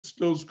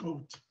close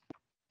quote.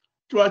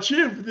 To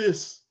achieve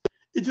this,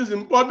 it is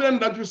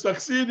important that we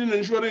succeed in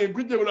ensuring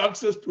equitable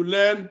access to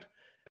land,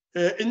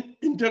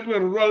 integral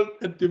rural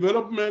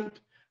development,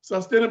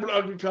 sustainable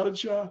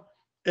agriculture,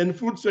 and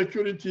food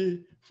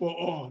security for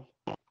all.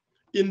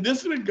 In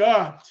this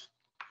regard,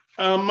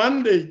 our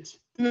mandate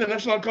in the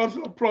National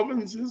Council of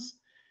Provinces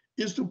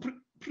is to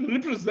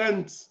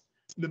represent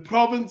the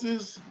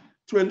provinces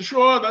to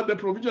ensure that the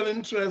provincial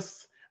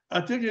interests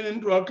are taken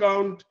into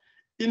account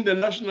in the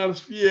national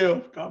sphere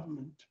of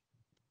government.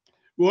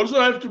 We also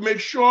have to make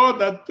sure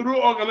that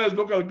through organized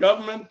local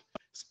government,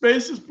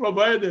 space is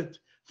provided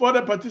for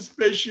the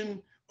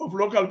participation of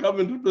local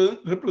government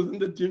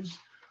representatives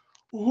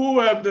who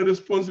have the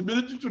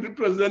responsibility to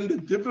represent the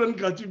different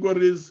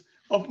categories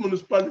of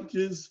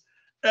municipalities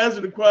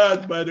as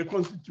required by the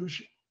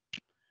Constitution.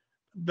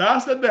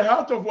 Thus, at the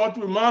heart of what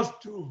we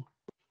must do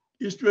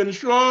is to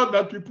ensure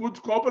that we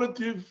put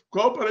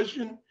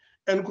cooperation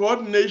and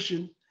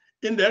coordination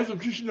in the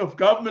execution of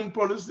government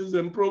policies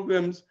and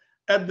programs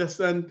at the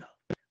center.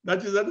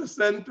 That is at the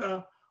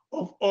center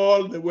of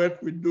all the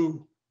work we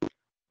do.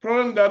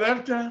 Program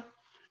Director,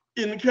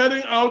 in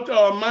carrying out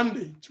our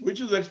mandate,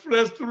 which is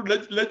expressed through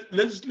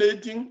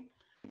legislating,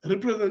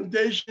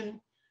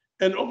 representation,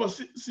 and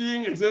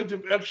overseeing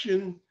executive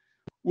action,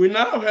 we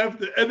now have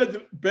the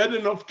added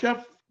burden of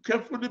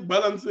carefully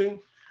balancing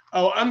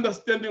our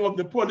understanding of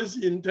the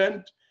policy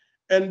intent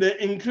and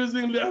the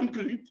increasingly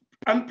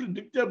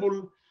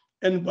unpredictable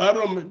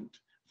environment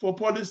for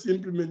policy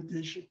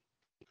implementation.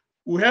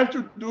 We have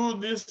to do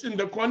this in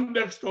the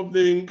context of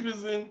the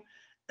increasing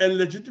and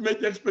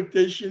legitimate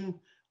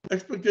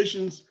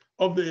expectations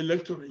of the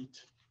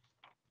electorate.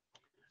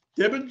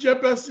 Deputy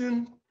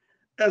Chairperson,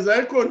 as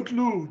I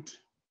conclude,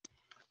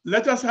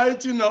 let us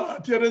heighten our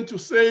adherence to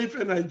safe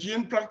and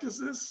hygiene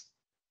practices,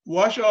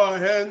 wash our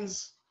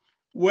hands,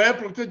 wear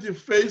protective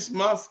face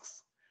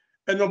masks,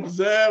 and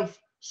observe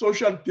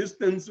social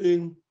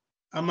distancing,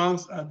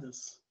 amongst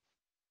others.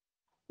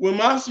 We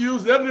must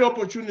use every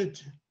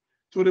opportunity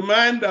to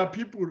remind our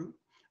people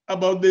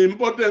about the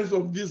importance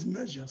of these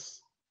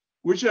measures,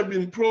 which have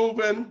been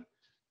proven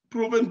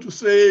to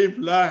save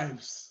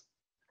lives.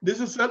 This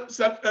is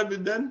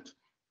self-evident,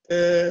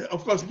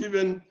 of course,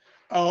 given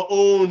our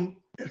own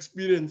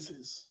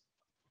experiences.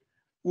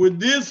 With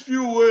these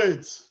few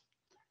words,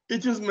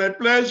 it is my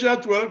pleasure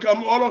to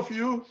welcome all of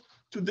you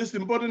to this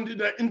important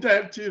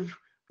interactive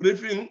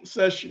briefing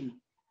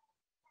session.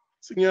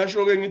 Thank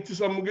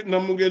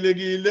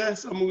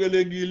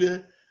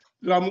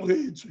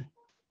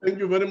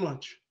you very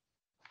much.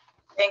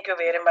 Thank you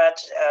very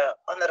much,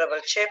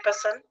 Honorable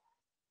Chairperson.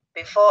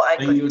 Before I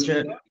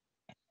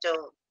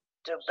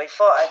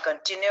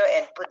continue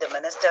and put the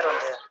minister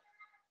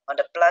on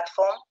the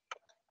platform,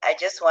 I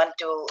just want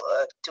to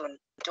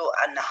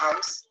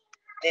announce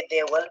that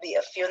there will be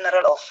a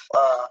funeral of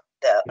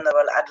the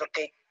Honorable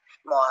Advocate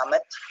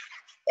Mohammed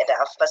at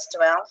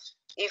 12:30.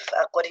 If,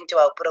 according to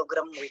our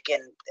program, we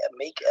can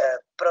make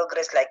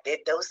progress like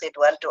that, those that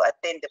want to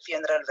attend the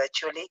funeral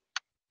virtually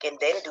can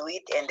then do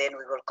it, and then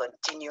we will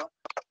continue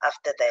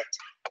after that.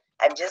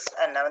 I'm just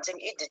announcing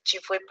it. The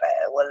Chief Whip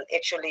will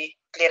actually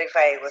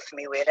clarify with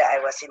me whether I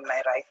was in my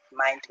right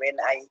mind when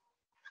I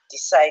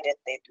decided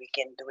that we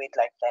can do it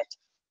like that.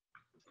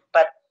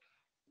 But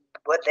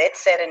with that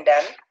said and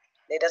done,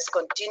 let us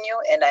continue,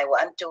 and I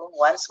want to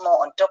once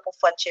more, on top of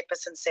what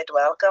Chairperson said,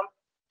 welcome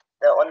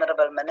the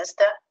Honorable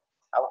Minister,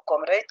 our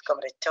Comrade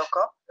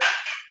Toko,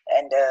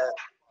 and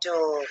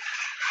to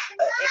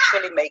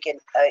actually make an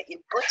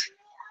input.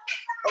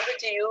 Over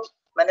to you,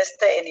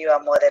 Minister, and you are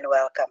more than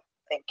welcome.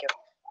 Thank you.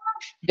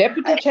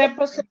 Deputy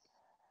Chairperson.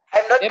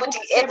 I'm not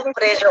putting any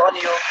pressure on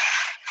you.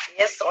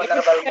 Yes,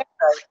 Honorable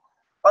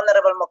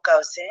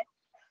Mokause.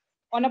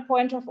 On a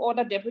point of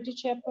order, Deputy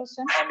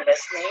Chairperson. I'm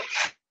listening.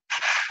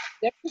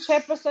 Deputy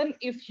Chairperson,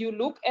 if you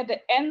look at the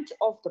end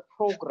of the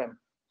program,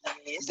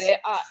 yes,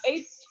 there are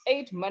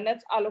eight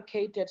minutes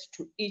allocated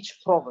to each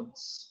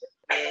province.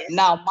 Yes.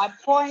 Now, my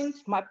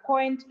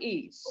point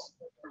is,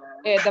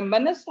 the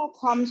minister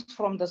comes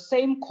from the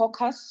same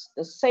caucus,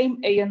 the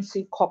same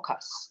ANC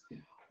caucus.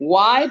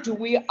 Why do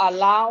we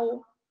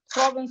allow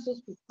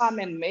provinces to come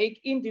and make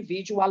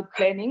individual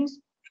plannings?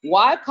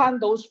 Why can't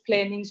those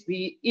plannings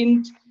be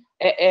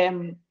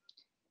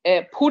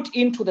put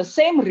into the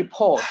same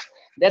report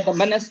that the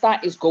minister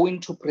is going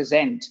to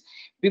present?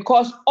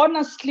 Because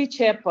honestly,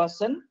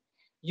 Chairperson,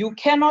 you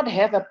cannot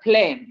have a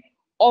plan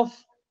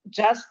of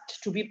just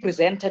to be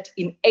presented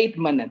in 8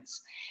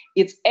 minutes.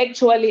 It's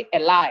actually a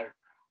lie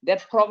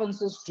that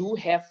provinces do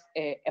have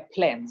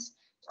plans.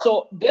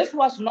 So this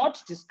was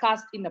not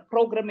discussed in the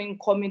programming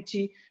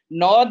committee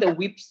nor the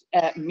whips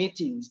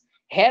meetings.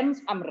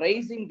 Hence, I'm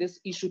raising this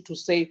issue to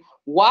say,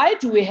 why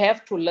do we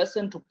have to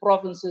listen to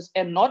provinces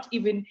and not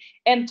even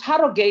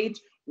interrogate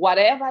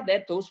whatever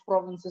that those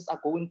provinces are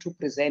going to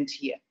present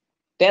here?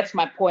 That's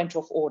my point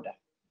of order.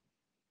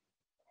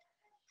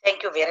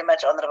 Thank you very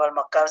much, Honorable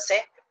Mokause.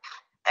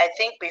 I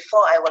think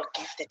before I will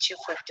give the Chief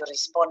Whip to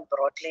respond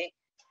broadly,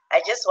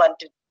 I just want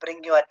to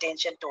bring your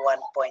attention to one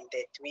point,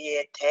 that we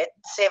had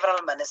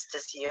several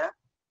ministers here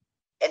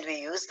And we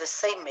used the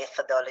same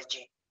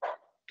methodology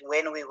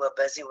when we were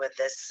busy with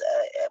this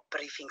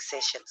briefing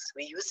sessions.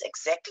 We use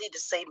exactly the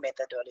same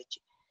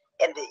methodology.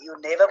 And you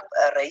never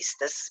raised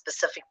this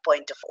specific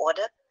point of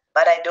order,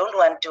 but I don't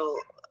want to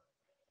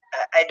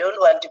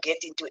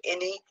get into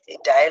any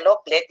dialogue.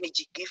 Let me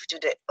give to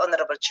the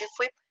Honorable Chief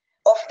Whip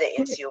of the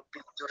NCOP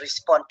to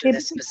respond to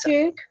this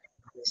specific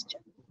question.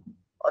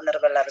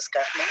 Honorable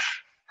Labuskaghni.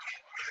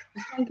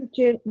 Thank you,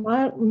 Chair.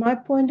 My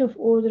point of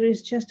order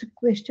is just a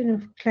question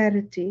of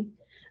clarity.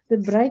 The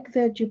break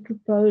that you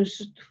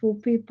proposed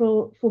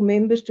for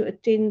members to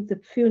attend the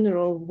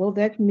funeral, will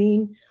that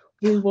mean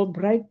we will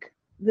break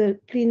the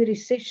plenary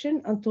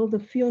session until the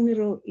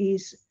funeral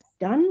is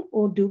done,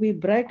 or do we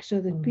break so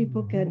that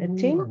people can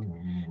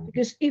attend?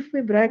 Because if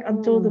we break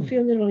until the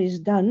funeral is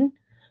done,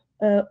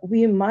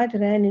 we might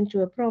run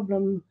into a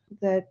problem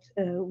that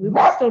we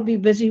will still be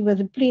busy with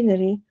the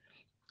plenary,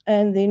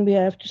 and then we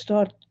have to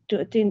start to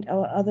attend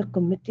our other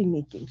committee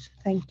meetings.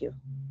 Thank you.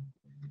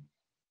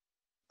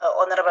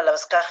 Honorable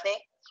Labuskaghni,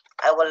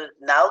 I will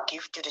now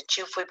give to the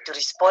Chief Whip to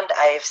respond.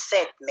 I have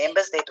said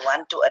members that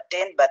want to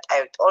attend, but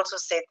I also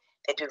said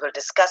that we will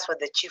discuss with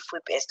the Chief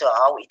Whip as to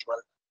how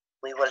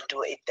we will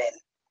do it then.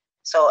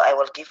 So I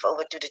will give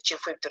over to the Chief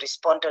Whip to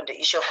respond on the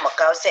issue of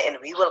Makause, and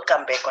we will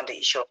come back on the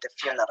issue of the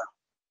funeral.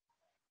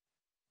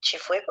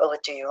 Chief Whip, over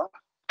to you.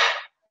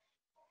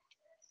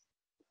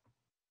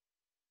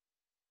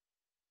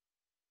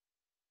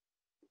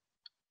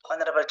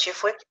 Honorable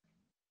Chief Whip.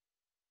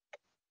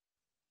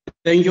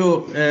 Thank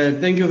you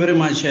very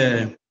much,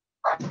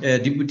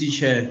 Deputy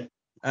Chair.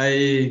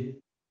 I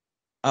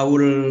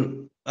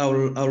will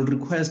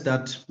request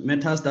that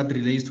matters that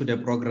relates to the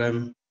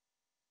program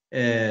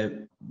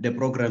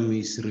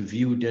is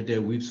reviewed at the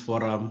WIPS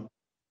forum,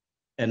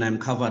 and I'm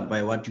covered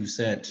by what you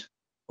said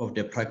of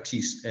the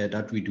practice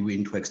that we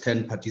do to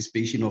extend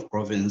participation of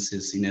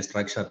provinces in a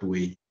structured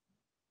way,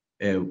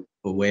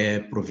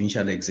 where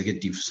provincial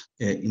executives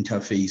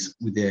interface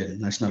with the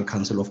National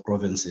Council of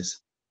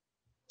Provinces.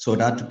 So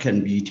that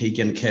can be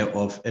taken care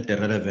of at the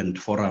relevant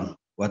forum,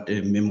 what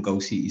Mem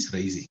Gausi is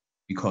raising,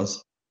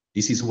 because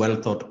this is well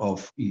thought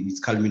of, it's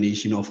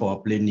culmination of our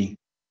planning.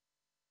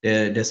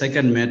 The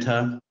second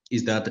matter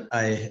is that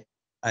I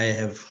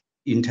have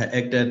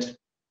interacted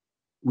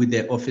with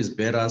the office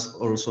bearers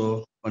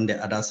also on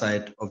the other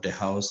side of the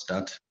house,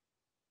 that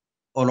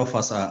all of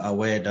us are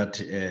aware that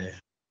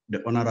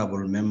the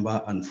honorable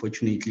member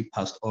unfortunately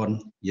passed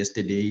on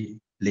yesterday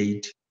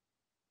late,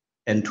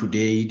 and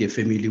today the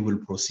family will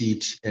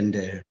proceed and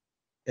the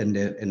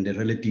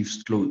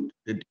relatives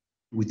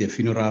with the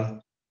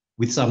funeral,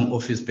 with some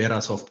office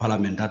bearers of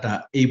parliament that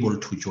are able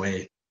to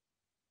join.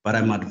 But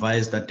I'm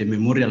advised that the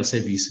memorial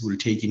service will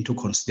take into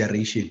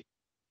consideration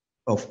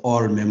of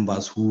all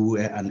members who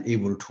were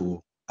unable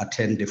to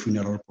attend the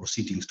funeral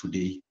proceedings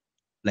today,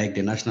 like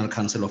the National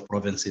Council of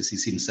Provinces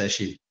is in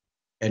session,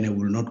 and it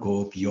will not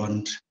go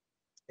beyond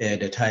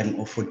the time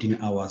of 14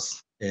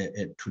 hours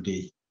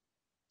today.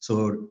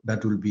 So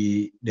that will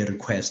be the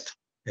request,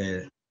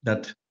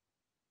 that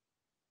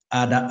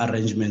other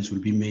arrangements will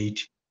be made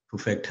to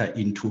factor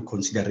into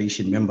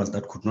consideration members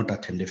that could not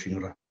attend the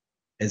funeral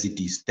as it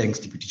is. Thanks,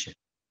 Deputy Chair.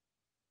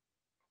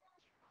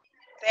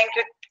 Thank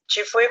you,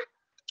 Chief Whip.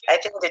 I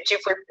think the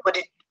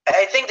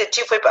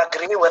Chief Whip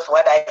agree with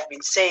what I've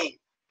been saying,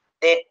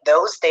 that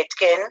those that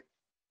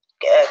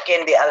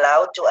can be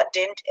allowed to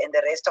attend, and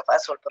the rest of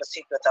us will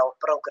proceed with our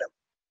program.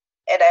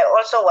 And I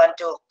also want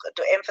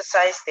to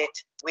emphasize that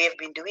we have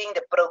been doing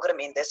the program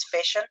in this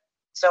fashion.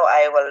 So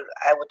I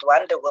would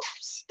want the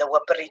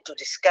WIPery to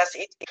discuss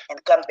it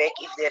and come back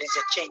if there is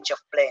a change of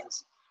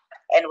plans.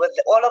 And with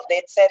all of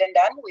that said and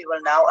done, we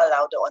will now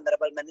allow the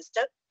Honorable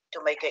Minister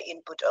to make an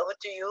input. Over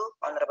to you,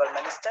 Honorable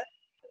Minister.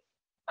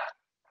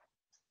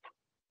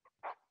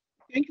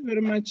 Thank you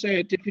very much,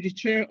 Deputy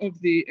Chair of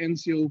the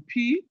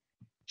NCOP,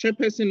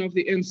 Chairperson of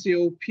the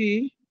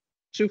NCOP,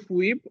 Chief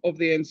Whip of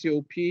the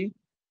NCOP,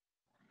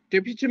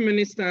 Deputy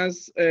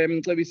Ministers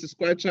Xabisi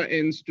Skwatsha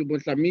and Stubo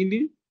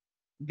Dlamini,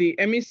 the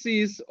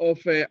MECs of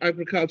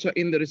Agriculture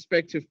in the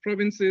respective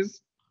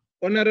provinces,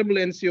 Honorable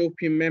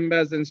NCOP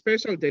members and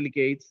special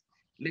delegates,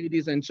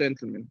 ladies and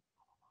gentlemen.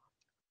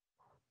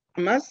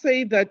 I must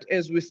say that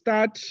as we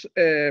start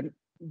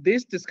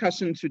this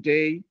discussion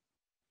today,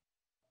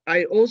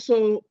 I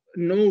also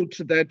note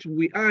that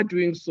we are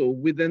doing so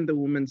within the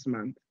Women's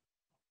Month.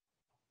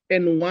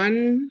 And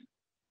one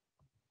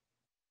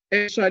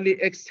actually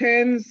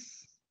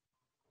extends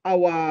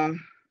our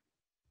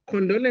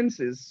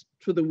condolences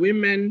to the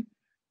women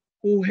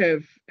who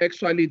have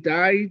actually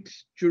died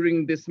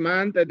during this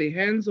month at the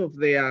hands of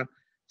their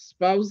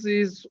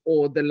spouses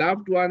or the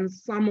loved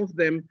ones, some of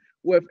them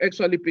who have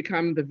actually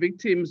become the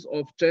victims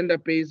of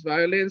gender-based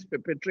violence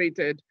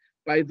perpetrated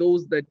by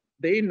those that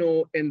they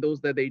know and those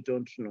that they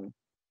don't know.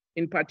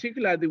 In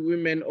particular, the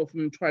women of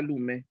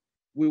Mthwalume.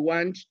 We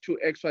want to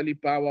actually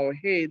bow our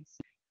heads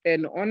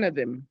and honor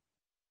them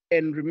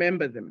and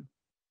remember them.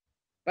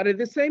 But at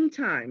the same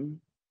time,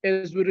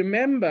 as we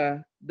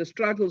remember the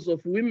struggles of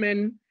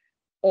women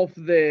of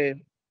the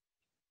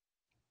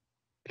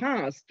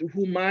past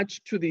who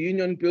marched to the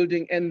Union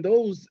building and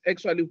those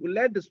actually who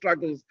led the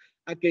struggles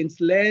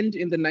against land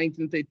in the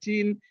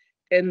 1913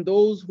 and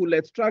those who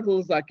led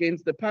struggles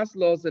against the past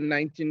laws in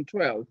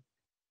 1912.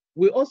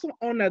 We also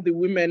honor the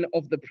women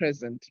of the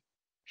present.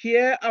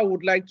 Here, I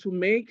would like to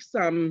make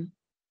some,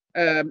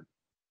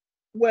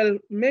 well,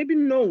 maybe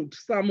note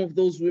some of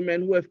those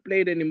women who have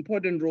played an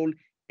important role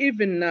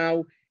even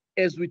now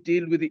as we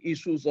deal with the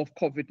issues of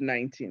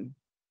COVID-19.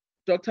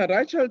 Dr.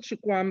 Rachel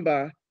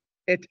Chikwamba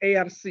at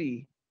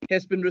ARC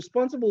has been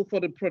responsible for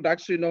the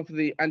production of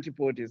the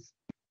antibodies.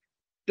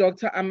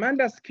 Dr.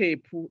 Amanda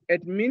Skepu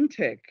at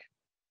Mintech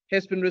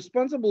has been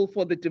responsible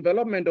for the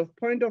development of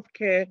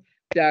point-of-care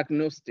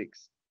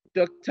diagnostics.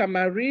 Dr.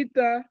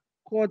 Marita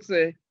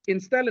Kotze in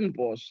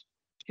Stellenbosch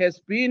has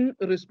been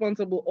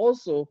responsible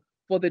also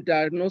for the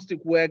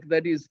diagnostic work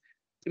that is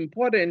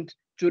important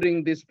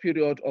during this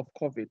period of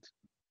COVID.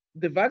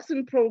 The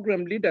vaccine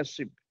program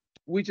leadership,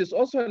 which is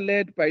also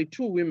led by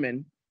two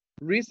women,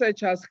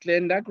 researchers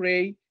Glenda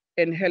Gray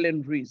and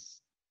Helen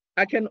Rees.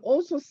 I can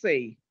also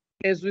say,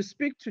 as we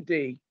speak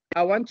today,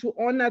 I want to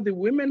honor the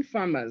women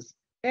farmers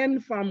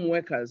and farm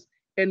workers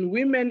and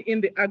women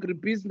in the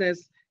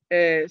agribusiness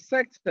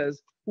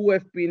sectors who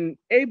have been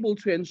able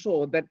to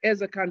ensure that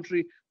as a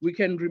country, we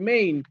can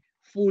remain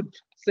food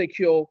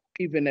secure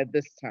even at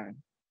this time.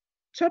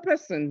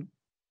 Chairperson,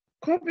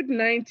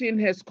 COVID-19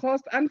 has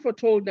caused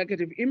unforetold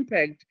negative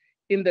impact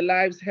in the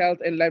lives, health,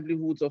 and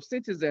livelihoods of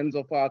citizens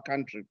of our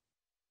country.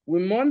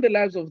 We mourn the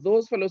lives of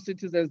those fellow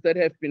citizens that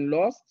have been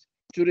lost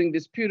during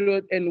this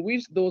period and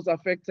wish those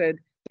affected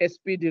a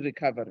speedy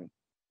recovery.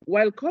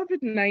 While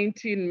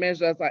COVID-19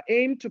 measures are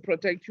aimed to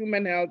protect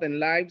human health and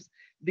lives,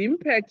 the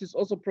impact is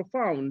also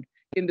profound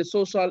in the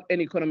social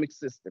and economic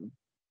system.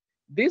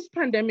 This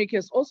pandemic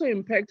has also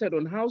impacted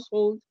on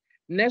household,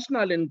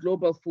 national, and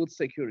global food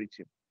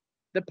security.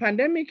 The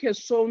pandemic has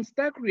shown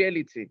stark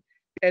reality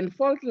and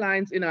fault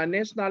lines in our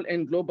national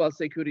and global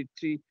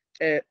security,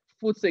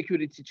 food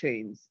security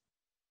chains.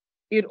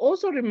 It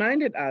also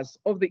reminded us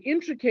of the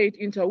intricate,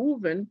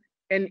 interwoven,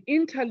 and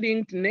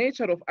interlinked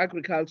nature of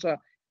agriculture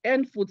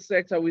and food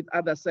sector with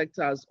other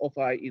sectors of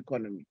our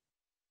economy.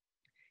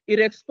 It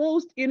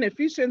exposed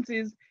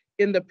inefficiencies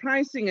in the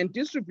pricing and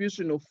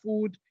distribution of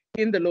food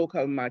in the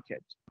local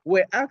market,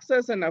 where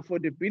access and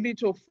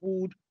affordability of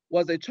food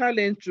was a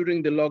challenge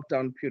during the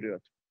lockdown period.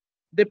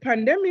 The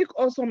pandemic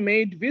also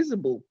made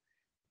visible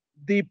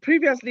the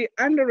previously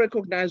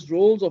under-recognized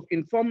roles of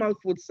informal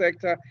food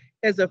sector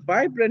as a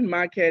vibrant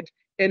market,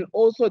 and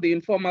also the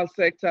informal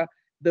sector,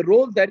 the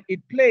role that it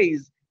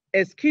plays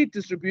as key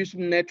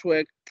distribution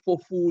network for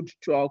food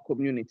to our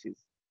communities.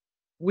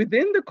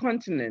 Within the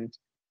continent,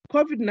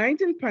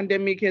 COVID-19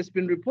 pandemic has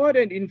been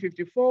reported in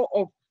 54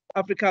 of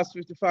Africa's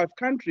 55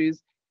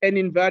 countries and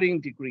in varying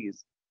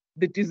degrees.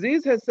 The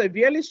disease has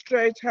severely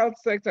stretched health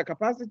sector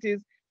capacities,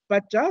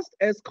 but just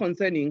as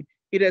concerning,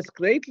 it has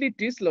greatly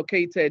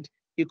dislocated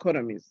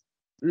economies.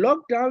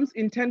 Lockdowns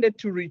intended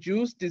to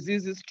reduce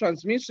diseases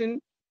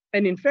transmission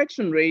and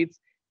infection rates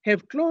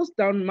have closed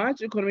down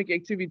much economic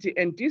activity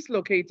and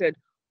dislocated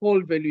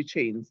whole value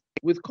chains,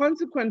 with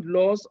consequent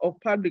loss of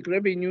public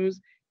revenues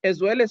as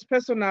well as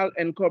personal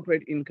and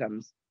corporate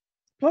incomes.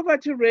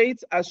 Poverty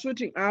rates are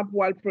shooting up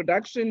while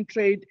production,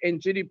 trade, and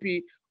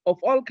GDP of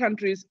all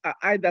countries are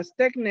either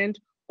stagnant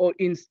or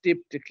in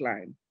steep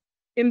decline.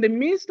 In the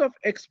midst of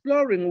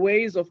exploring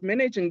ways of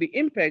managing the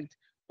impact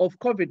of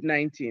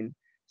COVID-19,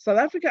 South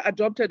Africa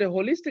adopted a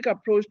holistic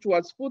approach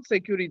towards food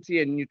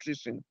security and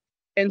nutrition,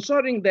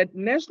 ensuring that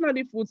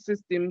nationally food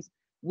systems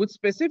with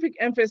specific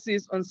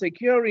emphasis on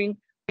securing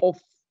of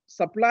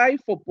supply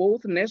for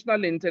both national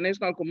and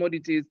international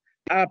commodities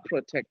are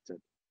protected.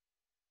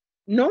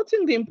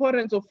 Noting the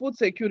importance of food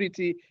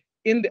security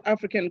in the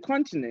African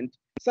continent,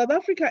 South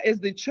Africa, as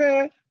the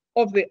chair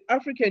of the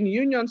African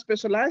Union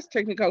Specialized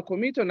Technical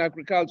Committee on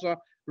Agriculture,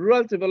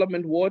 Rural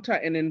Development, Water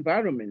and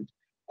Environment,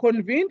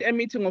 convened a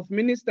meeting of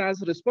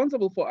ministers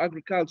responsible for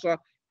agriculture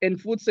and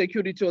food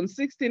security on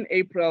 16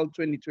 April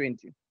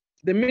 2020.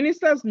 The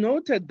ministers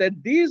noted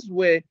that these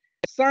were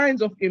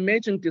signs of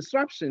emerging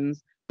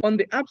disruptions on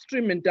the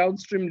upstream and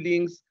downstream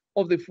links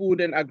of the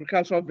food and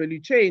agricultural value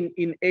chain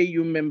in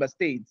AU member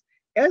states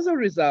as a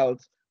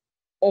result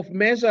of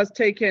measures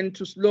taken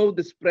to slow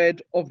the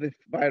spread of the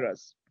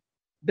virus.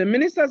 The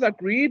ministers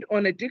agreed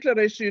on a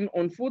declaration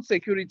on food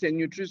security and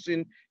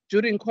nutrition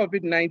during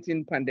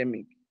COVID-19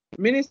 pandemic.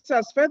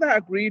 Ministers further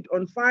agreed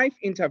on 5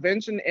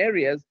 intervention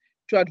areas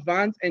to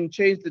advance and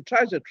change the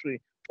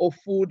trajectory of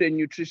food and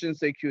nutrition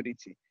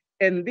security.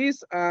 And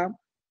these are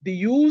the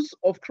use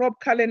of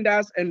crop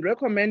calendars and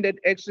recommended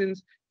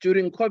actions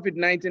during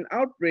COVID-19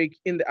 outbreak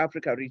in the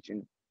Africa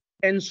region,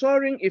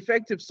 ensuring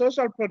effective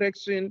social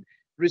protection,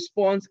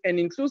 response, and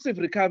inclusive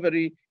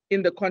recovery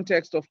in the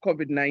context of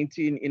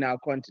COVID-19 in our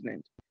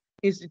continent,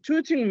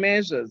 instituting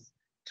measures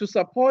to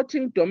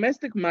supporting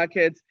domestic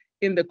markets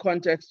in the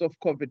context of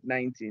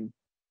COVID-19,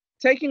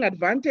 taking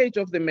advantage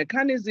of the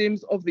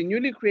mechanisms of the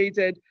newly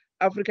created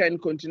African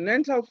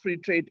Continental Free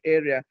Trade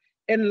Area,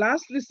 and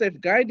lastly,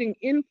 safeguarding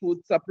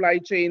input supply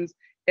chains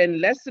and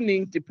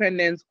lessening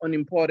dependence on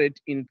imported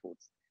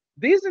inputs.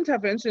 These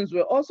interventions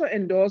were also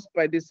endorsed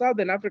by the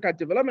Southern Africa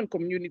Development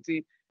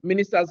Community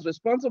ministers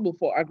responsible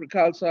for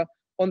agriculture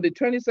on the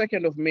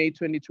 22nd of May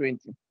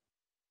 2020.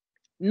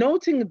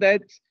 Noting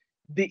that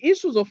the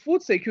issues of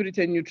food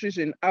security and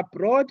nutrition are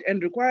broad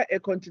and require a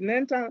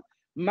continental,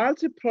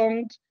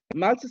 multi-pronged,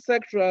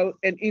 multi-sectoral,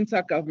 and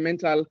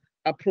intergovernmental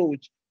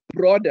approach.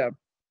 Broader,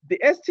 the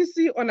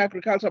STC on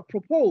agriculture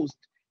proposed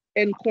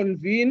and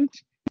convened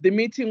the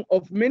meeting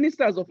of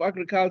ministers of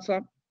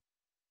agriculture,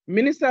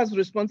 ministers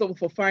responsible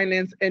for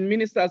finance, and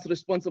ministers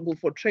responsible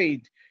for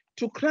trade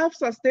to craft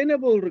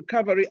sustainable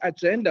recovery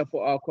agenda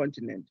for our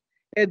continent.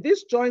 At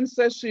this joint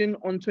session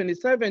on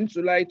 27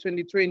 July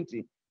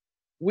 2020,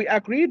 we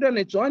agreed on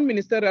a joint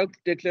ministerial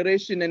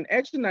declaration and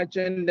action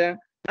agenda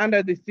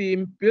under the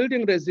theme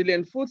Building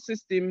Resilient Food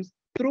Systems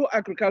through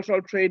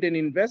Agricultural Trade and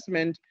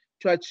Investment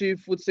to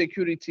Achieve Food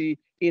Security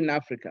in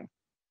Africa.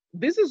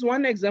 This is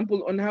one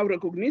example on how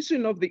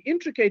recognition of the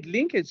intricate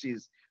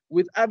linkages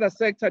with other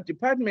sector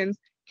departments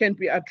can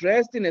be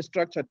addressed in a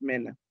structured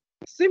manner.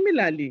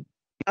 Similarly,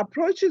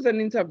 approaches and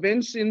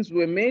interventions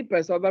were made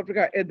by South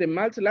Africa at the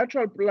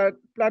multilateral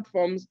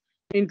platforms,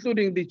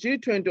 including the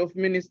G20 of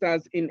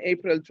Ministers in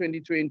April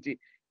 2020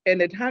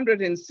 and at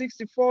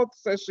 164th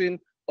session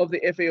of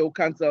the FAO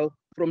Council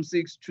from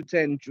 6 to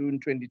 10 June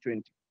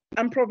 2020.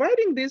 I'm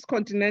providing these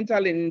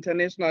continental and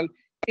international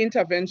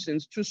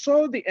interventions to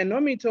show the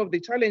enormity of the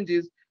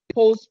challenges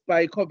posed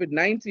by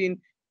COVID-19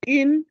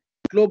 in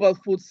global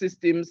food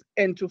systems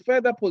and to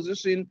further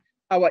position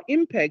our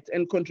impact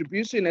and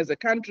contribution as a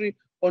country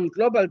on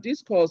global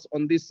discourse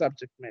on this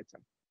subject matter.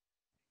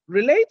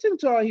 Relating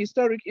to our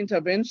historic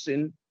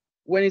intervention,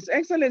 when His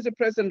Excellency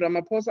President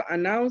Ramaphosa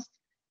announced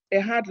a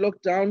hard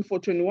lockdown for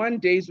 21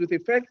 days with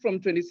effect from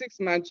 26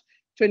 March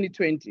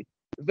 2020,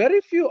 very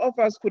few of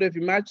us could have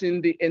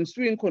imagined the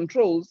ensuing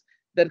controls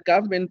that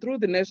government through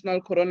the National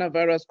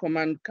Coronavirus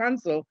Command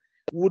Council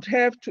would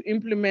have to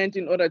implement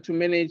in order to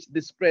manage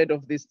the spread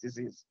of this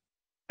disease.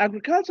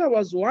 Agriculture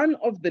was one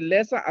of the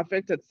lesser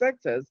affected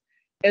sectors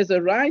as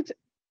a right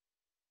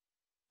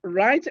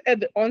at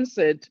the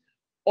onset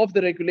of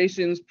the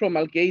regulations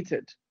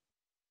promulgated.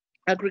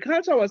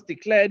 Agriculture was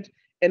declared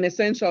an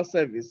essential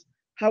service.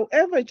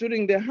 However,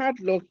 during the hard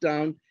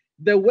lockdown,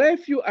 there were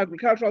few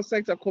agricultural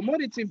sector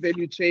commodity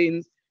value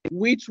chains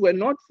which were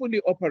not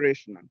fully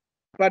operational,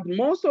 but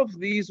most of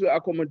these were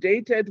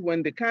accommodated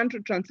when the country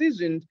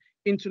transitioned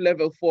into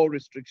level 4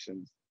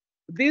 restrictions.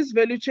 These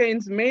value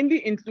chains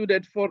mainly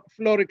included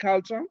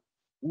floriculture,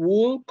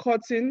 wool,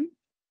 cotton,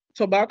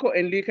 tobacco,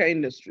 and liquor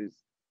industries.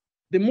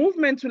 The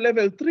movement to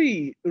level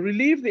 3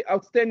 relieved the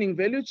outstanding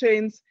value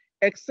chains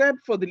except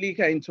for the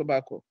liquor and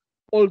tobacco,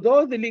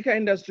 although the liquor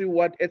industry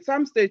was at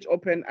some stage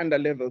open under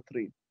level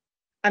 3.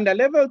 Under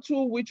level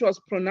 2, which was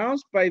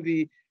pronounced by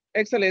the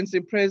Excellency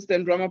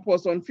President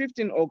Ramaphosa on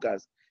 15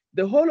 August,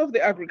 the whole of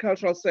the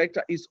agricultural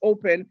sector is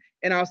open,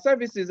 and our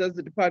services as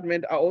the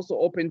department are also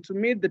open to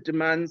meet the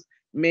demands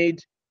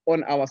made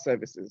on our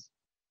services.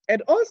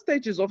 At all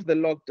stages of the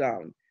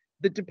lockdown,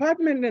 the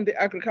department and the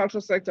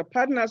agricultural sector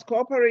partners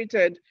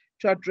cooperated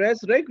to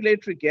address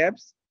regulatory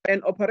gaps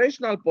and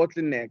operational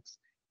bottlenecks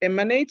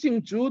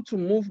emanating due to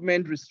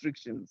movement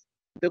restrictions.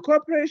 The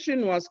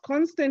cooperation was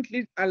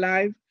constantly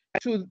alive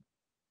to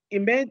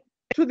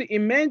the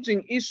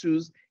emerging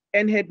issues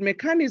and had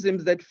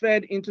mechanisms that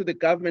fed into the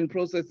government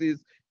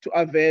processes to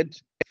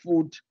avert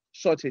food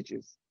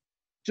shortages.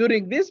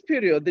 During this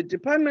period, the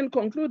department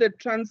concluded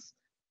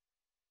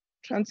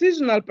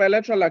transitional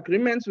bilateral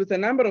agreements with a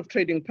number of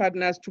trading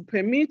partners to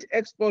permit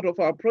export of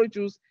our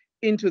produce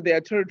into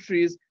their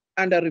territories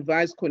under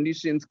revised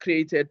conditions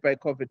created by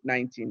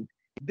COVID-19.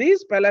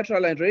 These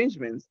bilateral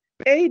arrangements,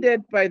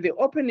 aided by the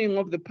opening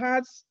of the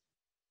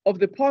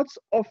ports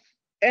of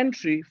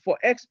entry for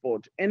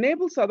export,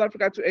 enable South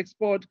Africa to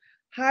export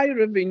high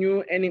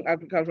revenue earning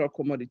agricultural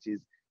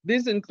commodities.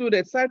 This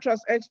included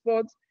citrus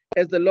exports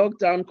as the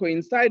lockdown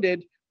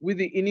coincided with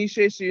the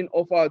initiation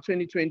of our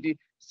 2020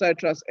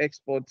 citrus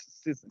export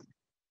season.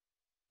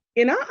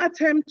 In our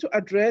attempt to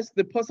address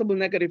the possible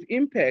negative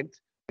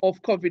impact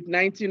of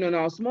COVID-19 on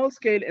our small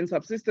scale and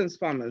subsistence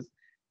farmers,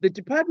 the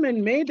department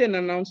made an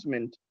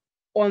announcement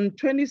on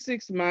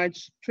 26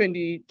 March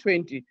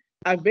 2020,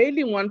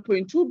 availing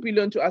 1.2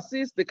 billion to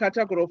assist the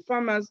category of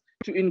farmers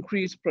to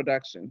increase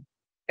production.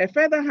 A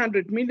further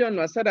 100 million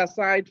was set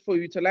aside for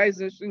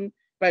utilization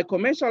by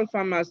commercial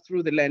farmers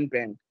through the Land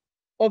Bank.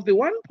 Of the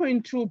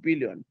 1.2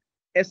 billion,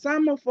 a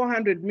sum of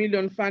 400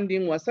 million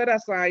funding was set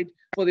aside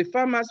for the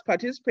farmers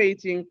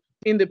participating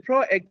in the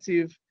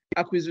proactive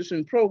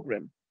acquisition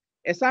program.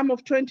 A sum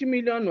of 20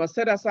 million was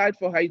set aside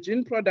for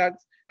hygiene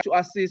products to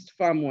assist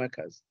farm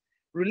workers.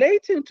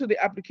 Relating to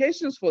the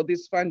applications for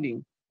this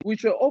funding,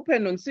 which were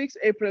opened on 6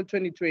 April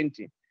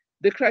 2020,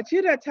 the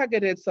criteria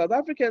targeted South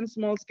African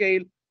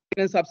small-scale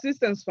and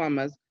subsistence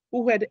farmers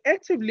who had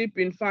actively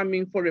been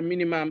farming for a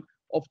minimum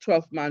of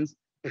 12 months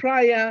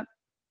prior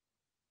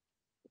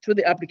to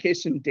the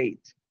application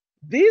date.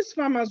 These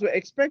farmers were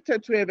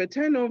expected to have a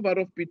turnover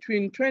of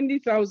between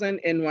 20,000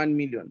 and 1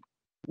 million.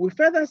 We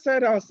further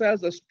set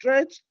ourselves a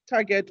stretch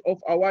target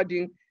of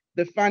awarding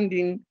the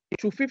funding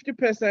to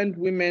 50%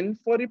 women,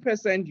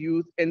 40%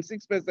 youth, and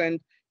 6%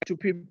 to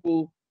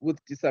people with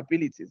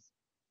disabilities.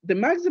 The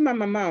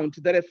maximum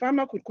amount that a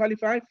farmer could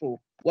qualify for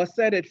was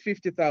set at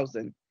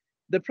 50,000.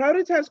 The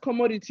prioritized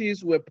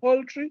commodities were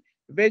poultry,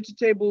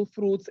 vegetable,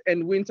 fruits,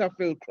 and winter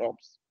field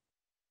crops.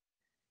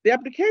 The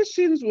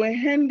applications were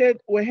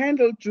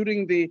handled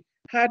during the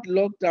hard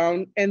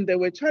lockdown, and there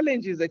were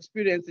challenges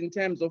experienced in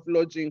terms of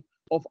lodging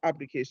of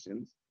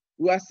applications.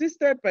 We were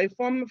assisted by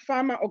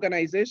farmer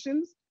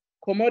organizations,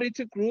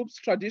 commodity groups,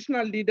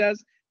 traditional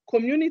leaders,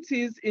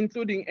 communities,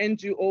 including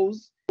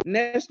NGOs,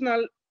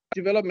 National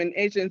Development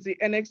Agency,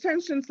 and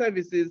Extension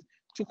Services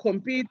to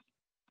complete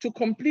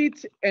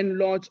and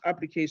lodge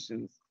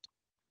applications.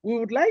 We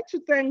would like to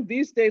thank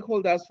these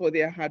stakeholders for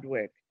their hard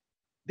work.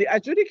 The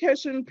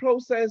adjudication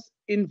process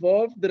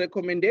involved the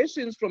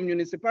recommendations from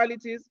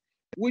municipalities,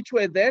 which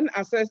were then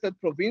assessed at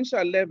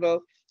provincial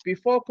level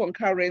before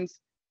concurrence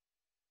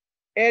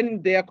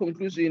and their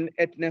conclusion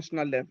at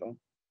national level.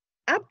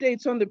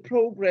 Updates on the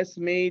progress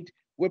made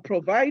were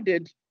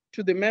provided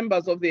to the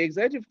members of the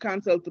Executive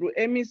Council through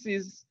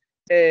MECs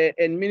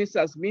and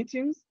ministers'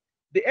 meetings.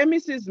 The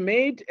MECs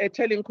made a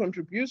telling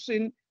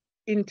contribution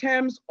in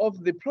terms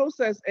of the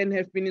process and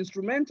have been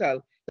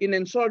instrumental in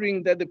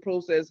ensuring that the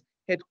process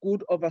had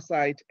good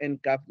oversight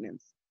and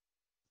governance.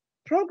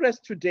 Progress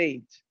to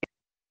date.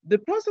 The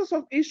process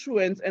of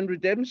issuance and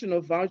redemption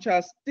of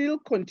vouchers still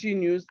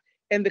continues,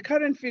 and the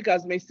current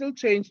figures may still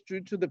change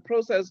due to the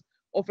process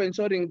of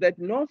ensuring that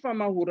no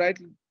farmer who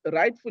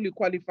rightfully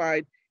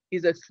qualified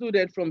is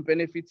excluded from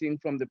benefiting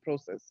from the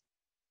process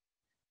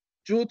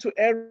due to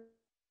errors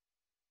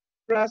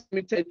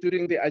committed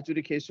during the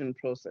adjudication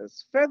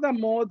process.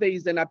 Furthermore, there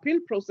is an appeal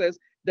process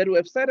that we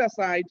have set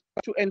aside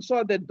to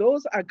ensure that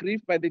those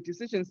aggrieved by the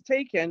decisions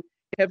taken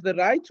have the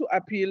right to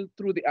appeal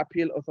through the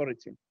appeal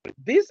authority.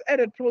 This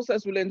added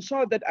process will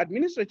ensure that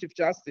administrative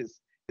justice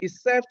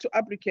is served to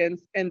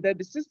applicants and that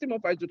the system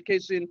of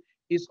adjudication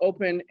is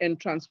open and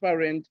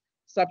transparent,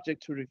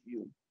 subject to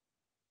review.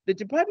 The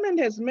department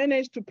has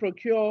managed to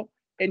procure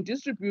and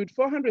distribute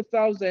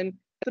 400,000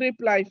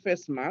 3-ply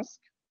face masks.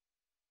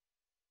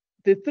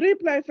 The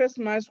 3-ply face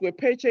masks were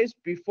purchased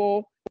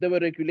before there were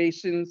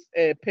regulations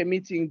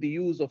permitting the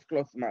use of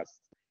cloth masks.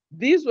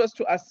 This was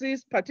to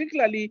assist,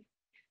 particularly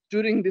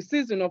during the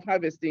season of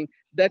harvesting,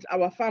 that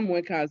our farm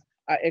workers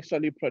are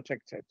actually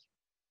protected.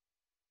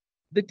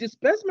 The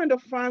disbursement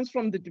of funds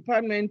from the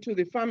department to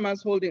the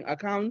farmers holding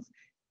accounts,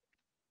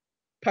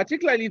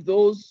 particularly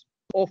those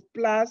of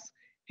PLUS,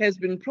 has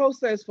been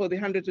processed for the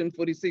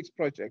 146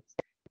 projects.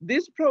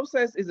 This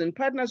process is in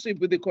partnership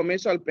with the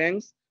commercial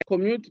banks,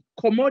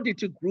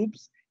 commodity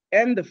groups,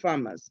 and the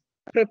farmers.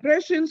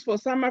 Preparations for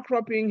summer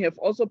cropping have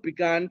also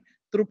begun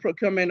through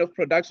procurement of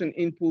production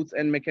inputs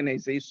and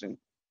mechanization.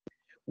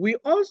 We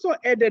also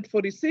added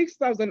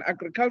 46,000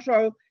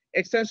 agricultural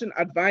extension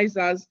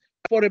advisors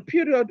for a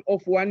period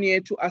of 1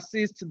 year to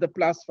assist the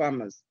PLUS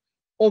farmers.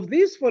 Of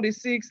these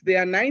 46,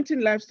 there are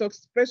 19 livestock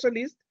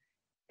specialists,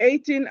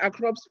 18 are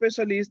crop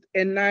specialists,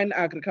 and 9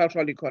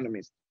 agricultural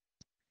economists.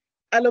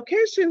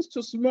 Allocations to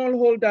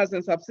smallholders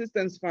and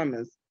subsistence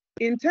farmers.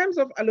 In terms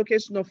of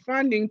allocation of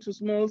funding to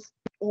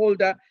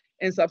smallholder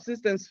and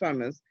subsistence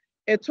farmers,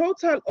 a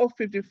total of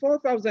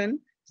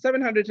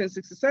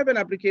 54,767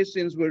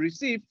 applications were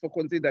received for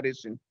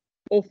consideration,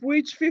 of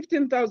which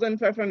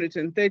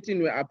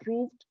 15,513 were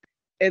approved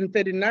and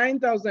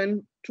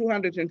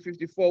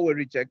 39,254 were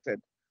rejected.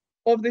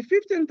 Of the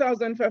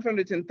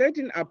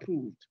 15,513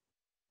 approved,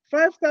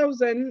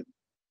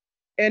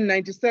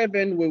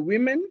 5,097 were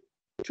women,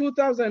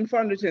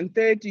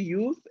 2,430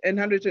 youth, and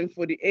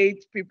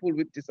 148 people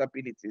with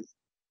disabilities.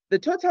 The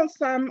total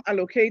sum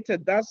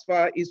allocated thus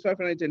far is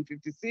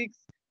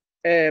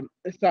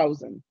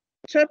 556,000.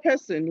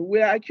 Chairperson,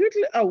 we are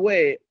acutely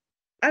aware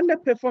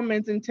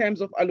underperformance in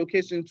terms of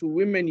allocation to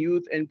women,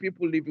 youth, and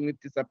people living with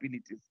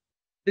disabilities.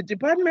 The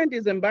department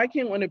is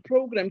embarking on a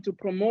program to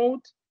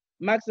promote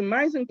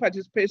maximizing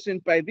participation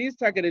by these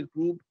targeted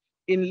groups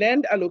in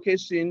land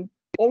allocation,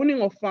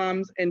 owning of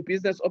farms, and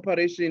business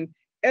operation,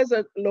 as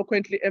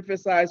eloquently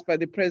emphasized by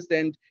the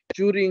President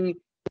during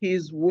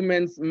his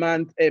Women's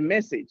Month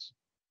message,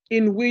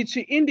 in which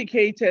he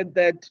indicated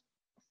that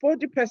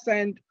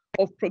 40%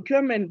 of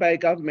procurement by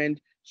government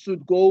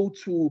should go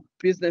to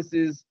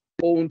businesses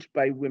owned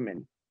by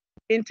women.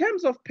 In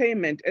terms of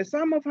payment, a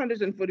sum of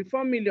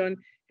 144 million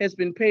has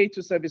been paid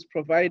to service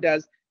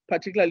providers,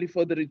 particularly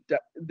for the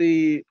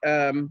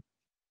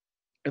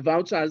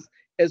vouchers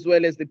as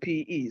well as the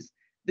PEs.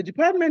 The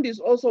department is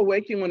also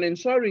working on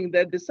ensuring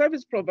that the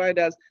service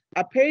providers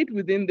are paid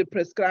within the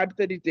prescribed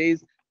 30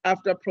 days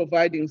after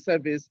providing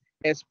service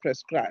as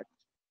prescribed.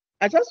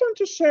 I just want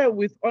to share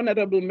with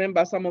honorable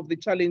members some of the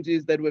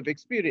challenges that we've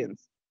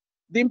experienced.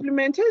 The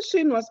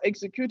implementation was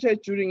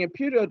executed during a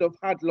period of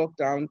hard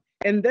lockdown,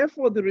 and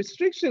therefore the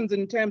restrictions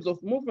in terms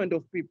of movement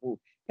of people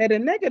had a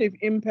negative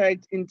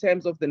impact in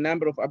terms of the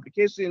number of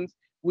applications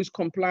which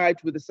complied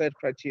with the said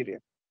criteria.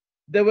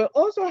 There were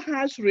also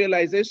harsh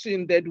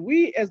realizations that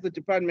we as the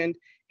department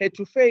had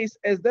to face,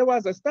 as there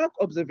was a stark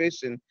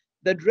observation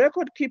that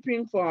record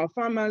keeping for our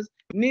farmers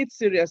needs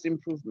serious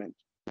improvement.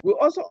 We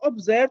also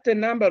observed a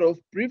number of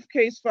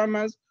briefcase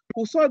farmers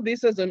who saw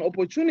this as an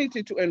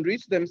opportunity to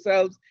enrich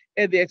themselves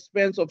at the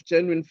expense of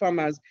genuine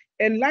farmers.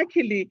 And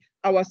luckily,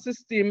 our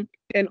system,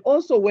 and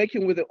also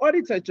working with the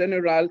Auditor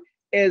General,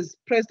 as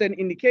President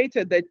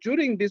indicated, that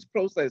during this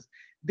process,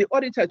 the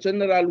Auditor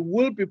General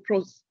will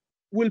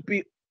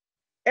be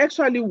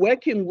actually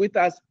working with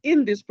us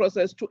in this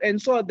process to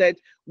ensure that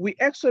we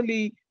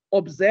actually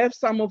observe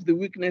some of the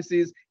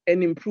weaknesses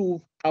and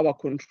improve our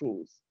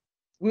controls.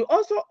 We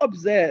also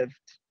observed,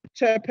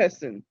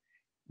 Chairperson,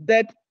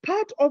 that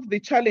part of the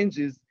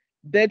challenges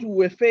that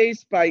were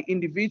faced by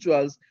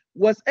individuals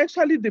was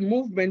actually the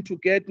movement to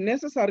get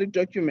necessary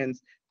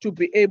documents to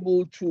be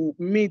able to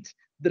meet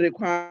the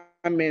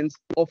requirements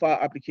of our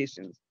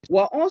applications.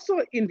 We're also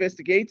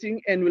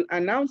investigating and will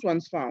announce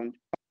once found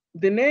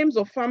the names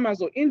of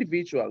farmers or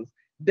individuals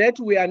that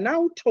we are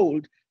now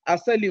told are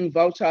selling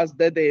vouchers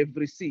that they have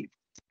received.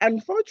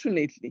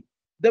 Unfortunately,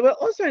 there were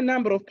also a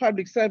number of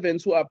public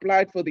servants who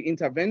applied for the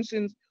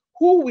interventions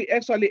who we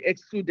actually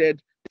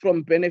excluded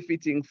from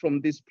benefiting from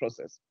this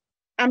process.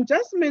 I'm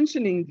just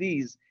mentioning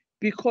these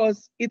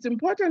because it's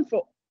important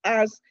for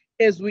us,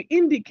 as we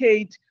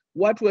indicate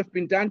what we've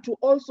been done, to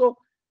also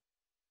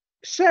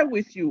share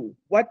with you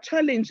what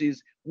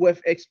challenges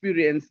we've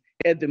experienced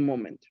at the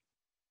moment.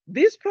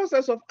 This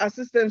process of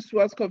assistance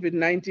towards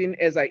COVID-19,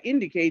 as I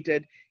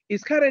indicated,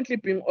 is currently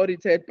being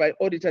audited by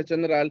Auditor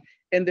General,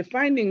 and the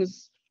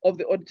findings of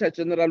the Auditor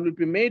General will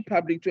be made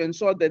public to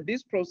ensure that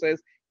this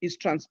process is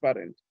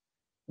transparent.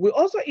 We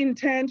also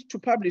intend to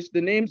publish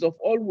the names of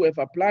all who have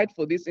applied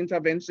for this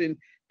intervention.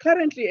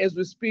 Currently, as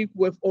we speak,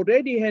 we've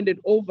already handed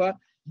over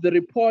the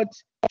report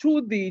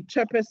to the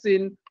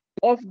chairperson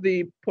of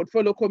the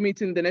Portfolio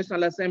Committee in the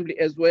National Assembly,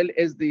 as well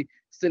as the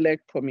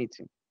Select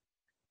Committee.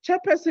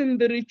 Chairperson,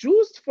 the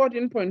reduced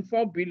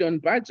 14.4 billion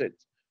budget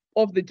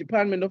of the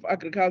Department of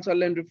Agriculture,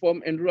 Land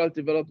Reform and Rural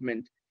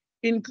Development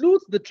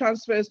includes the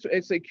transfers to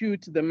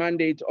execute the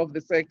mandate of the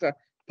sector,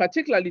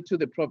 particularly to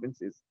the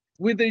provinces.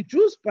 With the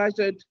reduced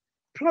budget,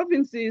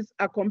 provinces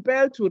are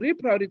compelled to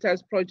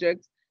reprioritize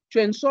projects to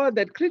ensure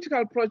that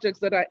critical projects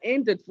that are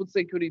aimed at food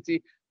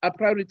security are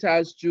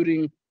prioritized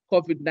during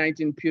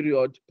COVID-19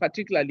 period,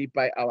 particularly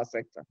by our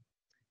sector.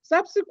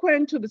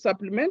 Subsequent to the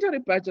supplementary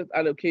budget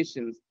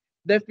allocations,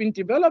 there have been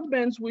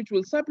developments which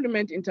will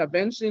supplement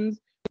interventions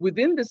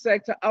within the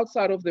sector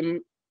outside of the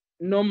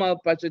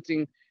normal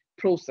budgeting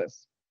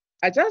process.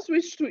 I just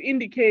wish to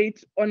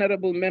indicate,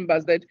 honorable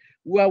members, that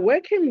we are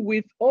working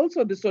with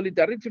also the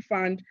Solidarity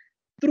Fund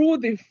through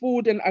the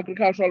Food and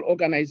Agricultural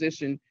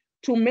Organization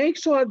to make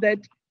sure that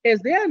as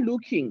they are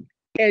looking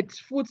at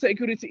food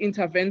security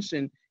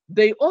intervention,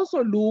 they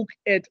also look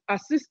at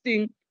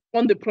assisting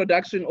on the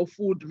production of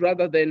food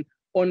rather than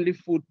only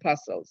food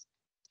parcels.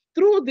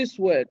 Through this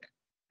work,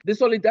 the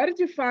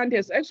Solidarity Fund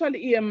has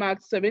actually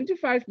earmarked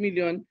 75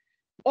 million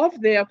of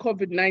their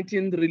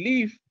COVID-19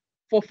 relief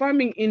for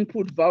farming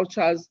input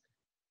vouchers.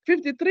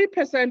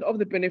 53% of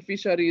the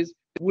beneficiaries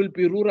will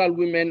be rural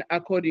women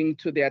according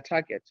to their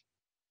target.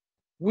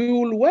 We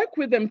will work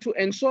with them to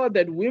ensure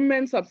that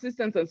women,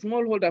 subsistence and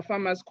smallholder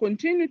farmers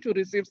continue to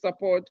receive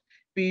support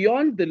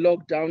beyond the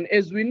lockdown,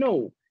 as we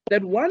know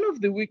that one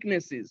of the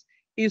weaknesses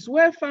is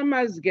where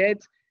farmers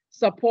get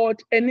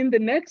support and in the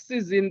next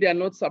season they are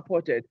not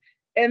supported.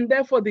 And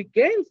therefore the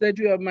gains that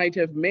you might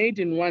have made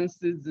in one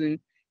season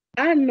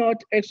are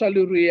not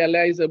actually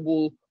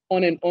realizable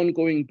on an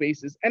ongoing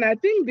basis. And I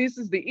think this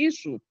is the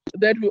issue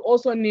that we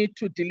also need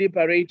to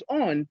deliberate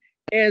on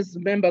as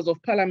members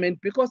of parliament,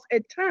 because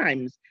at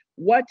times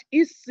what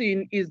is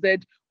seen is that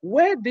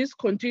where this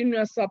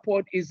continuous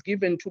support is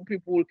given to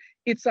people,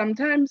 it's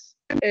sometimes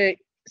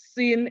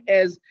seen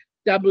as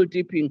double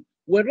dipping.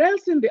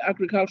 Whereas in the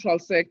agricultural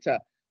sector,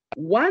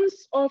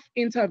 once-off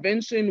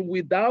intervention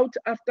without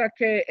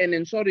aftercare and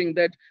ensuring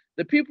that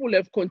the people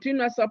have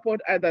continuous support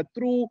either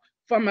through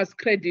farmers'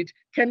 credit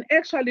can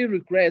actually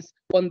regress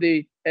on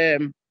the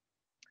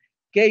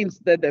gains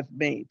that they've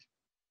made.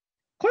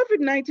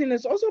 COVID-19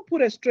 has also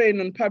put a strain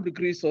on public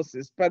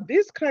resources, but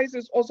this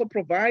crisis also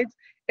provides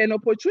an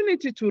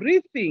opportunity to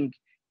rethink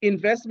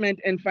investment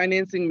and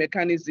financing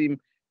mechanism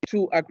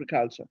to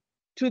agriculture.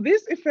 To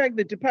this effect,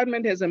 the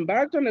department has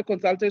embarked on a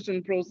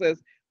consultation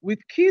process with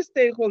key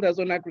stakeholders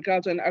on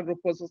agriculture and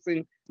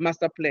agro-processing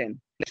master plan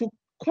to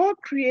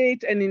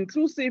co-create an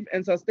inclusive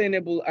and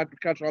sustainable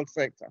agricultural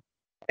sector.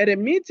 At a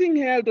meeting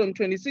held on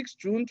 26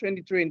 June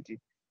 2020,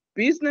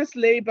 business,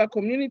 labor,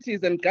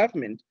 communities, and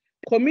government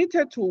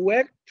committed to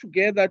work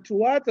together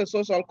towards a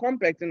social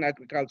compact in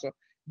agriculture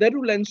that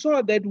will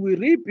ensure that we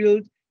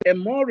rebuild a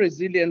more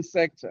resilient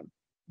sector.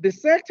 The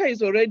sector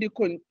is already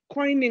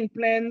coining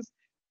plans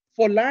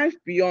for life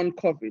beyond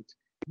COVID.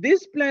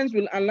 These plans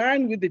will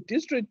align with the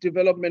district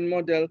development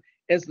model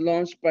as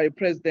launched by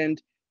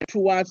President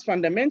towards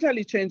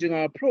fundamentally changing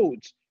our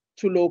approach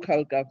to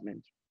local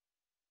government.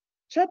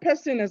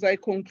 Chairperson, as I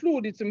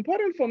conclude, it's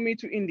important for me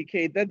to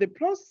indicate that the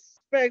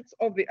prospects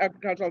of the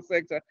agricultural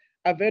sector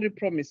are very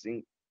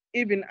promising,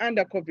 even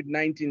under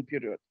COVID-19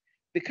 period.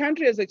 The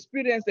country has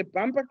experienced a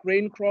bumper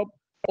grain crop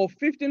of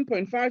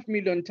 15.5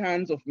 million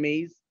tons of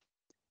maize,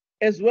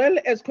 as well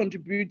as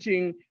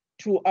contributing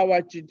to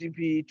our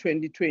GDP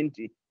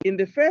 2020. In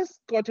the first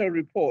quarter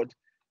report,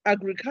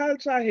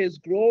 agriculture has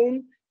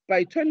grown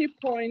by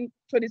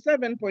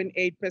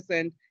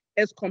 27.8%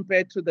 as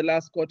compared to the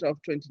last quarter of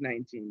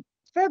 2019.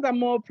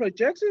 Furthermore,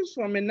 projections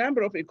from a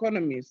number of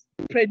economists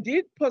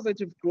predict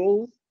positive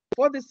growth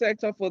for the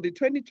sector for the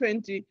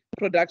 2020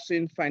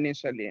 production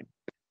financial year.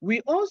 We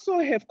also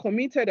have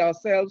committed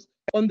ourselves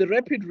on the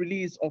rapid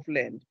release of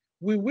land.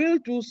 We will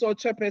do so,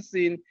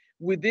 Chairperson,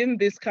 within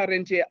this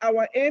current year.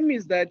 Our aim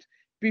is that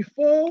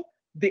before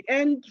the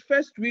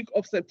first week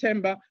of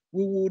September,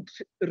 we would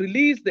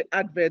release the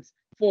adverts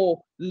for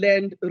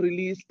land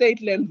release,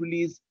 state land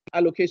release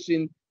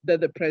allocation that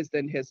the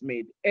President has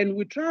made. And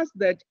we trust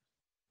that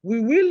we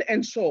will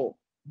ensure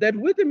that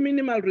with the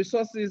minimal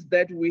resources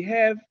that we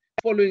have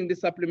following the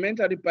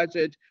supplementary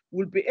budget,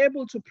 we'll be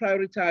able to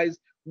prioritize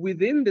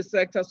within the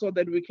sector so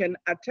that we can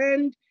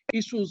attend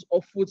issues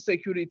of food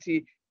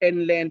security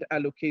and land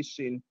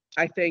allocation.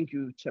 I thank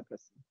you,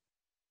 Chairperson.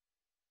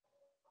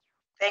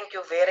 Thank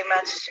you very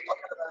much,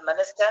 Honorable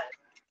Minister,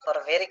 for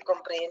a very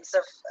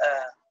comprehensive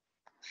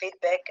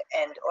feedback,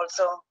 and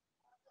also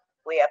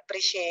we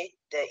appreciate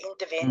the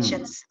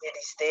interventions that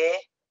is there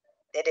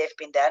that have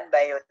been done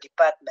by your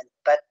department.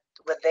 But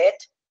with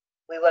that,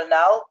 we will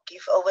now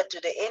give over to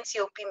the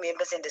NCOP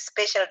members and the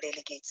special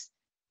delegates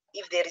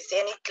if there is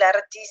any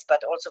clarities,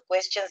 but also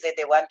questions that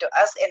they want to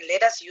ask, and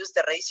let us use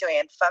the raise your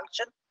hand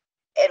function,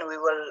 and we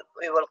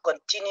will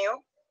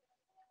continue.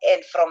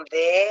 And from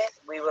there,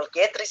 we will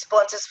get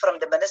responses from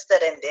the minister,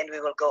 and then we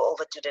will go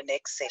over to the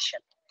next session.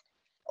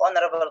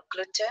 Honorable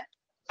Klute.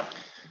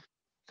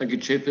 Thank you,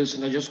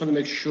 Chairperson. I just want to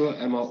make sure,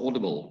 am I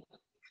audible?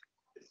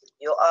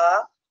 You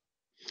are.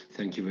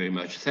 Thank you very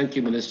much. Thank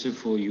you, Minister,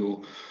 for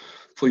your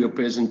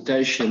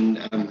presentation.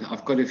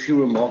 I've got a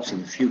few remarks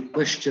and a few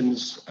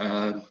questions.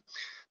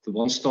 The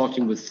one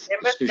starting with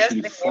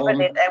especially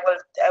farm.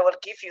 I will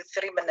give you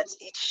 3 minutes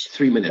each.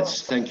 3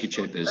 minutes. Thank you,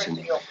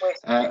 Chairperson.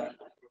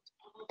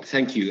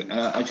 Thank you.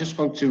 I just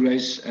want to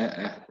raise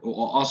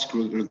or ask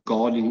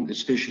regarding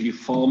especially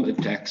farm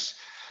attacks.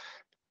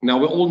 Now,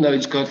 we all know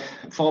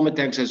farm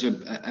attacks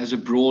has a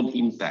broad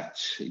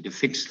impact. It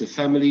affects the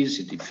families,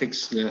 it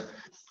affects the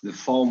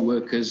farm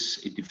workers,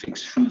 it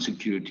affects food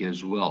security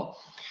as well.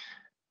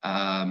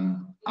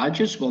 I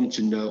just want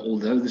to know,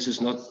 although this is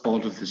not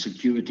part of the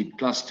security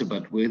cluster,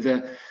 but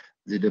whether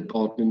the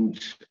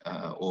department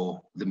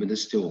or the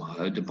minister or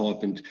her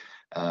department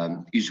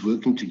is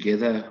working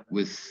together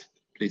with,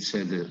 let's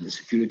say, the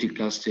security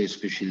cluster,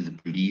 especially the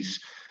police,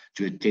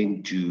 to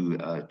attend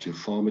to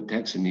farm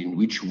attacks, and in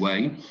which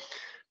way.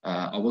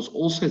 I was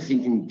also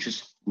thinking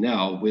just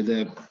now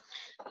whether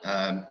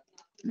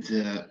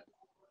the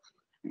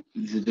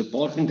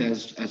department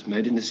has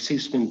made an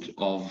assessment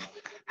of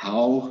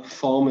how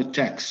farm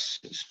attacks,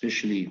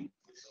 especially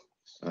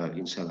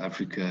in South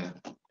Africa,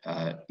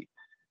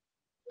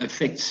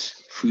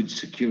 affects food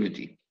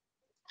security.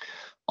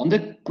 On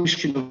the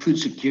question of food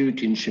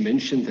security, and she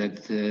mentioned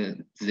that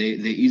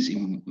there is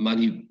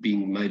money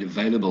being made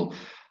available.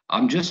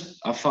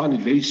 I find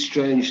it very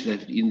strange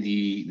that in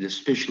the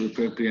special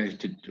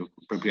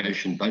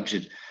appropriation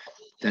budget,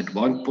 that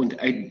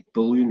 1.8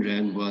 billion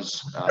rand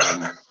was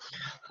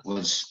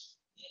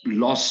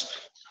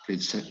lost.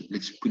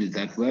 Let's put it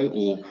that way,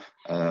 or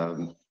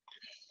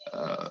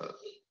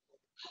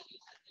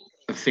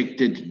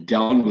affected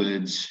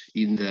downwards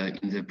in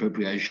the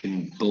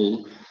appropriation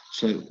bill.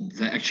 So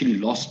they actually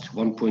lost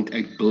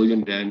 1.8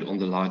 billion rand on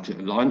the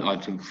line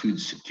item food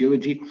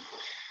security.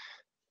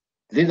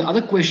 Then the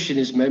other question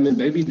is,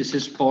 maybe this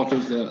is part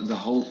of the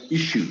whole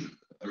issue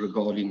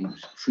regarding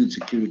food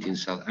security in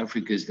South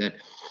Africa, is that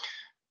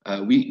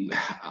we,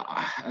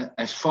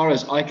 as far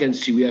as I can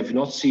see, we have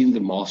not seen the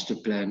master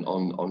plan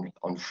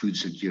on food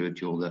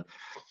security, or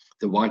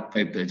the white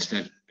paper. It's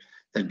that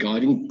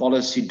guiding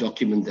policy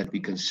document that we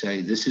can say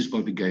this is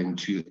what we're going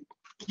to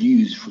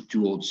use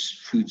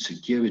towards food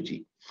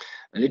security.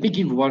 And let me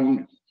give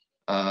one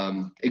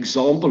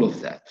example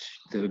of that.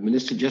 The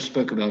minister just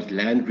spoke about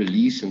land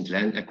release and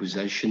land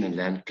acquisition and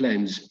land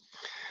claims.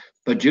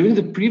 But during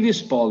the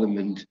previous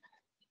parliament,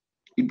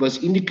 it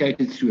was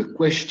indicated through a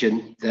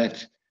question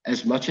that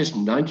as much as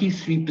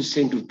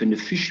 93% of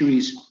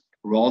beneficiaries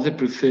rather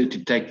prefer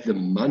to take the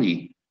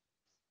money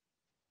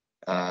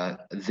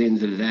than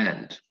the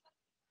land.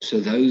 So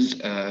those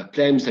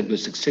claims that were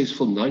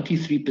successful,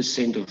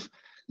 93% of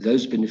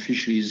those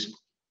beneficiaries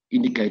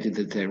indicated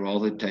that they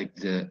rather take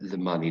the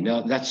money.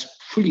 Now, that's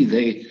fully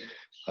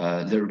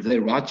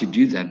their right to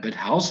do that, but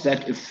how's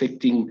that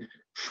affecting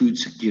food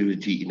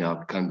security in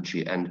our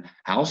country, and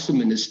how's the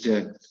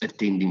minister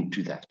attending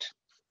to that?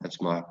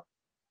 That's my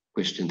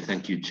question.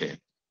 Thank you, Chair.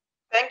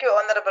 Thank you,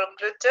 Honorable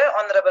Klute.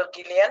 Honorable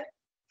Gillian.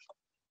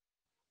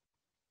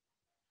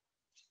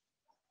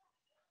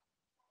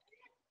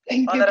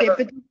 Thank you, Honorable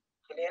Deputy.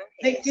 Gillian,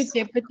 Thank you, yes.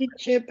 Deputy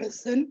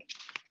Chairperson.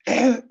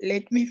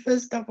 Let me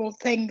first of all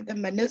thank the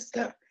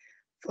Minister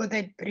for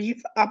that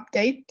brief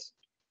update.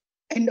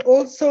 And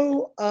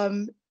also,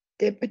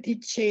 Deputy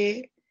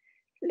Chair,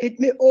 let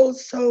me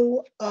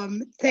also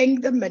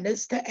thank the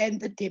Minister and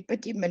the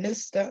Deputy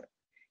Minister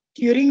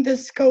during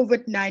this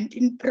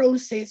COVID-19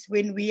 process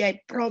when we had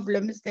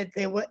problems that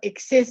they were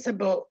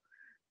accessible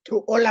to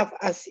all of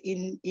us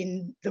in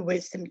the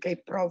Western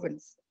Cape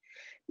province.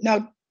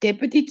 Now,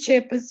 Deputy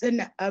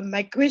Chairperson,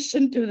 my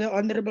question to the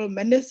Honorable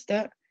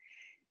Minister,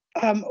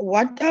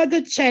 what are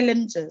the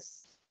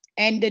challenges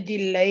and the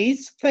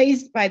delays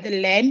faced by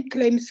the Land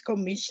Claims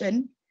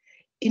Commission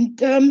in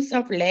terms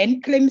of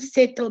land claim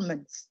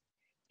settlements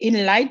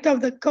in light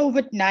of the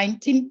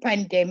COVID-19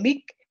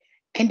 pandemic,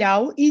 and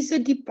how is the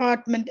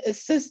department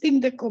assisting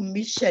the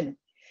Commission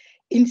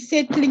in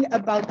settling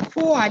about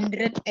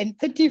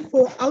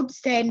 434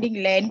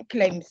 outstanding land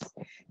claims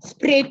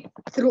spread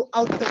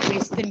throughout the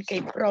Western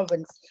Cape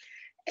province?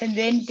 And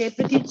then,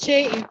 Deputy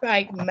Chair, if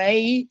I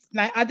may,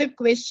 my other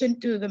question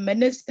to the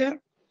Minister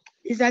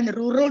is on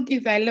rural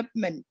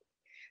development.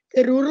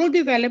 The Rural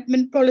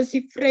Development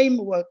Policy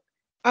Framework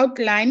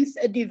outlines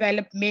a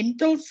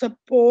developmental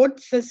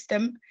support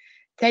system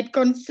that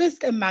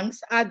consists,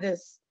 amongst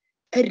others,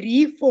 a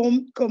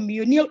reformed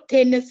communal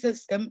tenure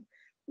system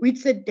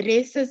which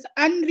addresses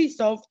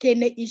unresolved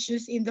tenure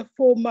issues in the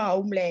former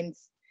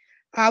homelands.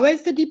 How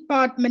has the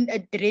department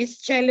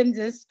addressed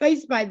challenges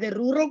faced by the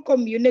rural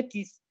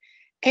communities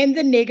and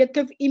the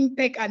negative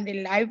impact on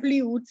their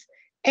livelihoods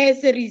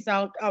as a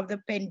result of the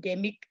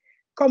pandemic,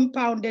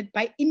 compounded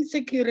by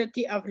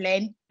insecurity of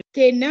land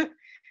tenure?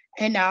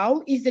 And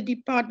how is the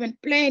department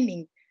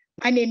planning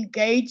on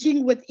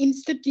engaging with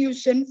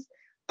institutions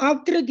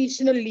of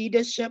traditional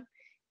leadership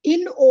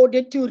in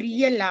order to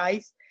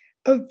realize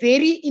a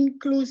very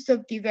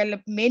inclusive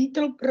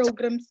developmental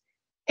programs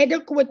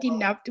adequate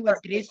enough to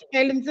address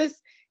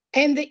challenges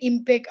and the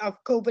impact of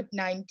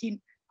COVID-19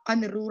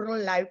 on rural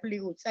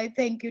livelihoods? I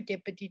thank you,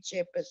 Deputy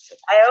Chairperson.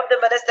 I hope the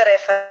Minister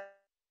refers.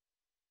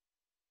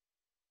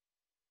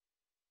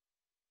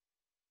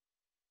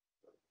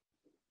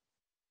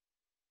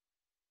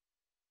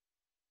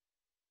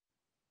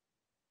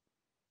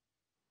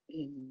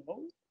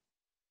 No.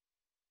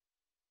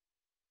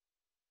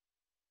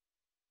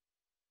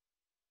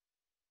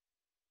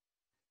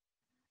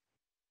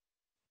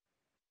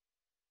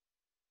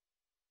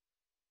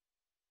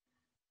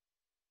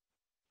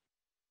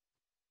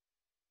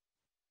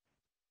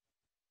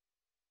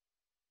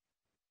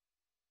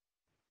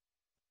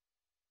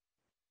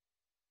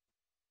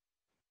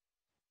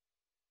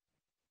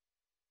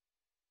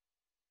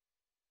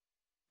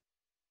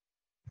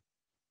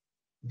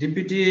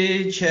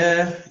 Deputy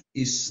Chair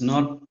is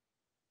not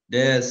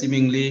there,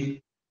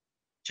 seemingly.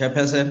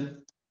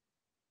 Chairperson.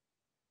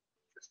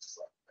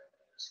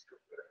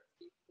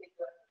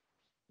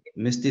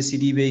 Mr.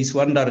 Sidibe is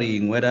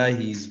wondering whether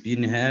he's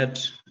been heard.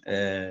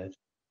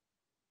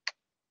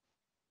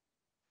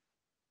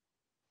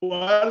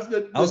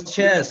 House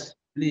chairs,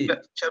 please.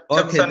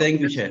 Okay, thank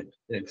you, Chair.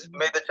 Thanks.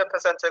 May the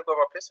chairperson take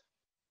over, please?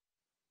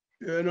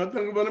 No,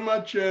 thank you very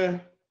much.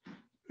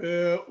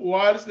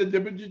 Whilst the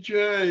deputy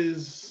chair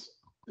is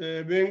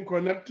being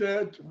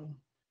connected,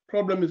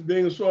 problem is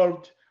being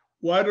solved,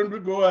 why don't we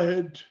go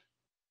ahead?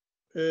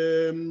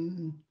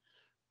 The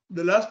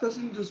last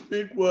person to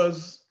speak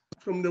was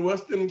from the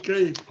Western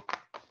Cape.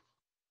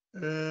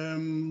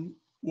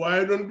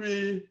 Why don't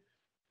we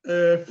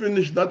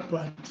finish that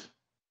part?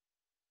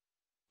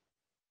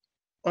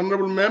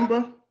 Honorable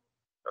Member?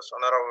 Yes,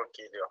 Honorable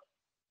Gillian.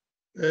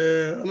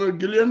 Honorable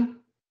Gillian?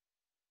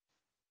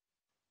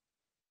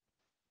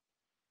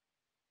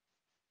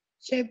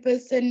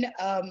 Chairperson,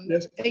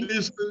 Yes,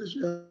 please finish.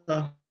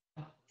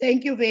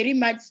 thank you very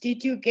much.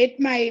 Did you get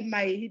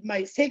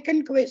my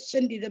second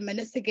question? Did the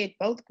Minister get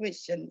both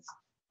questions?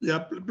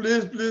 Yeah,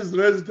 please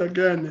raise it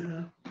again.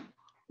 Yeah.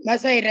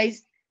 Must I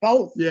raise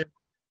both? Yeah,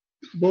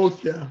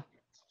 both, yeah.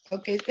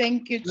 Okay,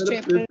 thank you,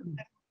 Chairperson.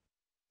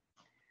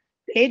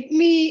 Let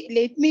me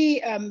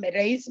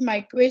raise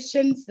my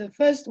questions. The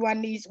first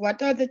one is,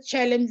 what are the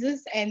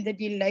challenges and the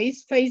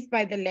delays faced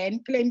by the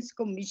Land Claims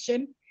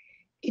Commission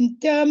in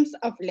terms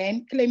of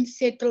land claim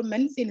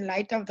settlements in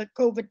light of the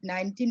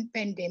COVID-19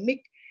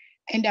 pandemic?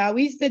 And how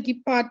is the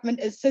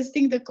department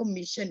assisting the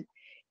Commission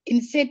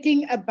in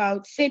settling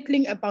about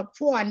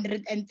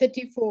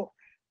 434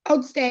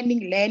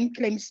 outstanding land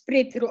claims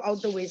spread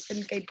throughout the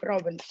Western Cape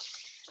province?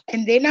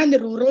 And then on the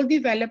Rural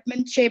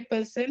Development,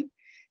 Chairperson,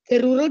 the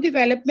Rural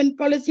Development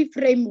Policy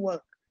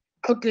Framework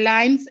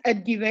outlines a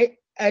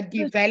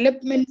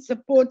development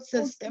support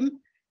system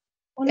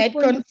that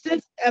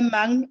consists,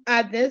 among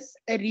others,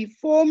 a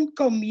reformed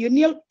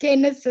communal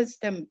tenure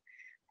system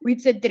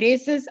which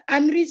addresses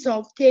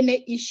unresolved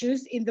tenure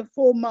issues in the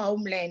former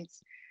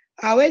homelands.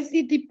 How has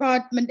the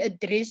department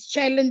addressed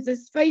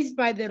challenges faced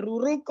by the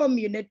rural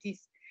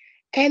communities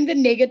and the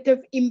negative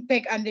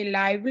impact on their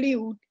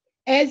livelihood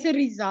as a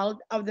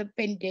result of the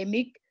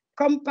pandemic,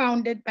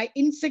 compounded by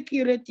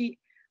insecurity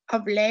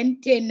of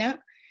land tenure?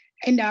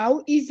 And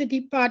how is the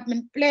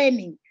department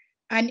planning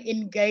on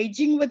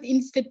engaging with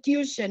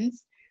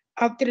institutions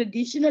of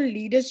traditional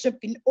leadership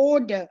in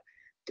order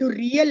to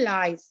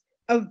realize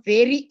a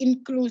very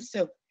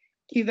inclusive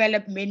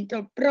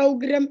developmental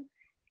program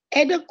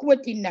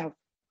adequate enough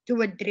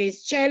to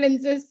address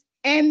challenges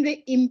and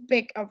the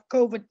impact of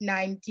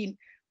COVID-19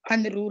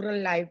 on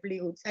rural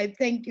livelihoods. I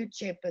thank you,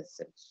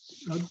 Chairperson.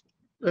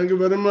 Thank you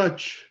very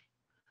much.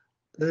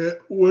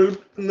 We'll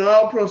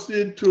now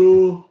proceed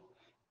to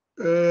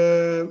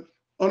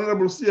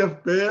Honorable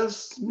C.F.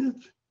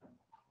 Bear-Smith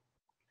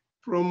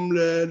from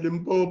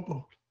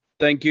Limpopo.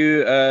 Thank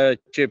you,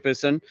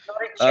 Chairperson.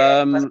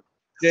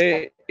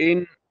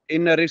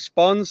 In a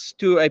response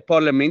to a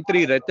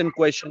parliamentary written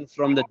question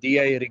from the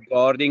DA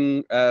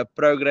regarding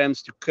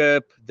programs to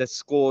curb the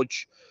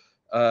scourge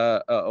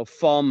of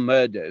farm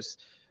murders,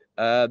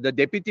 the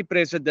Deputy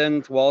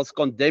President, whilst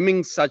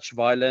condemning such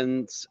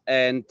violence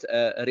and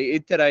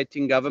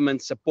reiterating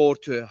government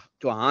support to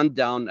hunt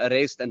down,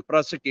 arrest and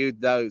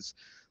prosecute those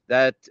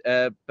that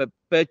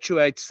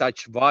perpetuate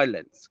such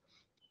violence,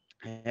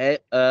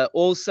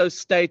 also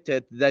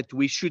stated that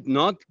we should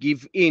not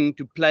give in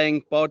to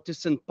playing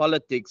partisan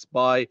politics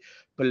by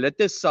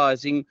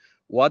politicizing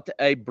what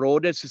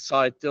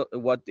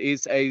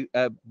is a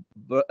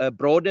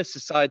broader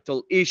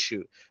societal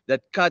issue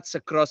that cuts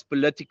across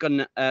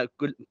political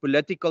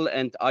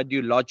and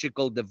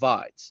ideological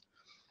divides.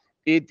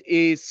 It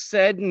is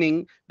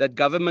saddening that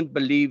government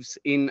believes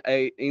in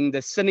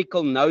the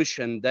cynical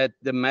notion that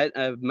the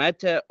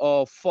matter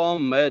of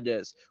farm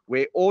murders,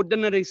 where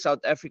ordinary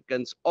South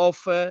Africans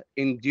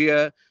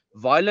endure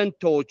violent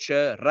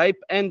torture,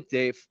 rape and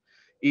death,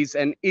 is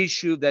an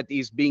issue that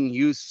is being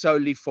used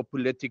solely for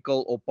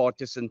political or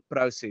partisan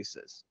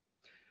purposes.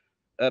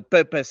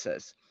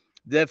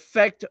 The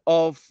fact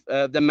of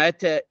the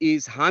matter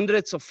is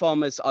hundreds of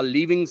farmers are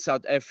leaving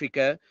South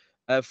Africa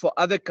for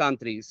other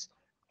countries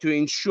to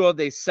ensure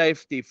their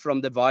safety from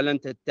the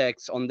violent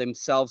attacks on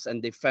themselves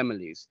and their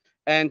families.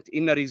 And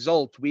in a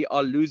result, we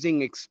are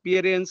losing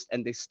experienced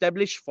and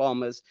established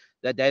farmers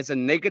that has a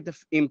negative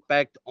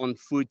impact on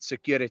food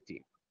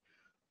security.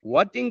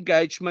 What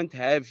engagement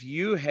have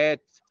you had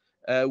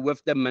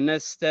with the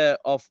Minister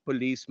of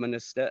Police,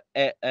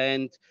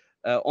 and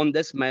on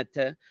this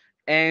matter?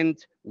 And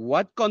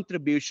what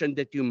contribution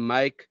did you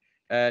make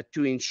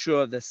to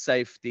ensure the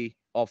safety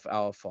of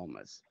our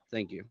farmers?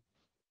 Thank you.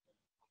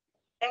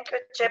 Thank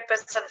you,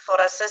 Chairperson, for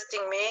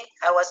assisting me.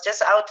 I was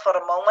just out for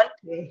a moment.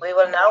 We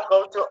will now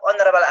go to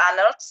Honorable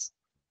Arnolds.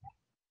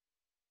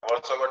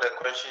 Also got a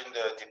question,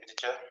 the Deputy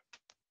Chair.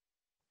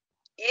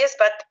 Yes,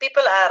 but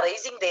people are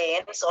raising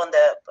their hands on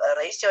the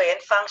raise your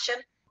hand function.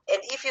 And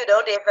if you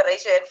don't have a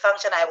raise your hand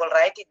function, I will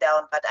write it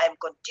down, but I'm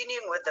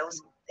continuing with those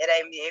that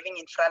I'm having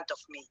in front of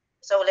me.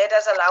 So let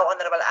us allow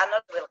Honorable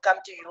Arnold. We'll come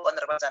to you,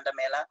 Honorable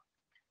Zandamela.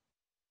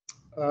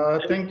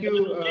 Thank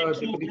you,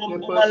 Deputy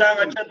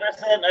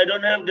Chairperson. I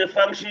don't have the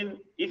function.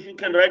 If you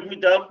can write me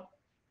down.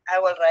 I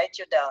will write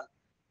you down.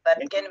 But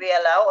can we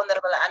allow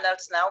Honorable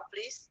Arnolds now,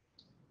 please?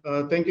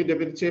 Thank you,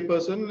 Deputy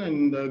Chairperson,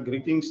 and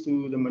greetings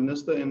to the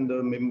Minister and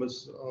the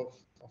members of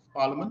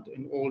Parliament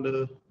and all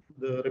the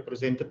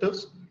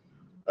representatives.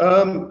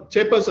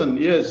 Chairperson,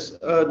 yes,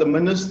 the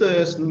Minister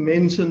has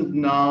mentioned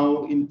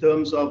now in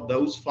terms of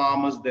those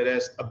farmers that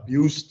has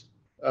abused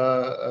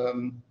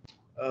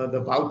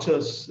the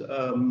vouchers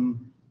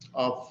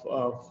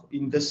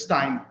in this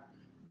time,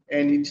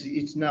 and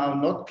it's now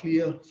not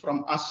clear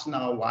from us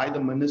now why the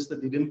Minister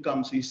didn't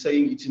come. So he's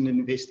saying it's an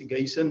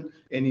investigation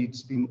and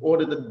it's been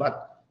audited,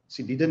 but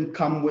she didn't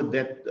come with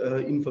that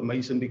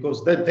information,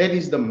 because that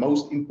is the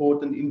most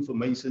important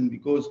information,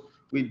 because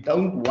we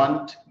don't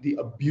want the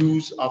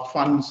abuse of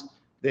funds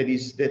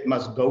that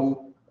must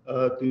go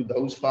to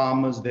those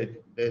farmers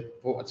that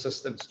for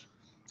assistance.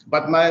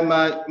 But my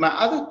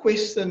other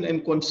question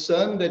and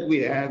concern that we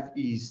have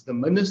is the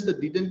Minister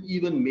didn't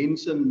even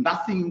mention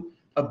nothing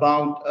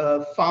about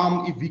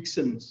farm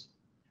evictions.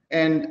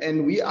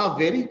 And we are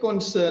very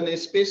concerned,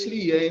 especially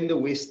here in the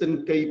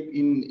Western Cape,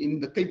 in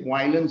the Cape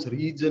Winelands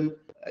region.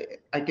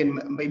 I can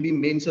maybe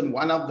mention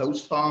one of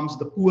those farms,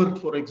 the Poort,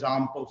 for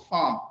example,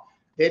 farm,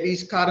 that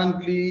is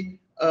currently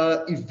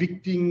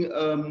evicting,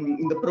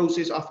 in the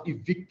process of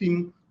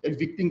evicting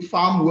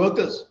farm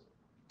workers.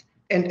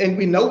 And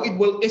we know it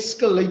will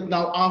escalate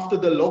now after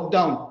the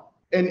lockdown.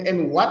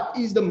 And what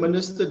is the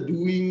Minister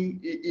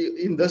doing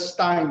in this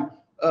time?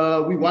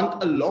 We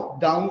want a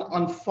lockdown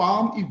on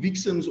farm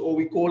evictions, or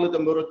we call it a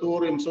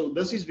moratorium. So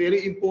this is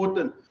very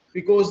important,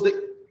 because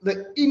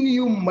the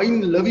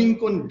inhumane living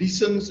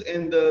conditions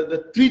and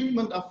the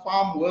treatment of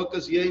farm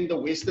workers here in the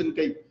Western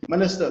Cape.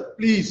 Minister,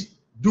 please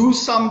do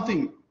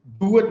something,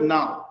 do it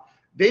now.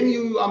 Then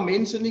you are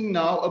mentioning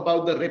now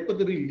about the rapid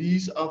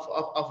release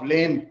of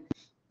land.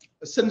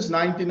 Since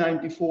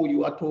 1994,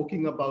 you are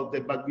talking about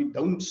that, but we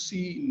don't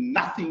see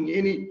nothing,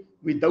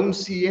 we don't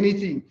see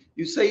anything.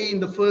 You say in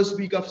the first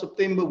week of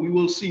September, we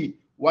will see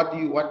what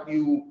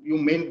you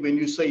meant when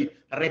you say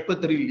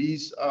rapid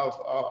release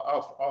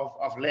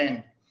of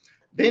land.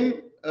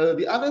 Then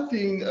the other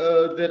thing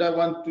that I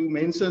want to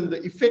mention,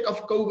 the effect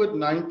of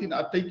COVID-19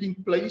 are taking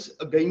place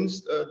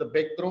against the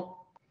backdrop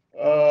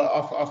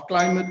of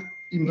climate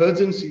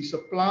emergency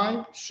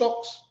supply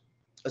shocks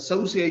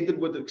associated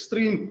with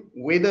extreme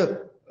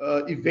weather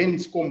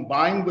events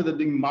combined with the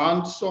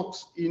demand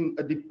shocks in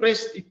a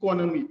depressed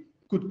economy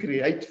could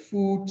create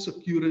food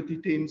security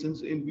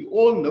tensions, and we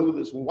all know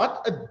this.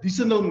 What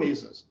additional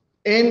measures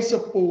and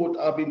support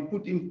are being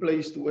put in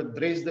place to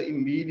address the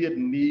immediate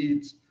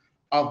needs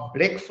of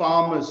black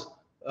farmers,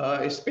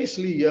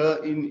 especially here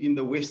in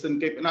the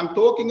Western Cape? And I'm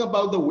talking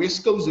about the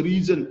West Coast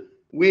region,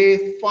 where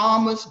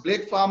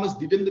black farmers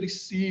didn't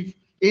receive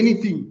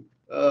anything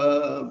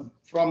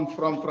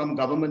from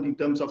government in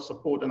terms of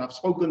support, and I've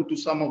spoken to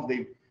some of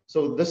them.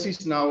 So this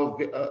is now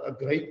a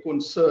great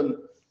concern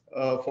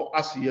for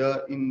us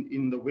here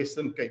in the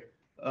Western Cape.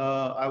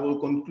 I will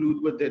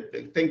conclude with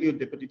that. Thank you,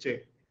 Deputy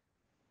Chair.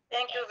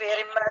 Thank you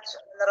very much,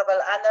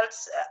 Honorable Arnold.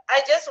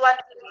 I just want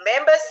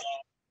members,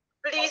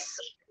 please,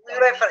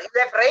 you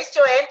have raised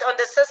your hand on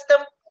the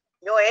system.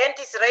 Your hand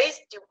is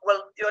raised,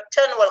 your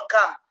turn will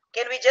come.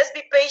 Can we just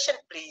be patient,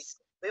 please?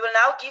 We will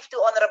now give to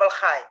Honorable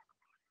Khai.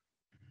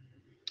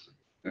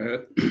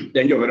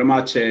 Thank you very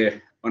much,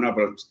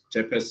 Honorable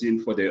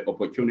Chairperson, for the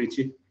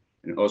opportunity,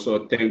 and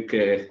also thank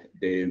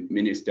the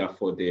Minister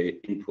for the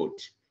input.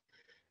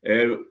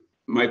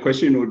 My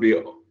question would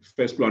be,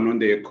 first one on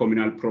the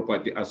Communal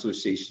Property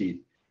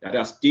Association that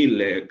are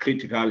still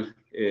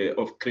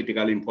of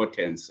critical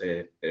importance,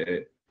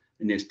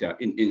 Minister,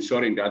 in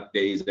ensuring that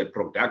there is a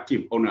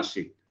productive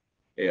ownership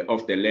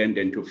of the land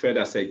and to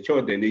further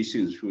secure the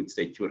nation's food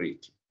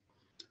security.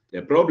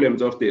 The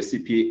problems of the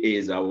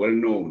CPAs are well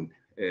known.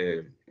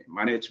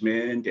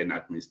 Management and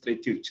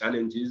administrative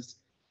challenges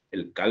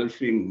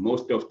engulfing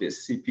most of the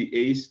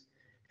CPAs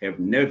have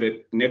never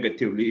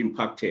negatively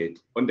impacted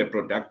on the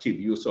productive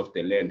use of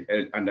the land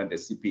held under the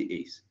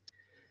CPAs.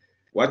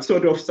 What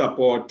sort of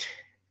support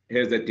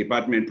has the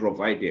department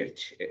provided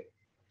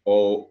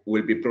or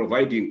will be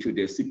providing to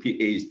the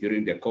CPAs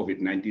during the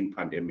COVID-19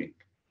 pandemic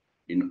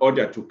in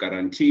order to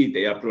guarantee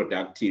their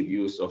productive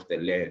use of the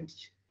land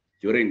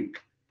during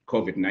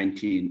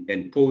COVID-19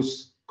 and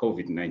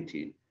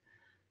post-COVID-19?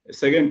 The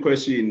second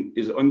question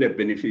is on the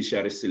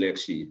beneficiary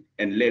selection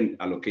and land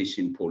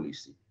allocation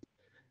policy.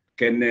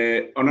 Can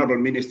Honorable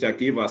Minister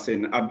give us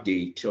an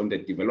update on the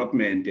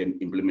development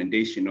and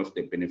implementation of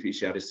the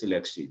beneficiary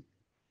selection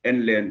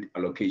and land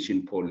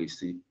allocation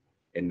policy,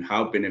 and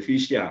how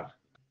beneficial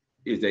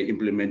is the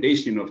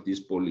implementation of this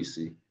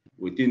policy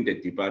within the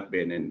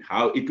department, and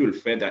how it will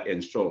further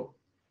ensure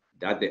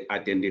that the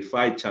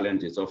identified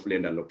challenges of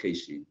land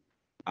allocation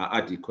are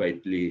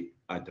adequately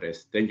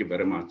addressed? Thank you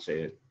very much,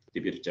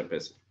 Deputy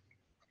Chairperson.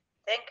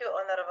 Thank you,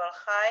 Honorable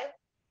Khai.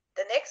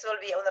 The next will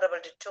be Honorable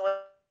Dutoy.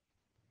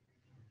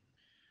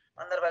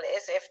 Honorable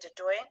SF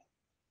Dutoy.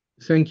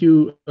 Thank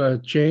you,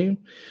 Chair.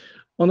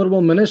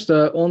 Honorable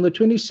Minister, on the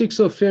 26th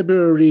of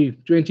February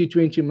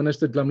 2020,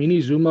 Minister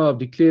Dlamini Zuma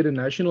declared a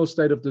national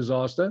state of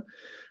disaster,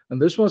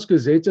 and this was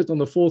gazetted on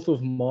the 4th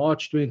of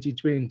March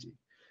 2020.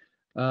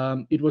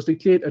 It was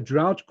declared a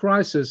drought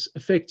crisis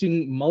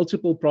affecting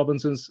multiple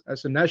provinces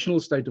as a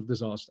national state of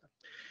disaster.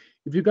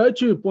 If you go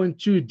to point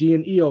 2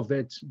 D&E of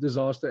that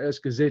disaster as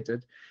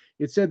gazetted,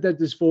 it said that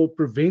it's for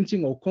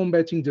preventing or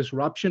combating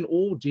disruption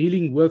or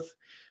dealing with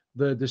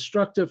the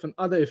destructive and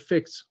other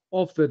effects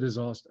of the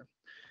disaster.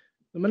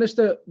 The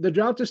Minister, the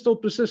drought is still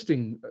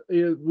persisting.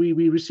 We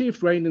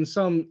received rain in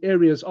some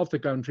areas of the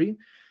country,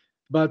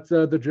 but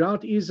the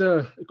drought is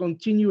a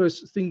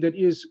continuous thing that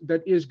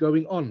is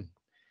going on.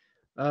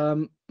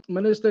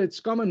 Minister, it's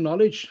common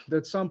knowledge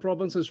that some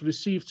provinces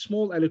received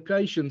small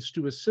allocations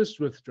to assist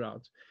with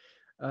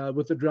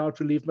the drought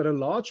relief, but a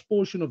large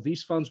portion of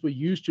these funds were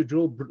used to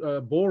drill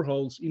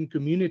boreholes in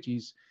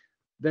communities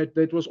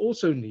that was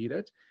also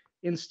needed,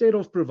 instead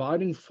of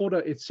providing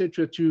fodder,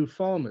 etc., to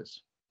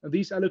farmers. And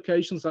these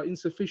allocations are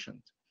insufficient.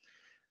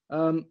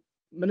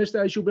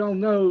 Minister, as you well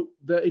know,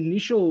 the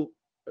initial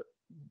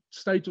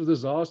state of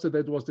disaster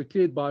that was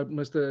declared by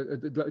Mr.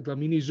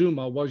 Dlamini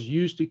Zuma was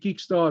used to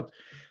kickstart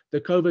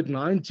the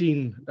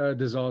COVID-19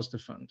 disaster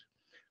fund.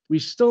 We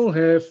still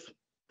have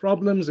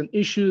problems and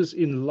issues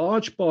in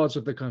large parts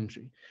of the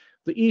country,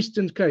 the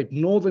Eastern Cape,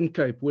 Northern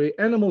Cape, where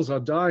animals are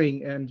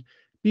dying and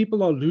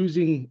people are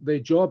losing their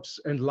jobs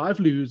and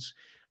livelihoods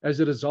as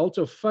a result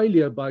of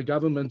failure by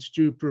government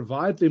to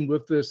provide them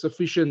with the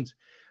sufficient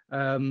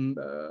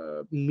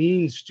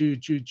means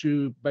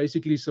to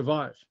basically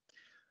survive.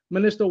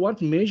 Minister,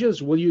 what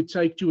measures will you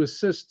take to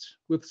assist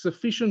with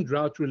sufficient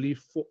drought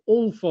relief for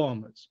all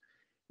farmers,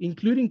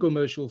 including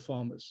commercial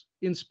farmers,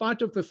 in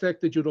spite of the fact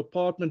that your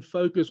department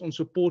focus on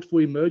support for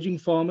emerging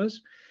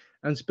farmers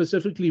and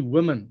specifically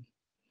women?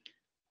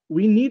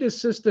 We need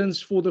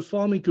assistance for the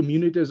farming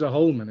community as a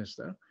whole,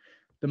 Minister.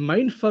 The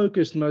main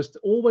focus must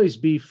always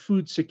be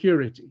food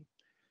security.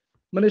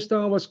 Minister,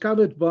 I was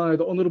covered by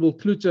the Honorable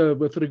Klute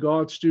with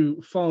regards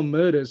to farm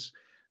murders.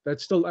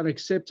 That's still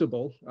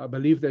unacceptable. I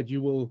believe that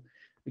you will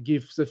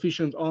give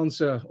sufficient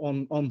answer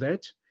on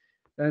that.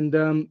 And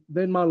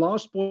then my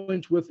last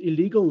point, with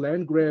illegal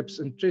land grabs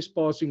and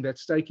trespassing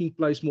that's taking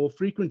place more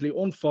frequently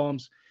on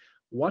farms,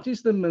 what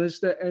is the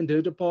Minister and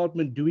her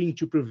department doing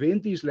to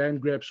prevent these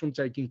land grabs from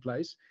taking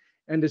place?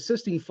 and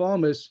assisting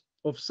farmers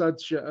of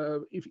such,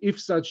 if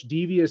such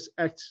devious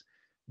acts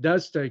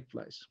does take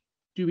place,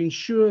 to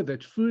ensure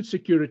that food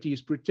security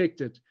is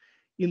protected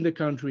in the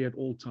country at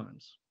all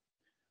times.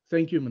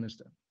 Thank you,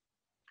 Minister.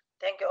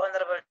 Thank you,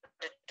 Honorable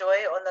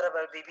Toy.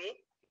 Honorable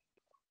Bibi.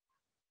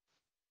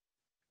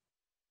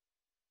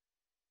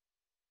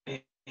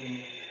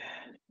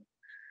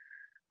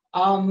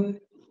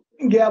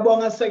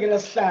 Ngiyabonga Sekela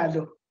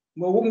Sihlalo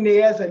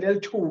ngokunginikeza leli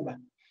thuba.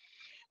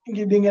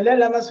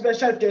 Ngibingelela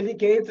ama-special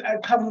delegates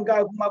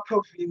aqhamuka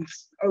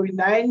kuma-province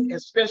oyi-9,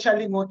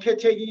 especially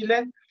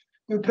ngokhethekile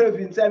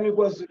kwi-province yami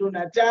KwaZulu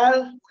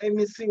Natal,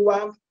 MEC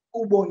wami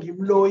uBongi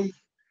Mloyi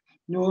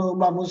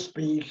noMama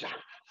uSibhidla.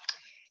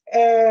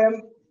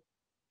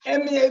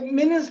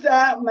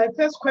 Minister, my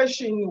first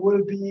question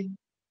will be,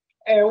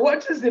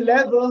 what is the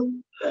level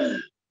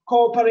of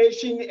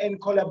cooperation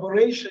and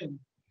collaboration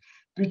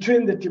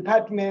between the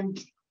department,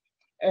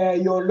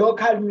 your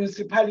local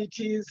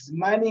municipalities,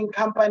 mining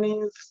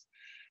companies,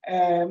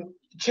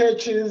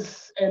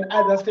 churches, and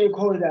other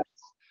stakeholders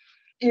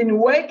in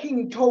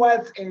working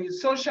towards a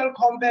social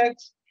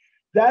compact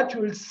that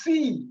will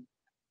see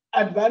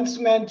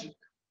advancement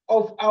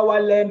of our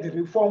land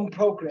reform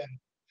program?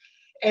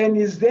 And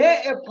is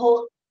there a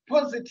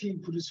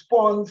positive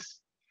response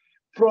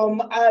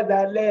from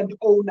other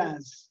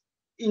landowners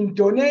in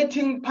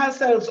donating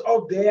parcels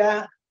of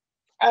their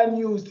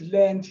unused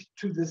land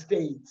to the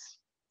states?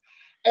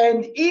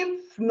 And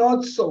if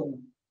not so,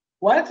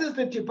 what is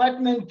the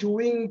department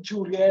doing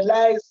to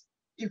realize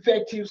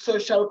effective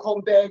social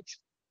compact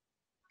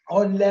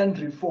on land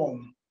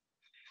reform?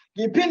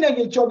 Ngiphinde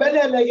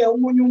ngijobelele ke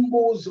umunye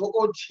umbuzo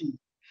othi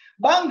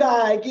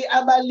bangaki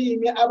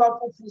abalimi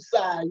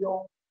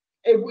abafufusayo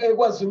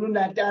eKwaZulu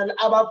Natal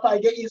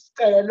abafake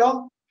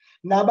isicelo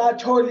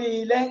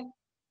nabatholile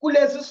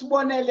kulesi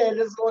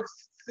sibonelelo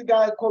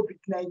sika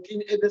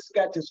COVID-19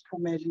 ebesikade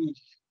siphumelile.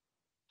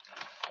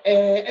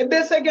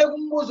 Ebese ke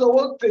umbuzo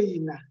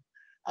wokugcina,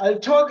 I'll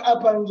talk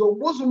about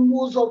ngizobuza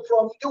umbuzo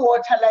from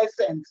i-water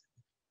license.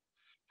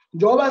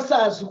 Njoba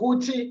sazi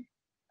ukuthi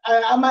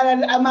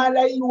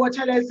amala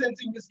i-water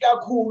licensing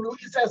isikakhulu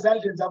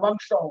isezandleni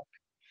zabamhlophe.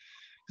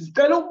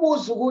 Sicela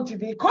ukubuza ukuthi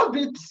the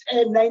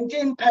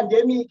COVID-19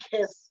 pandemic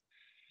has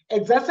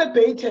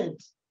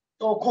exacerbated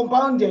or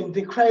compounded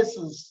the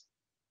crisis,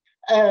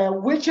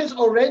 which is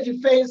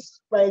already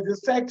faced by the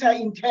sector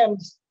in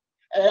terms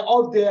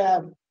of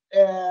the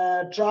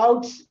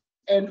drought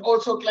and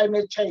also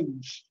climate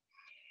change.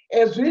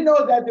 As we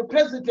know that the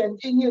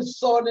president in his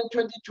song in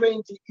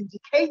 2020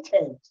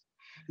 indicated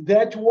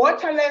that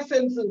water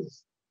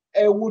licenses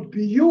would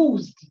be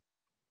used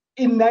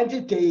in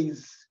 90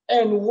 days.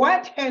 And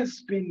what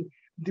has been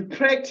the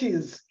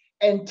practice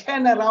and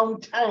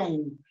turnaround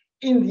time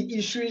in the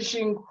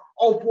issuing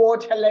of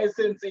water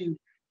licensing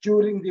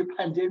during the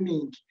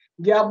pandemic?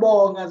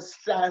 Ngiyabonga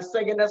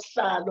Sekela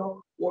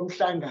Sihlalo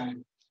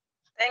womhlangano.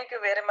 Thank you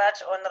very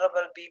much,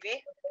 Honorable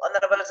Bibi.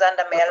 Honorable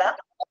Zandamela.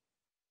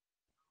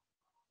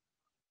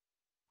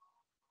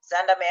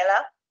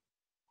 Zandamela.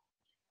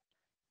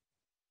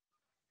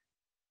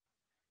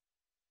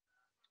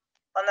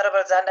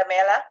 Honorable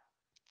Zandamela.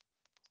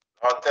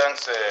 Oh,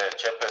 thanks,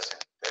 Chairperson,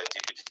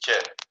 Deputy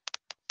Chair.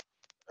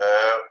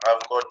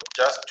 I've got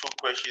just two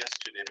questions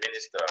to the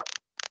Minister.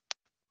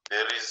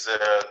 There is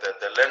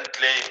the land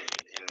claim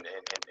in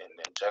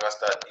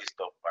Jagastad east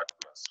of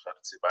Patlas,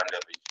 Sibanda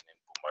region in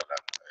Mpumalanga,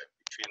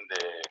 between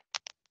the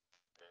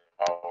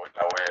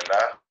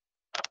Mawela.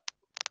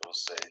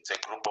 It's a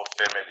group of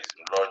families,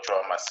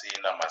 Mlochwa,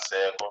 Masina,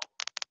 Maseko,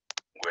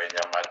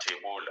 Ngwenya,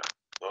 Matibula.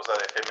 Those are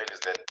the families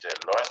that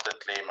launched the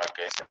claim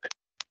against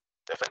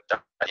the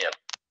Daniel,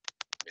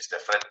 Mr.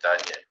 Fred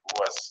Daniel,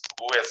 who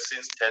has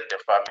since turned the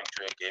farming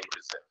to a game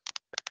reserve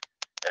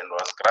and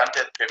was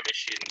granted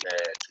permission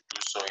to do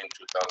so in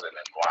 2001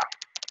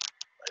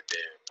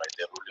 by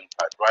the ruling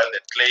party, while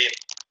the claim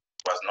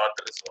was not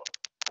resolved.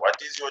 What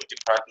is your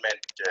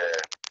department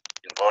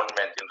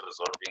involvement in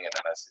resolving and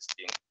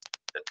assisting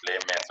the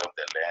claimants of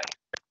the land,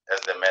 as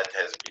the matter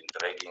has been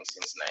dragging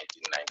since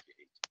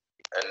 1998?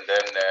 And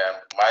then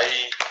my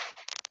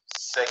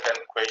second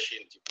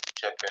question, Deputy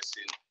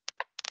Chairperson,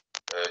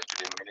 to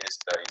the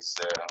Minister is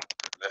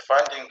the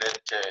funding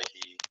that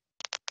he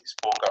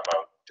spoke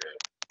about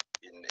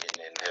in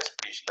his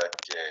speech, that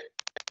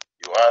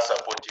you are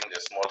supporting the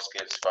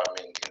small-scale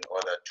farming in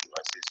order to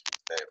assist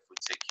with the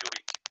food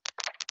security.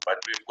 But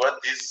we've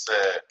got this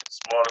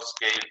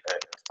small-scale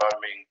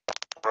farming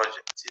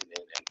projects in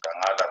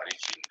Kangala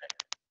region,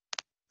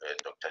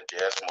 Dr.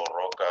 J.S.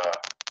 Moroka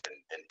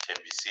and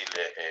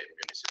Tembisile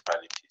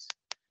municipalities.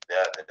 They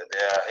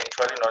are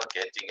actually not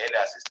getting any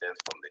assistance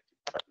from the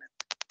department.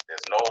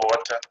 There's no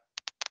water.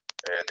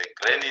 The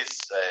grannies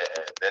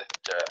that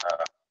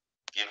are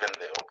given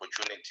the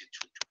opportunity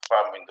to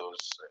farm in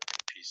those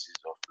pieces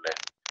of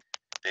land,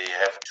 they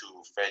have to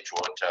fetch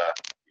water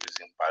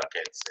using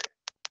buckets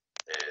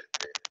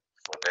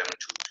for them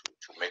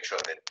to make sure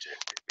that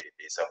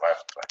they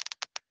survive dry.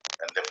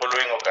 And the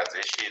following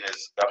organization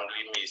is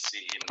Kamli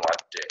Misi in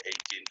Ward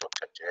 18,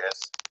 Dr. JS,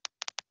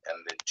 and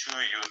the 2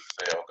 youth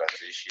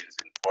organizations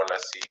in Pola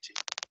City,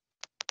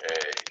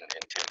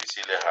 in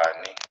Tembisile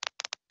Hani.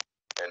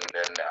 And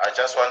then I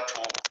just want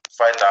to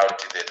find out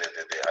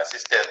the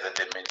assistance that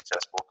the minister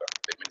spoke about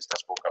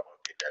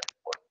earlier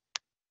on.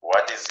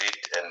 What is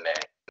it, and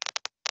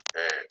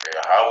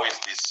how is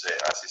this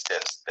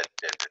assistance that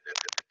the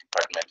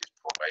department is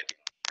providing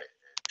to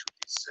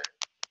these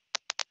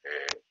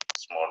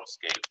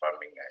small-scale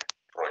farming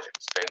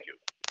projects? Thank you.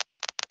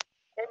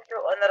 Thank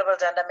you, Honorable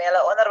Jandamela.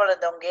 Honorable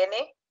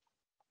Ndongeni.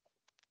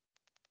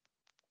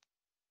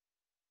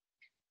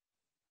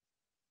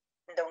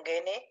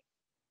 Ndongeni.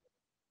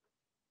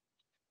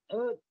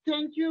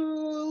 Thank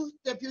you,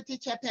 Deputy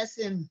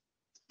Chairperson.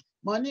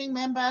 Morning,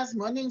 members,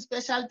 morning,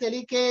 special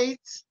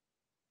delegates,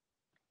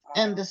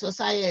 and the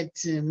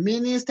society,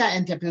 Minister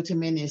and Deputy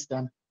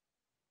Minister.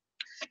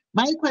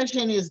 My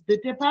question is, the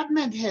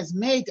department has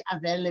made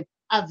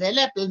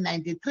available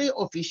 93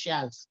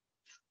 officials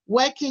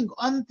working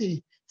on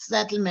the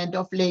settlement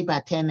of labor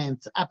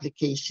tenants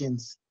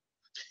applications.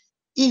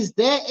 Is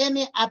there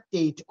any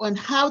update on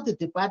how the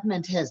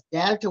department has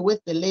dealt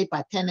with the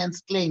labor tenants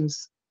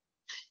claims?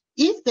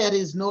 If there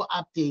is no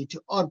update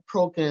or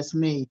progress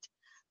made,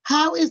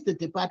 how is the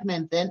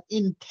department then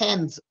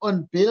intends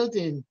on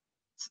building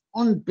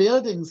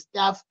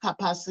staff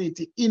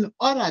capacity in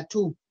order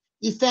to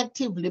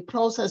effectively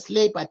process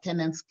labor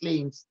tenants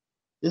claims?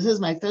 This is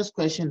my first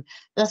question.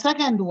 The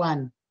second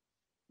one,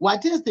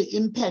 what is the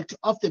impact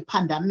of the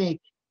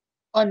pandemic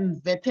on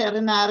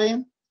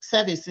veterinary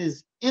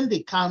services in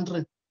the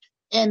country?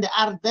 And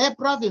are there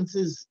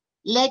provinces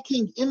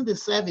lacking in the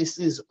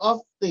services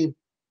of the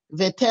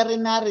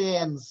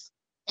veterinarians?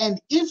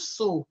 And if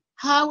so,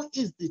 how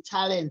is the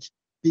challenge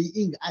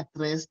being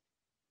addressed?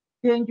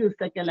 Thank you,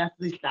 Sekela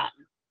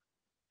Sihlalo.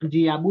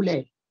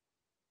 Ndiyabule.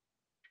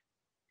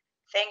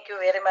 Thank you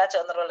very much,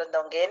 Honorable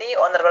Ndongeni.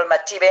 Honorable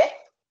Matibe.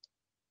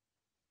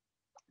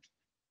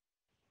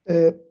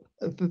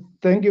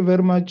 Thank you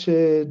very much,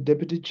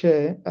 Deputy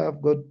Chair.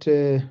 I've got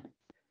 2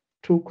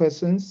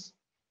 questions.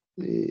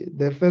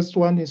 The first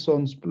one is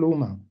on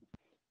Spluma.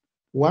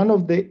 One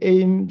of the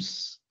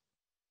aims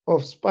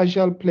of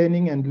Spatial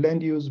Planning and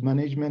Land Use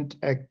Management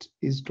Act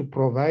is to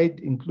provide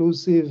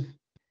inclusive,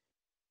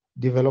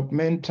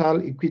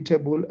 developmental,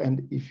 equitable,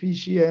 and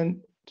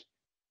efficient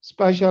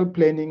spatial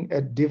planning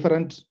at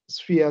different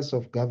spheres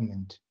of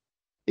government.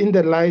 In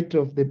the light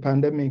of the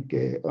pandemic,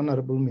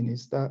 Honorable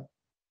Minister,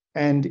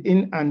 and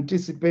in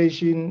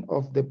anticipation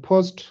of the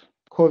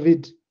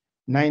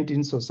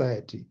post-COVID-19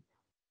 society,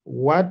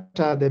 what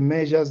are the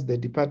measures the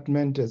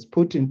department has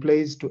put in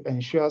place to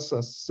ensure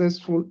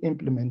successful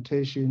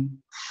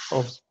implementation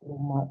of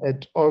Spluma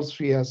at all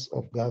spheres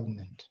of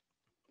government?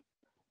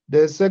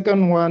 The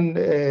second one,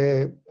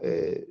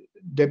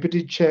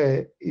 Deputy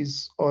Chair,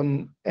 is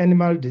on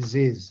animal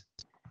disease.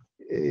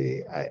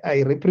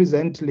 I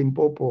represent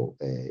Limpopo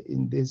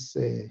in this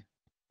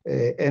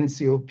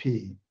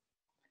NCOP.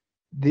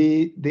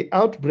 The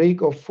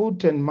outbreak of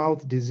foot and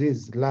mouth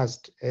disease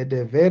last had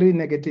a very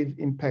negative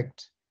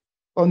impact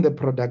on the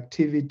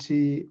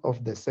productivity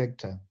of the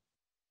sector.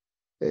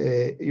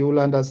 You will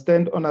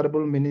understand,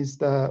 Honorable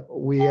Minister,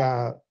 we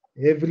are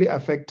heavily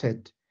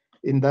affected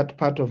in that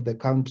part of the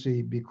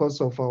country because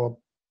of our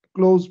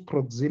close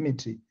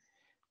proximity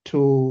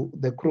to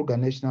the Kruger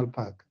National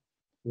Park.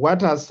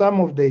 What are some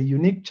of the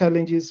unique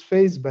challenges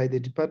faced by the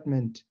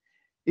department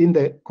in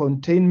the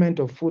containment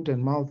of foot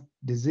and mouth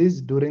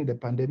disease during the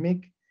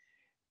pandemic?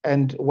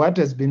 And what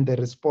has been the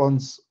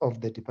response of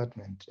the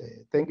department?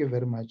 Thank you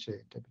very much,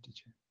 Deputy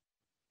Chair.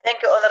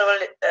 Thank you,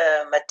 Honorable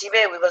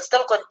Matibe. We will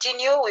still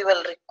continue. We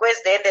will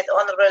request then that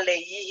Honorable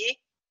Lehihi,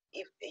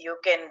 if you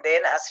can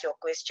then ask your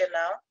question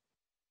now.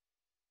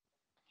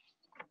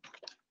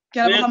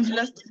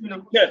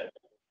 Yeah.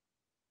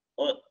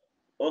 Oh,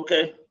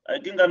 okay, I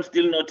think I'm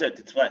still noted.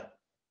 It's fine.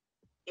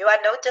 You are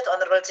noted,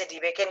 Honorable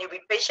Sidibe. Can you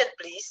be patient,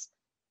 please?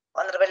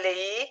 Honorable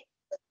Lehihi.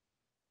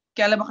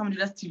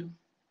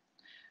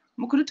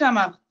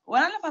 Mokhuduthamaga,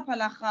 wena lefapha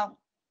la gago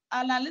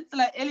a na le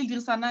tsela e le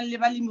dirisanang le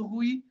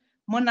balemirui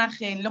mo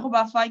nageng le go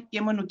ba fa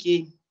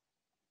kemonokeng.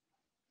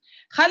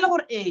 Ga le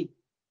gore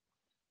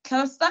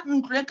tlhalosa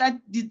ntlo ka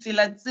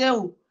ditsela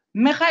tseo,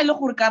 mme ga ile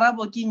gore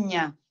karabo ke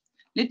nnyaa,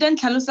 le teng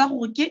tlhalosa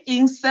gore ke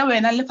eng se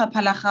wena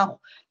lefapha la gago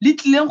le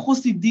tlileng go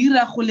se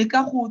dira go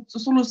leka go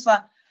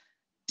tsosolosa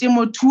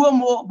temothuo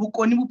mo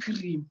bokone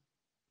bophirima.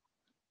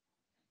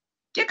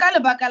 Ke ka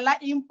lebaka la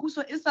eng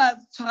puso e sa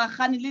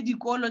tshwaragane le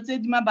dikolo tse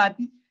di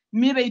mabapi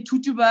mme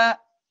baithuti ba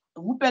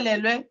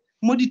rupelelwe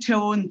mo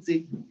ditheong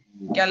tse?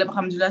 Ke a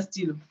leboga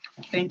Modulasetilo.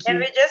 Thank you. Can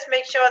we just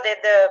make sure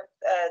that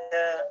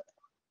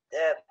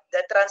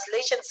the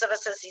translation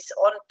services is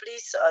on,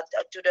 please,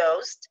 to the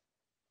host?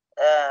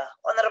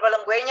 Honorable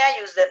Ngwenya,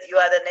 you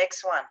are the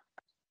next one.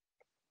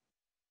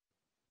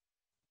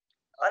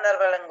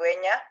 Honorable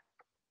Ngwenya.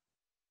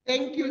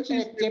 Thank you,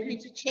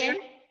 Deputy Chair.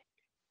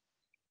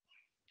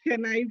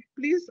 Can I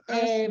please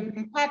ask?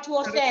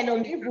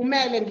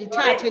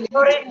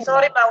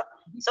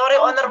 Sorry,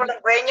 Honorable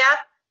Ngwenya.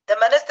 The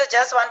Minister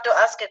just want to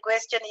ask a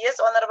question. Yes,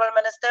 Honorable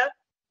Minister.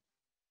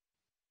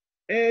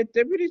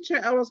 Deputy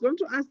Chair, I was going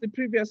to ask the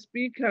previous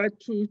speaker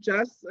to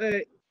just,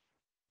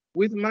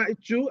 with my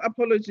due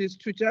apologies,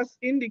 to just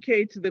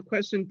indicate the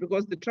question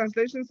because the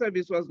translation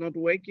service was not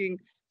working,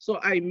 so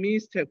I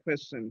missed her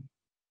question.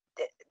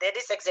 That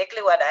is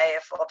exactly what I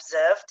have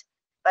observed,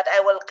 but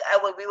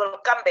we will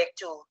come back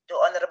to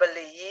Honorable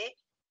Lee,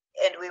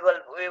 and we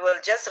will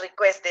just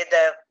request that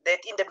that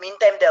in the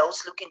meantime the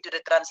House look into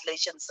the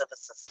translation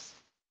services.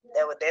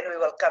 Then we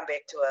will come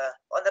back to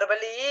Honorable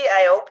Lee.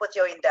 I hope with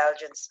your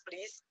indulgence,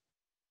 please.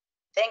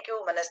 Thank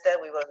you, Minister.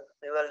 We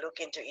will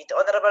look into it.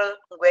 Honorable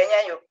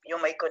Ngwenya,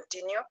 you may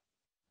continue.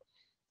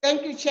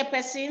 Thank you,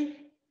 Chairperson.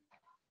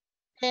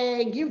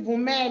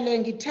 Ngivumele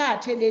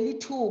ngithathe leli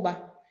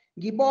thuba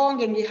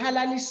ngibonge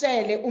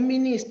ngihalalisele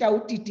uMinister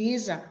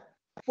uDidiza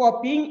for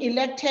being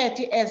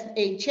elected as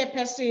a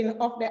chairperson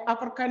of the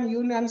African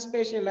Union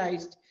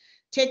Specialized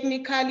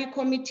Technical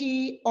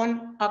Committee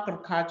on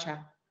Agriculture.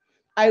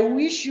 I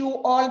wish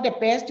you all the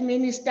best,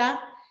 Minister,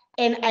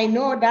 and I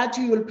know that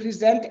you will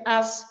present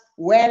us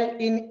well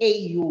in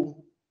AU.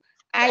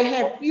 I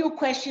have few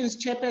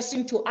questions,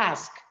 Chairperson, to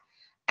ask.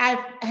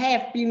 I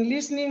have been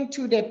listening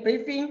to the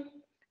briefing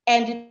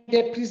and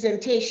the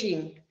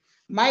presentation.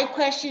 My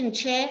question,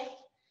 Chair,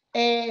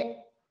 I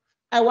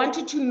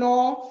wanted to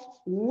know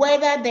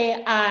whether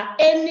there are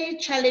any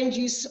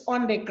challenges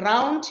on the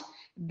ground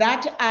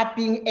that are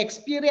being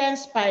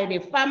experienced by the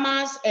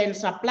farmers and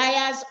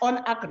suppliers on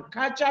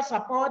agriculture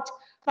support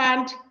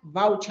fund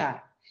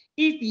voucher.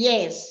 If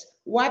yes,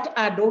 what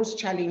are those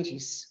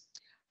challenges?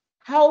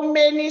 How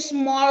many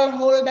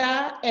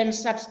smallholder and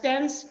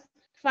subsistence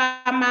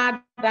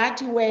farmers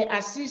that were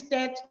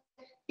assisted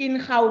in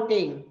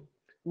Gauteng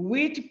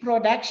with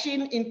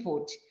production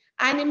input,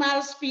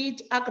 animals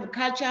feed,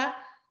 agriculture,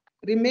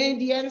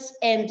 remediants,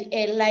 and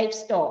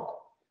livestock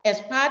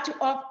as part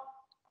of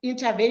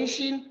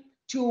intervention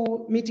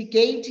to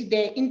mitigate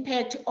the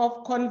impact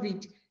of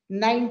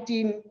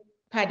COVID-19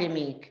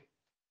 pandemic?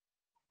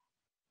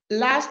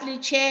 Lastly,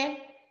 Chair,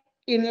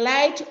 in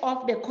light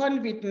of the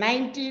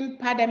COVID-19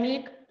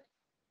 pandemic,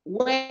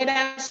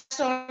 whether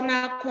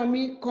SONA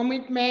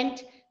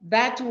commitment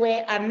that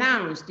were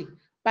announced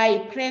by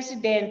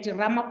President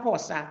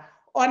Ramaphosa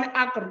on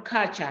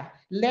agriculture,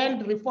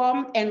 land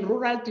reform, and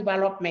rural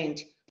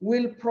development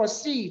will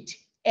proceed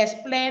as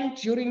planned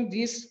during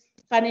this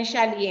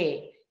financial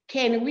year.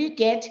 Can we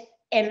get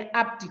an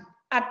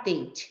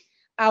update?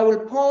 I will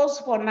pause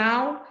for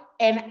now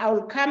and I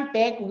will come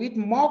back with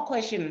more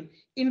questions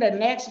in the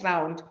next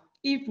round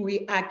if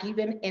we are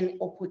given an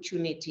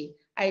opportunity.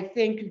 I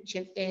thank you,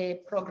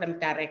 Program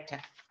Director.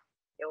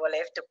 You will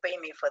have to pay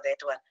me for that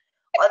one.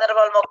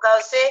 Honorable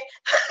Mokause.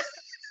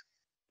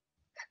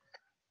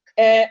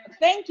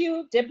 Thank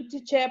you,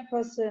 Deputy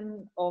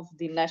Chairperson of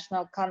the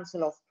National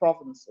Council of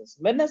Provinces.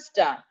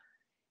 Minister,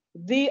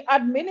 the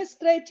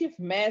administrative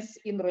mess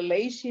in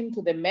relation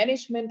to the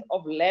management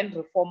of land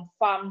reform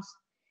farms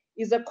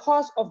is a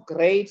cause of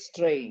great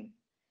strain.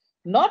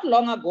 Not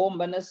long ago,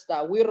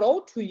 Minister, we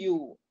wrote to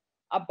you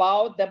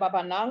about the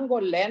Babanango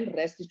land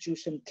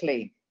restitution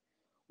claim,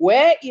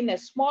 wherein a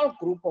small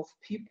group of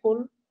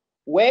people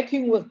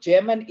working with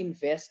German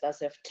investors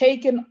have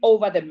taken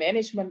over the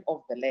management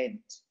of the land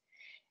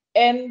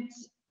and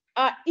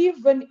are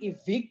even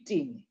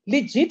evicting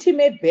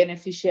legitimate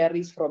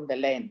beneficiaries from the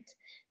land.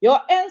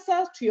 Your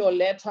answer to your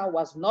letter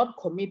was not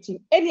committing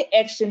any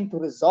action to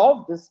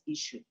resolve this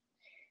issue.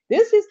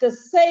 This is the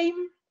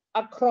same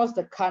across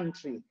the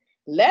country.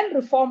 Land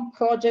reform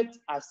projects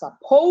are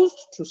supposed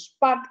to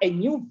spark a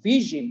new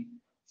vision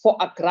for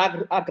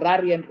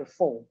agrarian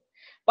reform.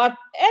 But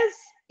as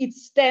it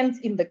stands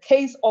in the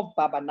case of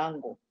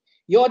Babanango,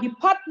 your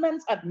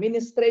department's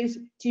administrative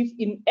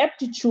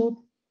ineptitude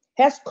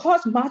has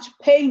caused much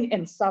pain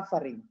and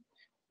suffering.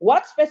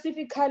 What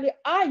specifically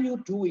are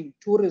you doing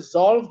to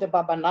resolve the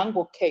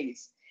Babanango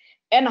case?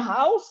 And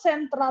how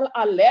central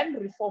are land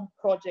reform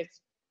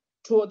projects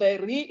to the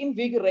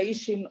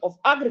reinvigoration of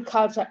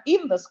agriculture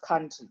in this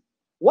country?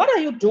 What are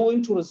you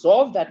doing to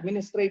resolve the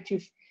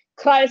administrative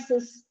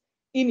crisis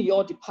in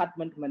your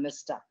department,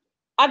 Minister?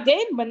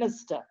 Again,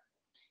 Minister,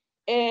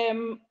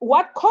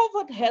 what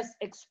COVID has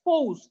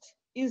exposed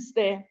is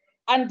the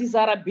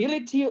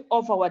undesirability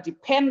of our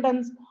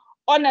dependence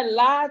on a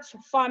large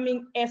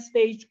farming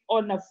estate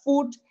on a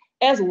food,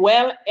 as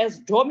well as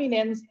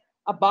dominance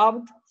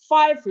about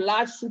 5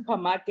 large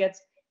supermarkets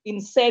in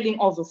selling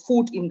of the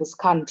food in this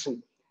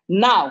country.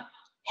 Now,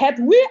 had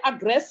we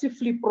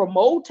aggressively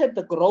promoted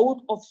the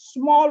growth of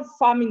small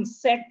farming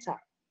sector,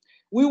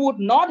 we would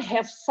not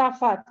have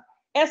suffered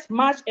as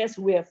much as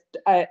we have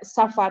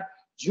suffered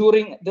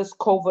during this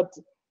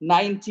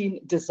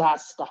COVID-19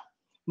 disaster.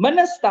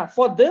 Minister,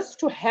 for this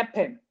to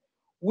happen,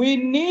 we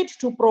need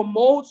to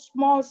promote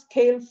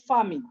small-scale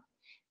farming,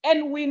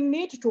 and we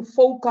need to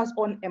focus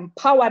on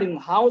empowering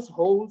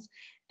households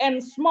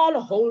and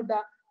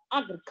smallholder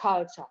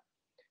agriculture.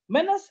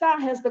 Minister,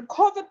 has the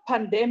COVID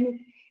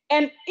pandemic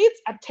and its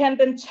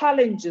attendant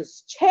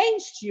challenges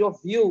changed your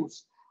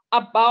views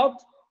about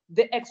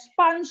the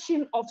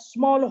expansion of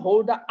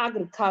smallholder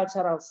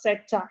agricultural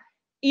sector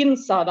in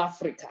South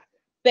Africa?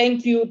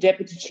 Thank you,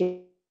 Deputy Chair.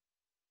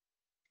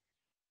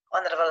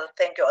 Honorable,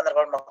 thank you,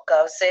 Honorable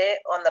Mokause.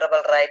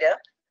 Honorable Ryder.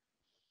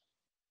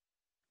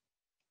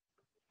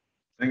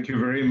 Thank you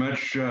very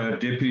much,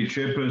 Deputy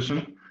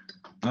Chairperson.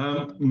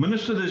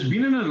 Minister, there's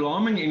been an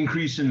alarming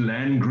increase in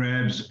land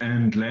grabs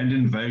and land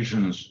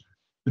invasions,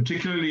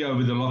 particularly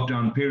over the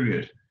lockdown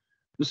period.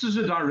 This is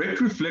a direct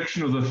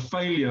reflection of the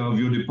failure of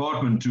your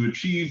department to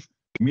achieve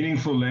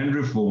meaningful land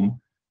reform,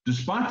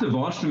 despite the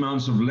vast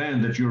amounts of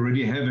land that you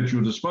already have at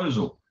your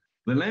disposal.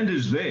 The land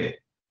is there.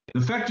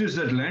 The fact is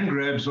that land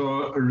grabs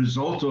are a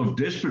result of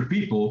desperate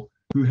people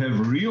who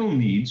have real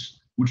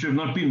needs which have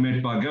not been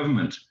met by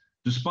government,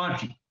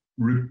 despite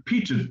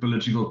repeated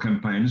political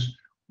campaigns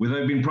where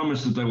they've been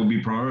promised that they will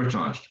be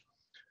prioritized.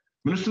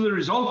 Minister, the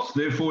result,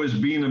 therefore, has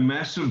been a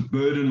massive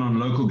burden on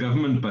local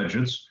government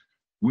budgets,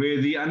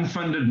 where the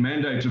unfunded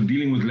mandate of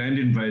dealing with land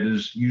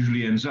invaders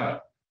usually ends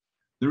up.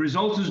 The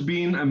result has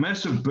been a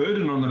massive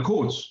burden on the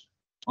courts,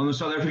 on the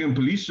South African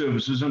police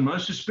services, and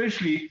most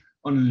especially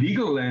on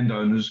legal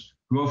landowners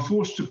who are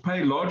forced to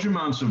pay large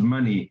amounts of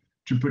money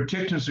to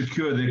protect and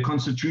secure their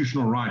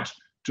constitutional right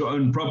to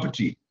own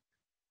property.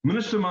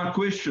 Minister, my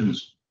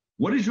questions: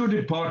 what is your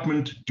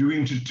department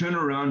doing to turn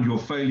around your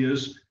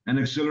failures and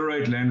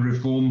accelerate land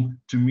reform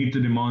to meet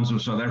the demands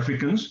of South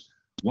Africans,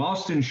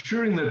 whilst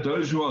ensuring that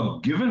those who are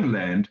given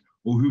land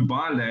or who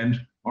buy land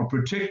are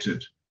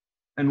protected?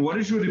 And what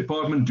is your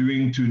department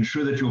doing to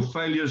ensure that your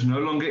failures no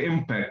longer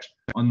impact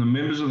on the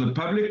members of the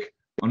public,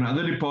 on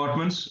other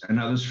departments and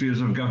other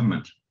spheres of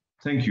government?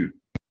 Thank you.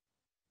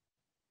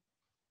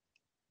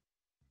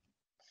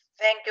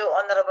 Thank you,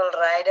 Honorable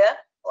Ryder.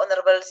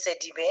 Honorable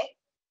Sedibe.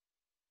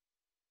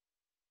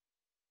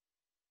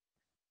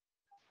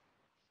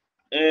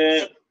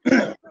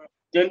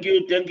 Thank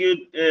you,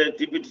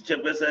 Deputy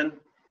Chairperson,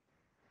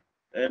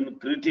 and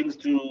greetings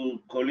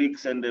to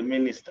colleagues and the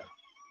Minister.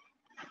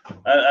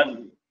 I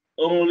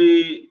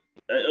only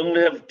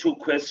have two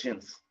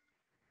questions.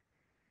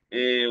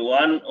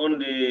 One on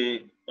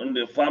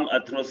the farm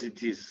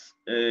atrocities,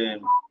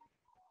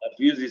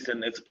 abuses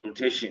and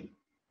exploitation.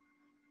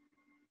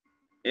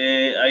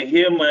 I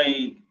hear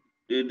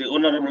the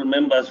honourable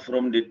members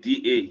from the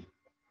DA.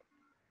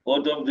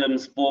 Both of them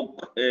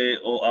spoke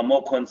or are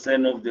more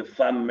concerned of the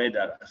farm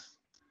murderers,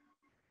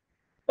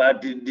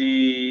 but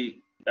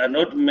they are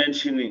not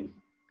mentioning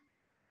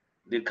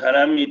the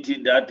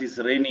calamity that is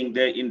reigning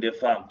there in the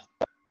farms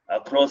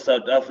across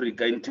South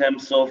Africa in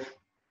terms of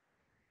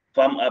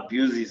farm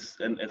abuses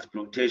and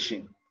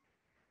exploitation,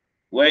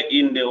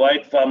 wherein the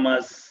white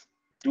farmers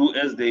do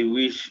as they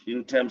wish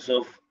in terms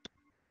of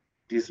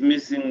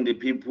dismissing the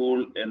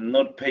people and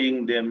not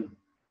paying them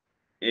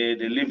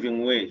the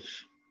living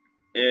wage.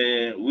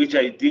 Which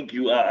I think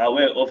you are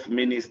aware of,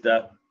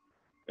 Minister,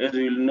 as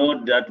you will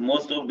know that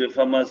most of the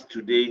farmers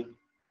today,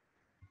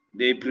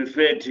 they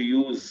prefer to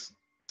use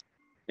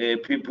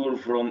people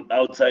from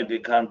outside the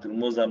country,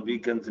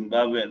 Mozambique and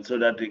Zimbabwe, and so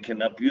that they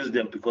can abuse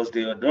them because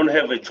they don't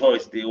have a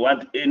choice. They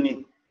want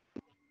any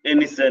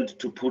cent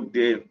to put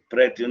their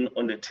bread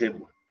on the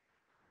table.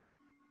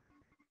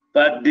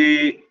 But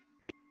the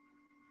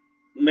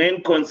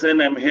main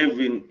concern I'm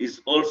having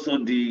is also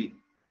the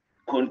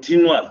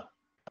continual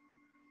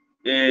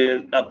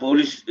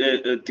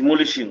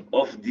demolishing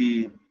of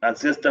the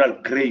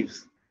ancestral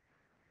graves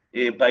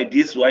by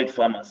these white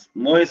farmers,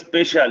 more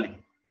especially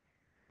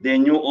the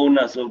new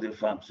owners of the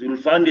farms. You'll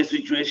find a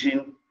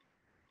situation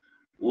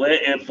where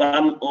a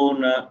farm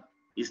owner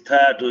is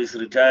tired or is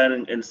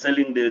retiring and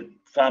selling the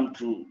farm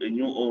to a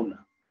new owner.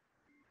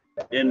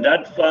 And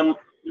that farm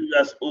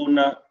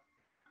owner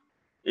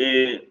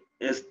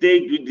has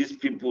stayed with these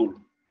people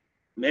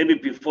maybe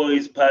before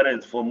his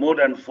parents for more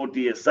than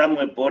 40 years. Some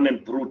were born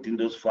and brought in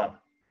those farms.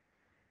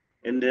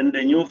 And then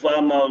the new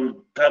farmer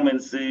will come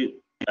and say,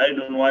 I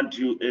don't want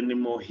you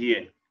anymore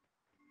here.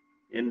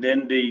 And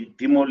then they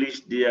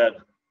demolish their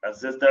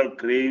ancestral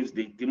graves,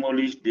 they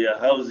demolish their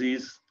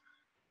houses,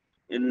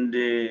 and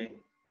they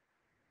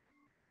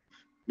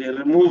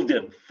remove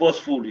them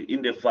forcefully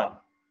in the farm.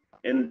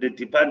 And the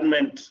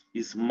department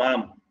is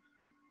mum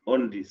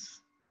on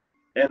this.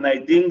 And I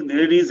think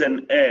there is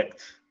an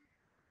act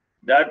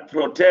that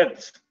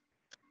protects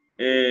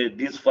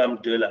these farm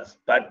dwellers,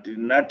 but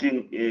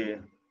nothing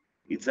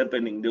is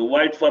happening. The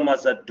white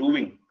farmers are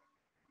doing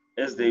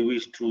as they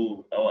wish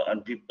to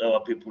our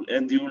people.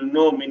 And you will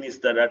know,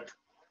 Minister, that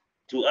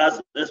to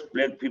us as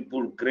Black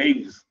people,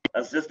 graves,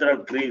 ancestral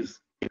graves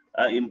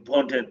are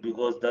important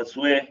because that's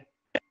where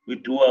we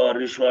do our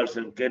rituals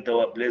and get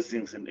our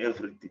blessings and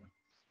everything.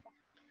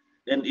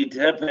 And it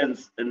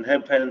happens and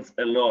happens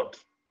a lot,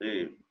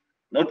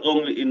 not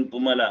only in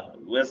Mpumalanga.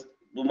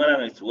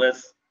 Mpumalanga is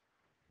west,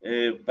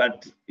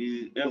 but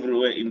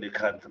everywhere in the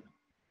country.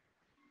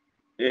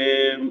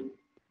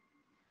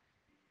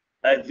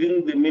 I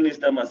think the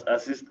minister must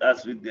assist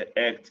us with the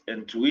act,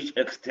 and to which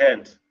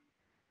extent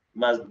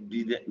must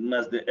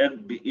the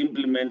act be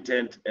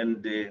implemented,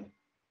 and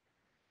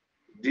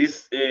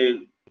this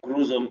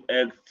gruesome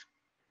act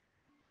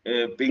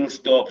being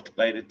stopped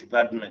by the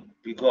department,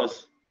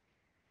 because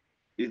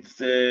it's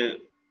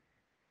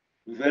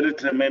very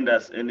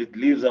tremendous, and it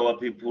leaves our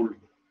people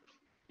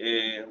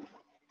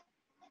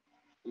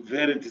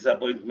very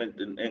disappointment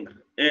and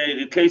angry.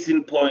 A case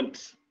in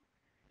point,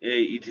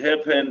 it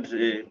happened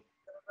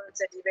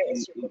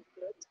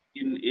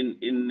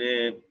in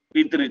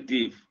Piet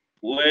Retief,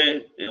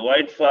 where a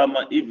white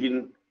farmer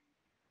even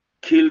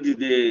killed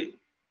the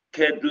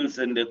cattle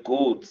and the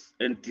goats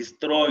and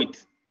destroyed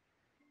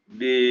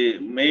the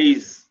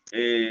maize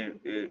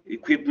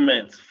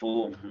equipment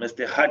for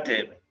Mr.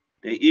 Hateb.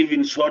 They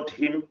even shot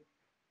him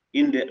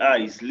in the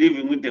eyes,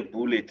 living with a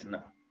bullet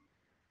now.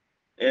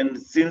 And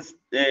since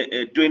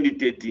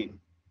 2013,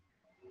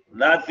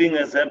 nothing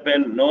has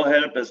happened, no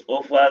help has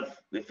offered.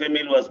 The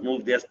family was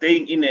moved. They are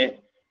staying in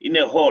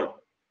a hall.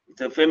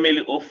 It's a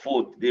family of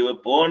 4. They were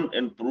born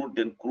and brought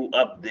and grew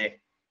up there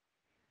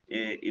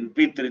in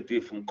Piet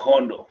Retief from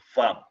Kondo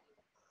farm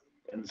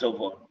and so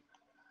forth.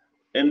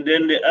 And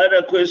then the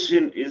other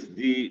question is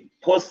the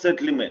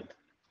post-settlement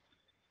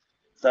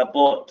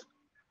support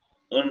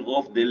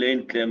of the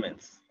land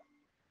claimants.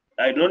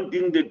 I don't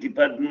think the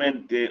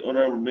department, the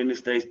Honorable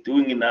Minister, is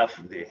doing enough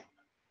there.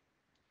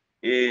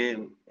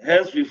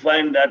 Hence, we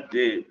find that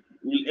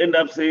we end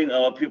up saying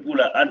our people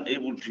are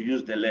unable to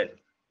use the land.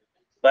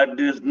 But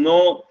there's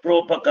no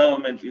proper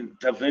government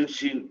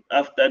intervention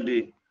after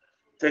the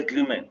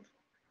settlement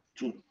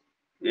to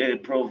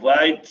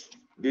provide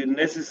the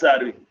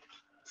necessary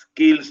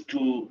skills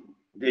to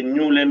the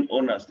new land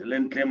owners, the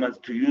land claimants,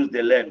 to use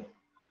the land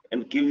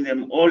and give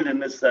them all the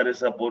necessary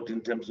support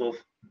in terms of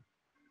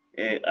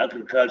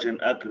agriculture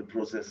and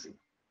agri-processing.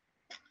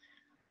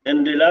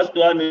 And the last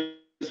one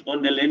is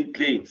on the land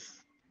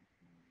claims.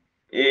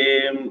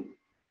 There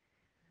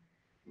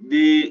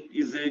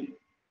is a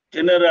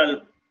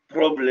general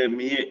problem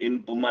here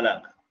in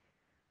Mpumalanga,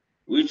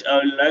 which I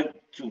would like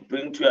to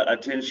bring to your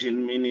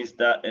attention,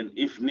 Minister, and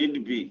if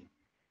need be,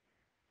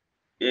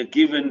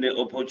 given the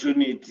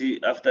opportunity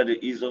after the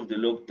ease of the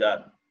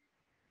lockdown,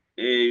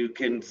 you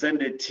can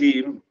send a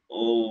team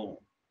or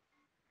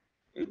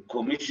a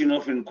commission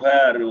of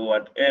inquiry or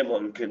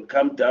whatever. You can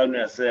come down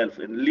yourself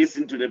and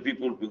listen to the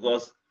people,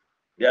 because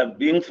they are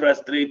being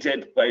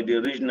frustrated by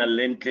the Regional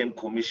Land Claim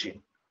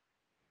Commission.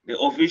 The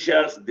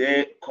officials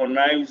there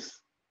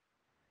connives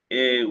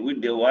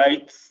with the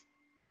whites.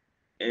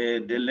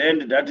 The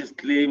land that is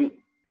claimed,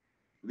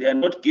 they are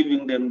not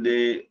giving them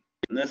the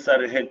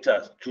necessary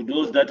hectares to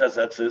those that are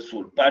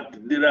successful. But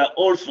there are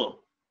also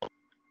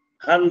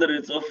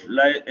hundreds of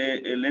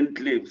land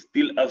claims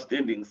still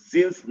outstanding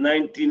since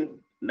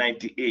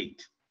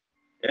 1998.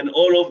 And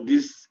all of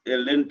these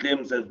land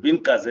claims have been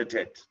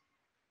gazetted.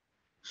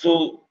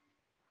 So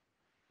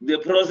the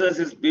process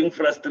is being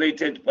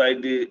frustrated by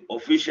the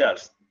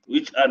officials,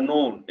 which are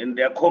known, and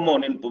they are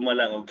common in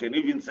Mpumalanga. I can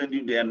even send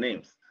you their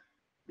names.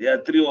 There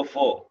are 3 or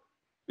 4,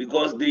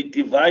 because they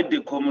divide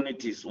the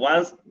communities.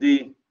 Once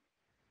the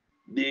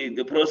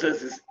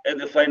process is at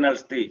the final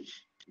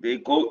stage, they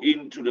go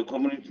into the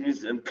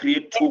communities and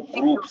create 2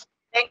 groups.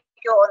 Thank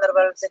you,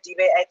 Honorable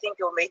Sadibe. I think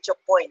you made your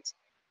point.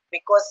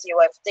 Because you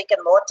have taken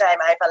more time,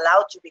 I've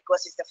allowed you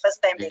because it's the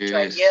first time that you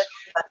are here,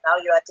 but now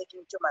you are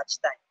taking too much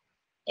time.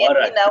 Can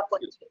we now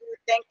continue?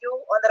 Thank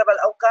you, Honorable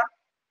Auka.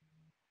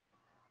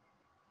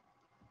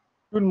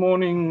 Good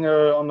morning,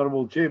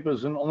 Honorable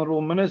Chairperson,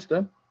 Honorable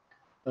Minister.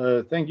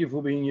 Thank you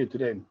for being here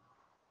today.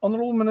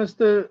 Honorable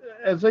Minister,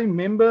 as a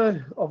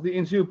member of the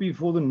NCOP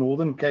for the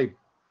Northern Cape,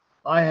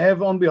 I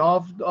have on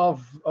behalf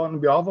of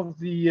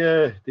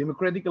the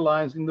Democratic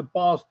Alliance in the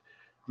past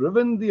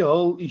driven the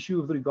whole issue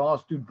with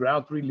regards to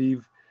drought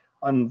relief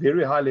on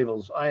very high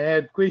levels. I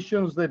had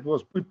questions that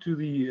was put to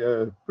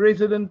the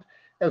President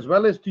as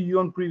well as to you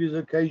on previous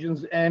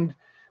occasions, and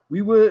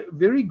we were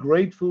very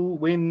grateful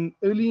when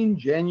early in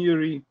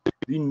January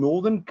the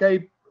Northern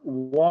Cape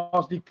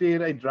was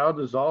declared a drought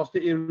disaster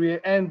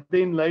area, and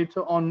then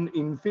later on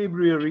in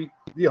February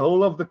the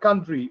whole of the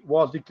country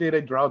was declared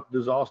a drought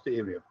disaster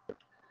area.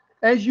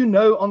 As you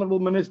know, Honorable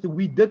Minister,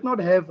 we did not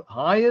have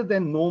higher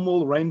than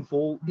normal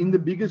rainfall in the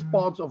biggest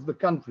parts of the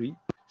country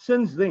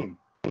since then.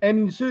 And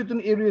in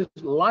certain areas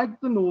like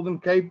the Northern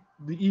Cape,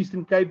 the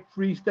Eastern Cape,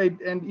 Free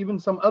State, and even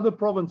some other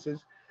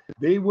provinces,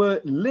 there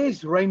were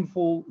less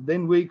rainfall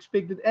than we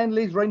expected and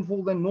less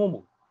rainfall than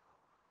normal.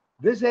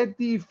 This had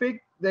the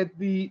effect that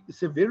the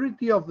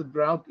severity of the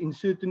drought in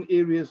certain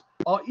areas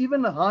are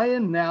even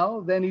higher now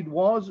than it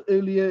was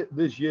earlier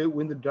this year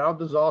when the drought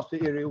disaster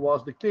area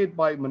was declared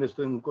by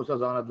Minister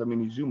Nkosazana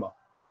Dlamini-Zuma.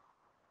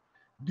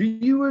 Do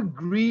you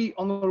agree,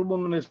 Honorable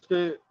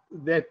Minister,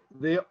 that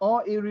there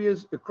are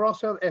areas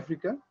across South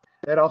Africa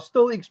that are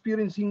still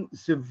experiencing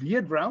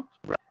severe drought?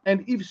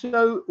 And if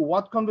so,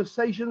 what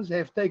conversations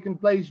have taken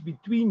place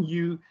between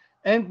you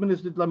and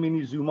Minister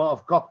Dlamini-Zuma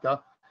of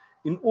COPTA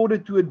in order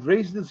to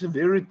address the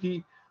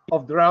severity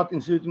of drought in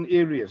certain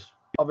areas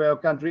of our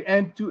country,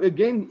 and to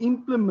again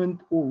implement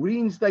or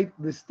reinstate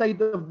the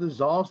state of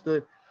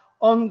disaster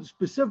on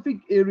specific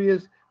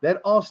areas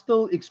that are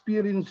still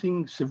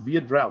experiencing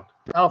severe drought?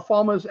 Our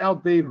farmers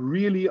out there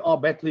really are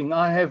battling.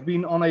 I have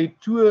been on a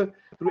tour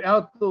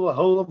throughout the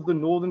whole of the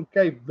Northern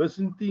Cape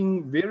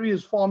visiting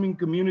various farming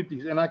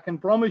communities, and I can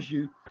promise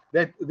you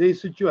that their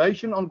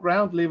situation on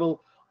ground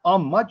level are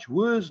much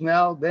worse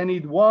now than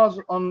it was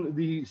on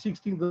the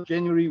 16th of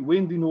January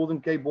when the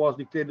Northern Cape was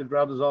declared a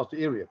drought disaster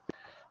area.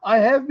 I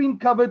have been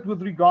covered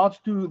with regards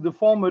to the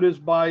farm murders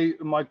by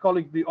my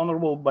colleague, the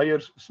Honorable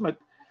Beyers-Smith.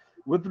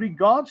 With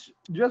regards,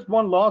 just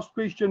one last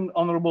question,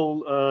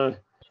 Honorable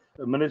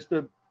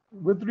Minister,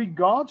 with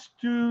regards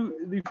to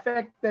the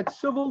fact that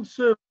civil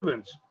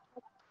servants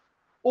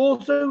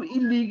also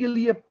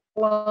illegally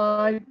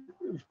applied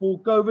for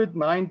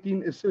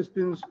COVID-19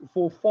 assistance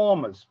for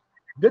farmers.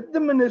 Did the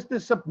minister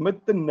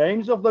submit the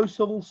names of those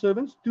civil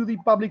servants to the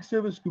Public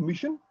Service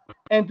Commission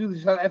and to the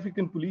South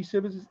African Police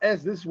Services,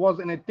 as this was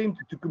an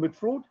attempt to commit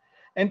fraud?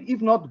 And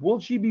if not,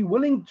 will she be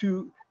willing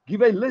to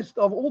give a list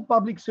of all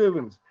public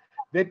servants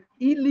that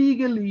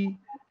illegally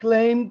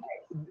claimed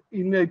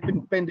in a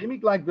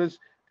pandemic like this,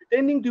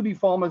 pretending to be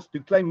farmers, to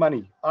claim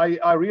money?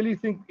 I really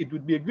think it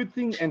would be a good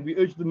thing, and we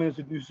urge the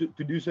minister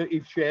to do so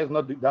if she has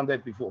not done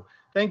that before.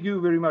 Thank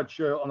you very much,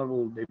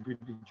 Honorable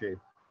Deputy Chair.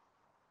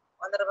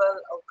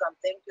 Honorable Outcome.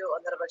 Thank you,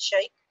 Honorable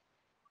Sheikh.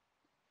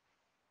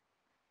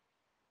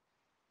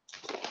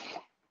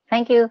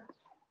 Thank you.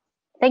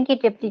 Thank you,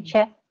 Deputy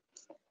Chair.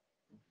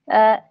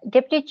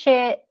 Deputy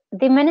Chair,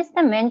 the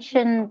Minister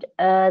mentioned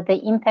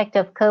the impact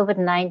of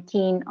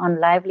COVID-19 on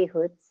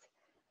livelihoods.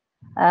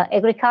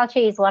 Agriculture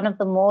is one of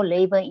the more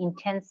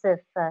labor-intensive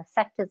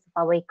sectors of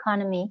our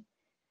economy,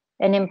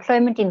 and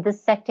employment in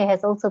this sector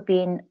has also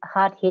been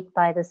hard hit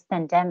by this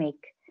pandemic.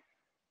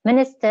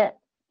 Minister,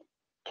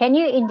 can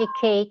you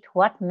indicate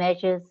what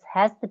measures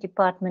has the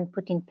department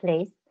put in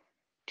place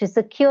to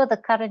secure the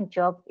current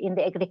jobs in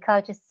the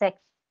agriculture sector,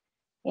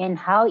 and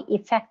how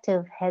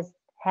effective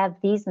have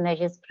these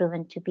measures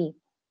proven to be?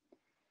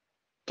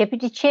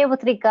 Deputy Chair,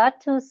 with regard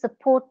to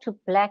support to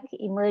Black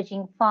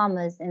emerging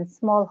farmers and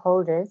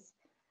smallholders,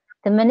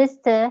 the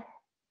Minister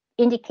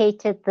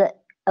indicated the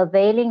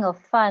availing of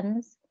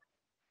funds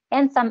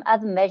and some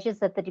other measures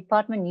that the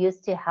department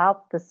used to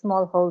help the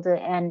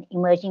smallholder and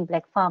emerging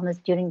Black farmers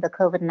during the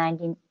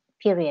COVID-19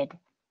 period.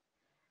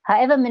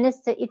 However,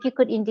 Minister, if you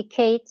could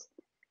indicate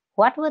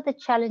what were the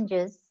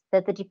challenges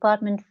that the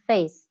department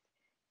faced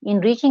in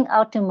reaching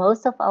out to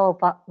most of our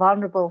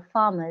vulnerable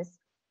farmers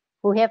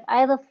who have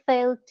either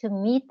failed to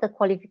meet the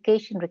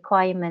qualification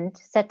requirement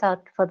set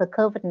out for the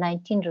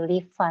COVID-19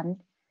 Relief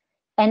Fund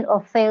and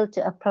or failed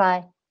to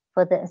apply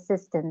for the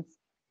assistance?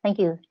 Thank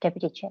you,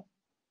 Deputy Chair.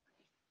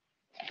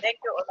 Thank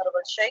you,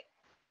 Honorable Sheikh.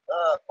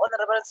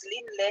 Honorable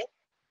Linley.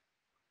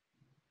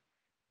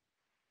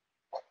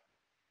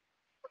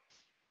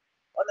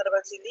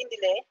 Honorable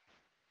Lindile.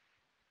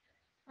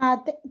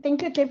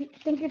 Thank you,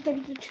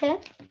 Deputy Chair.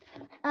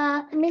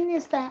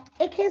 Minister,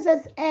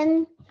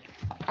 KZN,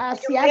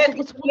 you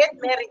get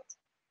married.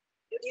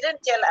 You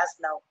didn't tell us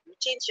now. You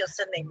changed your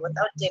surname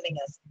without telling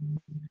us.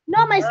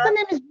 No, my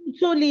surname is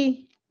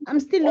Lutsuli. I'm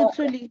still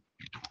Lutsuli.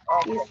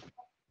 Okay. Yes.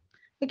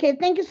 Okay,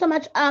 thank you so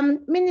much.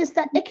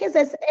 Minister,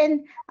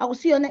 KZN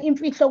akusiyona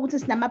imfihlo ukuthi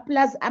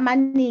sinamaplaza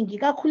amaningi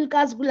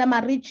kakhulukazi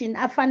kulama region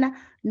afana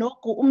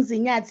nogu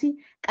umzinyathi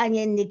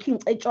kanye neKing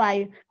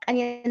Cetshwayo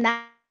kanye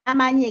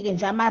namanye ke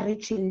nje ama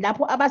region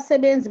lapho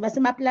abasebenzi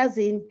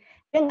basemaplazini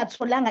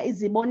bengatholanga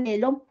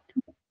izibonelo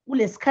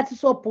kulesikhathi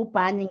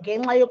sobhubhane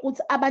ngenxa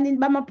yokuthi abanini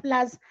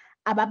bamaplaza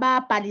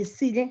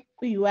abababhalisile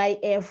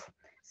kwi-UIF.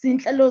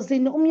 Zinhlelo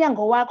zini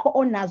umnyango wakho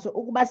onazo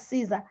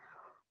ukubasiza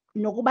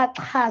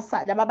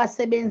nokubaxhasa laba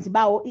basebenzi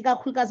bawo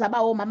ikakhulukazi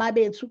abawo mama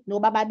bethu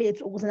nobaba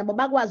bethu ukuze nabo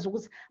bakwazi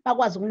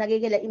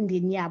ukunakekela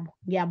imindeni yabo?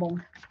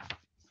 Ngiyabonga.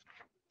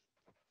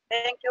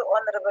 Thank you,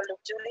 Honorable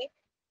Luthuli.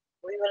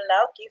 We will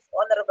now give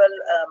Honorable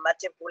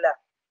Matebula.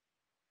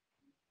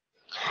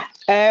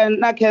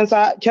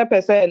 Nakhensa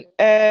Chairperson,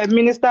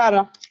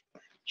 Minister,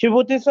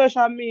 xivutiso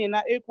xa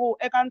mina I ku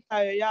eka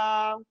nhlayo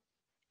ya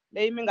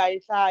leyi mi nga yi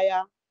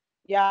hlaya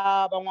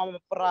ya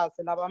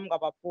van'wamapurasi lava mi nga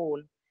va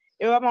pfuna,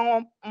 I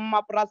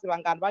van'wamapurasi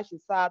vangani va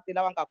xisati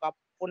lava nga ka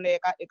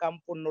pfuneka eka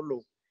mpfuno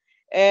lowu?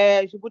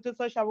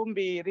 Xivutiso xa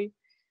vumbirhi,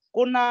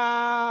 ku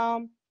na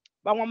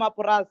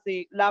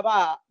van'wamapurasi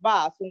lava va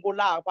ha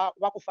sungulaka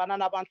va ku fana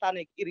na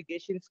Vanhlane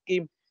Irrigation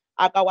Scheme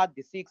aka Ward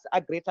 6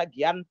 a Greater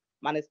Giyani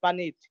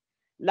Municipality,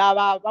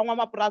 lava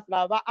van'wamapurasi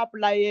lava va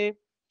aplaye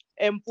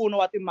mpfuno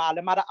wa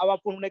timali mara a va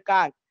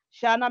pfunekangi.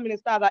 Xana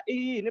Minister, I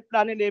yini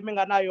plani leyi mi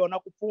nga na yona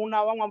ku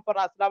pfuna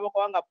van'wamapurasi lava ka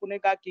va nga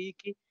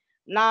pfunekangiki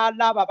na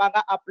lava va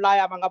nga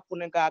aplaya va nga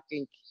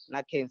pfunekangiki?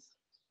 Na khensa.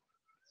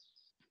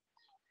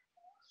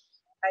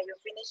 Are you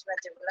finished,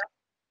 Matebula?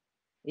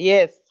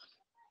 Yes.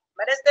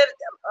 Minister,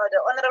 the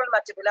Honorable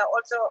Matebula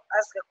also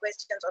asked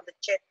questions on the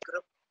chat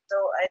group. So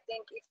I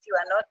think if you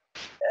are not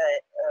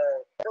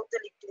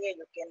totally clear,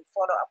 you can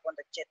follow up on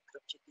the chat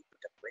group to give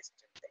the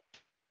question there.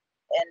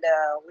 And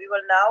we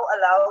will now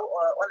allow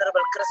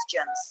Honorable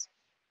Christians.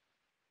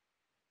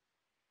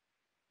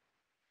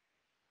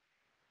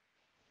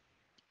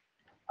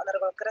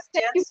 Honorable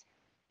Christians.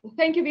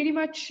 Thank you very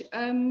much,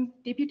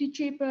 Deputy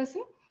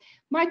Chairperson.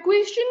 My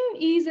question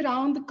is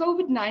around the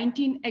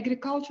COVID-19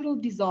 Agricultural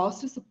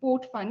Disaster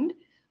Support Fund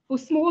for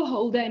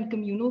smallholder and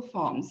communal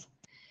farms.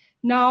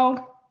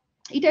 Now,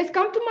 it has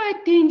come to my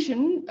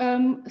attention,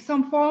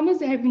 some farmers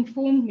have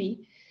informed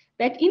me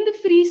that in the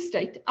Free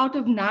State, out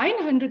of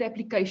 900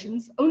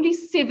 applications, only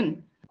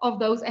 7 of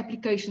those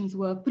applications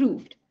were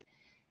approved.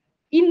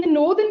 In the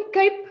Northern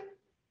Cape,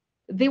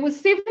 there were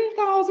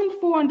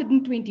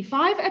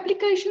 7,425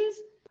 applications,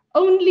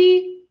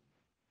 only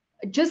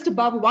just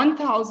above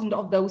 1,000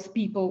 of those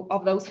people,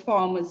 of those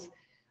farmers,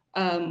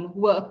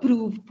 were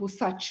approved for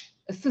such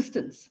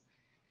assistance.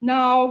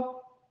 Now,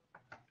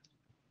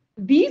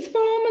 these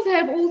farmers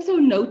have also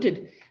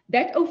noted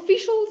that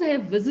officials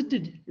have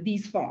visited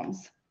these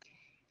farms.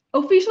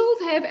 Officials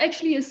have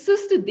actually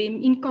assisted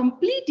them in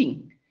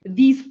completing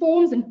these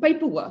forms and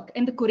paperwork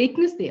and the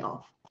correctness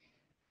thereof.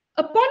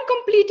 Upon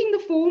completing the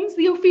forms,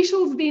 the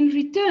officials then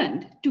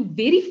returned to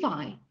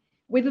verify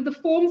whether the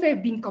forms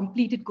have been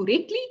completed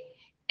correctly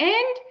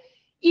and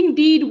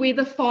indeed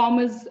whether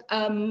farmers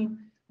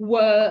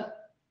whether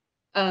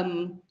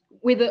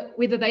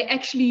they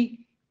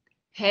actually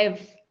have,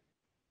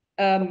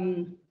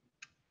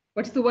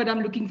 what's the word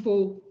I'm looking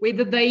for,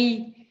 whether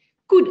they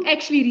could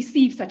actually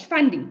receive such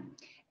funding.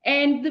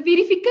 And the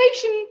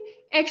verification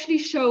actually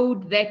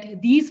showed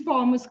that these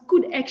farmers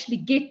could actually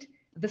get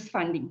this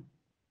funding.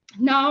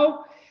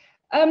 Now,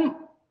 after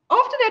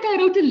that, I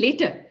wrote a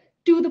letter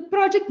to the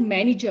project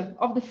manager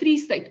of the Free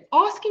State,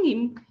 asking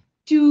him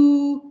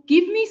to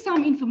give me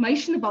some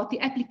information about the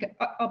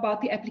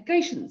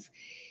applications.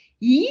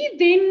 He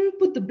then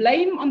put the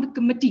blame on the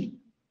committee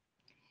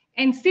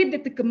and said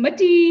that the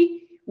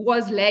committee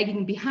was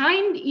lagging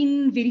behind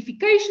in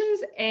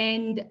verifications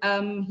and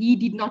he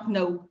did not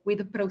know where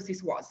the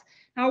process was.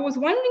 Now, I was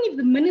wondering if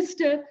the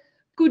minister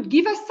could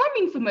give us some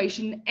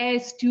information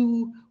as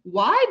to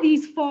why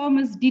these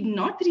farmers did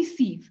not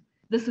receive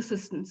this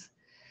assistance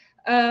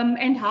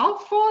and how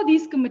far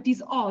these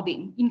committees are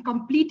then in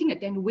completing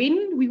it, and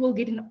when we will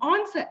get an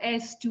answer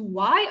as to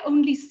why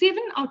only 7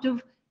 out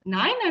of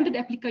 900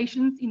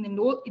 applications in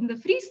the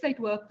Free State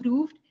were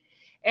approved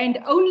and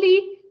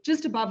only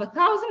just above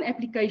 1,000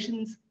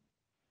 applications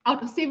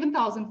out of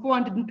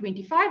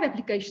 7,425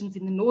 applications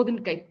in the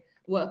Northern Cape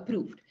were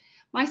approved.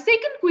 My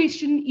second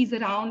question is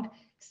around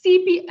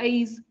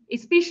CPAs,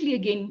 especially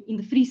again in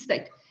the Free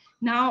State.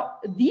 Now,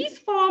 these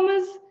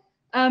farmers,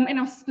 and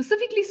I'm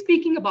specifically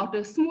speaking about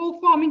a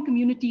small farming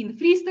community in the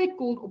Free State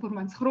called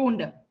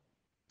Oppermansgronde.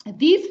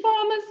 These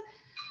farmers,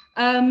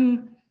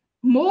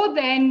 more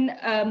than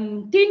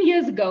 10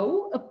 years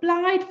ago,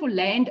 applied for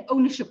land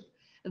ownership.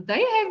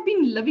 They have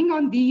been living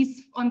on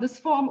this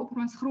farm,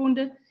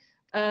 Oppermansgronde,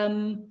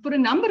 for a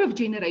number of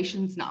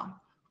generations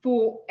now,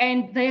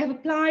 and they have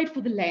applied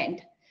for the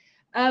land.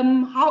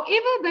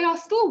 However, they are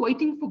still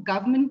waiting for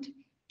government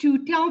to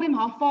tell them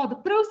how far the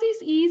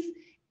process is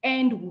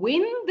and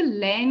when the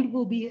land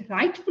will be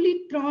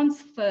rightfully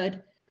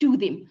transferred to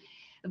them.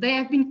 They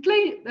have been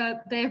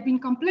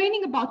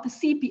complaining about the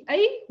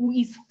CPA, who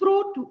is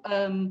fraught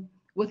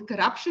with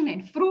corruption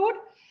and fraud,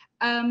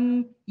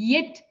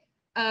 yet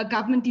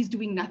government is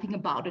doing nothing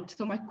about it.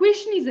 So my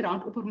question is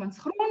around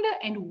Oppermansgronde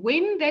and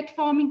when that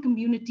farming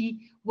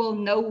community will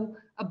know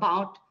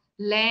about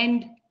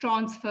land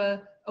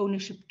transfer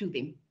ownership to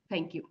them.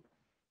 Thank you.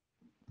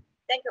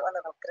 Thank you,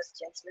 Honorable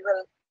Christians. We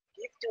will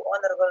give to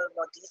Honorable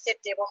Modise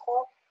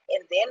Tebogo,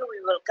 and then we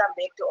will come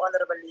back to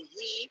Honorable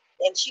Lehi,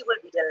 and she will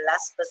be the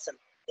last person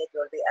that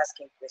will be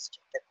asking the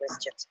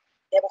questions.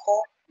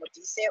 Tebogo,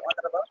 Modise,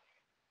 Honorable.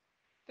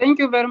 Thank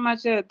you very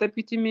much,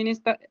 Deputy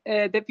Minister,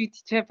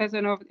 Deputy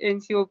Chairperson of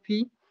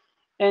NCOP,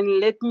 and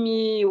let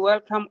me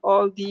welcome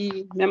all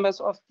the members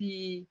of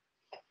the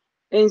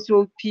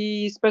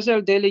NCOP,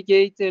 special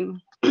delegates,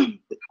 and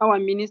our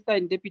Minister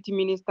and Deputy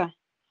Minister.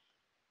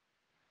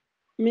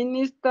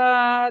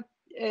 Minister,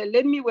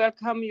 let me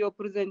welcome your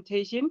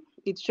presentation.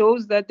 It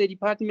shows that the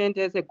department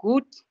has a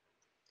good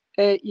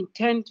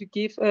intent to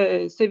give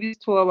service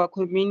to our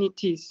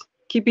communities.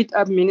 Keep it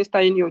up, Minister,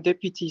 and your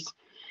deputies.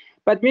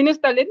 But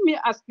Minister, let me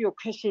ask you a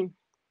question.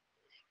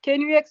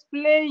 Can you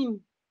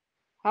explain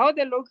how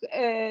the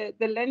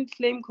Land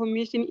Claim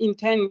Commission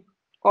intend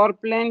or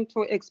plan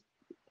to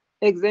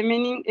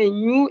examining a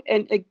new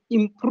and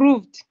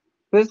improved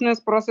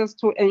business process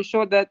to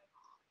ensure that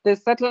the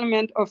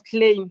settlement of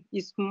claim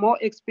is more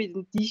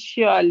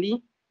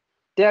expeditiously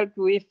dealt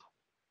with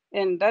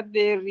and that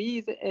there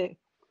is a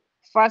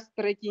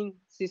fast-tracking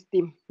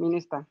system,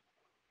 Minister?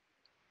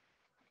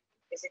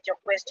 Is it your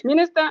question?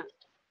 Minister,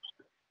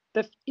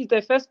 is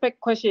the first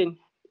question.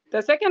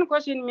 The second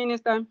question,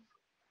 Minister,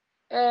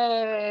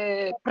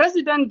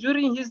 President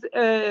during his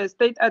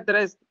state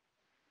address,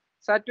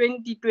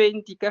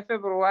 2020,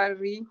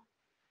 February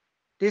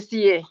this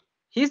year,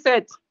 he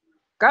said,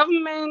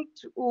 government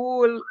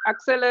will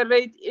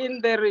accelerate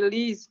in the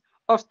release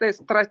of the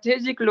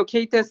strategic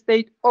located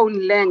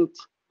state-owned land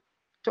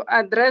to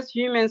address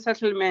human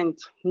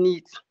settlement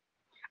needs,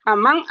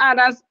 among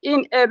others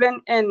in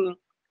urban and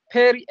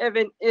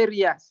peri-urban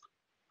areas.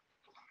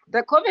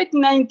 The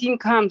COVID-19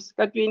 comes,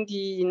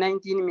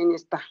 2019,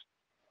 Minister.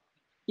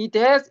 It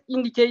has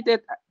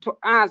indicated to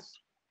us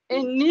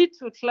a need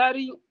to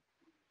clearing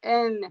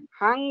and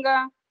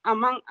hunger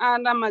among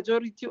other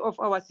majority of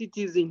our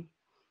citizens.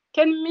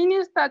 Can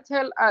Minister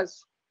tell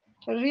us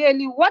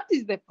really what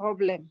is the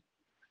problem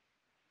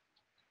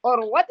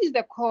or what is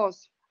the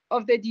cause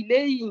of the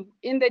delay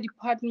in the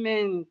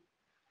department's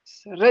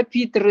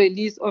rapid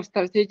release of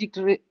strategic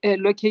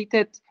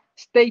located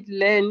state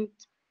land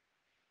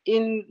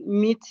in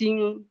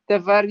meeting the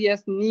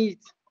various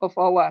needs of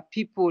our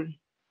people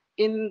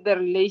in the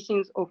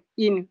relations of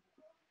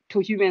to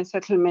human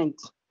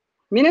settlement?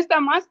 Minister,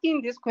 I'm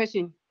asking this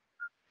question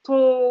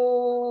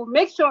to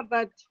make sure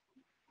that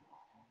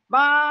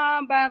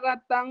ba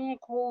ratang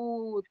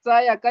go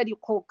tsaya ka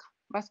dikgoka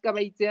ba ska ba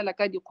itseela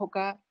ka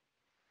dikgoka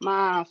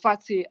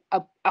mafatshe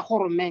a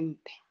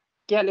goromente.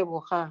 Ke a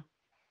leboga,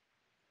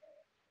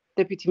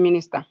 Deputy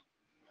Minister.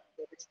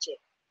 Deputy Chair.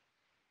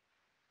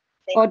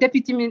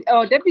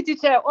 Deputy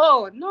Chair.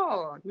 Oh,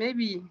 no,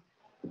 maybe.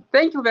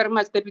 Thank you very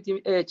much,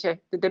 Deputy Chair,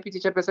 the Deputy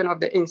Chairperson of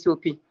the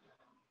NCOP.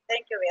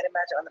 Thank you very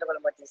much, Honorable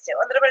Modise.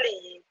 Honorable,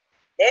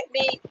 let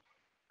me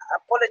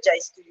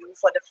apologize to you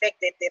for the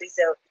fact that there is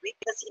a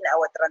weakness in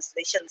our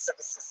translation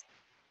services.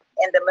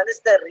 And the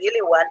Minister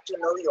really wants to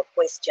know your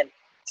question.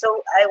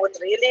 So I would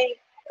really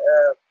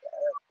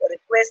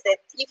request that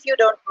if you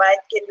don't mind,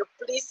 can you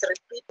please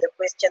repeat the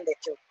question that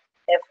you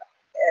have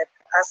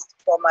asked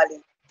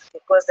formally,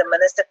 because the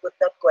Minister could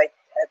not quite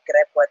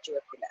grab what you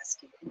have been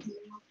asking.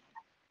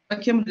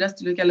 Okay,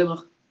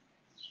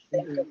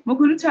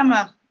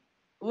 Mokuruchama,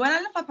 wala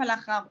lefapha la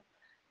gago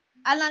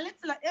a na le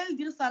tsela e le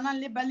dirisanang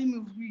le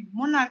balemirui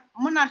mo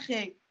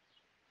nageng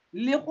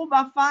le go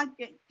ba fa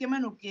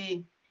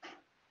kemenokeng.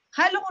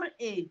 Ga e le gore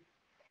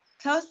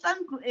tlhalosa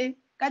ntlo e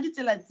ka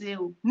ditsela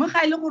tseo, mme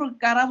ga e le gore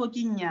karabo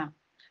ke nnyaa,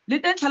 le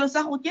teng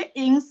tlhalosa go ke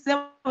eng se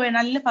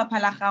wena le lefapha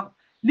la gago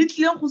le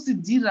tlileng go se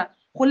dira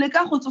go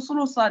leka go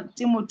tsosolosa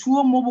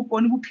temothuo mo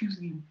bokone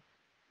bophiring.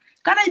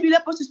 Kana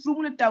ebile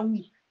Potchefstroom le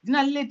Taung di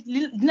na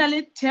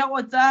le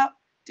theo tsa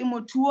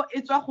temothuo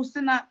e tswa go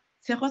sena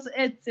tshegetso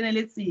e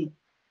tseneletseng.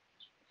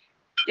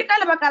 Ke ka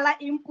lebaka la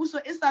eng puso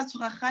e sa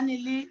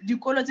tshwaragane le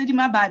dikolo tse di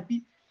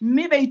mabapi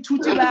mme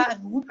baithuti ba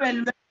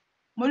rupellwe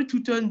mo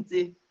dithutong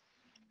tse?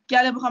 Ke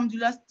a leboga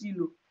Modula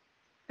Stilo.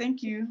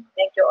 Thank you.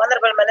 Thank you.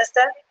 Honorable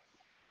Minister,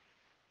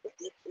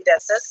 it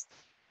assist.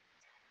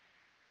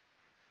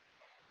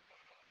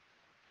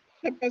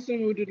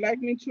 Chairperson, would you like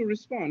me to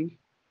respond?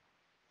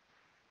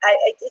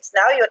 It's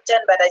now your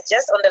turn, but I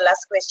just on the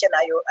last question,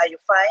 are you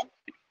fine?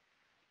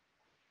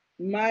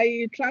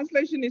 My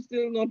translation is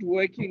still not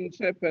working,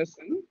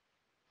 Chairperson.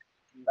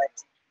 But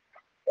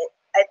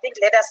I think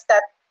let us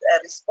start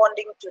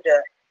responding to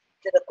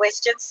the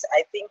questions.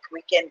 I think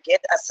we can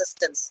get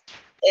assistance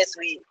as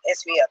we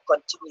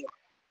continue.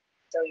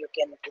 So you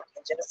can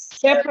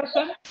just.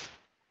 Chairperson.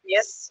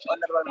 Yes,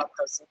 Honorable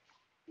Makosi.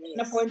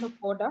 A point of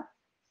order.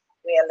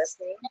 We are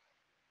listening.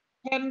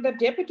 Can the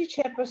Deputy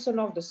Chairperson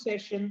of the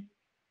session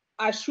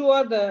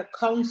assure the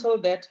Council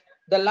that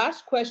the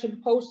last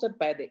question posted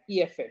by the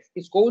EFF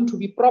is going to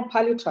be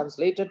properly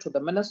translated to the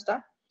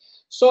Minister,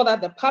 so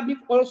that the public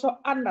also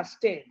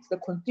understands, the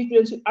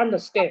constituency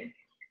understand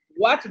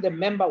what the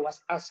member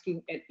was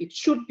asking, and it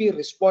should be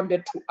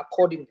responded to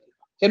accordingly.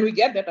 Can we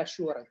get that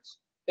assurance?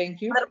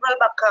 Thank you. Honorable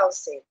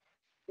Makause,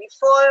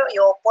 before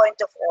your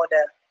point of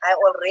order, I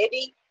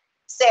already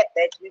said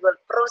that we will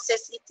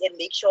process it and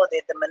make sure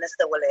that the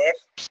Minister will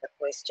have the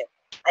question.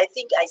 I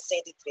think I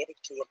said it very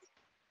clearly.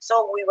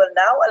 So we will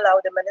now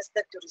allow the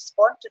Minister to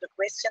respond to the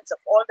questions of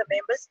all the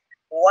members,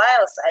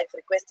 whilst I've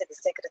requested the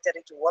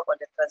Secretary to work on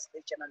the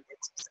translation on that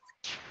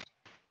specific.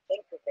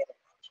 Thank you very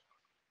much.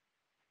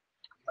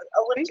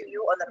 Over to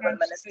you, Honorable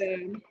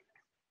Minister.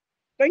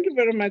 Thank you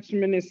very much,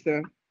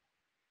 Minister.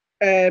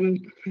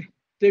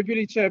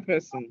 Deputy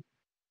Chairperson.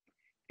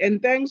 And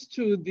thanks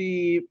to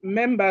the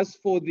members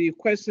for the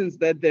questions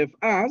that they've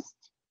asked.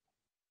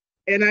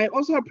 And I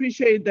also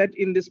appreciate that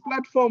in this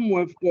platform,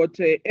 we've got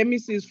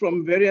MECs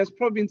from various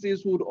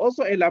provinces who would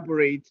also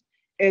elaborate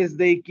as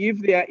they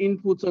give their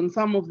inputs on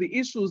some of the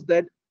issues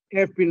that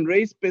have been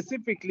raised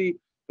specifically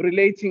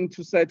relating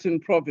to certain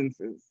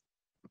provinces.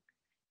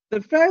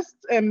 The first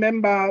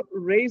member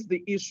raised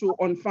the issue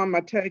on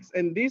farmer tax,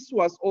 and this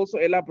was also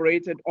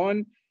elaborated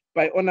on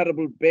by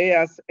Honorable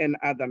Bayers and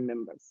other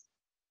members.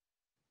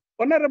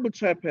 Honorable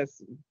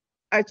Chairperson,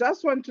 I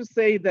just want to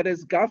say that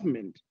as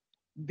government,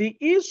 the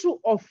issue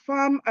of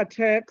farm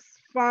attacks,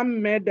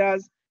 farm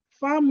murders,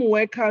 farm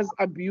workers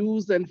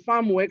abuse, and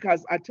farm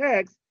workers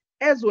attacks,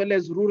 as well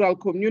as rural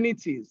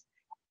communities,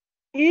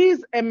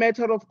 is a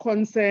matter of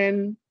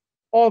concern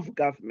of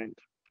government.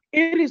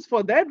 It is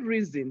for that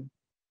reason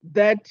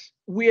that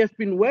we have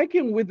been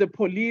working with the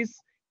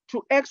police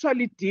to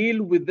actually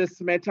deal with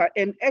this matter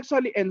and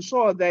actually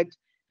ensure that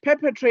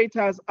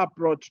perpetrators are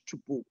brought to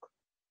book.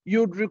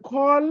 You'd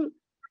recall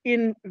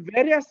in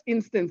various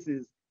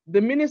instances, the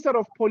Minister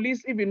of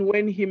Police, even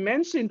when he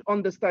mentioned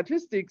on the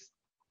statistics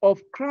of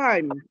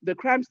crime, the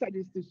crime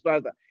statistics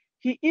rather,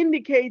 he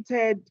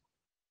indicated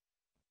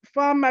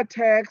farm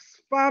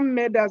attacks, farm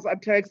murders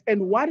attacks,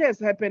 and what has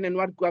happened and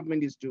what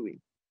government is doing.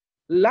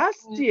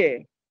 Last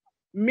year,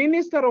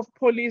 Minister of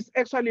Police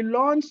actually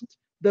launched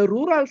the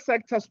rural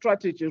sector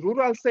strategy,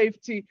 rural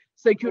safety,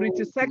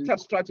 security sector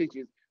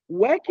strategies,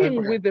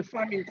 working with the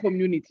farming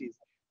communities,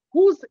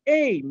 whose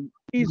aim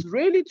is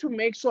really to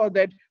make sure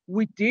that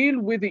we deal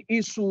with the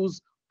issues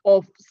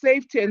of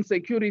safety and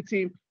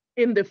security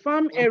in the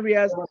farm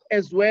areas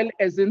as well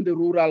as in the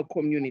rural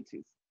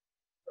communities.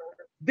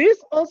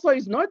 This also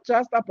is not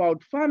just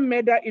about farm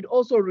murder, it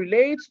also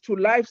relates to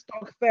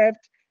livestock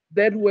theft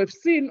that we've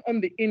seen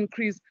on the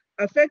increase,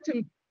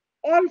 affecting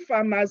all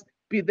farmers,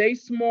 be they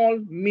small,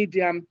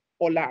 medium,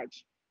 or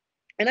large.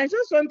 And I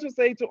just want to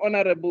say to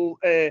Honorable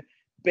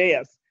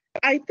Bayers,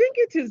 I think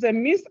it is a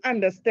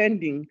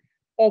misunderstanding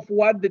of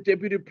what the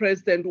Deputy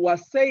President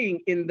was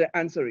saying in the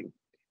answering.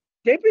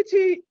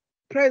 Deputy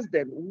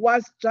President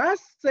was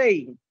just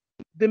saying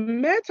the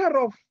matter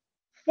of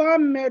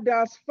farm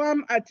murders,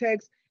 farm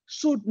attacks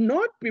should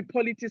not be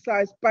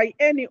politicized by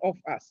any of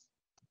us.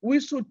 We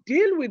should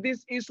deal with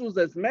these issues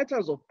as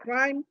matters of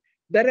crime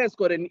that has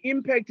got an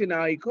impact in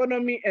our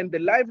economy and the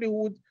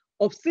livelihood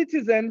of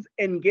citizens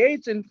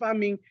engaged in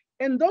farming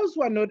and those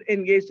who are not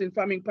engaged in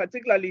farming,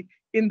 particularly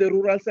in the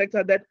rural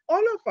sector, that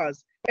all of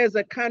us as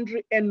a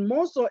country and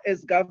more so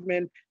as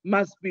government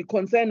must be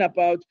concerned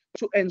about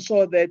to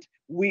ensure that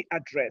we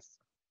address.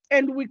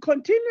 And we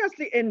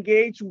continuously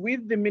engage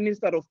with the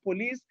Minister of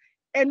Police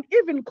and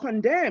even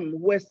condemn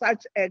where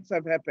such acts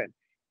have happened.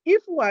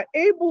 If we are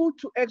able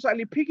to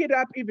actually pick it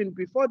up even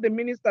before the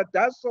minister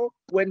does so,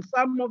 when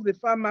some of the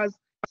farmers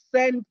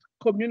send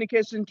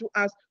communication to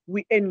us,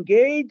 we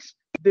engage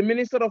the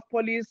Minister of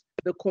Police,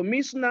 the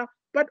Commissioner,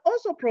 but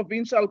also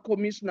provincial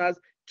commissioners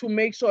to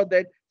make sure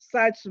that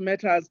such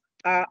matters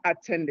are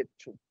attended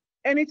to.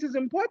 And it is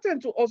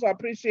important to also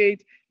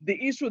appreciate the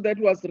issue that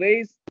was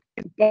raised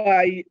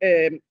by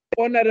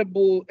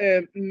Honorable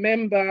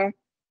Member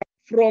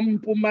from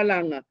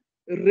Mpumalanga,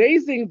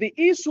 raising the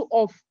issue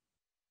of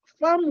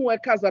farm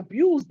workers'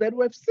 abuse that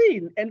we've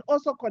seen and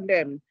also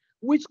condemned,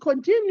 which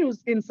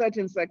continues in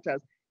certain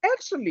sectors.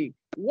 Actually,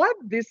 what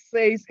this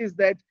says is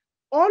that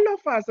all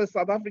of us as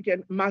South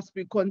Africans must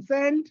be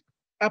concerned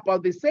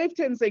about the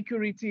safety and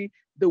security,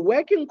 the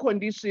working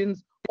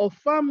conditions of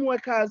farm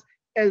workers,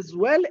 as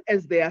well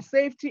as their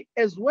safety,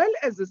 as well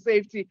as the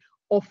safety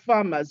of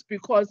farmers,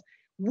 because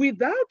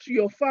without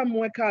your farm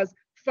workers,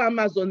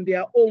 farmers on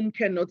their own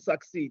cannot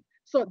succeed.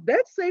 So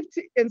that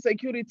safety and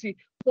security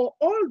for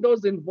all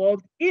those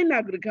involved in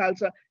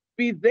agriculture,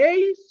 be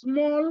they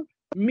small,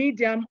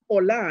 medium,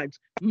 or large,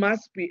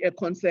 must be a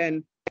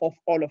concern of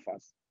all of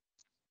us.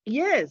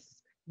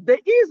 Yes, there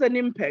is an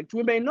impact.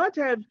 We may not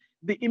have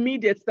the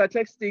immediate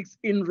statistics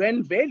in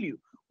rand value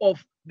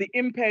of the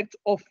impact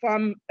of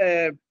farm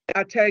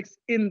attacks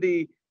in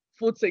the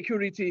food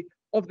security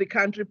of the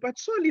country, but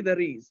surely there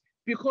is,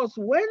 because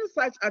when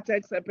such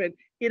attacks happen,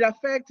 it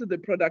affects the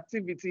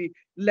productivity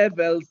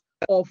levels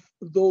of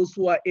those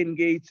who are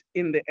engaged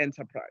in the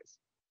enterprise.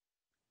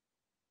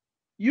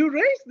 You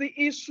raised the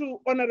issue,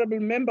 Honorable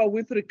Member,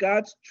 with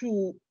regards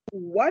to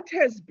what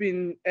has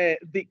been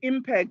the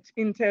impact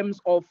in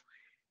terms of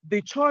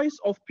the choice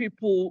of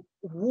people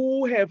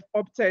who have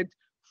opted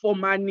for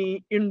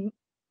money in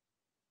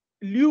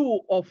lieu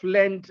of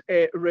land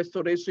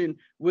restoration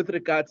with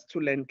regards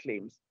to land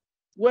claims.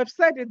 We've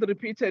said it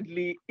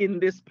repeatedly in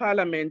this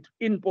parliament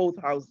in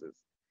both houses.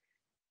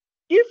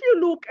 If you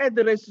look at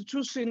the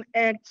Restitution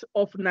Act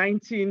of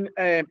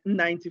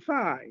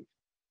 1995,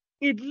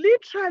 it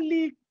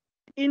literally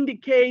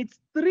indicates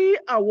 3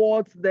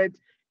 awards that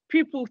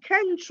people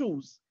can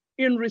choose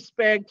in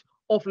respect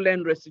of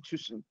land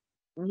restitution.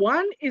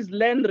 One is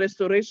land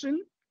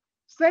restoration.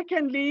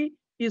 Secondly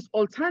is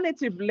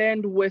alternative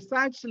land where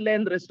such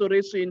land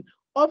restoration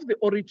of the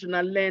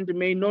original land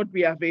may not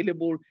be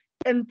available.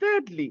 And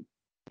thirdly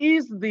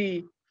is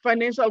the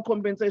financial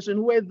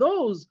compensation where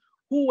those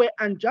who were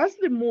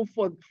unjustly moved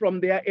from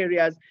their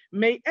areas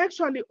may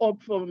actually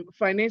opt for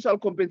financial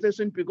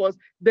compensation because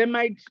they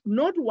might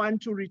not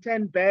want to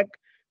return back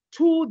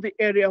to the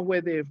area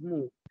where they have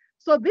moved.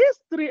 So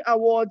these 3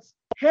 awards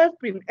have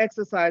been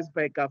exercised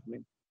by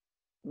government.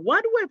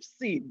 What we've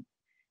seen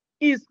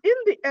is in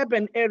the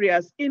urban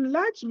areas, in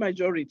large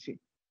majority,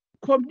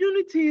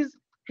 communities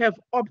have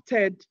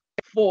opted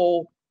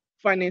for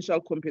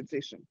financial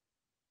compensation.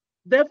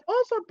 There've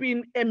also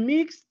been a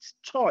mixed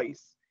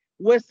choice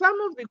where some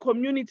of the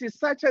communities,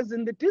 such as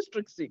in the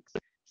District 6,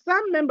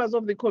 some members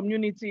of the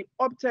community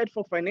opted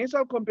for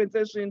financial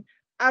compensation,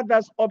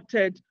 others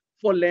opted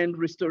for land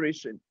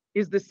restoration.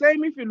 It's the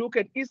same if you look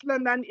at East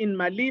London in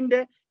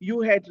Malinde,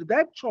 you had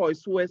that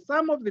choice where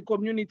some of the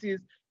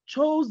communities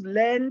chose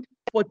land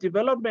for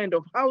development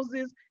of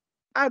houses,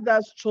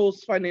 others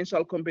chose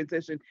financial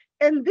compensation.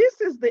 And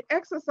this is the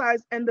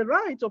exercise and the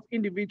right of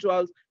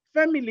individuals,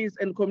 families,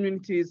 and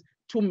communities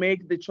to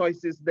make the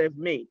choices they've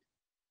made.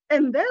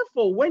 And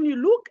therefore, when you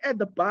look at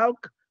the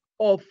bulk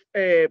of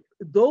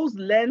those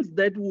lands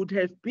that would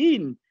have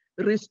been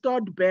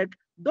restored back,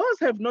 those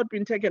have not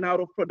been taken out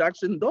of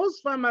production. Those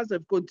farmers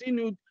have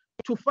continued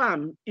to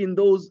farm in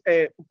those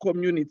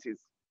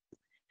communities.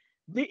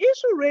 The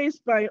issue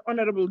raised by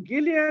Honorable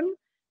Gillian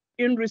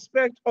in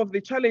respect of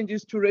the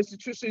challenges to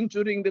restitution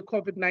during the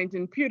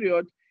COVID-19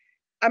 period,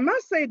 I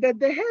must say that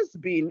there has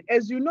been,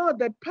 as you know,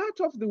 that part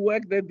of the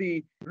work that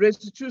the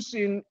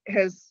restitution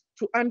has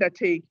to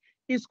undertake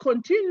is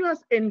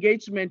continuous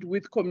engagement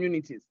with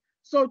communities.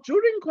 So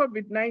during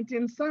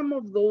COVID-19, some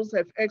of those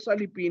have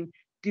actually been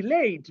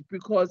delayed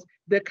because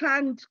they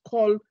can't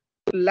call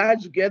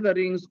large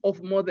gatherings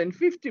of more than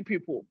 50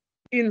 people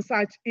in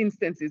such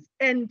instances.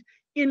 And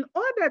in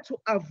order to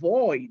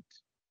avoid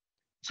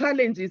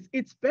challenges,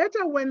 it's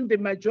better when the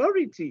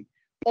majority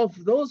of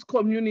those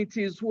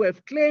communities who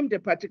have claimed a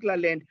particular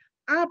land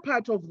are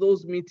part of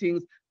those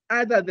meetings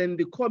other than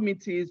the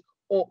committees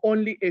or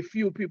only a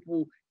few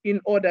people, in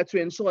order to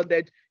ensure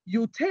that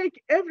you take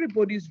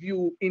everybody's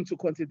view into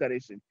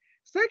consideration.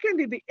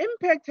 Secondly, the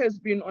impact has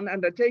been on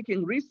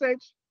undertaking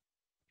research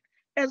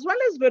as well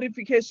as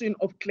verification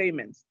of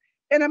claimants.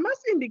 And I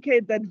must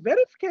indicate that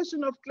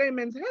verification of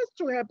claimants has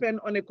to happen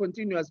on a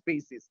continuous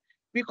basis,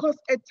 because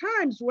at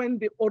times when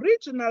the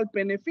original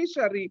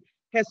beneficiary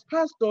has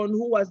passed on,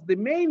 who was the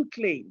main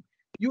claim,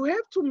 you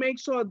have to make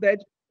sure that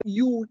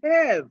you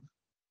have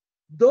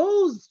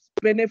those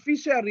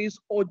beneficiaries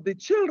or the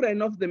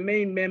children of the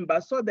main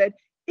member, so that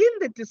in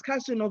the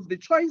discussion of the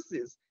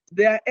choices,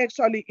 they are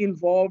actually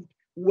involved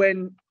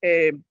when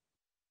a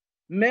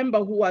member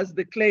who was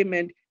the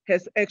claimant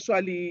has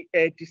actually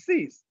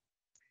deceased.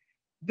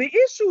 The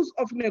issues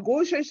of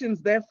negotiations,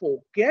 therefore,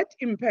 get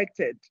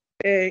impacted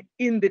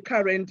in the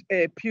current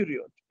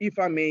period, if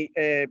I may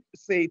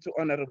say to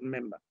honorable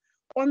member.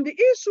 On the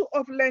issue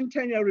of land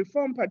tenure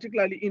reform,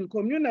 particularly in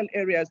communal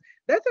areas,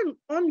 that's an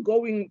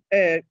ongoing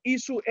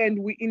issue, and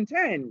we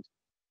intend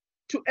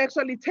to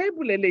actually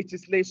table a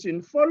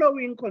legislation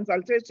following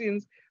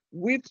consultations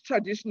with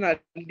traditional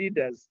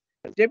leaders.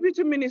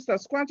 Deputy Minister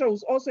Squancha,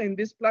 who's also in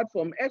this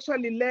platform,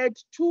 actually led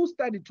 2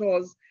 study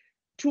tours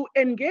to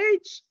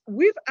engage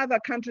with other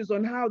countries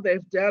on how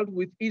they've dealt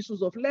with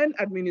issues of land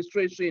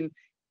administration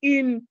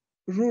in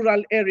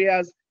rural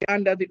areas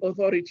under the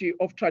authority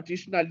of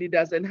traditional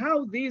leaders, and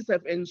how these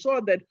have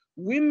ensured that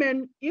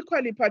women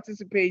equally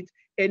participate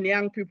and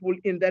young people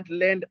in that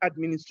land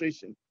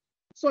administration.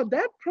 So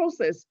that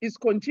process is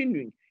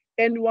continuing,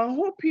 and we're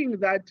hoping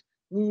that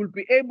we will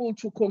be able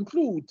to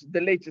conclude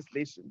the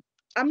legislation.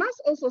 I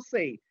must also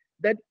say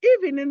that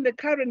even in the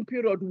current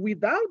period,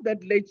 without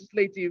that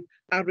legislative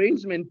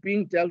arrangement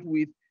being dealt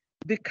with,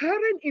 the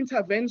current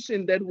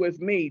intervention that we've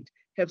made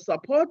have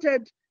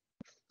supported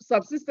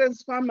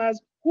subsistence farmers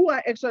who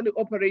are actually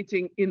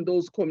operating in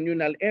those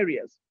communal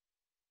areas.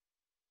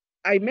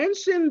 I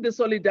mentioned the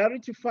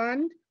Solidarity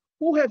Fund,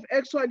 who have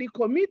actually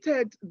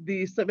committed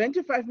the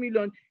 75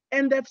 million,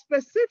 and they've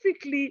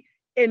specifically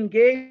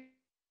engaged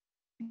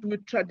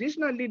with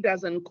traditional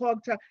leaders and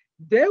COGTA.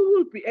 They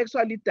will be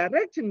actually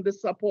directing the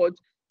support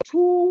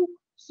to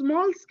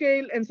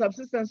small-scale and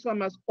subsistence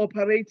farmers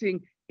operating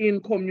in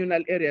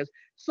communal areas.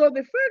 So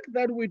the fact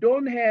that we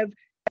don't have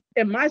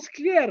a much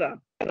clearer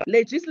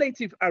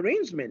legislative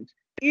arrangement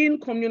in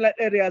communal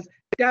areas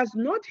does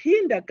not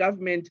hinder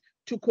government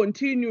to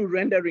continue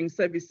rendering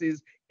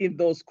services in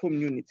those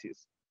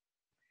communities.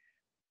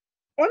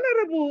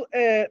 Honorable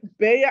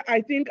Beyer,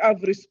 I think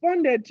I've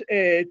responded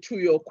to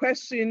your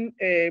question,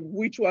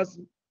 which was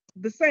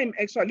the same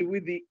actually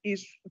with the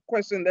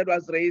question that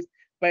was raised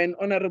by an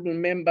honorable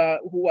member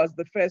who was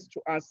the first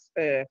to ask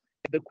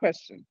the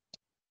question.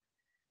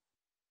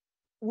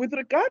 With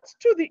regards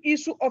to the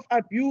issue of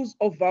abuse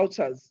of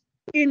vouchers,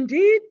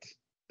 indeed,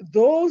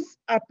 those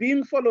are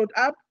being followed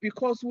up,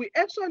 because we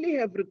actually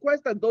have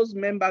requested those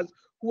members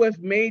who have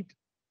made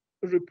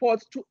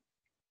reports to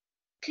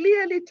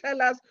clearly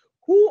tell us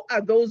who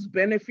are those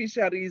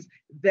beneficiaries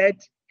that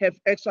have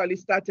actually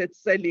started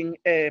selling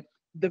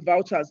the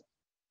vouchers.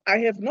 I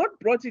have not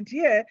brought it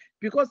here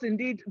because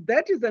indeed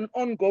that is an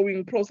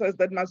ongoing process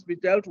that must be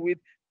dealt with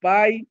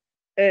by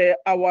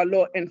our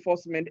law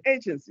enforcement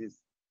agencies.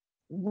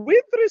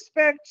 With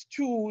respect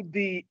to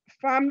the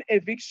farm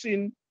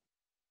eviction,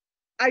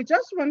 I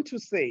just want to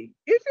say,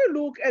 if you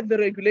look at the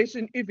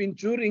regulation even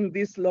during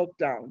this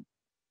lockdown,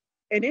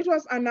 and it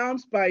was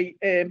announced by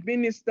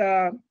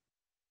Minister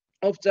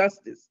of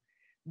Justice,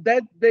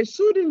 that there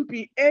shouldn't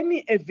be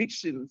any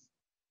evictions,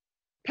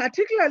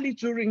 particularly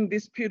during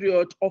this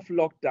period of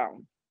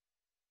lockdown.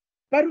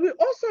 But we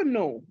also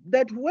know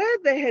that where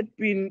there had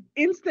been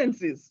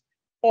instances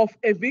of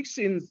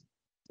evictions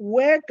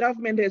where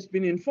government has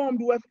been informed,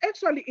 we have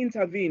actually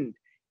intervened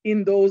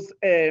in those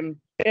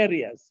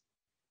areas.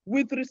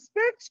 With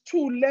respect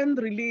to land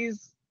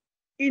release,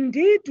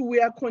 indeed, we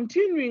are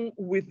continuing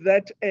with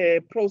that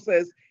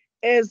process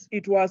as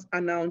it was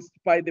announced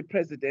by the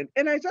president.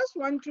 And I just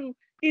want to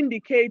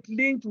indicate,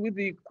 linked with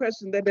the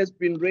question that has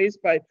been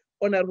raised by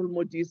Honorable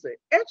Modise,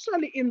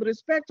 actually in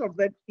respect of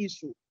that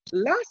issue,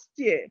 last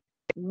year,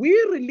 we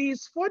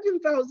released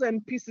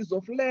 14,000 pieces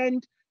of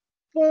land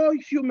for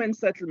human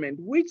settlement,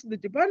 which the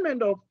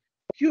Department of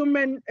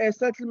Human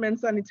Settlement,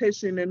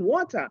 Sanitation and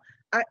Water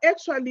are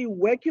actually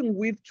working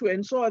with to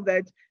ensure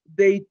that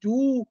they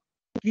do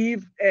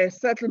give a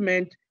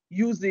settlement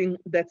using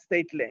that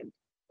state land.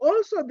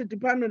 Also, the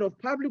Department of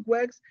Public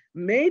Works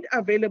made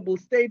available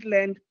state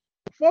land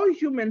for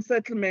human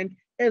settlement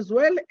as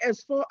well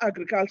as for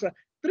agriculture,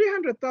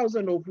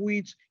 300,000 of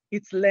which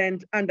it's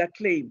land under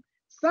claim.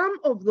 Some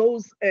of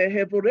those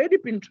have already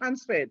been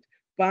transferred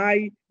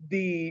by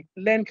the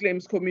Land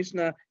Claims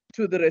Commissioner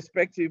to the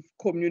respective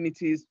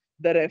communities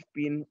that have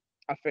been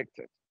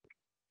affected.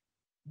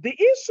 The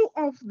issue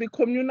of the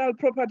Communal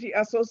Property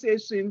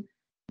Association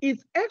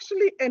is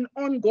actually an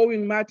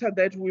ongoing matter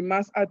that we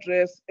must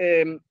address,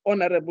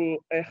 Honorable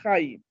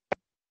Khai.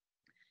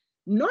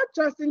 Not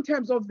just in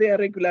terms of their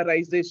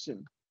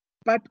regularization,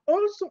 but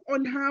also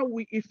on how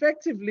we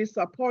effectively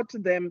support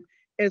them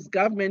as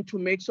government to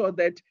make sure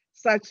that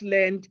such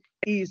land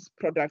is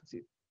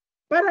productive.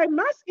 But I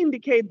must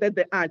indicate that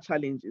there are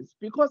challenges,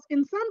 because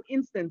in some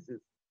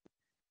instances,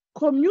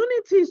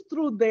 communities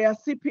through their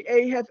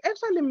CPA have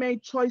actually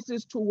made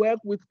choices to work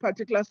with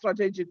particular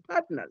strategic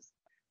partners.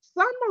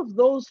 Some of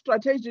those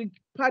strategic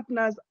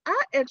partners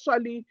are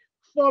actually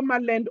former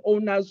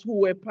landowners who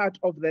were part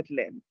of that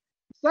land.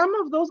 Some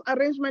of those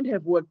arrangements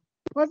have worked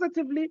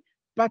positively,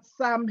 but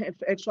some have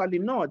actually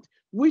not,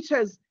 which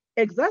has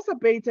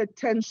exacerbated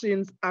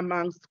tensions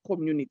amongst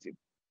community.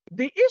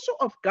 The issue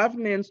of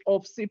governance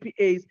of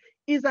CPAs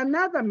is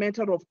another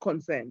matter of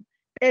concern.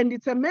 And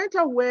it's a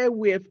matter where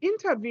we have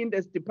intervened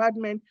as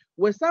department,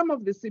 where some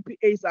of the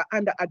CPAs are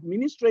under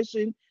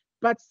administration,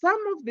 but some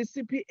of the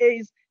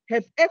CPAs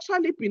have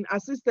actually been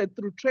assisted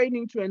through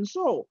training to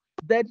ensure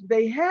that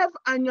they have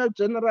annual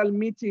general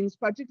meetings,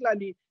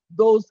 particularly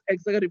those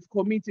executive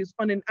committees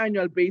on an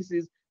annual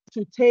basis,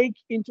 to take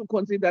into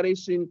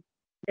consideration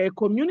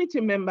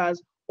community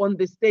members on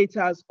the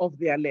status of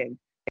their land.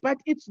 But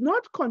it's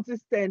not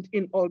consistent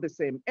in all the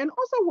same. And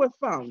also we've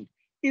found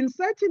in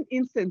certain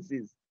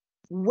instances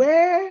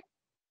where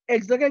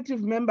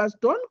executive members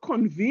don't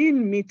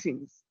convene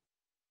meetings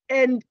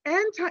and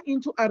enter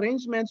into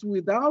arrangements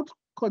without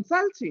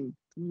consulting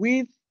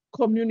with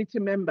community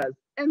members,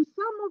 and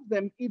some of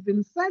them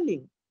even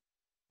selling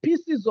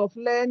pieces of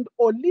land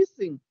or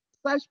leasing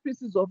such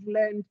pieces of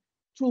land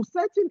to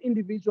certain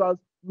individuals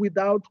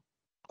without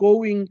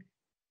going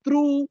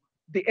through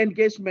the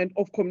engagement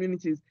of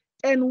communities.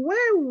 And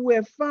where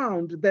we've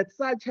found that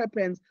such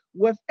happens,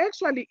 we've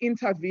actually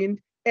intervened,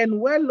 and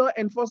where law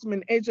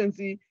enforcement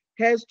agency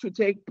has to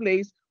take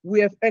place, we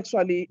have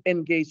actually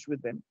engaged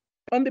with them.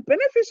 On the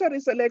beneficiary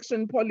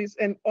selection policy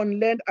and on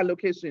land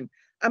allocation,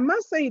 I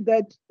must say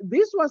that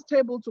this was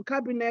tabled to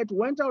cabinet,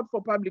 went out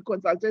for public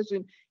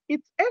consultation.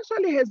 It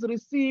actually has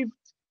received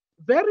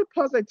very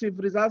positive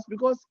results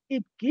because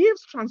it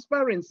gives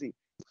transparency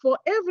for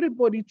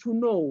everybody to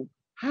know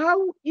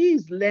how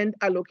is land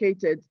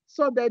allocated,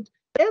 so that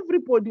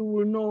everybody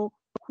will know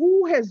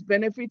who has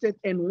benefited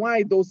and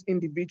why those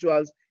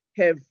individuals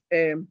have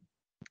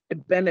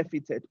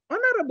benefited.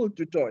 Honorable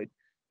Dutoit,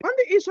 on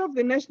the issue of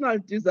the national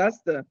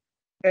disaster,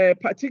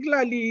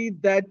 particularly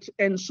that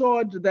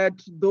ensured that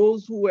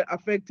those who were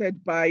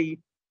affected by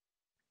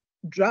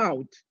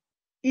drought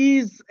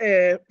is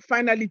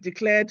finally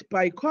declared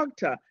by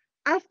COGTA,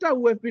 after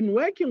we've been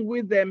working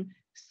with them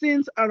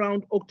since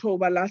around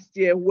October last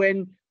year,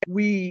 when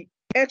we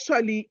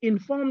actually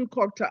informed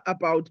COGTA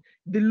about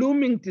the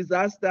looming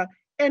disaster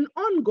and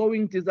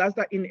ongoing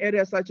disaster in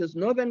areas such as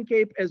Northern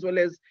Cape, as well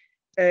as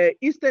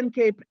Eastern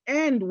Cape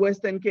and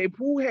Western Cape,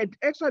 who had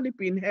actually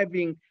been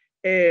having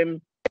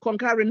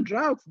concurrent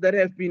droughts that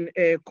have been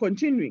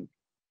continuing.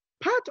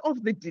 Part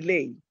of the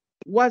delay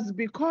was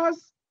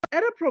because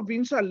at a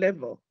provincial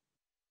level,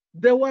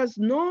 there was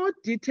no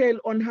detail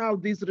on how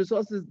these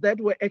resources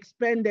that were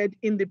expended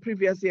in the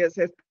previous years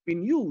have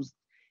been used.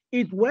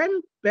 It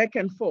went back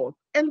and forth.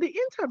 And the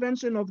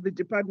intervention of the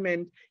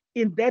department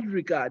in that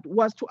regard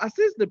was to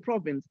assist the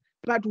province.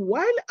 But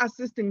while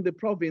assisting the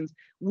province,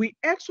 we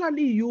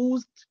actually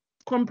used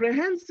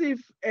comprehensive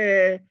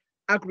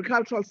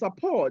agricultural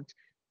support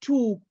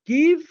to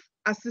give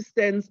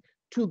assistance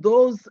to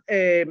those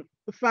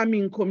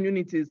farming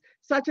communities,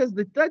 such as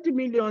the 30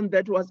 million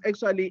that was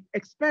actually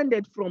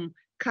expended from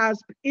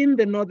CASP in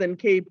the Northern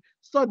Cape,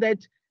 so that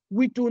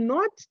we do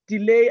not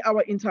delay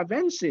our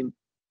intervention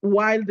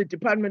while the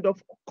Department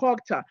of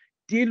COGTA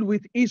deal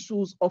with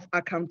issues of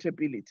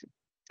accountability.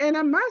 And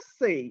I must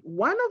say,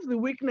 one of the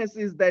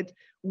weaknesses that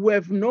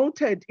we've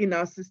noted in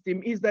our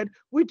system is that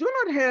we do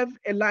not have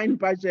a line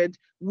budget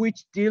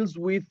which deals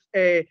with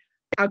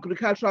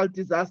agricultural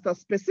disaster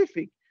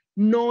specific,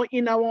 nor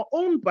in our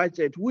own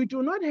budget. We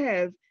do not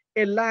have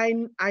a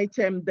line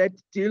item that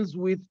deals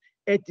with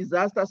a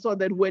disaster so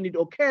that when it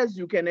occurs,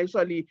 you can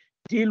actually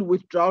deal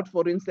with drought,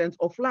 for instance,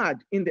 or flood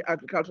in the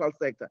agricultural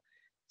sector.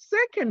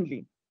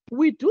 Secondly,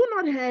 we do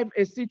not have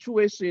a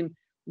situation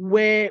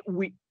where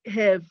we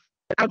have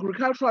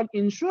agricultural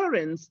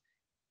insurance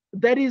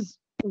that is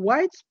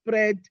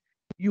widespread.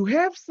 You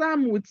have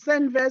some with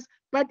Senvest,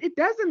 but it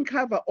doesn't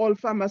cover all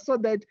farmers, so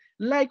that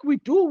like we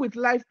do with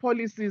life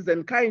policies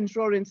and car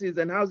insurances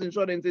and house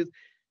insurances,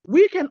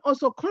 we can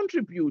also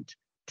contribute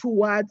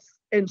towards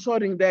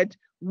ensuring that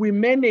we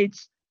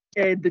manage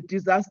the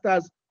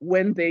disasters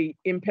when they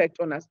impact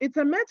on us. It's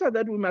a matter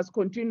that we must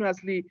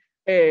continuously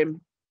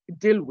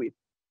deal with.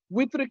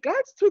 With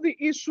regards to the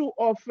issue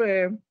of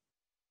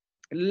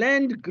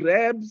land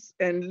grabs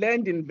and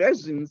land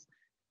invasions,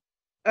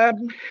 I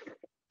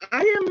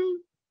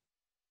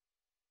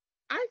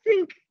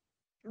think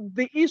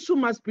the issue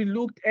must be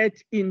looked at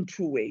in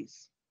two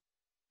ways.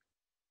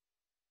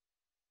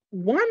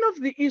 One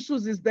of the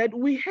issues is that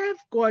we have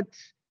got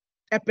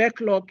a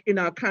backlog in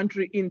our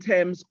country in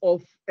terms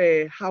of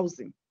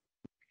housing.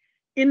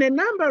 In a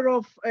number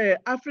of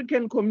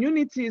African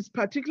communities,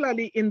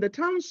 particularly in the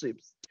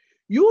townships,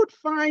 you would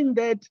find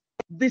that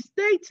the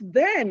state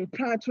then,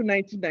 prior to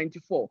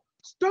 1994,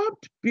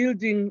 stopped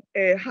building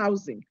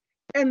housing.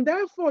 And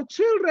therefore,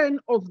 children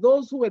of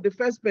those who were the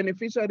first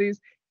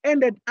beneficiaries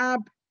ended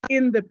up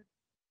in the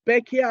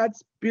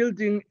backyards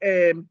building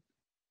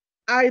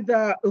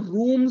either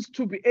rooms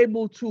to be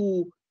able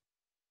to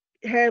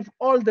have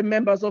all the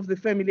members of the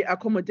family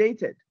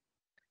accommodated.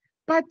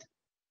 But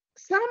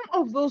some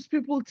of those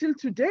people till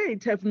to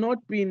date have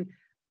not been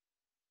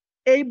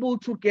able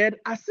to get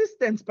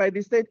assistance by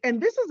the state. And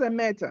this is a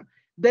matter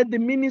that the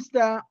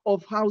Minister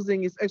of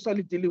Housing is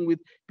actually dealing with,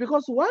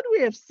 because what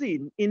we have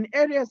seen in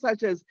areas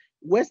such as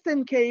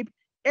Western Cape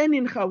and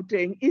in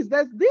Gauteng is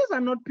that these are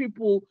not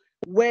people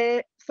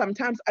where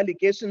sometimes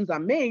allegations are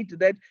made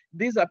that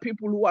these are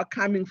people who are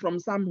coming from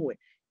somewhere.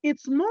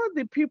 It's more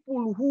the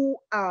people who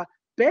are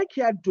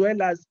backyard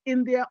dwellers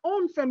in their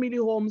own family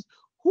homes,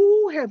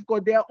 who have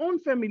got their own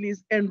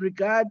families and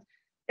regard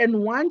and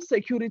want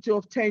security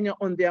of tenure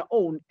on their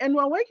own. And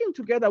we're working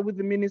together with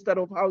the Minister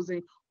of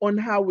Housing on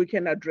how we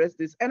can address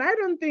this. And I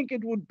don't think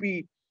it would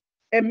be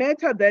a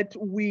matter that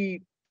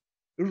we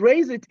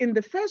raise it in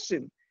the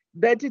fashion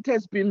that it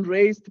has been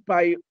raised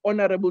by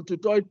Honorable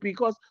Tutoit,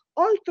 because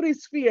all three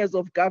spheres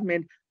of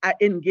government are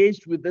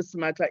engaged with this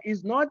matter.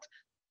 It's not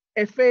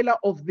a failure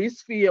of this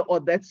sphere or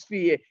that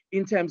sphere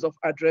in terms of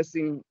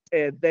addressing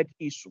that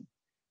issue.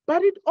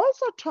 But it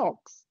also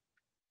talks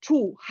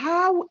to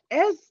how,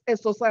 as a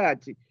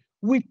society,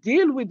 we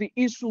deal with the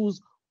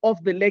issues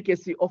of the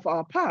legacy of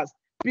our past,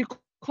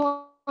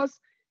 because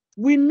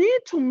we need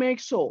to make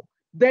sure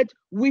that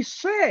we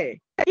share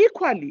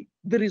equally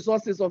the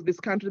resources of this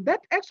country.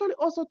 That actually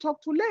also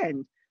talk to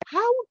land.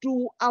 How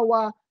do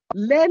our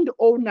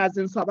landowners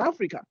in South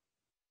Africa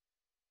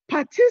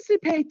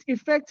participate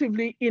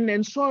effectively in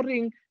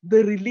ensuring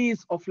the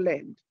release of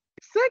land?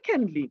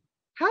 Secondly,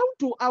 how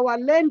do our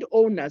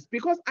landowners,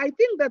 because I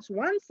think that's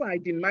one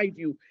side, in my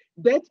view,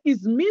 that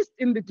is missed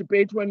in the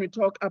debate when we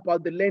talk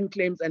about the land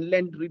claims and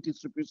land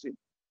redistribution.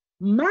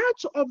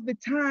 Much of the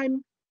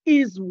time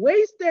is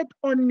wasted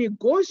on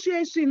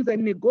negotiations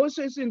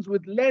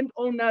with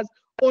landowners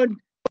on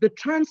the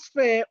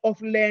transfer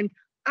of land,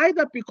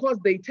 either because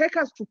they take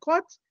us to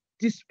court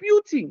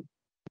disputing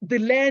the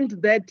land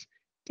that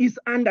is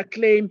under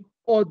claim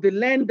or the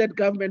land that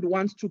government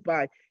wants to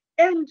buy.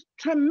 And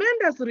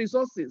tremendous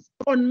resources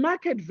on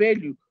market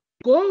value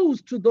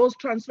goes to those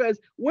transfers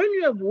when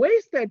you have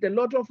wasted a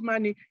lot of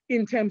money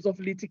in terms of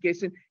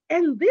litigation.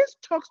 And this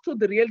talks to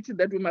the reality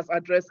that we must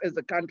address as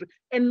a country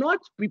and not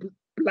be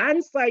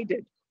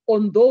blindsided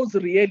on those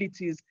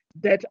realities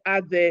that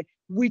are there,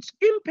 which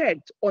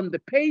impact on the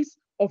pace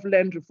of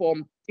land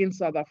reform in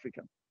South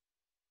Africa.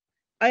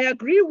 I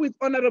agree with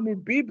Honorable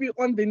Bibi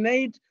on the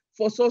need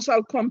for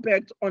social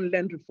compact on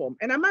land reform.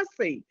 And I must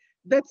say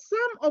that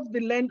some of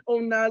the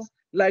landowners,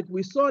 like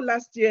we saw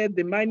last year,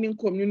 the mining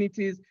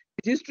communities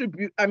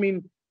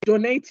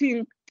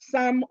donating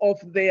some of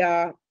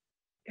their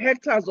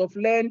hectares of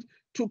land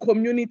to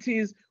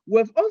communities.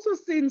 We've also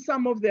seen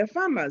some of their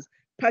farmers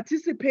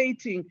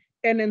participating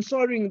and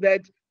ensuring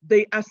that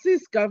they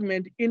assist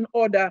government in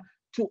order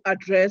to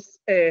address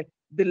the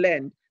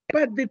land.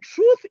 But the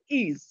truth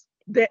is,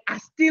 there are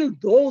still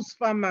those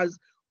farmers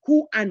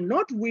who are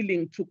not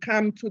willing to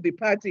come to the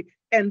party,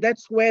 and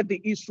that's where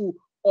the issue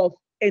of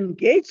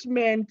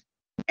engagement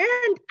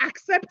and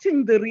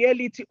accepting the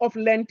reality of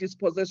land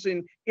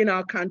dispossession in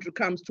our country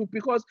comes to,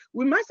 because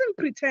we mustn't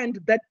pretend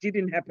that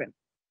didn't happen.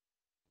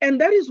 And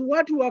that is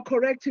what we are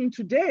correcting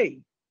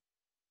today.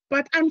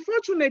 But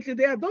unfortunately,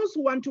 there are those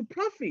who want to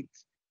profit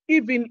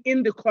even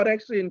in the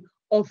correction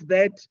of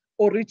that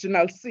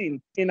original sin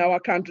in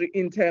our country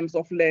in terms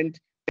of land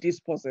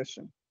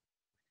dispossession.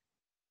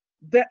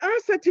 There are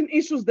certain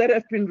issues that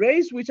have been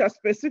raised which are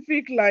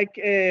specific, like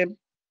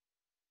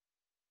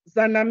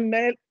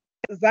Zandamela,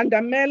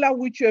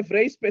 which you have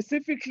raised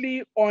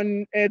specifically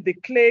on the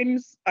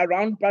claims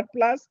around BAT+,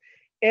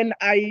 and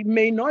I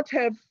may not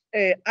have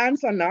an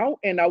answer now,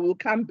 and I will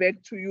come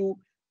back to you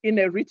in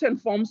a written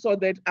form so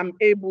that I'm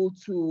able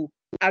to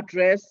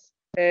address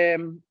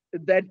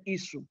that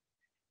issue.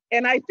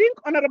 And I think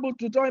Honorable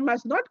Tutoy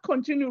must not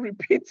continue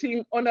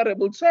repeating,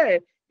 Honorable Chair,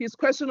 his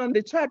question on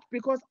the chat,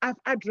 because I've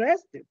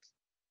addressed it.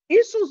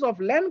 Issues of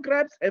land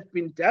grabs have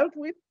been dealt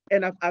with,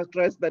 and I've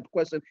addressed that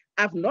question.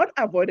 I've not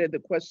avoided the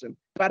question,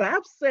 but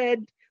I've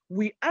said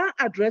we are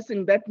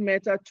addressing that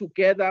matter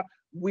together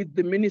with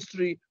the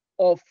Ministry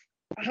of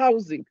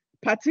Housing,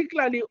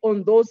 particularly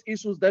on those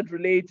issues that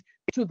relate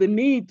to the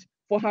need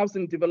for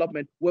housing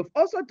development. We've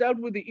also dealt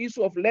with the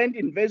issue of land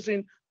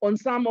invasion on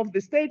some of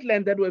the state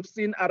land that we've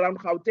seen around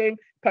Gauteng,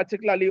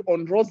 particularly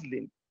on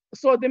Roslyn.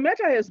 So the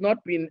matter has not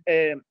been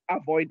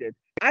avoided.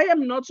 I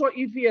am not sure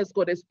if he has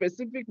got a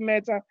specific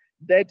matter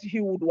that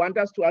he would want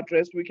us to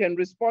address. We can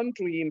respond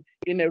to him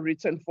in a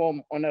written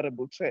form,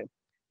 Honorable Chair.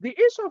 The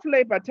issue of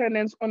labor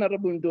tenants,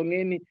 Honorable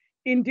Ndongeni,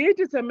 indeed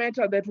is a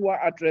matter that we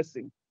are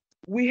addressing.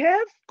 We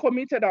have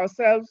committed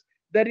ourselves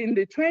that in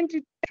the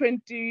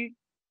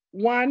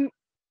 2021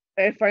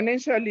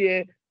 financial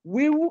year,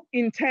 we will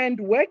intend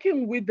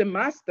working with the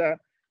master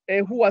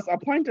who was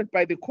appointed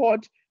by the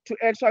court to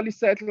actually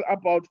settle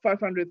about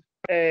 500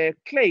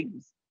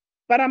 claims.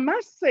 But I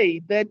must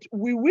say that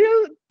we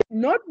will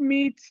not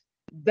meet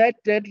that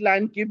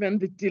deadline given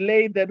the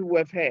delay that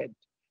we've had.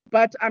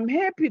 But I'm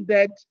happy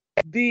that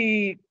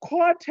the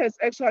court has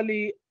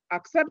actually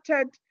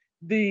accepted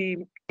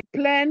the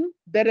plan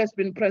that has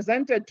been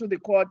presented to the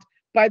court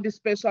by the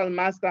special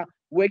master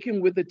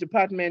working with the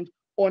department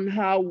on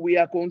how we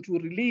are going to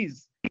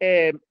release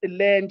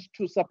land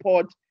to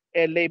support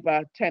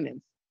labor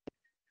tenants.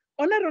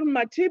 Honorable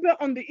Matiba,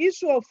 on the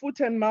issue of foot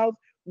and mouth,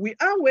 we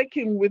are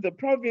working with the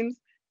province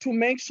to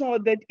make sure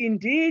that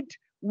indeed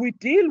we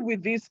deal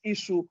with this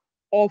issue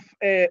of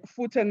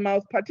foot and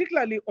mouth,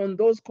 particularly on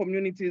those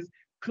communities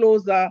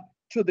closer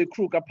to the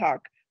Kruger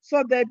Park,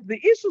 so that the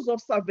issues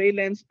of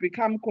surveillance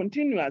become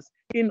continuous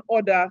in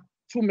order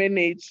to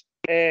manage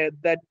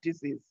that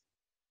disease.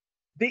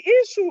 The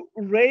issue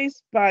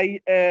raised by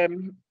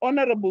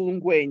Honorable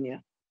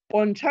Ngwenya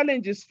on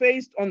challenges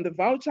faced on the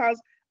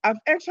vouchers, I've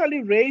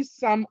actually raised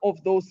some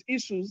of those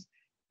issues,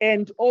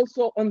 and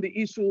also on the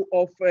issue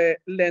of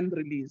land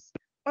release.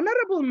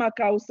 Honorable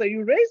Makausa,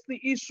 you raised the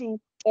issue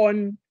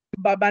on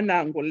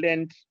Babanango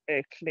land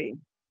claim.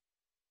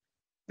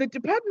 The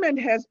department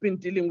has been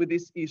dealing with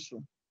this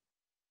issue,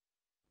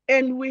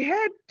 and we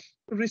had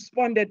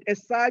responded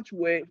as such.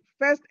 We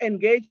first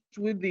engaged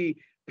with the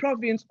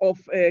province of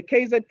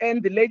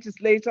KZN, the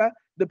legislature,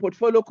 the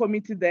portfolio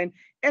committee then,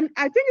 and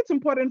I think it's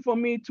important for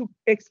me to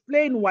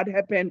explain what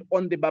happened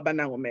on the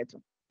Babanango matter.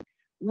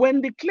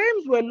 When the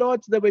claims were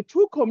lodged, there were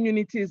two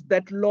communities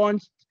that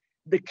launched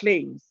the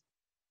claims,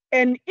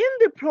 and in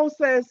the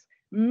process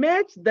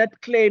merged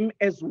that claim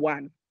as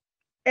one,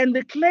 and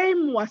the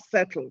claim was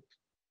settled,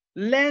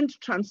 land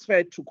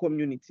transferred to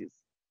communities.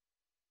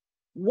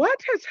 What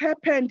has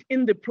happened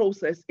in the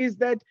process is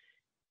that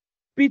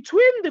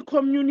between the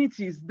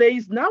communities, there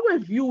is now a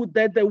view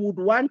that they would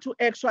want to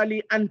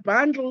actually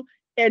unbundle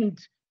and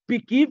be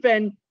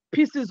given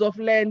pieces of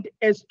land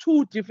as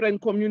two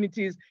different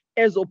communities,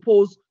 as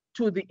opposed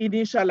to the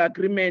initial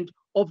agreement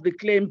of the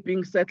claim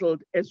being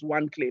settled as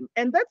one claim.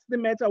 And that's the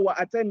matter we're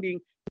attending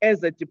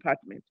as a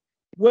department.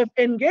 We've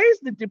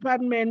engaged the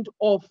Department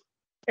of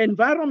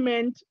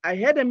Environment. I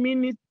had a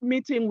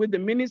meeting with the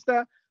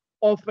Minister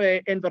of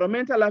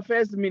Environmental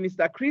Affairs,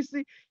 Minister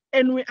Chrissy,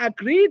 and we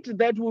agreed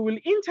that we will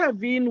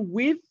intervene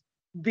with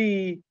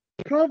the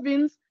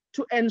province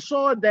to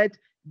ensure that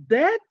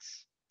that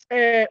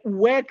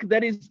work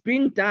that is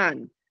being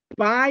done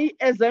by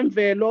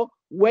Ezemvelo,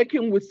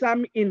 working with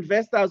some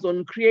investors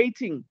on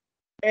creating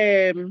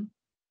a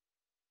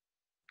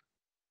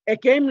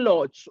game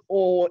lodge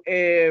or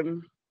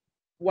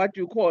what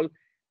you call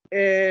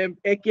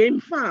a game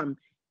farm,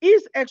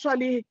 is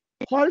actually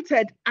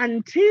halted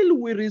until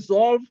we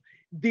resolve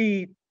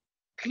the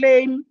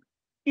claim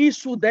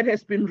issue that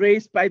has been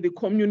raised by the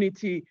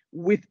community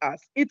with us.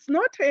 It's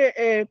not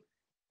a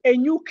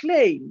new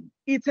claim.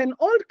 It's an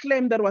old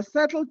claim that was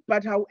settled,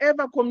 but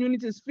however,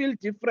 communities feel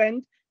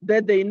different,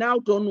 that they now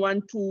don't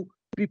want to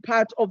be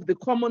part of the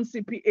common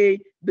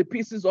CPA. The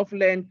pieces of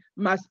land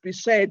must be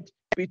shared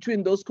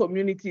between those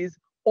communities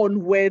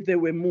on where they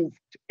were moved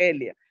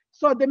earlier.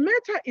 So the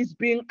matter is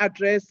being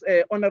addressed,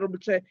 Honorable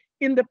Chair.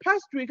 In the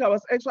past week, I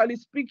was actually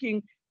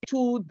speaking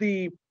to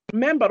the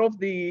member of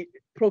the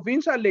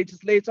provincial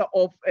legislature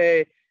of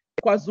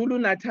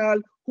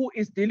KwaZulu-Natal, who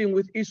is dealing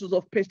with issues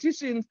of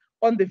petitions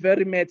on the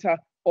very matter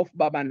of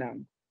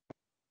Babanang.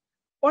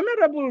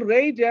 Honorable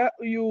Rader,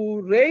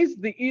 you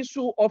raised the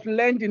issue of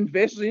land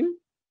invasion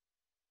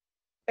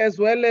as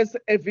well as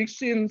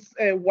evictions.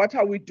 What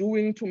are we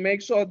doing to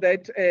make sure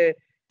that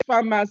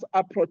farmers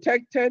are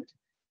protected?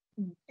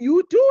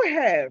 You do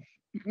have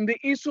the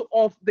issue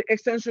of the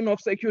extension of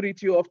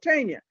security of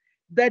tenure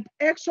that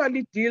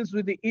actually deals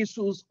with the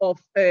issues of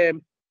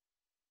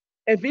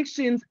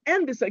evictions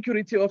and the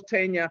security of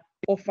tenure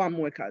of farm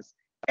workers.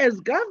 As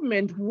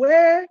government,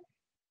 where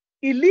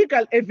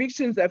illegal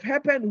evictions have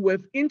happened,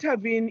 we've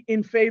intervened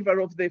in favor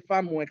of the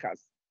farm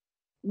workers.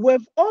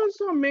 We've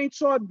also made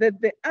sure that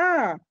there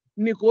are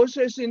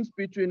negotiations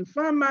between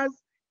farmers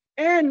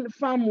and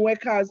farm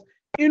workers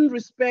in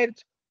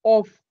respect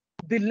of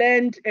the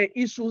land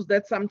issues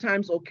that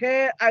sometimes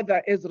occur,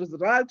 either as a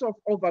result of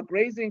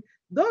overgrazing.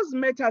 Those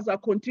matters are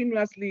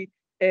continuously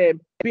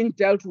being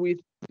dealt with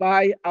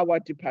by our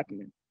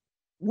department.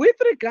 With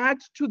regard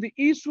to the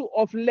issue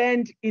of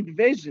land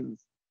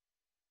invasions,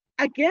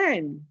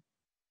 again,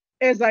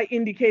 as I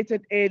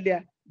indicated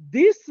earlier,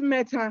 this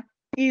matter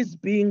is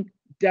being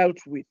dealt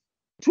with.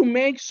 to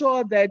make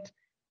sure that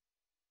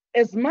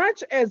as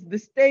much as the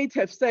state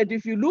have said,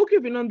 if you look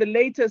even on the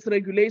latest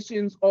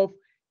regulations of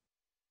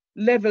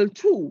level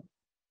 2,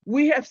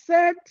 we have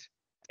said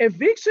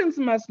evictions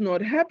must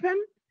not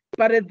happen,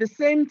 but at the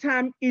same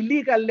time,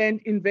 illegal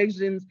land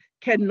invasions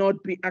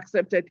cannot be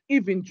accepted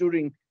even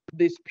during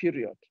this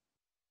period.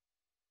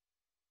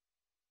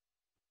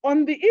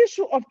 On the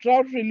issue of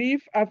drought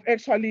relief, I've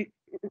actually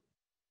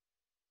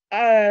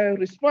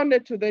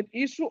responded to that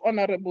issue,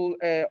 Honorable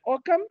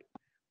Ockham.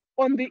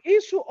 On the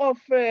issue of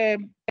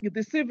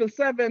the civil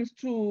servants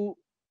who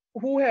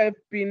have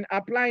been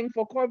applying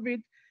for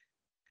COVID,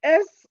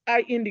 as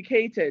I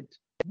indicated,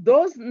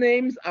 those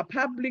names are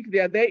public. They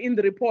are there in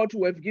the report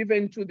we have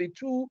given to the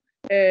two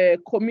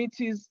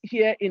committees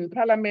here in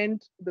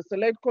Parliament, the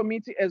Select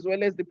Committee as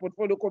well as the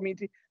Portfolio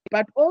Committee,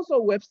 but also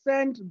we've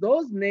sent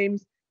those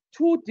names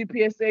to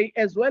DPSA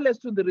as well as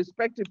to the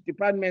respective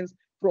departments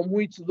from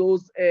which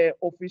those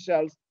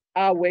officials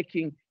are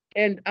working.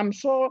 And I'm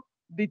sure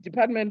the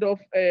Department of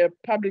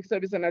Public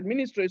Service and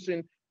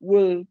Administration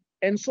will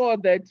ensure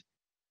that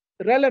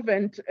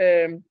relevant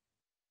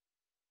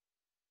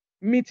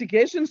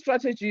mitigation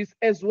strategies,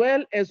 as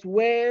well as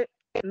where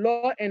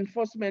law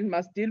enforcement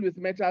must deal with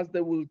matters,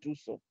 they will do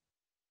so.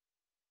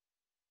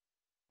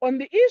 On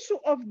the issue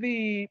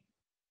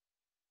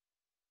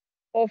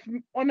of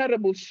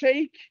Honorable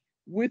Sheikh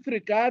with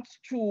regards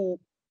to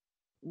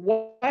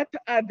what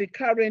are the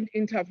current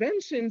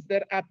interventions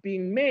that are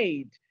being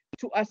made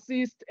to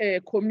assist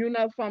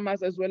communal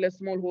farmers as well as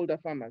smallholder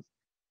farmers.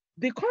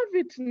 The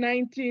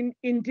COVID-19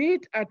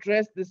 indeed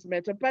addressed this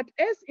matter, but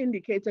as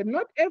indicated,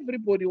 not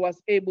everybody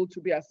was able to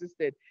be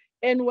assisted.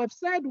 And we've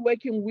said,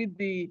 working with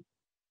the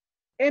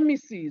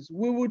MECs,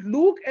 we would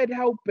look at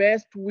how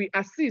best we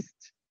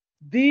assist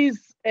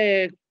these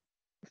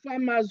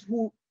farmers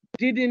who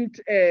didn't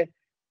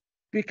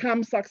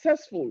become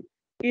successful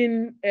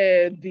in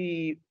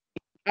the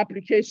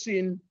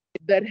application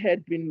that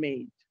had been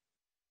made.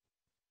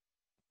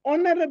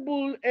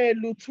 Honorable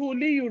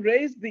Lutuli, you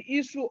raised the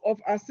issue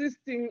of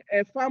assisting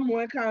farm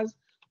workers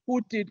who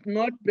did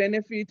not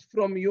benefit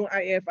from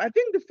UIF. I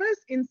think the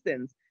first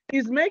instance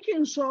is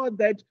making sure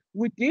that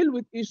we deal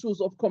with issues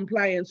of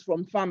compliance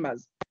from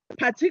farmers,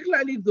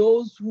 particularly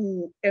those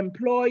who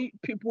employ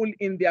people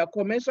in their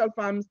commercial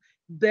farms,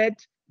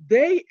 that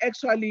they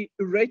actually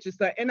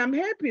register. And I'm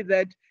happy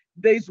that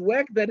there's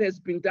work that has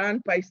been done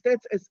by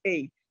Stats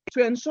SA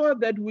to ensure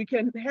that we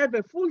can have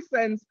a full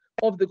sense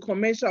of the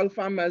commercial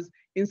farmers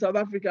in South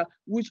Africa,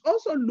 which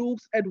also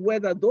looks at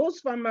whether those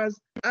farmers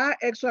are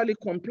actually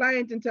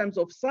compliant in terms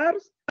of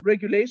SARS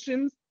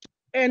regulations.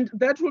 And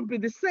that would be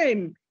the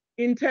same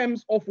in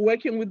terms of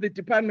working with the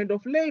Department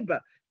of Labor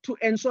to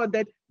ensure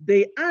that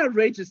they are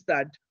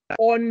registered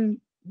on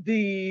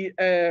the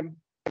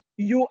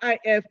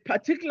UIF,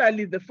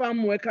 particularly the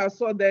farm workers,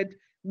 so that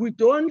we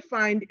don't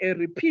find a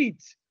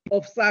repeat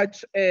of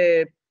such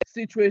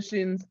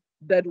situations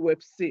that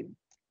we've seen.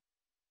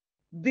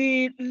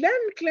 The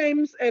Land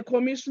Claims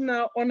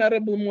Commissioner,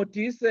 Honorable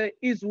Modise,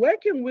 is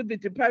working with the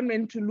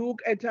department to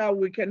look at how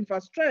we can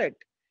fast track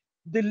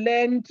the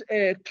land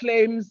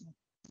claims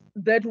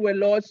that were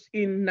lodged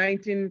in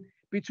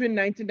between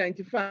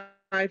 1995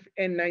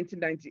 and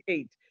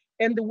 1998.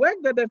 And the work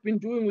that they've been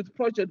doing with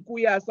Project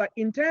Kuyasa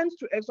intends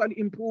to actually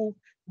improve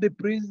the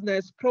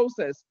business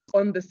process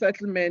on the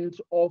settlement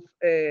of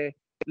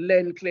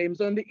land claims.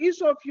 On the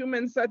issue of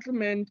human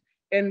settlement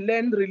and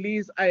land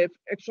release, I have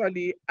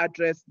actually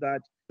addressed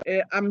that.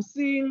 I'm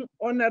seeing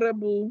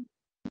Honorable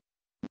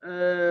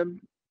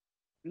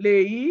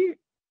Leyi.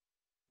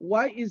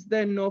 Why is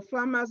there no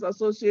Farmers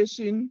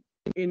Association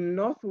in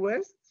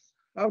Northwest?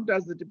 How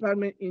does the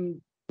department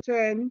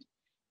intend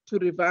to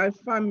revive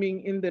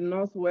farming in the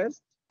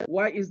Northwest?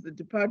 Why is the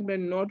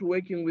department not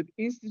working with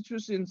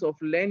institutions of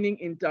learning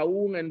in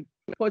Taung and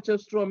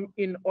Potchefstroom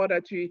in order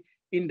to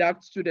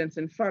induct students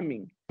in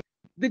farming?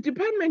 The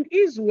department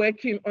is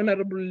working,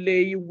 Honorable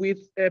Lay,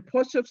 with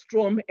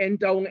Potchefstroom and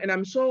Taung, and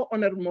I'm sure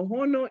Honorable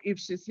Mohono, if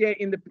she's here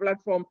in the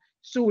platform,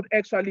 she would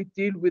actually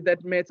deal with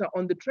that matter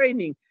on the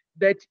training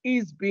that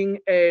is being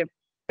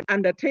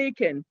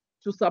undertaken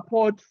to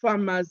support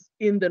farmers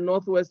in the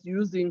Northwest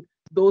using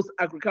those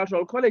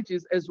agricultural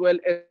colleges as well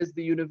as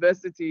the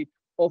University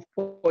of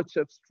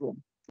Potchefstroom.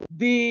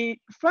 The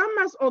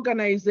farmers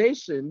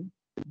organization,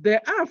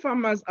 there are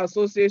farmers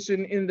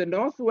association in the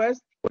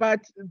Northwest, but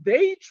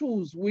they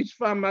choose which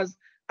farmers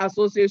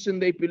association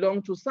they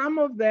belong to. Some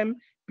of them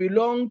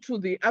belong to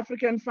the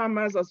African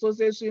Farmers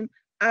Association,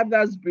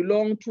 others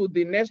belong to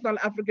the National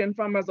African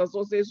Farmers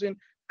Association,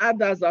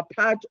 others are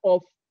part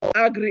of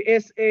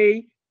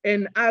Agri-SA,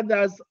 and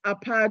others are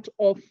part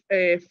of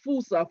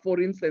FUSA,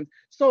 for instance.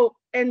 So,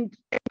 and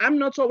I'm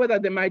not sure whether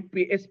there might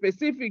be a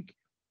specific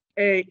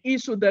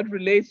issue that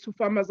relates to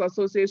Farmers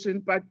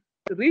Association, but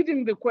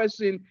reading the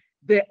question,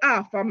 there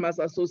are Farmers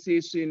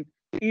Association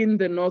in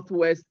the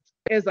Northwest.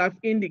 As I've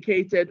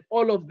indicated,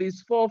 all of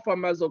these 4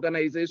 farmers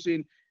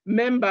organization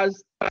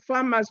members,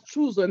 farmers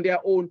choose on their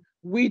own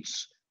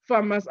which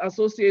Farmers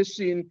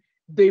Association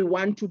they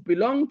want to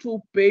belong to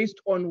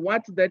based on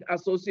what that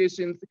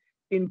association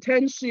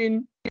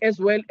intention as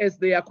well as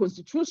their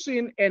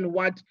constitution and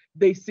what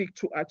they seek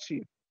to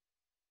achieve.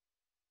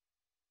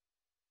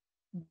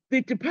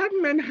 The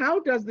department, how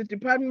does the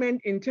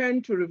department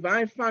intend to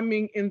revive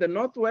farming in the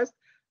Northwest?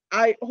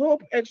 I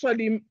hope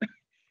actually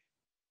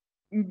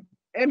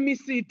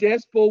MEC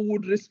Despo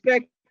would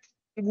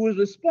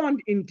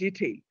respond in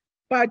detail.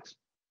 But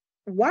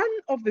one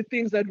of the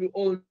things that we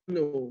all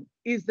know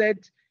is that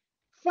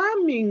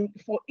farming,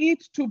 for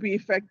it to be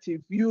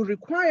effective, you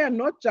require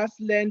not just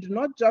land,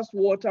 not just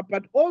water,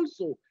 but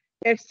also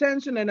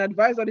extension and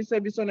advisory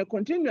service on a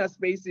continuous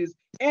basis,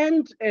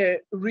 and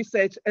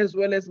research as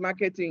well as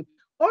marketing.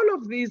 All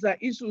of these are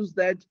issues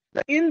that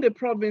in the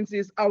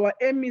provinces, our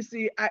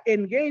MEC are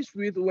engaged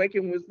with,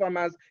 working with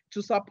farmers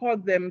to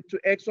support them to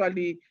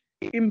actually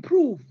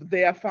improve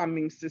their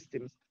farming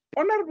systems.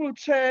 Honorable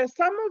Chair,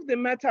 some of the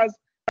matters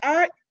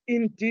are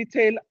in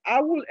detail.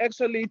 I will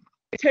actually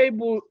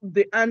table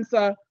the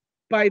answer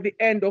by the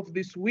end of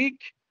this week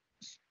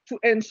to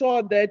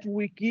ensure that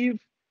we give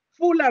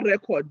fuller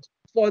record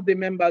for the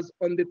members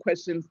on the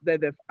questions that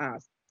they've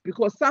asked,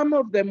 because some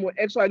of them were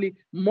actually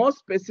more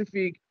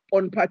specific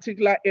on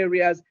particular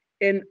areas,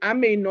 and I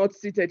may not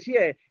seated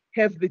here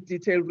have the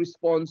detailed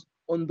response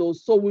on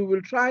those. So we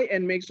will try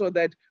and make sure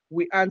that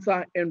we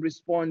answer and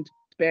respond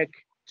back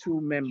to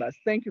members.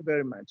 Thank you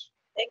very much.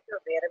 Thank you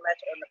very much,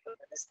 Honorable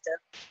Minister.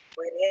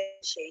 We really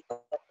appreciate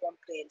the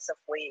comprehensive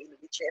way in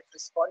which you have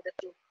responded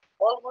to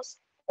almost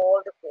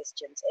all the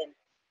questions, and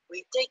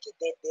we take it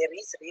that there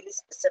is really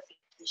specific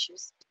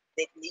issues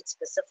that need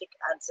specific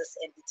answers,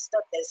 and it's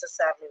not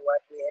necessarily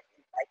what we have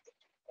invited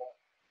you for.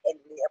 And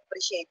we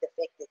appreciate the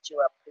fact that you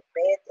are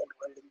prepared and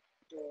willing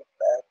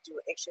to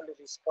actually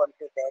respond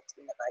to that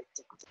in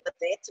writing. With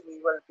that, we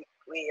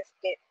have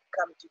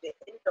come to the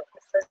end of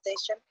the first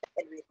session,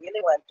 and we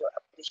really want to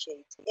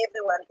appreciate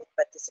everyone that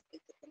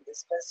participated in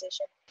this first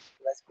session.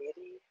 It was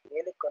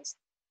really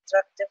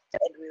constructive,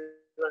 and we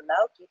will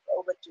now give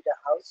over to the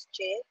House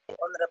Chair,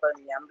 Honorable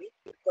Nyambi,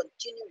 to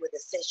continue with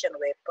the session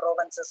where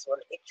provinces will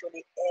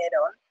actually add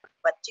on,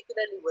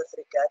 particularly with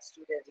regards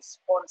to the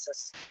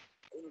responses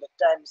in the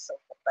times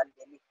of the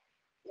pandemic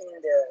in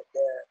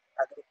the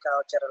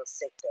agricultural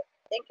sector.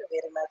 Thank you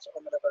very much,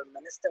 Honorable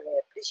Minister. We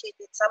appreciate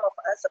it. Some of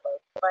us,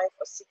 about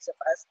 5 or 6 of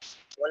us,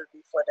 will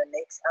be for the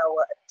next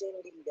hour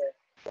attending the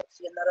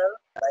funeral,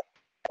 but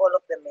all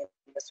of the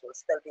members will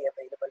still be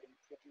available,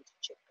 including the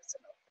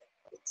chairperson of the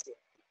NCOP.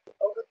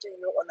 Over to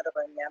you,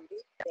 Honorable Nyambi.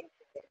 Thank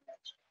you very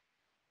much.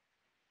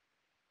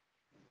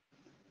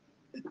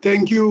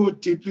 Thank you,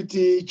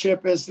 Deputy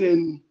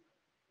Chairperson.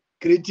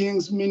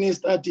 Greetings,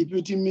 Minister,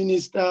 Deputy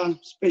Minister,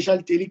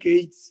 special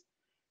delegates,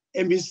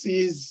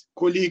 MECs,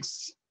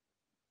 colleagues.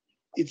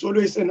 It's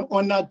always an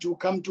honor to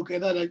come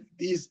together like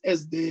this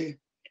as the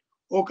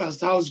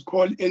August House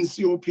called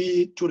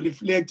NCOP to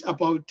reflect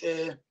about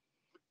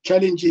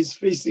challenges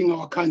facing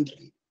our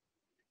country.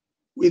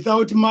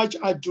 Without much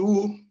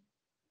ado,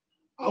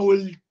 I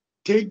will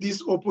take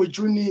this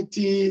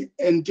opportunity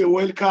and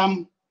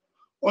welcome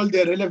all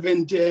the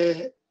relevant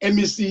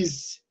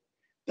MECs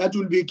that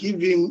will be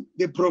giving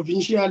the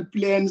provincial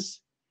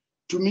plans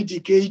to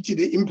mitigate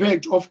the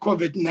impact of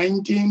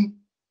COVID-19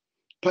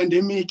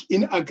 pandemic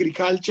in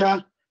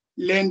agriculture,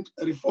 land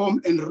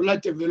reform, and rural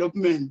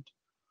development.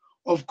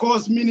 Of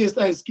course,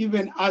 Minister has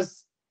given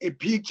us a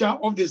picture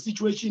of the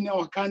situation in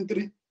our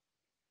country.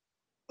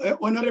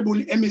 Honorable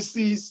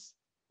MECs,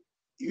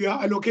 you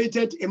are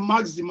allocated a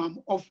maximum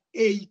of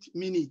 8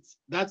 minutes.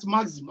 That's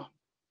maximum.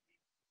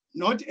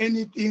 Not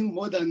anything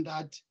more than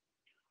that.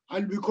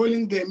 I'll be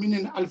calling them in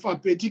an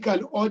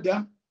alphabetical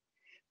order.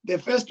 The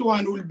first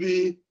one will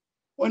be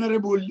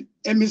Honorable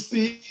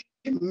MEC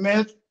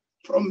Meth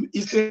from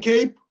Eastern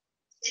Cape.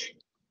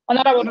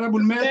 Honorable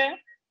Meth. Chair,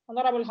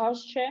 Honorable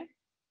House Chair,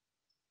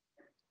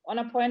 on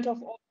a point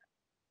of order.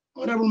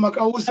 Honorable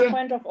Makause. On a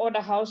point of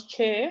order, House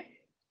Chair.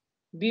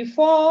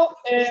 Before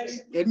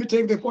let me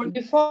take the point.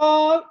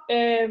 Before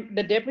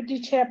the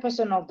Deputy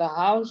Chairperson of the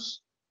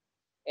House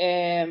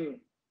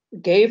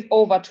gave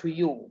over to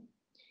you,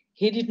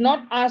 he did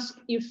not ask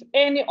if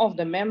any of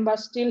the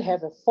members still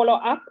have a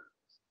follow-up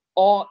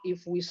or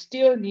if we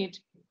still need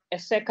a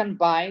second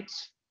bite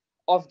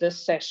of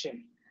this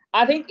session.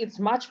 I think it's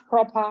much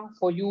proper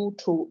for you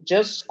to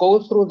just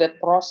go through that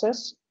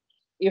process.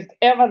 If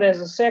ever there's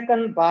a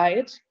second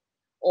bite,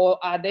 or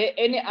are there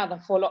any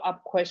other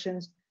follow-up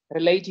questions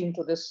relating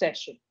to this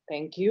session?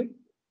 Thank you.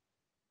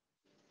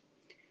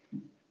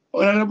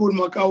 Honorable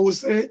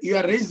Makause, you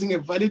are raising a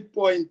valid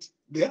point.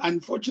 The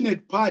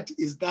unfortunate part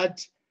is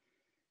that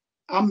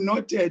I'm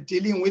not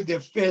dealing with the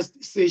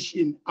first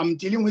session. I'm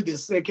dealing with the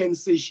second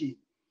session.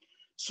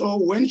 So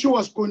when she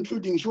was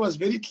concluding, she was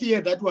very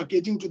clear that we're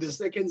getting to the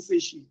second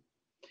session.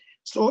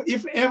 So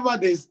if ever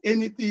there's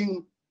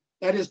anything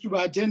that is to be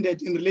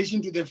attended in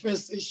relation to the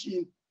first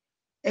session,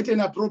 at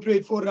an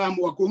appropriate forum,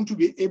 we're going to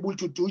be able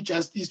to do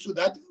justice to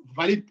that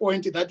valid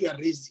point that you are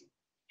raising.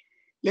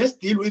 Let's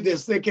deal with the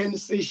second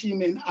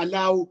session and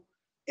allow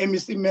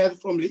MEC Meth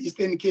from the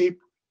Eastern Cape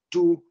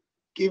to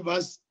give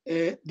us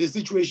the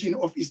situation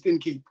of Eastern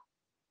Cape.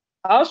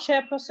 House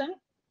Chairperson.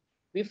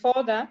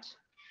 Before that,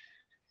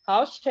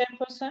 House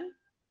Chairperson,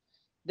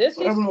 this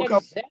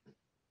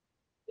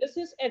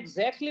is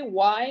exactly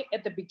why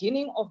at the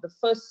beginning of the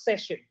first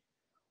session,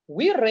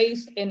 we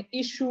raised an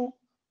issue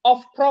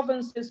of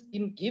provinces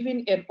being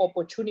given an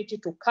opportunity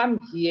to come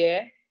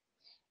here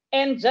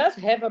and just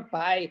have a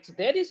bite.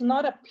 That is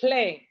not a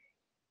plan.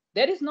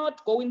 That is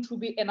not going to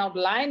be an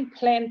outline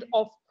plan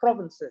of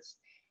provinces.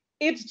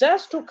 It's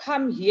just to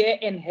come here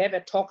and have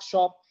a talk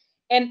shop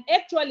and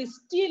actually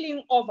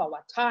stealing of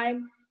our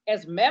time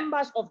as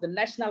members of the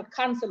National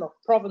Council of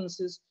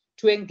Provinces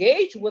to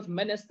engage with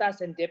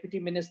ministers and deputy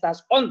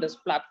ministers on this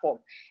platform.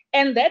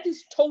 And that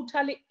is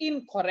totally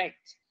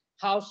incorrect,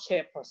 House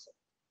Chairperson.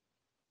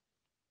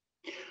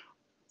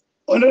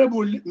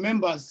 Honorable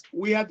members,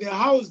 we are the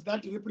house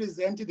that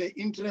represents the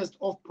interest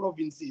of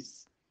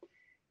provinces.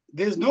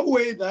 There's no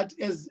way that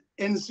as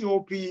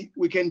NCOP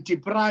we can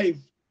deprive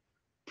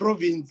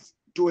province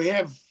to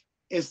have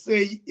a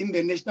say in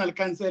the National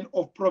Council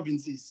of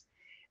Provinces.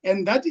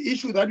 And that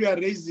issue that we are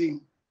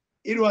raising,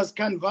 it was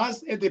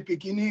canvassed at the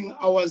beginning.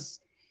 I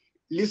was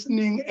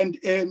listening and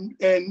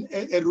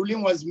a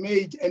ruling was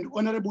made, and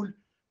Honorable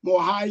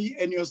Mohai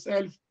and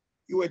yourself,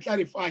 you were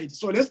clarified.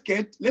 So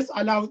let's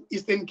allow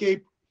Eastern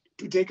Cape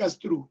to take us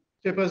through.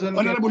 Chairperson,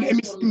 Honorable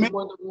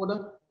point of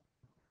order.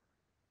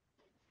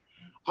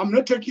 I'm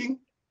not talking.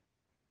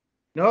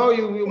 No,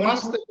 you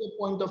must take a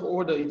point of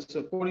order. It's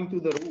according to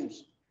the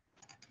rules.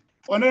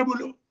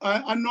 Honorable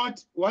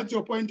Anot, what's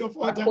your point of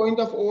order? My point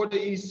of order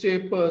is,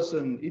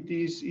 Chairperson, it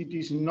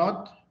is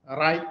not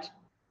right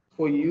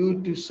for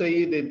you to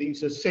say that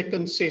it's a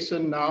second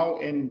session now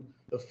and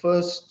the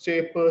first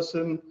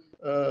chairperson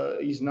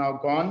is now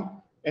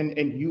gone and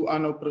you are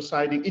now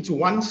presiding. It's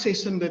one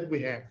session that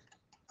we have.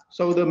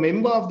 So the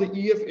member of the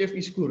EFF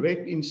is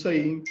correct in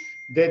saying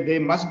that there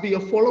must be a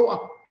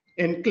follow-up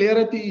and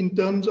clarity in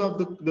terms of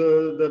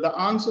the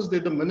answers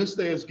that the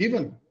minister has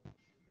given.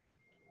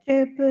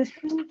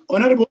 Chairperson,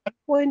 Honorable,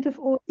 point of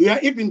order. We are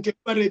even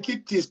deliberately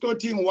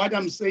distorting what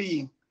I'm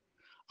saying.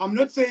 I'm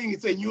not saying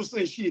it's a new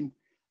session.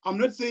 I'm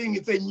not saying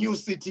it's a new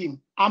sitting.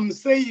 I'm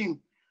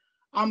saying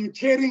I'm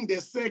chairing the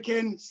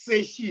second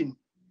session,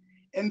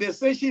 and the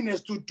session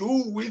has to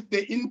do with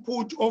the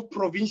input of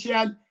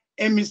provincial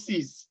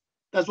MECs.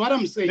 That's what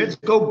I'm saying. Let's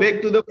go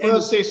back to the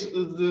first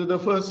session. The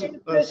first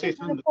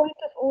session. Point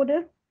of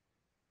order.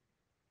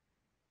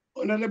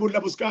 Honorable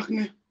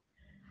Labuskaghni.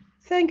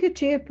 Thank you,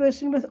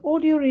 Chairperson. With all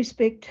due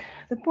respect,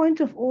 the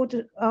point of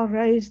order I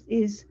raised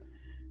is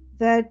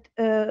that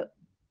there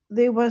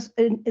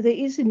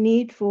is a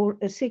need for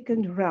a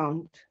second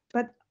round.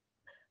 But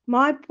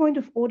my point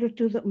of order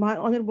to my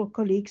honourable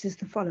colleagues is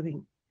the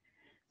following.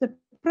 The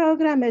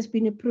program has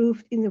been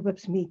approved in the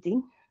WIPS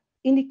meeting,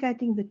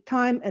 indicating the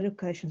time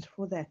allocations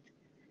for that.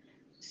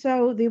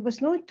 So there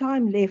was no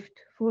time left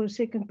for a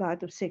second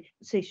part of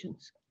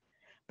sessions.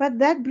 But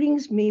that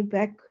brings me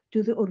back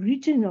to the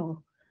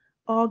original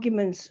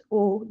arguments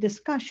or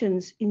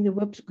discussions in the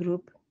WIPS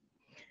group.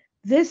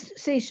 This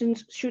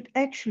sessions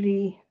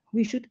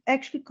we should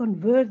actually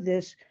convert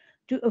this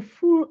to a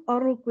full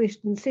oral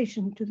question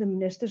session to the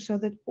minister so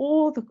that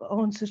all the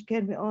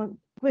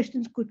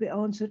questions could be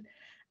answered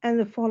and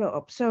the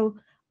follow-up. So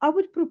I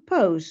would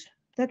propose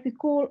that we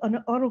call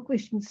an oral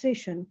question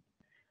session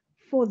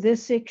for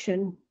this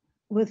section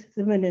with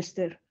the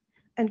minister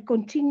and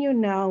continue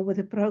now with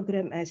the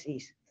program as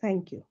is.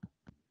 Thank you.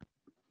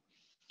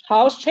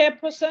 House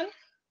Chairperson,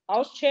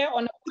 House Chair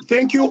on a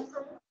Thank you.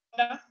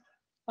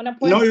 On a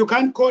point No, you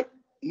can't call.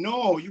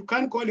 No, you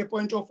can't call a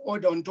point of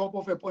order on top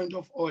of a point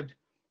of order.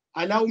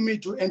 Allow me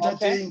to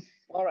entertain. Okay.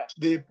 All right.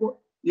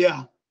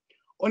 Yeah.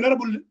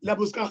 Honorable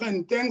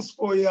Labuskaghni, thanks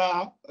for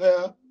your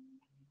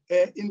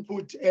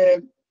input.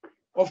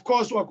 Of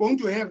course, we're going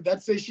to have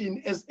that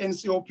session as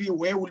NCOP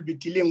where we'll be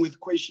dealing with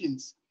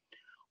questions.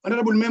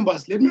 Honorable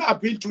members, let me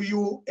appeal to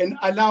you and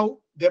allow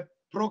the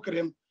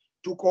program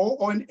to go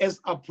on as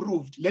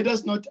approved. Let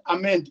us not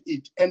amend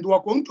it. And we're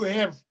going to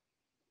have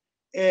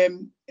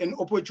an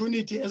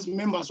opportunity as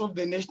members of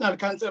the National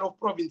Council of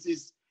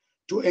Provinces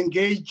to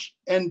engage.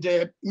 And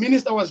the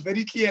minister was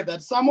very clear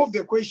that some of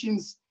the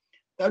questions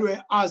that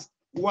were asked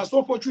were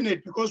so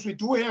fortunate because we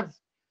do have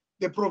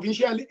the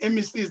provincial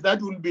MECs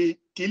that will be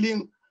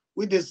dealing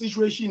with the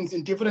situations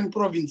in different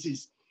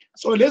provinces.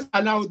 So let's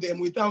allow them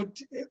without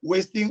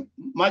wasting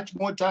much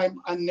more time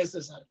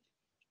unnecessary.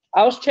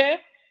 House Chair,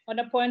 on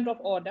a point of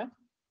order.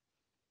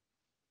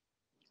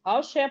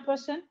 House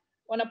Chairperson,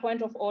 on a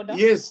point of order.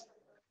 Yes,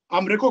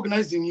 I'm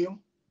recognizing you.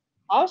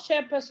 House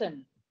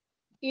Chairperson,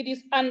 it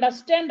is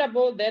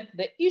understandable that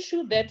the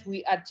issue that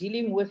we are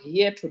dealing with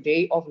here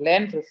today of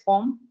land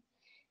reform,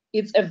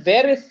 it's a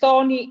very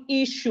thorny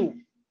issue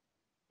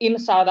in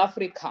South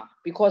Africa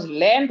because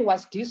land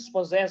was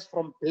dispossessed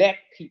from Black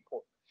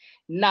people.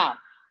 Now,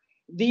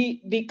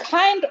 the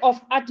kind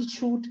of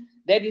attitude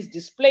that is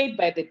displayed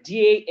by the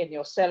DA and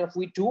yourself,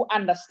 we do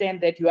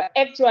understand that you are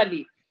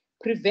actually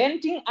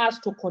preventing us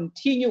to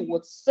continue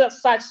with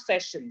such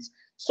sessions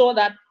so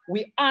that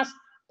we ask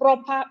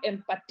proper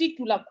and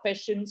particular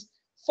questions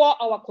for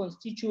our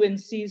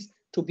constituencies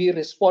to be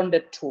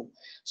responded to.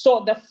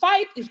 So the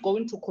fight is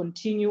going to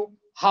continue.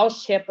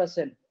 House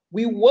Chairperson,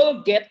 we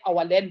will get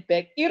our land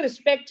back,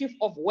 irrespective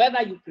of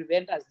whether you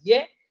prevent us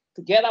here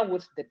together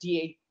with the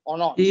DA or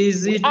not.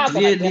 Is We it are gonna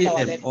really get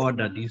our an land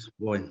order at this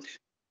point?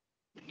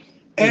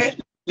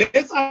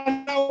 Let's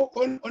allow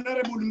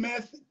Honorable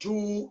Meth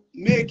to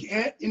make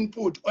her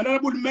input.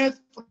 Honorable Meth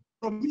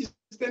from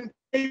Eastern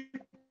Cape.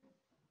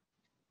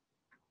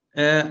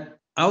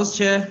 House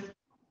Chair.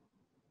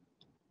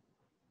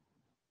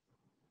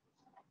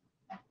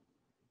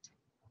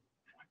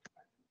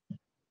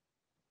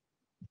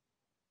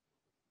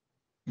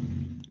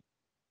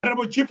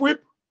 Honorable Chief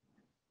Whip.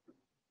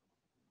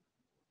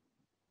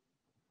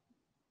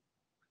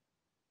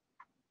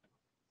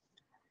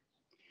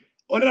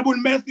 Honorable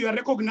Meth, you are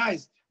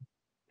recognized.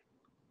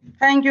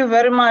 Thank you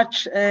very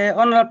much,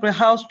 Honorable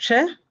House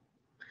Chair.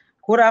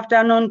 Good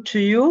afternoon to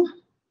you.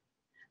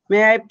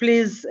 May I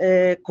please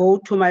go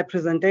to my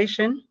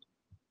presentation?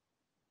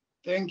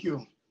 Thank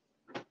you.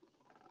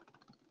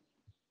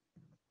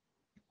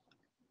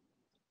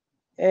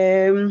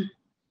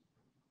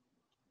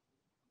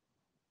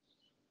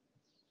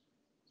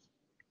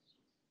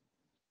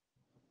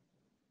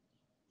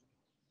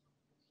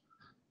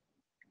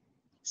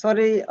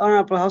 Sorry,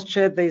 Honorable House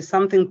Chair, there is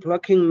something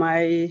blocking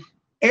my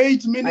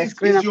 8 minutes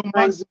screen. is your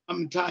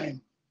maximum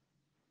time.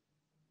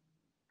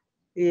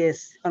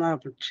 Yes,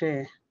 Honorable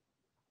Chair.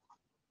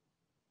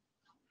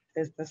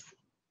 There's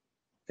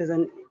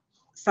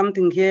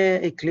something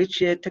here, a glitch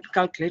here,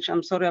 technical glitch.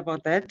 I'm sorry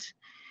about that.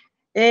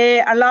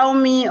 Allow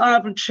me,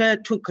 Honorable Chair,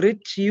 to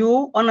greet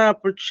you,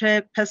 Honorable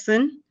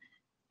Chairperson,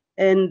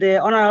 and the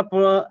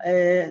Honorable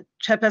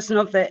Chairperson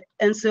of the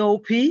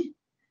NCOP,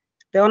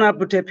 the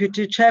Honorable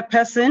Deputy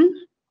Chairperson,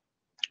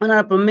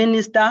 Honorable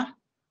Minister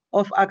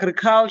of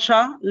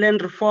Agriculture,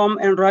 Land Reform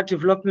and Rural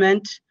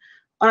Development,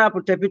 Honorable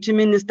Deputy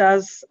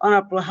Ministers,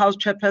 Honorable House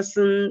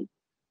Chairperson,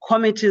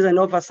 Committees and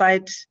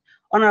Oversight,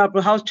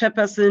 Honorable House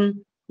Chairperson,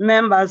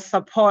 Members,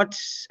 Support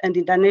and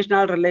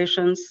International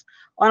Relations,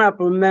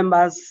 Honorable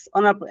Members,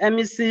 Honorable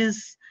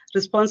MECs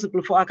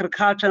responsible for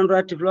Agriculture and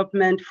Rural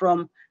Development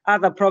from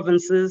other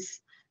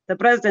provinces, the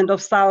President of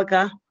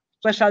SALGA,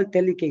 special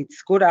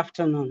delegates, good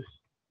afternoon.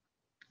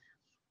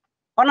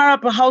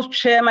 Honorable House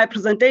Chair, my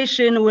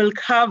presentation will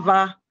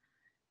cover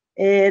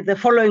the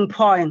following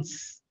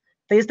points.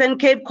 The Eastern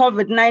Cape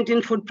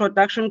COVID-19 Food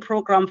Production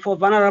Program for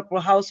Vulnerable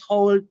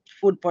Household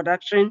Food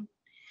Production,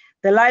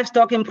 the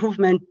livestock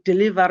improvement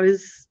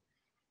deliveries,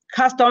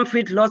 custom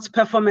feedlots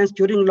performance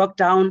during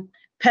lockdown,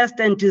 pest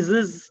and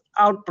disease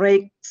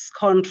outbreaks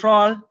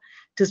control,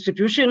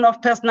 distribution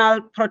of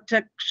personal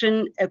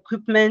protection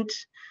equipment,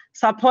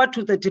 support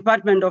to the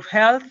Department of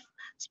Health,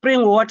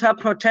 spring water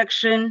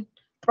protection,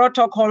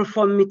 protocol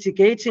for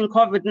mitigating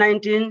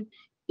COVID-19,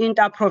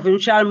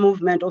 interprovincial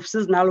movement of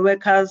seasonal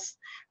workers,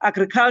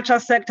 agriculture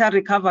sector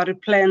recovery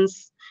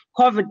plans,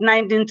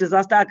 COVID-19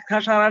 disaster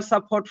agricultural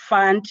support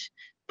fund,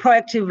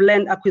 proactive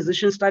land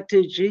acquisition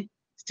strategy,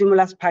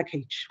 stimulus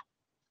package.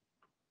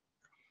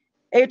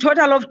 A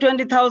total of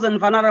 20,000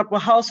 vulnerable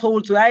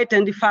households were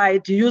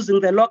identified using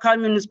the local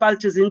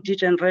municipalities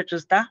indigent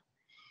register.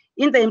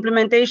 In the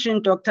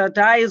implementation, Dr.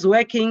 Dai is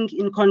working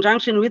in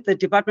conjunction with the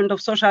Department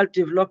of Social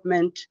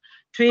Development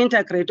to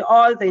integrate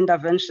all the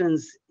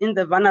interventions in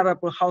the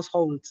vulnerable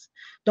households.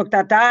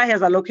 Dr. Dai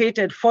has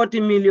allocated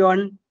 40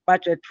 million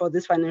budget for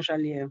this financial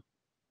year.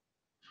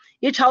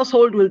 Each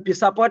household will be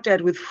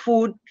supported with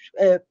food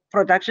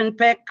production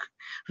pack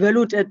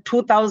valued at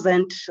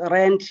 2,000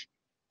 rand,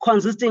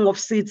 consisting of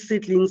seeds,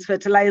 seedlings,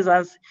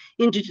 fertilizers,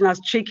 indigenous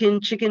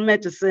chicken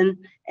medicine,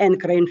 and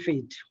grain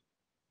feed.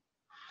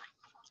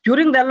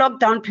 During the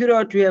lockdown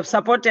period, we have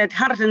supported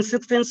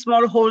 116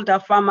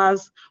 smallholder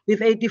farmers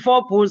with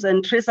 84 bulls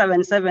and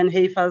 377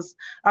 heifers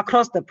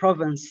across the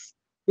province.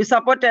 We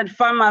supported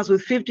farmers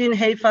with 15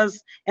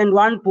 heifers and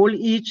 1 bull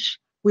each,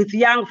 with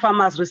young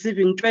farmers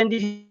receiving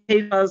 20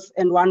 heifers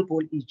and 1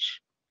 bull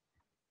each.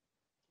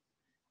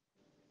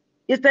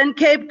 Eastern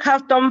Cape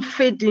Custom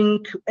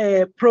Feeding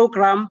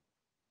Program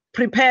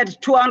prepared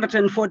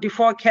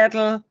 244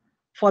 cattle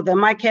for the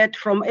market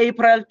from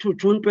April to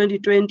June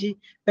 2020,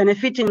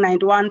 benefiting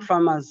 91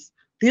 farmers.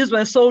 These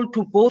were sold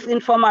to both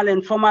informal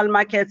and formal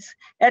markets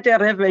at a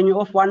revenue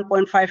of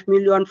 1.5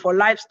 million for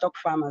livestock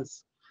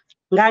farmers.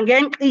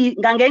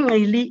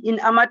 Ngangengqili in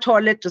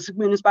Amatole district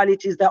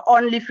municipality is the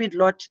only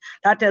feedlot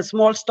that has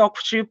small stock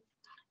sheep,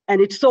 and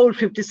it sold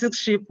 56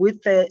 sheep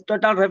with a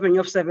total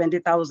revenue of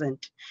 70,000.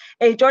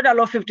 A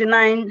total of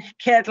 59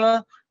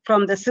 cattle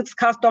from the 6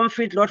 custom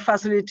feedlot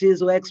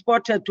facilities were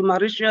exported to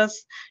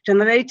Mauritius,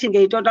 generating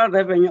a total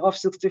revenue of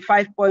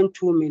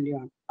 65.2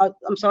 million.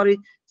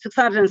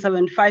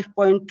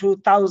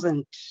 675.2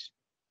 thousand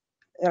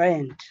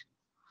rand.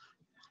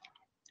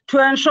 To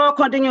ensure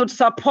continued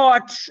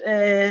support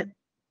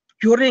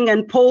during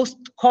and post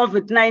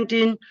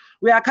COVID-19,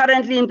 we are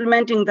currently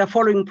implementing the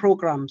following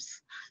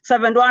programs.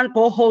 71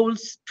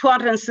 boreholes,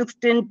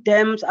 216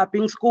 dams are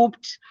being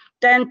scooped,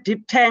 10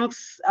 deep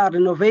tanks are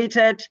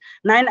renovated,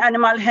 9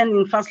 animal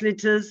handling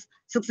facilities,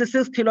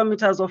 66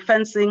 kilometers of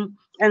fencing,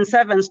 and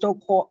 7 stock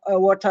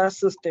water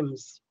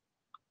systems.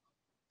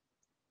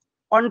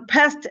 On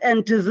pest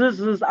and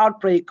diseases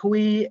outbreak,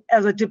 we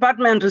as a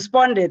department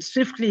responded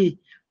swiftly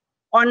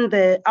on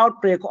the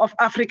outbreak of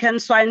African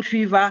swine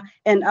fever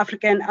and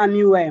African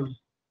armyworm.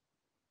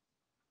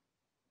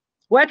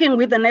 Working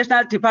with the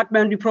National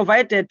Department, we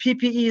provided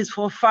PPEs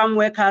for farm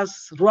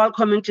workers, rural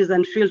communities,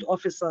 and field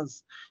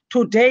officers.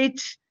 To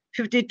date,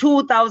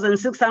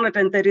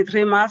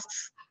 52,633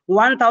 masks,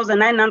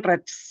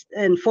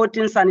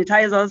 1,914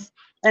 sanitizers,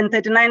 and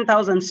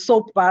 39,000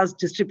 soap bars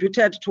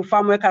distributed to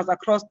farm workers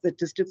across the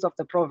districts of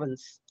the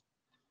province.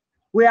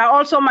 We are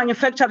also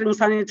manufacturing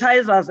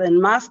sanitizers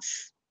and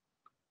masks.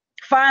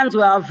 Funds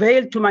were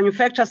availed to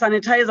manufacture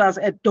sanitizers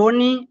at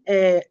Doni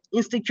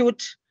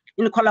Institute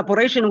in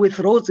collaboration with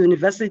Rhodes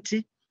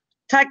University,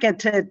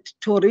 targeted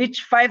to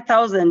reach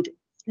 5,000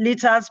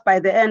 liters by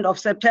the end of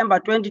September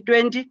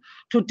 2020.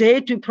 To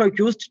date, we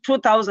produced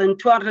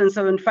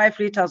 2,275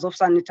 liters of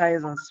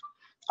sanitizers.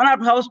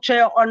 Honorable House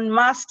Chair, on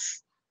masks,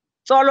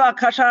 Solo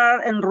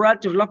Agricultural and Rural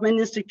Development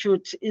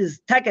Institute is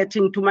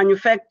targeting to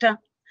manufacture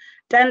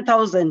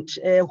 10,000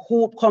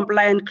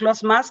 WHO-compliant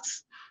cloth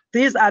masks.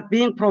 These are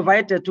being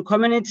provided to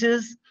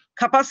communities.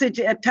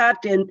 Capacity at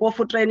Tati and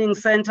Pofu training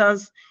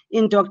centers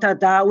in Dr.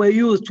 Da were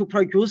used to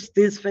produce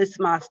these face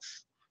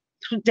masks.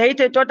 To date,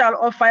 a total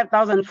of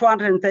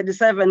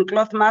 5,437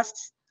 cloth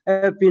masks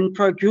have been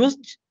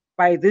produced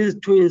by these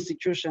 2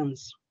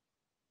 institutions.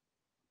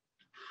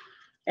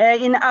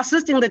 In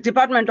assisting the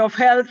Department of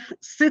Health,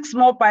 6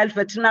 mobile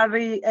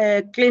veterinary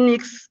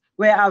clinics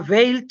were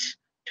availed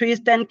to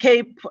Eastern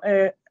Cape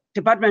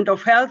Department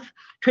of Health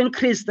to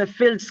increase the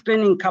field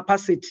screening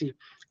capacity.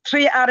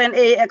 3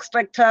 RNA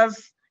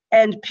extractors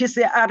and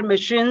PCR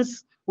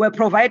machines were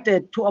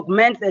provided to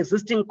augment the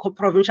existing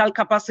provincial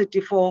capacity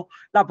for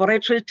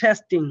laboratory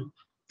testing.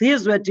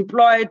 These were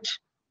deployed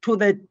to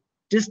the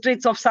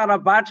districts of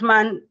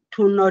Sarabatman,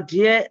 to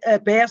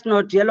Bears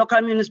Nodier local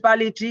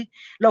municipality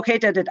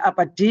located at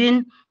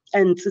Aberdeen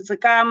and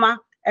Tsitsikama,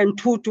 and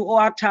 2 to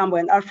OR Tambo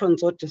and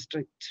Alfonso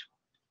district.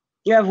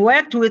 We have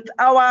worked with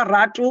our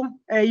RATU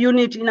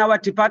unit in our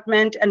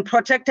department and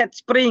protected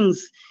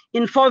springs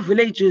in 4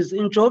 villages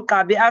in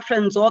Jokabi,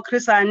 Alfonso,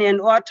 Krisani, and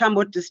OR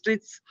Tambo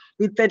districts,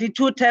 with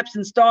 32 taps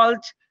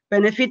installed,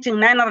 benefiting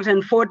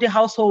 940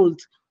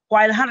 households,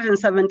 while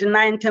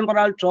 179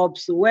 temporal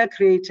jobs were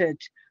created.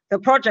 The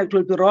project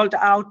will be rolled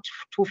out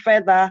to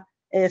further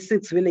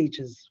 6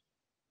 villages.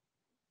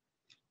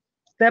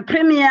 The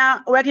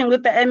Premier, working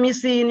with the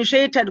MEC,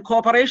 initiated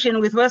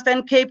cooperation with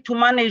Western Cape to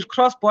manage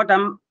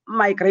cross-border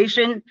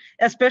migration,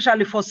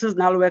 especially for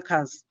seasonal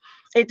workers.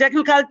 A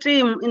technical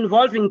team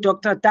involving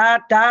Dr.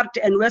 Dart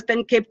and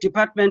Western Cape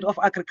Department of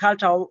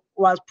Agriculture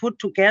was put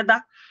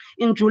together.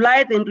 In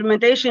July, the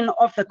implementation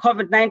of the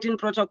COVID-19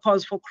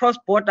 protocols for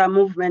cross-border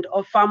movement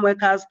of farm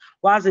workers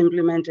was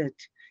implemented.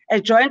 A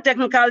joint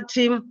technical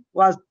team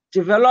was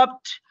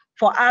developed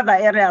for other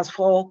areas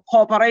for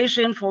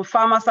cooperation for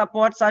farmer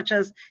support, such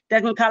as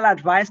technical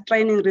advice,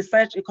 training,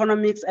 research,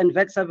 economics, and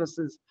vet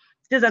services.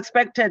 It is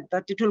expected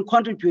that it will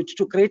contribute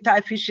to greater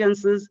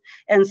efficiencies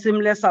and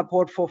seamless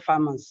support for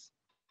farmers.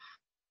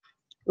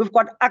 We've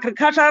got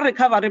agricultural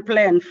recovery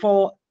plan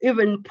for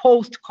even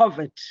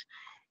post-COVID.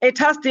 A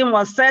task team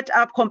was set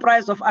up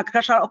comprised of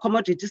agricultural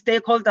commodity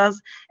stakeholders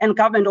and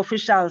government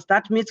officials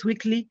that meets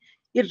weekly.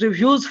 It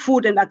reviews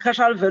food and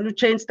agricultural value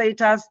chain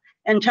status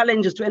and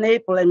challenges to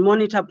enable and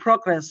monitor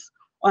progress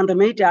on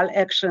remedial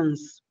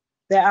actions.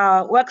 There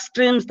are work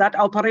streams that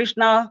are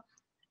operational.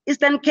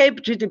 Eastern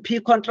Cape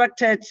GDP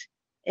contracted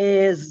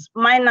is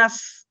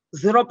minus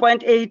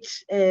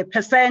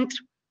 0.8%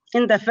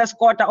 in the first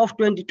quarter of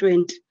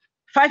 2020.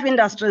 5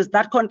 industries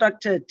that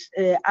contracted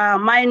are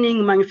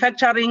mining,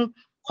 manufacturing,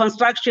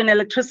 construction,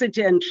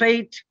 electricity, and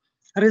trade.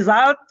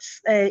 Results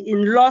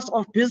in loss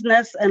of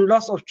business and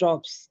loss of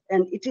jobs,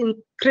 and it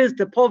increased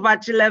the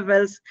poverty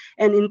levels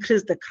and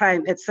increased the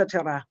crime,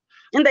 etc.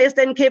 In the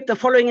Eastern Cape, the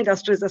following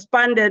industries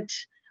expanded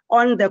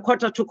on the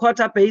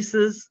quarter-to-quarter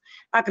basis: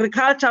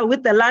 agriculture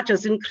with the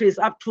largest increase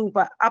up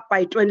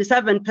by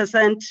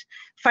 27%,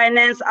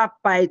 finance up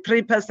by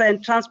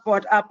 3%,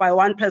 transport up by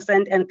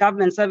 1%, and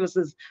government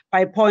services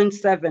by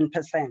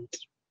 0.7%.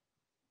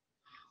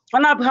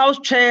 Honorable House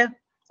Chair,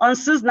 on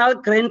seasonal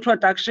grain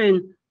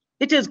production,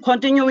 it is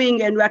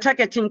continuing, and we are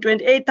targeting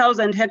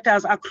 28,000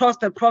 hectares across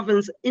the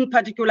province, in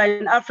particular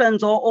in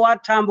Alfonso, OR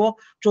Tambo,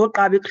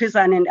 Jokabi,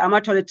 Krisani, and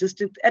Amatole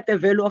district at a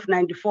value of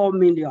 94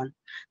 million.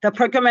 The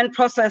procurement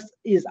process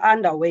is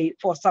underway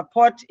for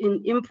support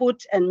in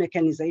input and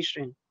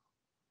mechanization.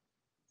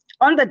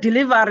 On the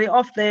delivery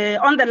of the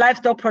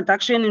livestock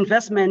production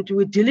investment,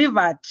 we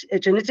delivered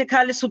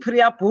genetically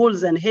superior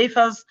bulls and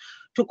heifers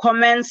to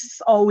commence,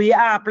 or we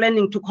are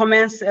planning to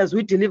commence as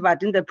we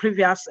delivered in the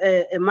previous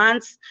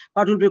months,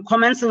 but we'll be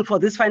commencing for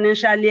this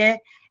financial year.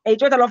 A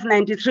total of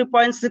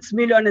 93.6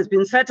 million has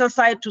been set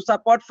aside to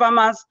support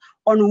farmers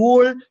on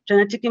wool,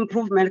 genetic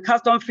improvement,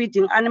 custom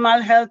feeding,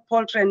 animal health,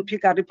 poultry, and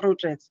piggery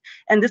projects.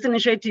 And this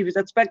initiative is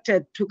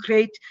expected to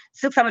create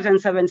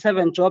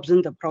 677 jobs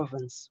in the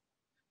province.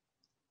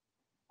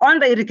 On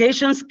the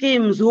irrigation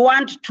schemes, we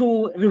want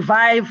to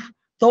revive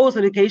those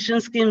irrigation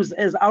schemes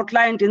as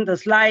outlined in the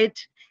slide,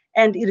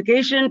 and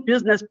irrigation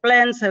business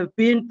plans have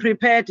been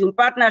prepared in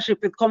partnership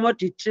with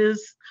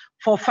commodities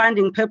for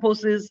funding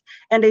purposes,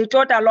 and a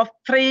total of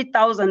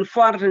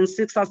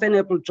 3,406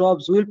 sustainable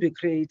jobs will be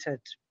created.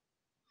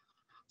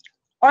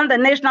 On the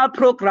national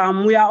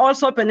program, we are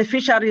also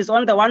beneficiaries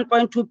on the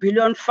 1.2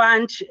 billion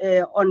fund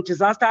on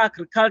disaster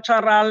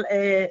agricultural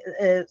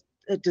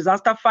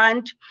disaster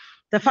fund.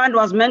 The fund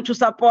was meant to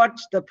support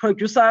the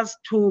producers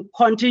to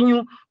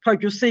continue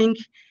producing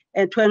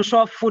and to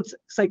ensure food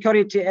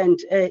security and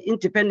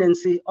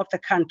independency of the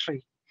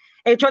country.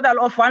 A total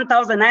of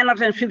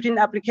 1,915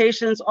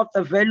 applications of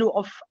the value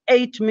of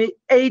 80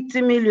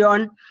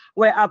 million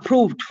were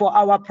approved for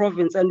our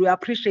province, and we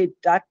appreciate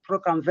that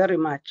program very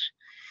much.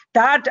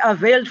 That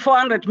availed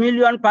 400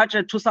 million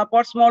budget to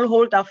support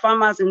smallholder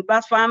farmers in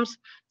plus farms.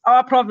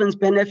 Our province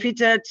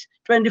benefited,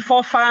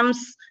 24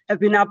 farms have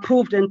been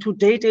approved, and to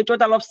date, a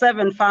total of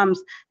 7 farms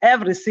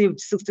have received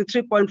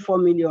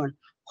 63.4 million.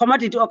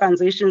 Commodity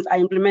organizations are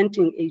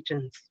implementing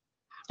agents.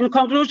 In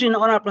conclusion,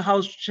 Honorable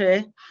House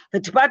Chair, the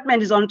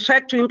department is on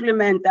track to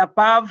implement the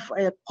above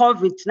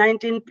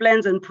COVID-19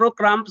 plans and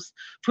programs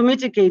to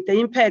mitigate the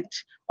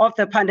impact of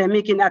the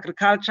pandemic in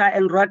agriculture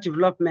and rural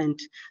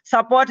development.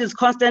 Support is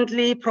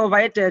constantly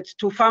provided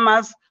to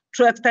farmers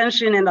through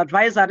extension and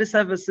advisory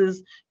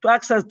services to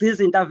access these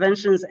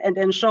interventions and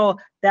ensure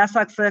their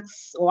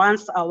success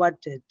once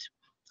awarded.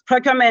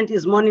 Procurement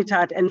is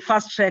monitored and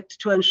fast-tracked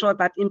to ensure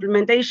that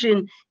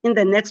implementation in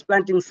the next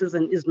planting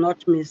season is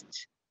not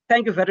missed.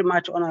 Thank you very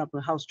much,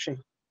 Honorable House Chair.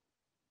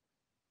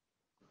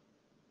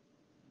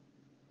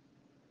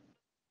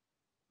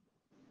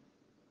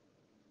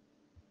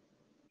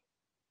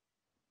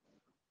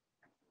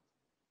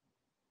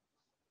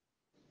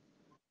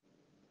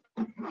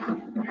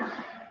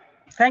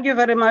 Thank you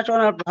very much,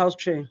 Honorable House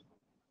Chair.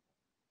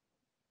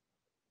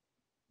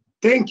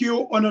 Thank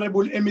you,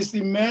 Honorable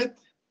MEC Met.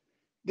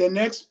 The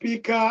next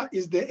speaker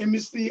is the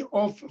MEC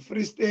of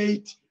Free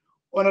State,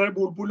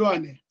 Honorable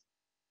Bulwane.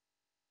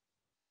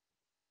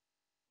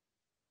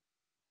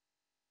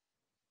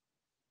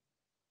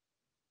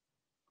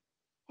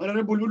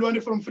 Honorable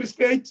Bulwane from Free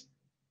State.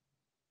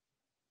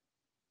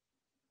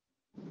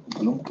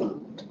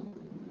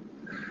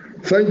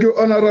 Thank you,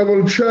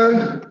 Honorable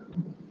Chair.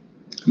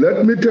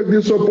 Let me take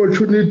this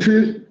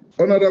opportunity,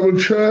 Honorable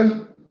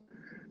Chair,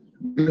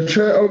 the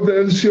Chair of the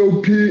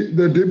NCOP,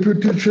 the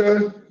Deputy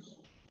Chair,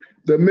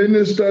 the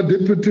Minister,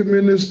 Deputy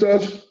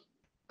Ministers,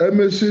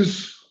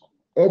 MSCs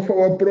of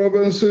our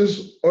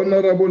provinces,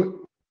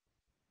 Honorable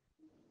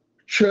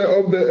Chair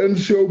of the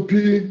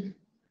NCOP,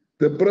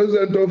 the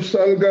President of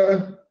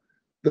SALGA,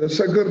 the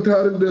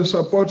Secretary, the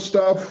support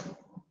staff,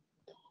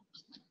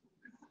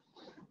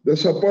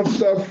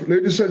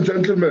 ladies and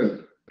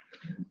gentlemen.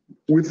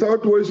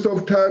 Without waste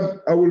of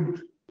time, I will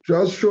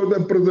just show the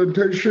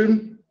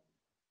presentation.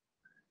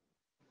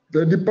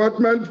 The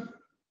department.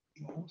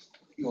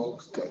 Your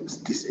is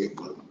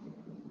disabled.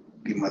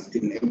 We must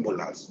enable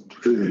us.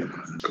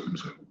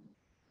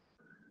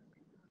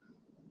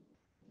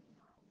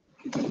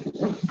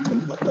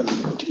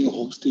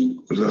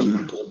 Hosting.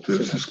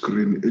 There's a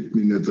screen, 8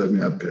 minutes.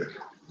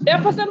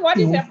 Jefferson, what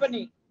is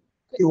happening?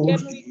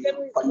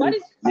 What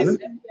is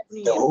happening?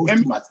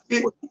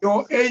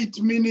 Your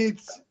 8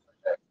 minutes.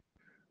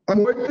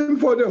 I'm waiting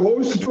for the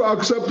host to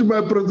accept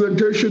my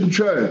presentation,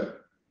 Chair.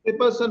 The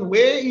person,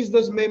 where is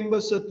this member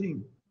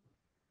sitting?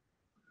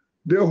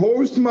 The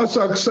host must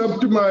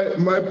accept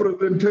my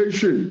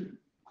presentation.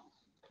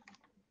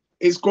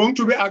 It's going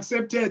to be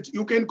accepted.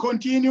 You can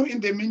continue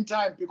in the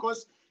meantime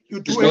because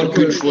you do. It's not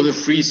good for the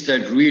Free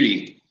State,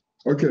 really.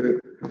 Okay.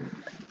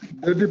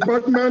 The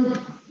department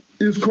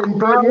is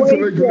complying with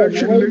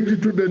regulation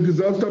linked to the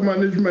Disaster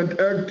Management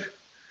Act,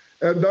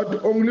 and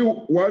that only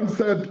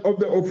 1/3 of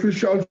the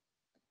officials.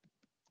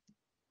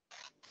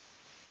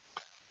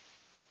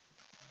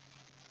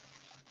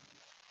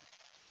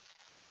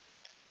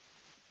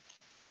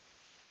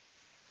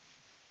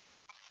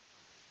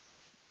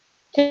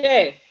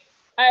 Okay,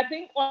 I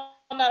think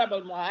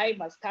Honorable Mohai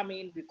must come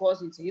in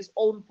because it's his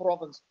own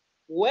province.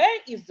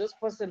 Where is this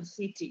person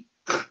sitting?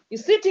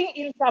 He's sitting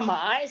in some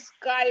high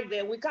sky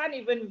there. We can't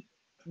even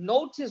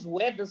notice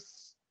where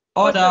this.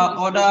 Order.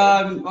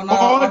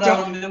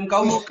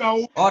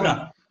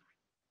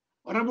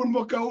 Honorable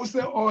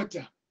Mokause,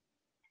 order.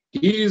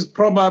 He is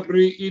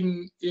probably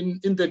in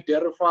the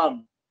dairy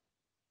farm.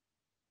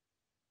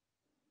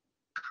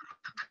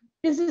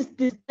 This is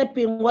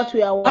disturbing what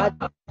we are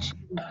watching.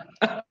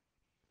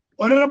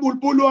 Honorable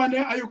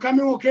Bulwane, are you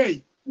coming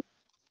okay?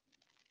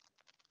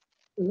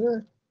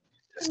 It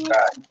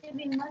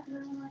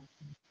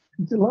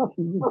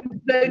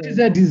is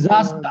a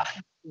disaster.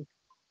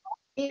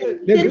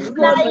 It's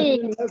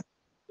flying.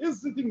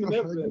 He's sitting in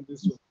airplane,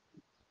 this one.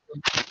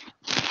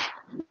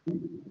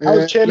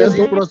 Let's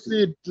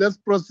proceed. Let's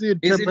proceed.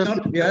 Is it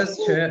not? Yes,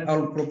 Chair.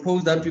 I'll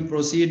propose that we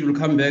proceed. We'll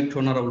come back to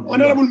Honorable.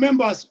 Honorable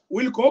members,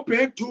 we'll go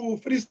back to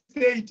Free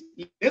State.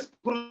 Let's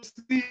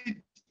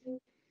proceed.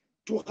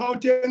 to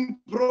Gauteng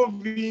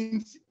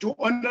Province to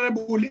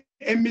Honorable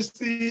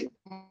MEC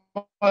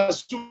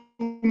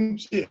Masum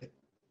Chair.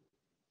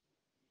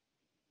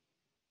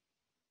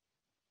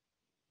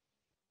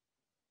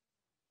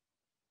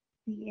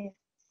 Yes.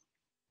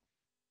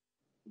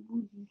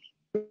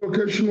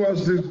 Allocation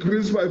was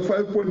decreased by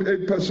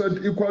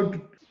 5.8%, equal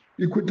to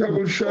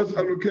equitable shares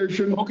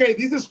allocation. Okay,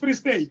 this is Free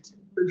State.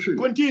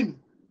 Continue.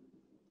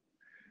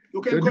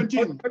 You can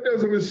continue. The department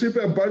has received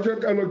a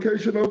budget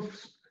allocation of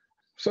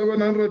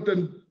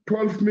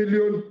 712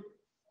 million.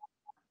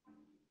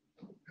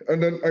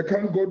 And then I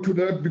can't go to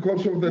that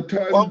because of the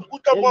time.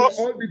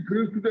 Overall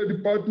decrease to the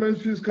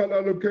department's fiscal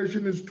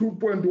allocation is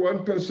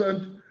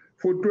 2.1%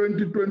 for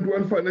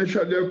 2021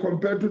 financial year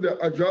compared to the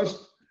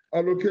adjusted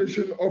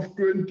allocation of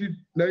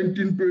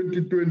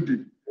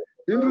 2019-2020.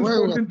 In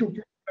responding to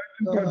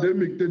the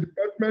pandemic, the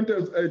department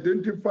has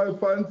identified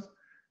funds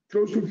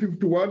close to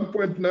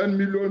 51.9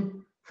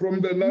 million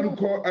from the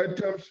non-core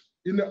items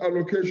in the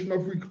allocation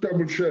of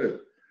equitable share.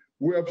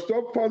 We have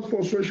stopped funds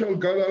for social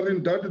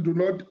gathering that do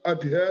not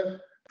adhere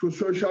to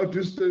social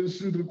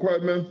distancing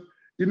requirements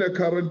in the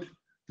current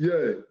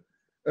year.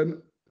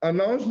 And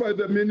announced by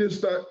the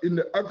minister in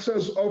the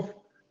excess of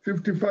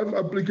 55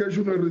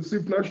 applications were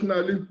received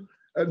nationally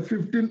and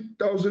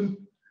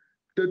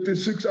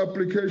 15,036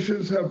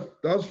 applications have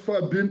thus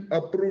far been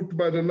approved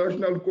by the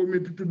National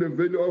Committee to the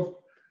value of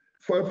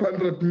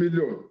 500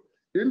 million.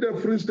 In the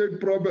Free State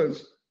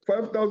Province,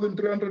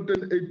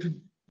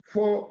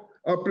 5,384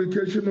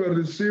 applications were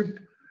received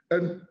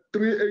and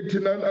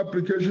 389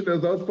 applications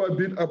have thus far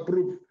been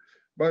approved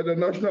by the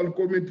National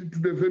Committee to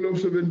the value of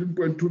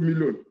 17.2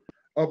 million.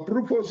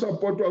 Approval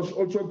support was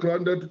also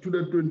granted to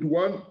the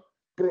 21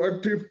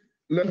 proactive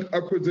land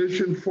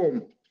acquisition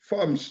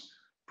farms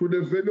to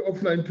the value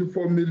of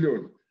 94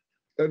 million.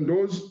 And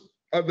those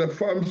are the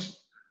farms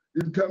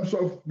in terms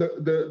of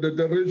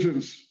the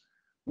regions.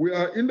 We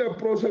are in the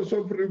process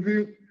of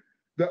reviewing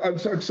the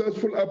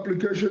unsuccessful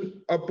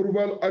application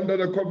approval under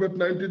the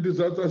COVID-19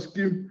 disaster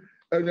scheme,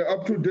 and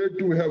up to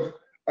date we have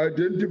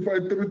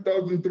identified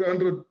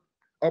 3,300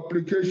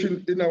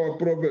 applications in our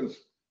province.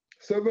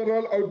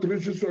 Several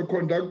outreaches were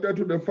conducted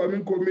to the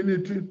farming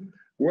community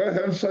where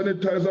hand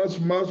sanitizers,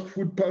 masks,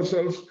 food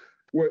parcels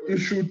were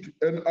issued,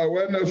 and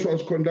awareness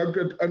was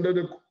conducted under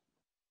the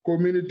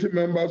community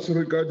members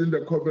regarding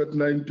the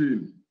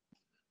COVID-19.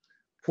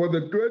 For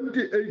the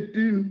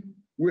 2018,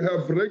 we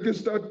have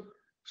registered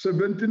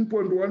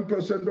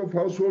 17.1% of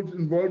households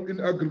involved in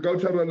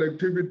agricultural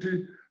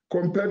activity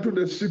compared to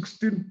the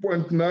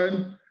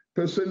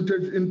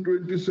 16.9% in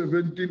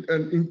 2017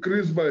 and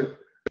increased by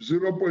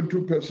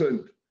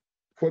 0.2%.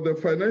 For the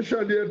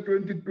financial year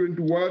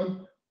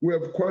 2021, we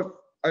have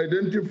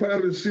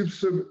identified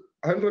receipts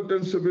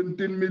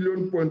 117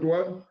 million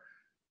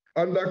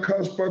under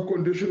CASPA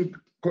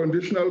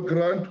conditional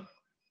grant,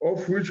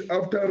 of which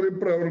after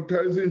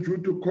reprioritizing due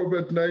to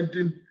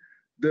COVID-19,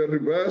 the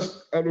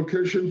reversed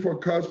allocation for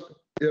CASPA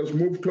has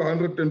moved to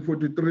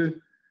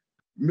 143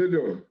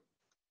 million.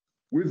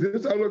 With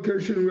this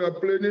allocation, we are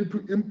planning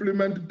to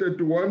implement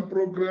 31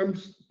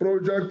 projects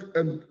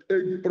and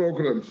 8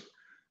 programs.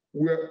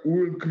 We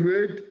will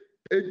create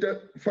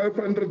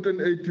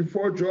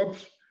 584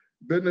 jobs,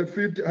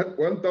 benefit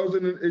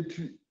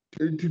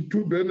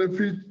 1,082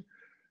 benefit,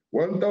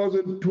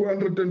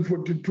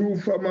 1,242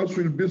 farmers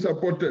will be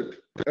supported,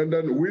 and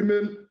then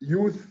women,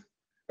 youth,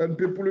 and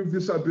people with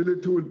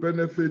disability will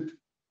benefit,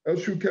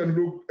 as you can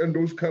look in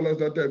those colors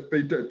that I've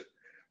painted.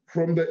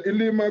 From the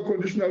ILIMA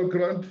conditional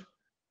grant,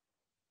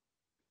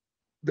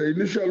 the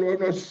initial one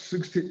was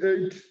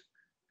 68.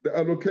 The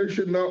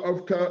allocation now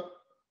after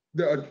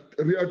the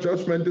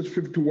readjustment is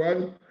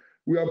 51.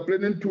 We are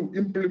planning to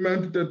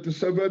implement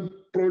 37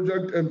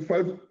 projects and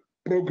 5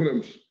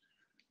 programs.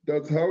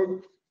 That's how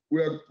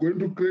we are going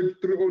to create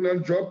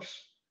 309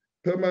 jobs,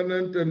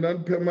 permanent and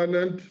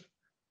non-permanent,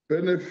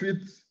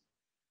 benefits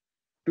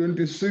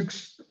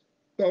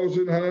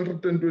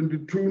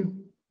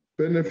 26,122,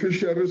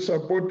 beneficiaries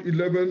support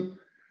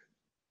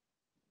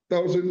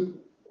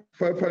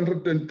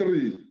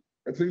 11,503.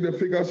 I think the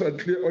figures are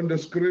clear on the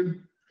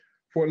screen.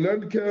 For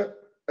land care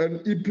and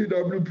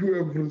EPWP, we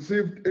have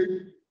received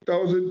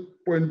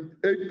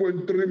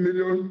 8.3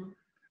 million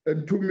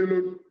and 2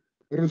 million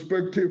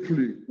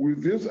respectively.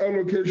 With this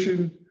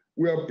allocation,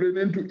 we are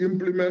planning to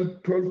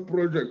implement 12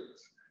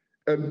 projects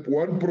and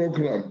 1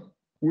 program.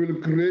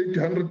 We'll create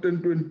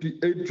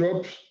 128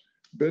 jobs,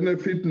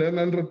 benefit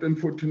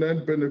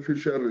 949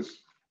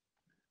 beneficiaries.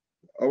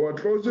 Our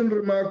closing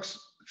remarks,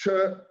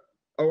 Chair,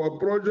 our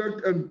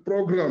project and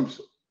programs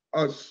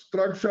are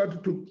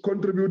structured to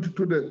contribute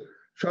to the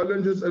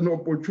challenges and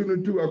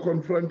opportunities we are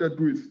confronted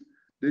with.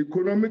 The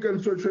economic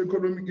and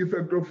socio-economic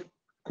effect of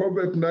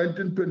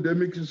COVID-19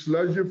 pandemic is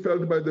largely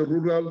felt by the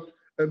rural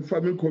and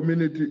farming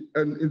community,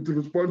 and in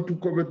response to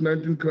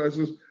COVID-19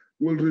 crisis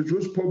will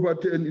reduce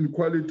poverty and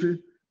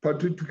inequality,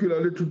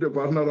 particularly to the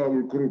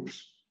vulnerable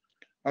groups.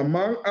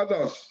 Among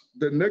others,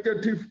 the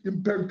negative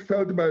impact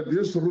felt by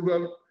these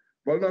rural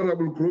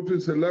vulnerable groups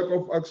is a lack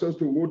of access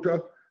to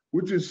water,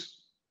 which is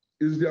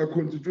is their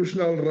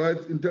constitutional right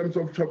in terms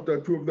of Chapter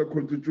 2 of the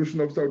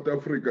Constitution of South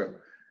Africa.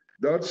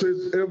 That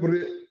says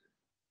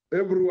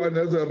everyone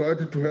has a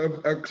right to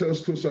have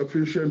access to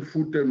sufficient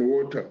food and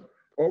water,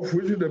 of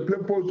which the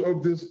purpose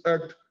of this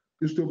act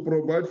is to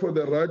provide for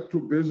the right to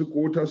basic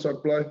water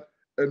supply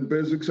and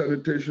basic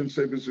sanitation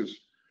services.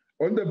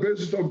 On the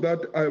basis of that,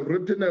 I have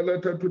written a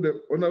letter to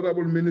the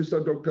Honorable Minister,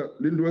 Dr.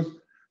 Lindworth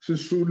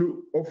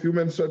Sisulu of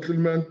Human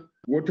Settlement,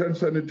 Water and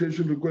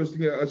Sanitation,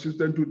 requesting her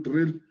assistance to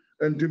drill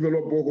and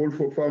develop borehole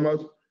for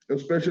farmers,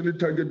 especially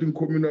targeting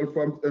communal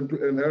farms, and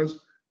to enhance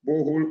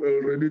borehole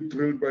already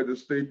drilled by the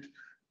state,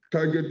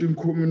 targeting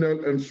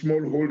communal and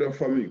smallholder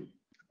farming.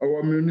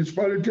 Our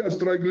municipality are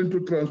struggling to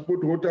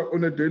transport water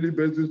on a daily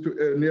basis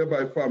to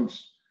nearby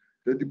farms.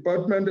 The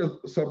department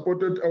has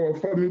supported our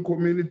farming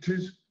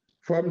communities,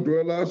 farm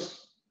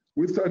dwellers,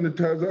 with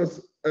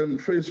sanitizers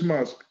and face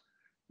masks.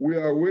 We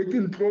are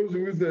working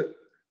closely with the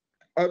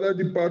other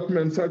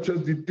departments, such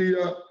as the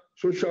TIA,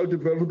 Social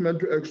Development,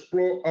 to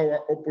explore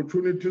our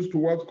opportunities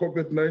towards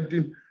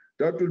COVID-19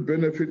 that will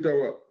benefit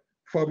our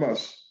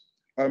farmers.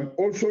 I'm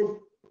also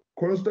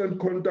constant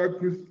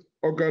contact with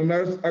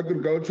organized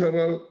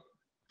agricultural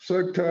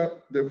sector,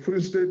 the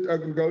Free State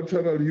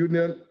Agricultural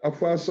Union,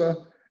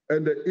 AFASA,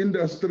 and the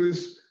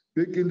industries,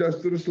 big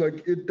industries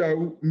like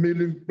Itau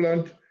milling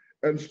plant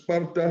and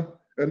Sparta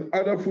and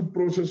other food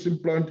processing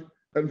plant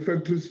and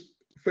factories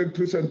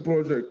and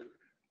projects.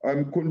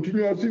 I'm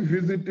continuously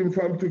visiting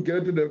farms to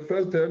get the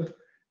first-hand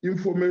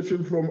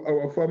information from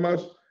our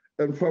farmers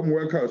and farm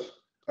workers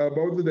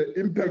about the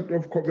impact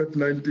of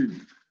COVID-19.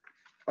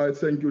 I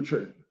thank you,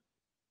 Chair.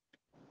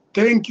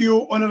 Thank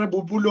you,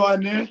 Honorable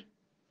Bulwane.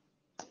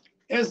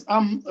 As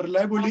I'm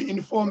reliably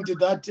informed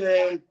that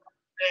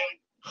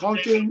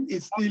Gauteng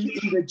is still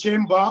in the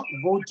chamber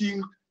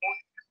voting,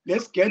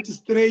 let's get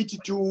straight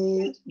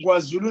to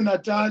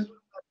KwaZulu-Natal,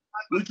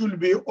 which will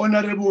be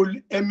Honorable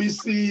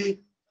MEC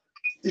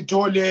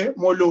Sithole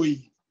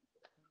Moloi.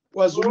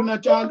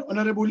 KwaZulu-Natal,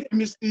 Honorable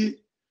MEC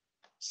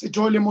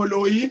Sithole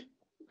Moloi.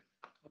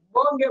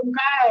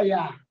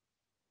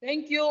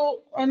 Thank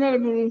you,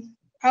 Honorable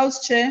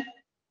House Chair.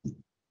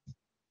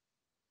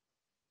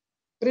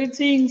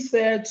 Greetings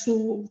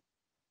to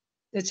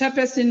the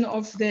chairperson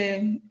of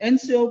the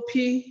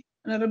NCOP,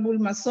 Honorable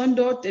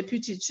Masondo,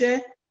 Deputy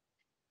Chair,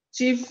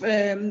 Chief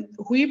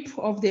Whip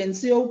of the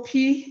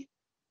NCOP,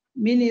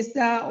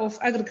 Minister of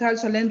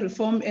Agriculture, Land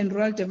Reform and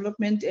Rural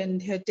Development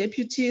and her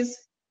deputies,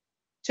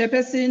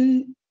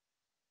 Chairperson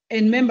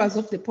and members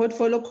of the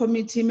Portfolio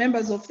Committee,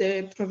 members of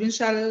the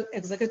Provincial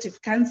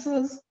Executive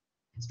Councils,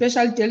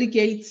 special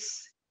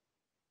delegates,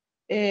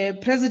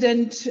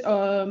 President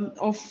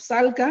of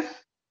SALGA,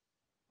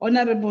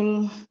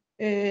 honorable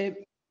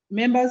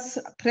members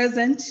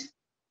present.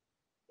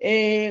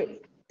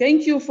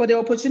 Thank you for the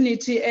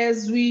opportunity.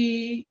 As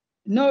we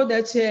know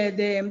that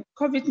the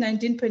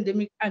COVID-19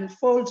 pandemic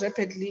unfolds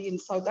rapidly in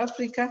South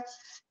Africa,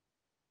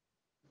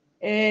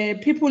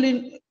 people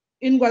in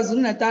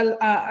KwaZulu-Natal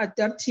are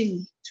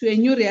adapting to a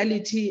new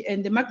reality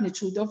and the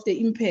magnitude of the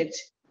impact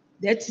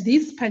that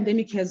this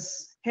pandemic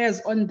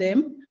has on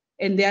them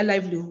and their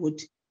livelihood.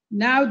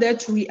 Now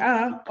that we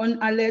are on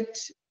alert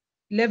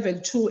level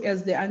 2,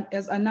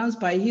 as announced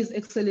by His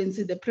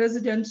Excellency the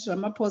President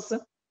Ramaphosa,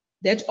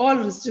 that all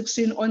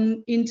restriction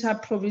on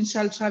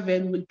inter-provincial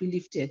travel will be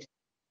lifted.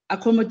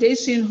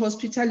 Accommodation,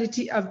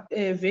 hospitality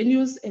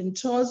venues and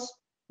tours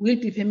will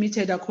be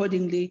permitted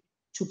accordingly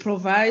to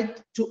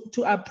provide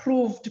to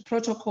approved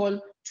protocol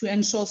to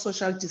ensure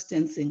social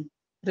distancing.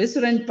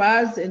 Restaurant,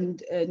 bars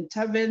and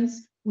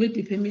taverns will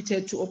be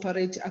permitted to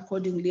operate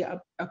accordingly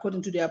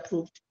according to the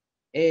approved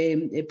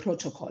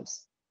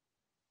protocols.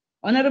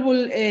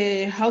 Honorable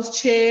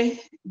House Chair,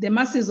 the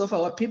masses of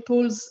our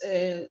people's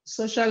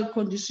social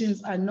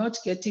conditions are not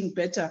getting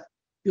better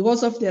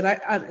because of the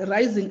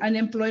rising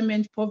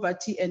unemployment,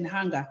 poverty, and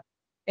hunger,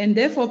 and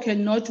therefore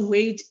cannot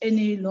wait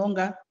any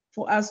longer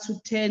for us to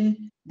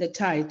turn the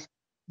tide.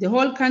 The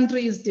whole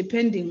country is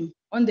depending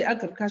on the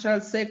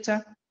agricultural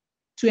sector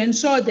to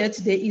ensure that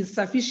there is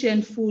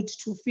sufficient food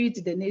to feed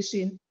the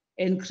nation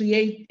and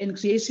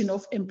creation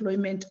of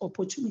employment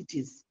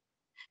opportunities.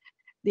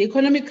 The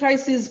economic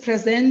crisis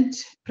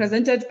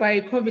presented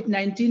by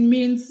COVID-19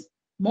 means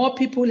more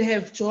people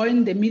have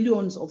joined the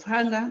millions of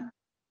hunger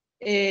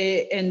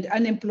and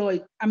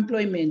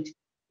unemployment,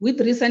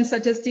 with recent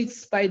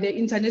statistics by the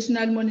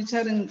International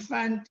Monetary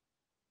Fund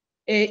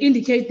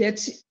indicate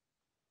that,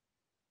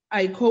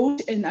 I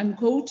quote and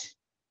unquote,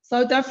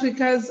 South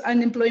Africa's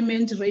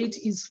unemployment rate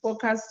is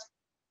forecast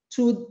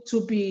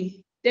to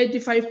be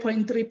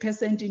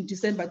 35.3% in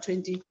December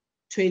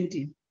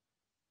 2020.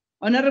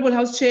 Honorable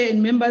House Chair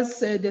and members,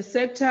 the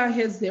sector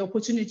has the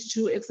opportunity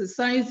to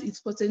exercise its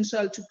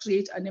potential to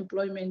create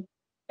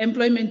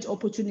employment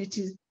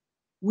opportunities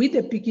with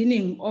the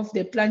beginning of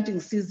the planting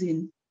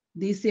season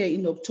this year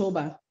in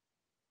October.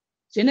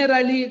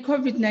 Generally,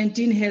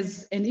 COVID-19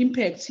 has an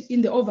impact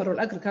in the overall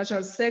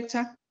agricultural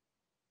sector,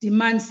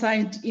 demand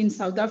side in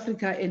South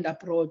Africa and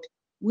abroad,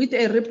 with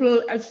a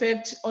ripple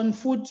effect on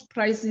food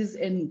prices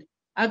and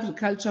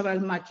agricultural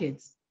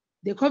markets.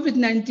 The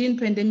COVID-19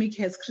 pandemic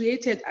has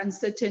created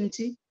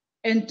uncertainty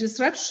and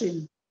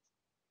disruption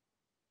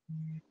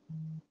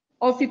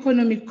of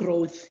economic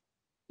growth.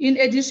 In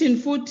addition,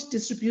 food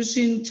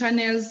distribution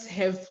channels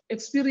have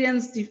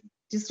experienced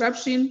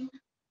disruption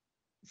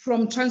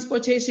from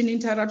transportation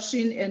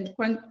interruption and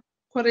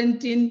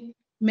quarantine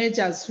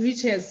measures,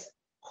 which has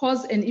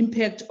caused an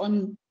impact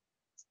on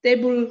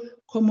stable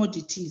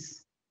commodities.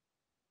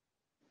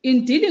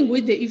 In dealing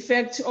with the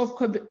effect of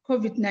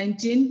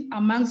COVID-19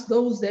 amongst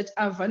those that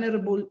are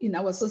vulnerable in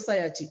our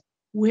society,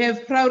 we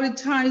have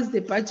prioritized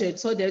the budget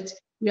so that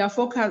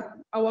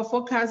our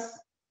focus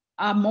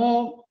are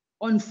more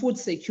on food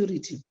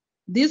security.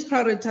 This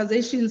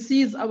prioritization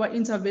sees our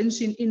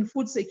intervention in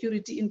food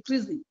security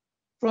increasing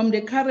from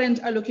the current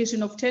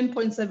allocation of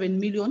 10.7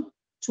 million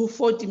to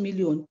 40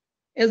 million.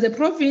 As a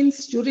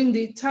province, during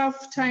the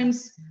tough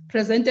times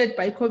presented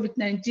by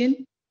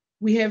COVID-19,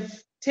 we have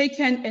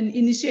taken an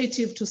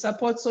initiative to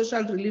support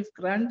social relief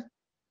grant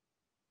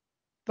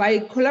by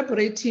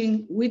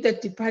collaborating with the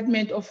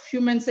Department of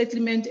Human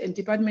Settlement and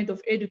Department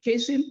of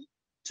Education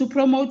to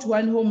promote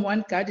One Home,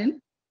 One Garden,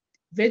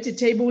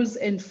 vegetables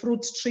and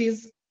fruit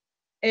trees,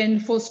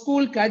 and for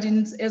school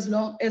gardens as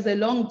a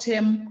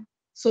long-term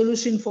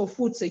solution for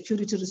food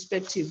security,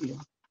 respectively.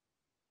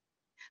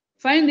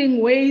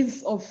 Finding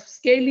ways of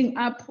scaling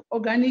up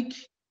organic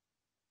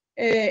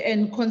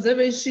and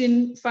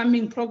conservation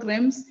farming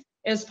programs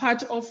as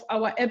part of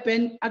our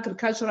urban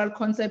agricultural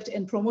concept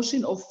and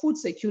promotion of food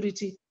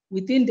security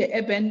within the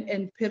urban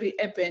and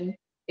peri-urban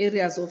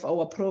areas of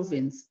our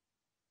province.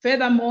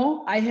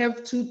 Furthermore, I have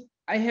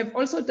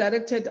also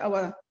directed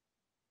our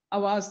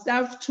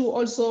staff to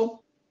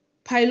also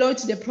pilot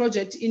the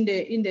project in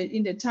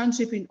the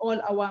township in all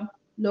our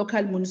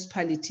local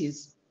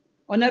municipalities.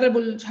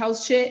 Honorable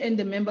House Chair and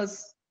the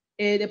members,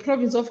 the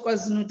province of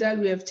KwaZulu-Natal,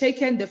 we have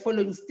taken the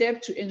following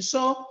step to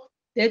ensure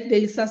that there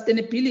is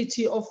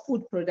sustainability of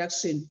food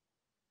production.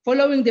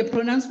 Following the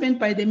pronouncement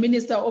by the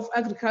Minister of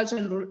Agriculture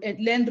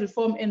and Land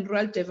Reform and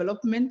Rural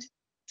Development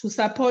to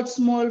support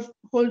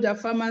smallholder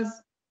farmers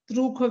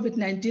through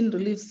COVID-19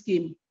 relief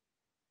scheme,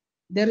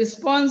 the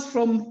response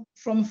from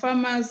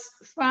farmers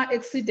far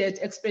exceeded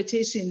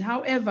expectation.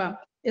 However,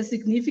 a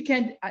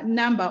significant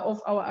number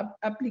of our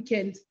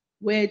applicants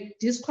were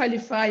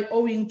disqualified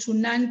owing to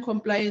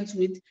non-compliance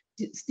with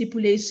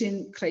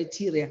stipulation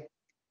criteria.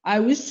 I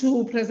wish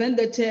to present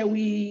that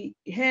we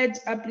had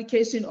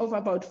application of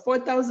about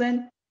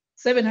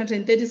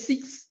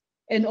 4,736,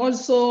 and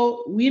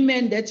also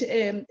women that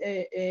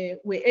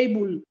were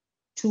able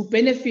to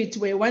benefit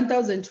were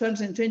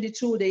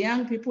 1,222. The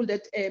young people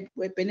that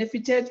were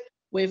benefited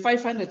were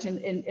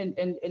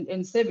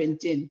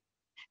 517.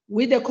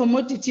 With the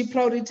commodity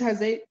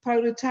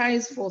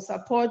prioritized for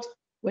support,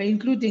 we're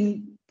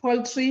including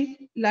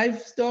poultry,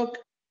 livestock,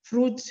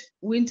 fruit,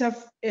 winter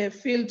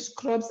field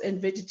crops,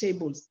 and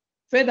vegetables.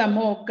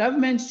 Furthermore,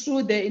 government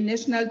through the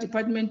National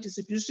Department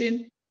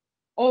distribution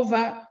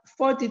over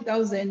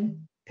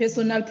 40,000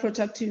 personal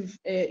protective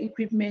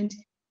equipment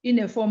in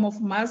a form of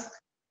masks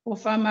for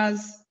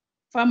farmers,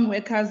 farm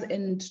workers,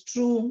 and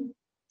through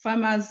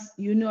farmers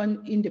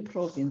union in the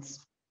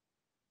province.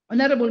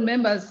 Honorable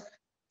members,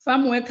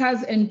 farm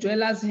workers and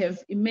dwellers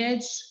have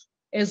emerged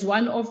as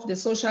one of the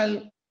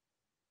social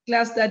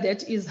cluster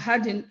that is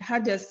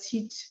hardest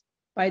hit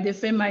by the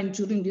famine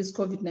during this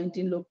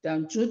COVID-19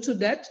 lockdown. Due to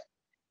that,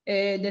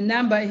 the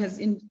number has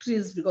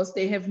increased because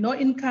they have no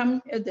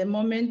income at the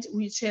moment,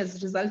 which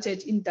has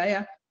resulted in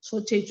dire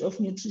shortage of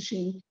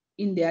nutrition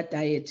in their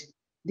diet.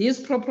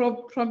 This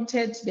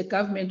prompted the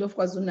government of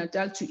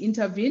KwaZulu-Natal to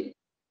intervene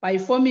by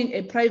forming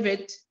a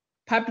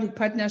private-public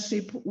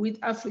partnership with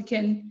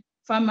African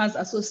Farmers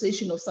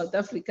Association of South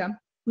Africa,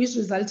 which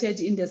resulted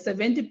in the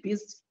 70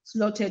 beasts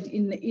slaughtered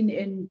in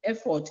an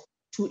effort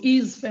to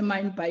ease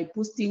famine by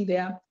boosting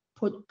their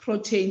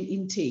protein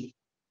intake.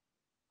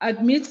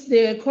 Amidst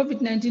the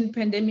COVID-19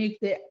 pandemic,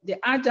 the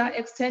ADA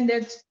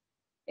extended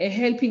a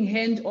helping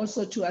hand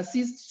also to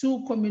assist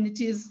two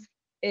communities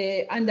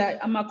under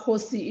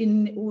Amakosi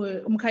in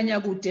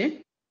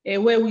Umkhanyakude,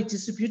 where we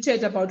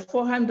distributed about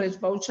 400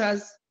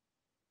 vouchers,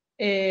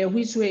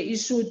 which were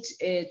issued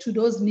to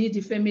those needy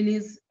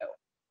families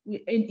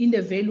in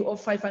the value of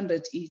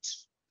 500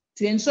 each.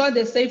 To ensure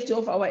the safety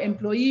of our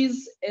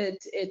employees at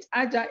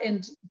ADA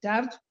and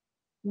DART,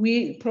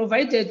 we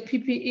provided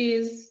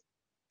PPEs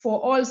for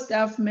all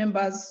staff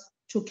members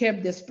to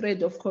curb the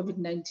spread of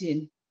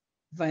COVID-19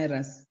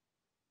 virus.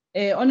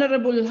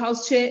 Honorable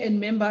House Chair and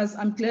members,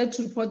 I'm glad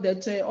to report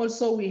that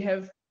also we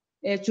have,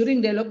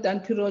 during the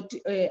lockdown period,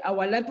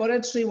 our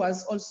laboratory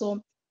was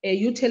also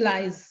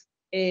utilized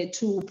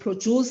to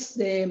produce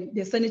the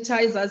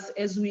sanitizers,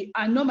 as we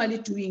are normally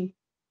doing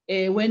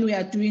when we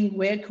are doing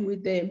work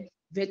with the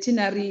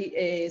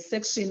veterinary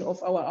section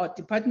of our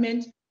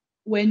department,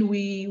 when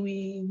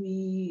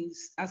we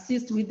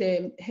assist with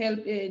the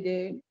help,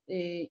 the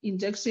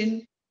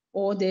injection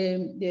or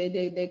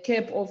the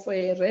cap of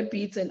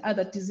rabies and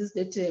other diseases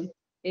that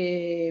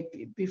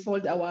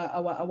befall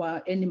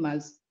our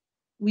animals.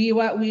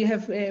 we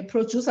have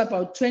produced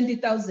about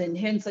 20,000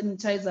 hand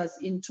sanitizers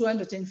in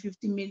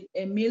 250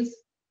 meals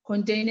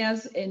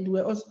containers, and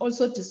we're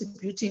also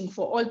distributing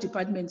for all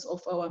departments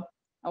of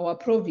our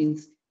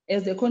province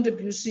as a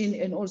contribution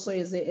and also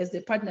as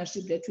a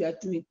partnership that we are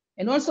doing.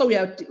 And also we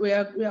are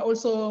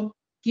also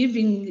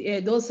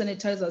giving those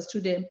sanitizers to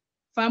the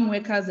farm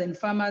workers and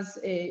farmers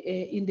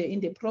in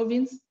the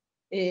province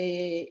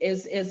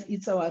as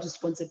it's our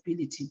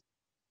responsibility.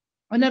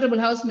 Honorable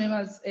House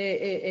members,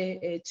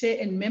 Chair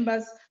and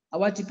members,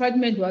 our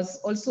department was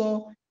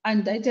also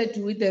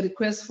indicted with the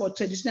request for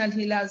traditional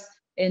healers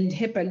and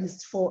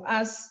herbalists for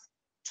us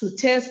to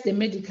test the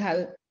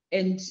medical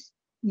and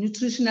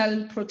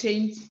nutritional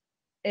protein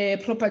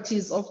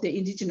properties of the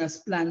indigenous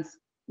plants.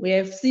 We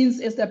have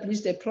since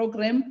established a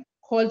program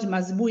called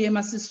Mazibuye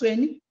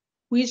Masisweni,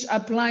 which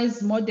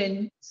applies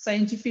modern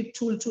scientific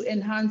tools to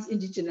enhance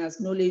indigenous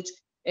knowledge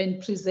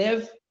and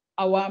preserve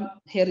our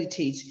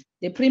heritage.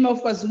 The Premier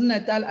of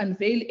KwaZulu-Natal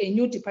unveiled a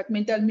new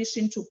departmental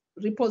mission to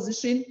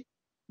reposition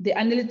the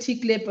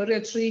analytic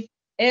laboratory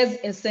as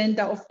a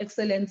center of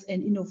excellence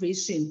and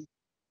innovation,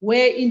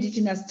 where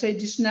indigenous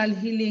traditional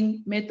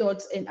healing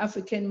methods and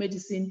African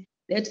medicine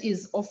that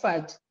is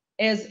offered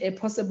as a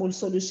possible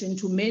solution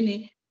to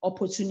many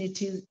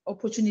opportunistic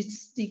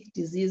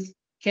disease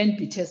can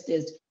be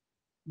tested.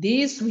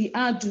 This we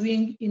are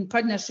doing in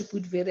partnership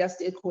with various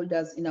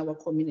stakeholders in our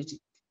community.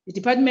 The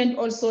department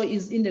also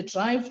is in the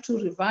drive to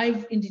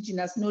revive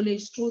indigenous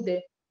knowledge through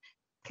the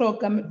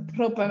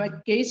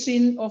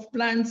propagation of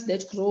plants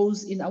that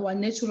grows in our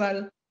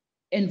natural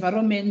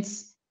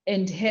environments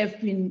and have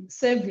been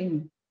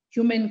serving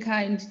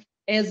humankind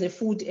as a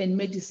food and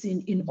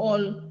medicine in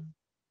all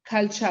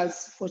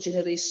cultures for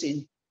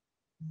generations.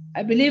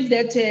 I believe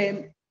that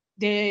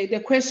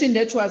the question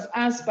that was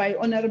asked by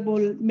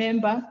honorable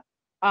member,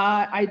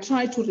 I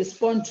tried to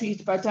respond to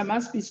it, but I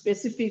must be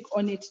specific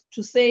on it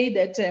to say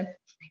that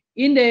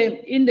in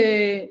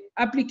the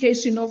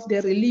application of the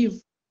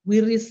relief,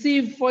 we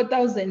received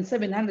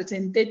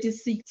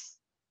 4,736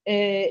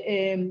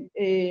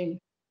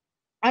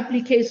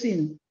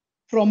 applications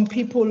from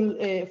people,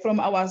 from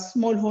our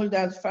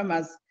smallholder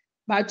farmers.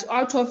 But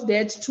out of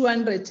that,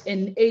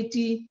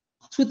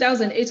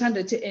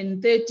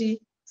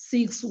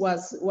 2,836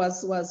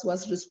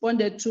 was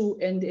responded to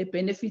and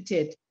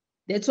benefited.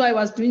 That's why I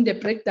was doing the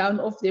breakdown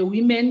of the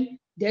women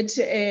that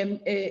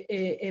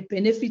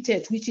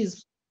benefited, which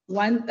is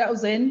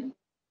 1,000.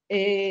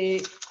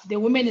 The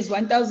women is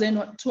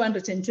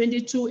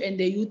 1,222 and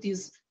the youth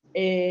is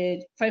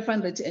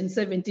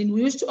 517.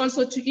 We wish to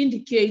also to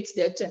indicate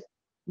that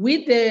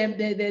with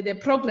the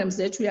programs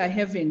that we are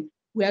having,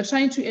 we are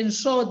trying to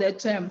ensure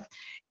that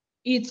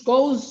it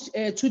goes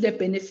to the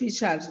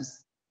beneficiaries.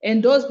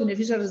 And those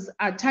beneficiaries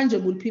are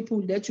tangible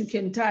people that you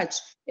can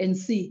touch and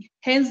see.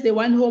 Hence the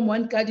one home,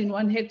 one garden,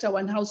 1 hectare,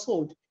 1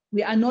 household.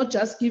 We are not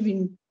just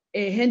giving,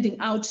 handing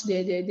out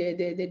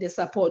the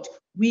support.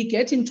 We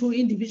get into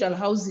individual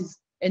houses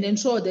and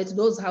ensure that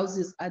those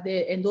houses are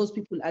there and those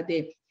people are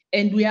there.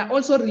 And we are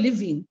also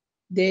relieving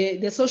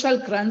the social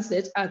grants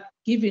that are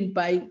given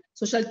by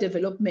social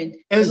development.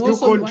 And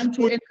also we want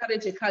to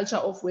encourage a culture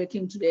of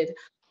working together.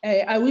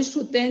 I wish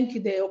to thank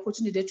the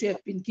opportunity that you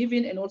have been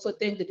given and also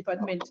thank the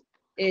department,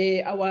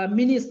 our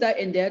minister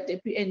and their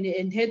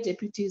and head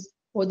deputies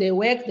for the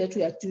work that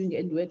we are doing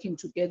and working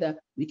together.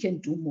 We can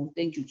do more.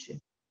 Thank you, Chair.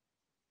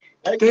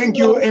 Thank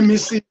you,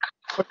 MEC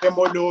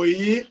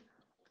Moloi.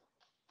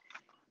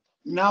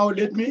 Now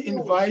let me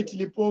invite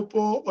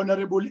Lipopo,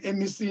 Honorable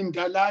MEC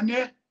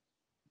Ndalane.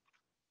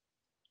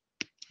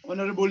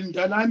 Honorable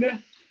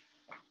Ndalane.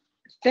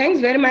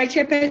 Thanks very much,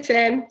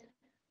 Chairperson.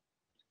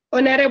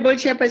 Honorable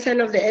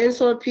Chairperson of the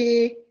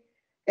NCOP,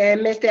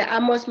 Mr.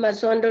 Amos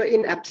Masondo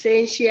in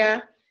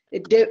absentia,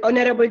 the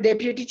Honorable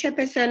Deputy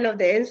Chairperson of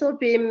the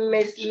NCOP,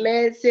 Ms.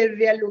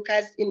 Sylvia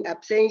Lucas in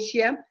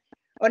absentia,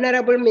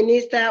 Honorable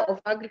Minister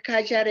of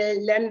Agriculture,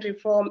 Land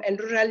Reform and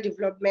Rural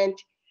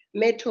Development,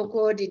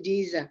 Metoko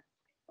Didiza,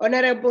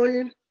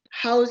 Honorable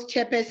House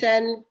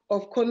Chairperson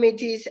of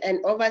Committees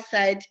and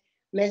Oversight,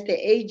 Mr.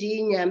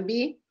 A.G.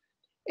 Nyambi,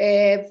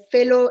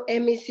 fellow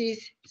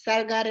MECs,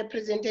 Salga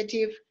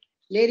representative,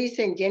 ladies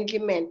and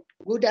gentlemen,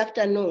 good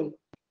afternoon.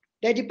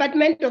 The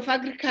Department of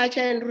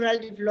Agriculture and Rural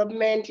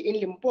Development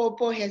in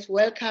Limpopo has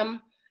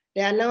welcomed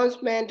the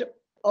announcement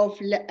of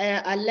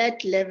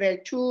Alert Level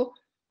 2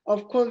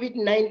 of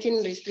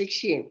COVID-19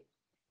 restriction.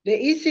 The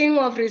easing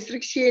of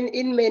restriction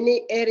in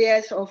many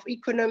areas of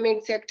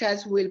economic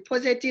sectors will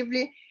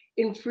positively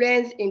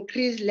influence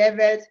increased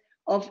levels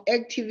of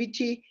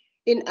activity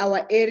in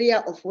our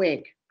area of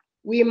work.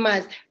 We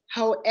must,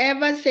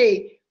 however,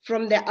 say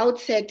from the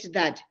outset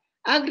that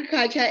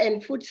agriculture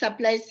and food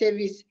supply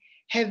service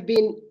have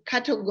been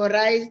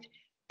categorized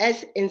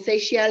as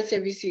essential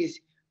services.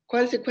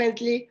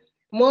 Consequently,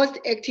 most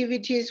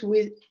activities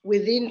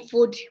within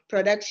food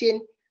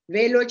production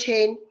value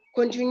chain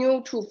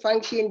continue to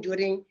function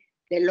during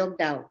the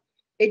lockdown.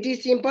 It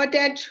is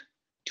important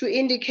to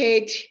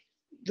indicate,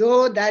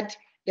 though, that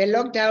the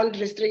lockdown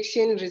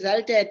restriction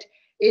resulted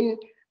in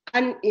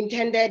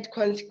unintended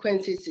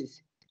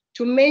consequences.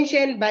 To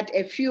mention but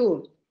a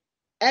few,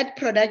 at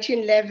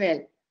production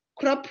level,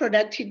 crop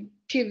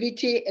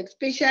productivity,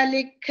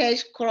 especially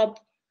cash crop,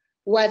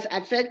 was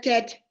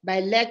affected by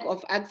lack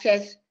of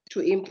access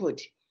to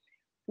input.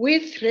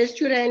 With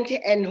restaurant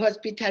and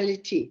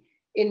hospitality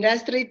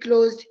industry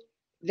closed,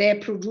 the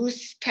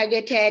produce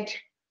targeted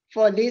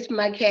for this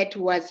market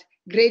was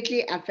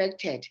greatly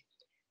affected.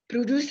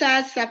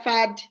 Producers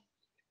suffered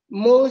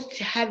most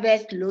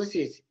harvest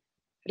losses.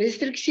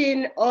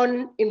 Restriction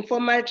on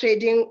informal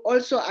trading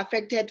also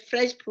affected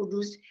fresh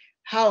produce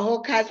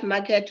hawkers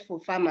market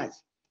for farmers.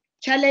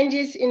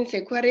 Challenges in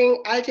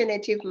securing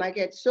alternative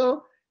markets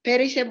saw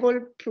perishable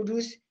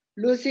produce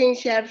losing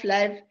shelf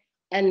life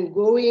and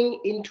going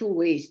into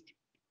waste.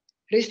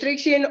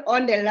 Restriction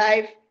on the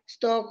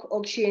livestock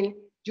auction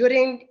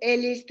during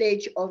early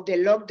stage of the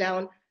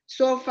lockdown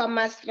saw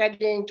farmers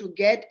struggling to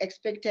get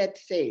expected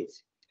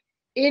sales.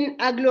 In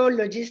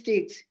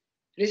agro-logistics,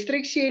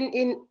 restriction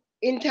in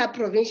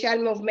inter-provincial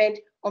movement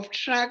of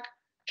trucks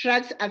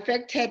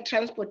affected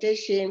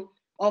transportation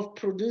of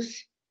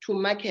produce to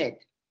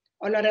market.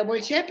 Honorable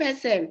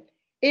Chairperson,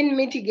 in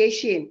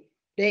mitigation,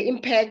 the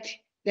impact,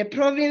 the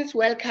province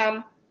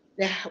welcomed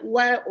the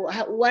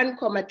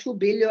 1.2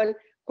 billion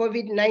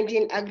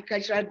COVID-19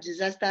 Agricultural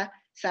Disaster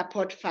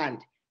Support Fund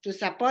to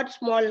support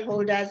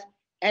smallholders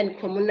and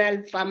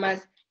communal farmers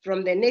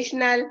from the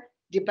National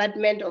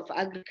Department of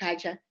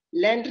Agriculture,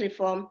 Land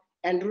Reform,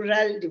 and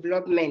Rural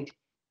Development.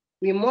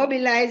 We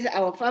mobilize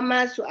our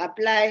farmers to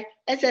apply.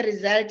 As a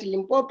result,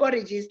 Limpopo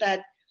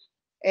registered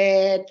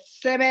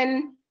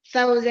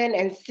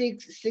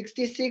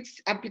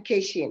 7,066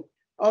 applications.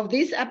 Of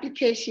this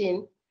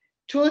application,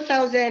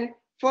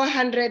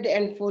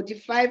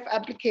 2,445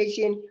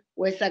 applications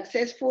were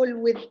successful,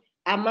 with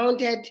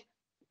amounted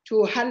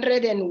to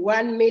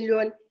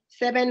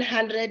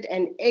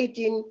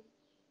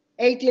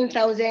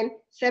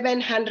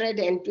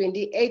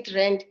 101,718,728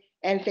 rand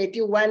and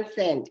 31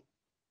 cents.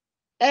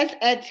 As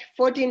at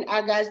 14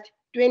 August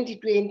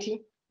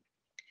 2020,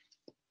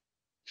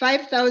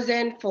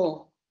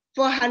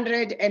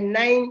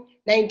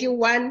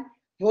 5,491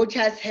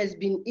 vouchers has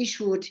been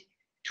issued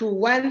to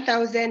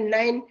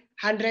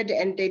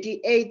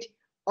 1,938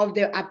 of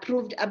the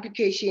approved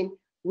application,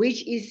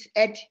 which is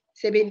at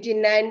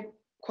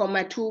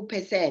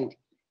 79.2%.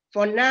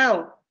 For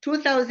now,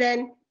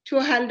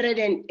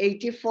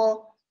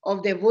 2,284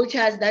 of the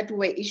vouchers that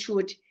were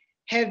issued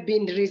have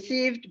been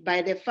received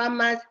by the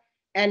farmers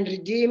and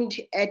redeemed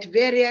at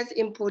various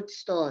input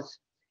stores.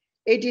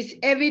 It is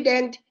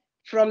evident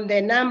from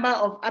the number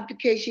of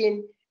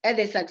applications and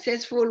the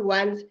successful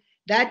ones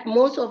that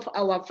most of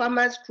our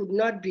farmers could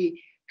not be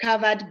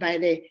covered by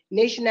the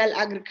National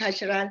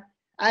Agriculture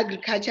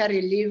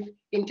Relief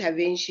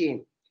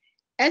Intervention.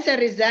 As a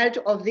result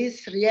of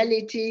this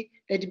reality,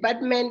 the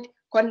department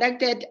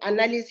conducted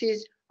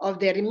analysis of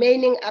the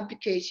remaining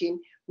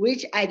application,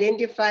 which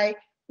identify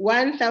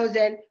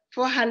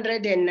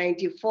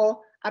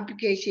 1,494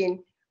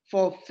 applications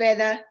for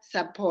further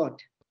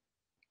support.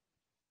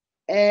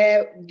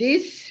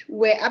 These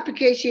were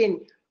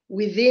applications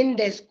within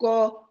the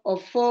score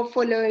of 4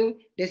 following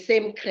the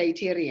same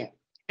criteria.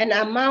 An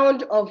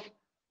amount of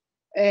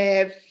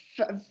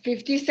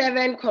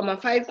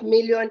 57.5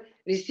 million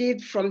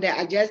received from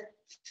the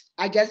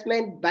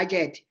adjustment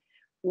budget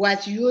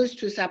was used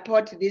to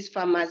support these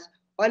farmers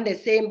on the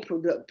same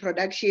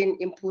production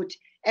input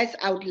as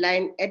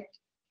outlined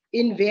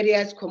in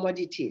various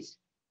commodities.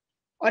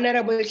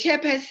 Honorable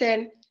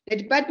Chairperson, the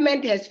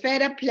department has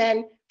further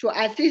planned to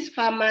assist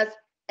farmers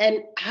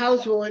and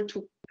households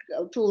to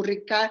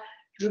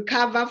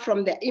recover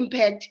from the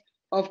impact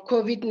of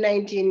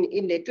COVID-19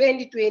 in the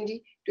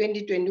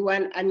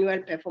 2020-2021 annual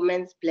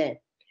performance plan.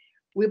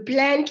 We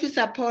plan to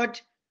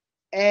support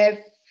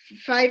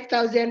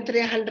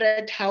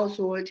 5,300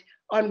 households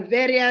on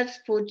various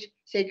food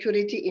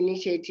security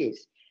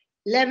initiatives,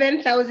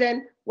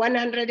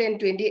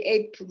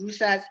 11,128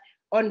 producers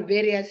on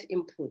various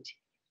inputs,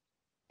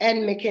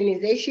 and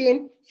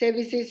mechanization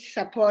services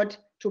support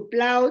to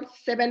plow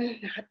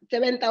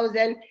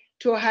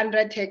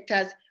 7,200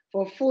 hectares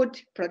for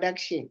food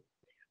production.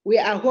 We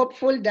are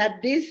hopeful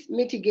that these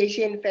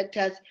mitigation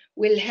factors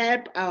will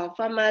help our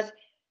farmers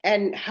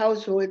and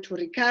households to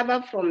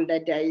recover from the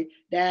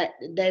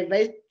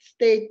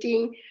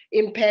devastating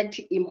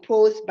impact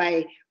imposed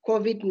by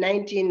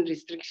COVID-19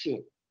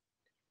 restriction.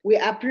 We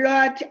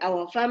applaud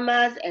our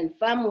farmers and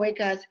farm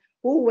workers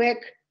who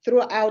work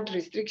throughout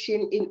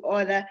restriction in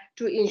order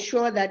to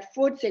ensure that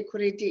food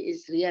security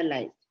is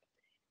realized.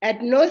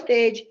 At no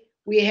stage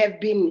we have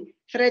been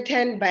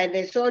threatened by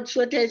the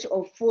shortage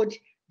of food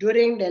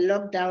during the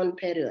lockdown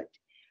period.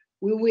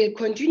 We will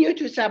continue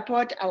to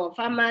support our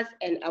farmers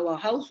and our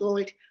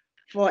household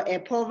for a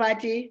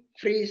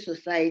poverty-free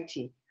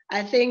society.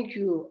 I thank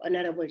you,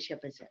 Honorable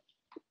Chairperson.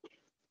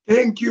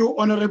 Thank you,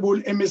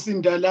 Honorable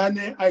Emerson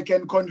Dalane. I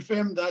can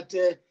confirm that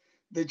the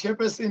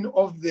chairperson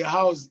of the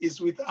House is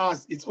with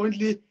us. It's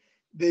only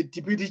the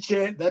deputy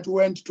chair that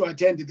went to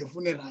attend the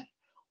funeral.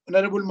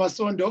 Honorable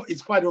Masondo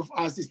is part of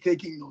us, is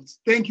taking notes.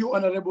 Thank you,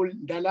 Honorable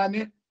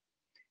Dalane.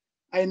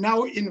 I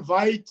now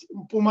invite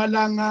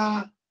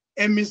Mpumalanga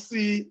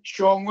MEC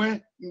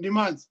Shongwe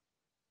Ndimanzi.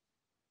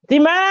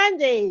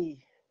 Demande.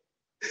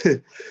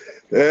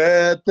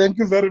 Thank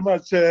you very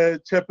much,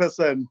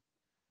 Chairperson.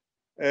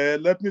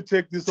 Let me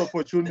take this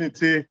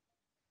opportunity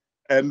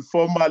and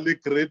formally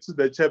greet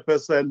the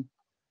Chairperson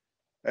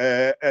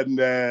and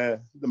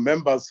the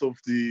members of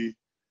the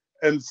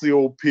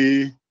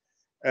NCOP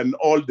and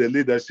all the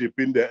leadership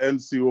in the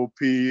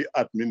NCOP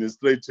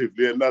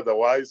administratively and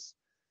otherwise,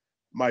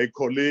 my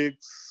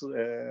colleagues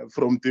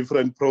from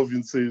different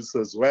provinces,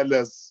 as well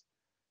as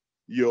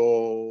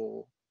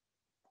your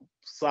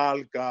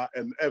SALGA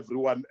and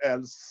everyone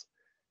else,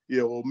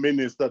 your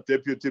minister,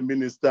 deputy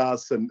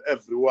ministers, and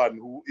everyone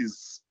who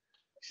is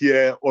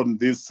here on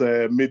this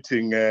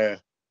meeting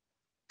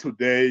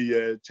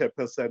today,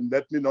 Chairperson.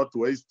 Let me not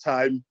waste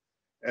time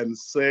and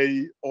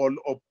say all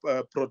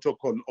of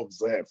protocol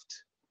observed.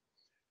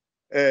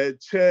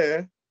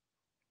 Chair,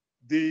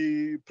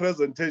 the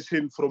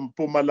presentation from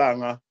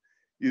Mpumalanga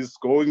is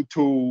going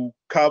to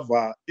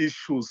cover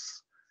issues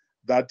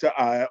that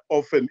are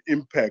often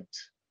impact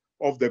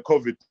of the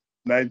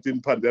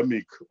COVID-19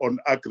 pandemic on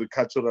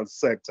agricultural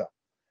sector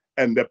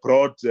and the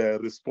broad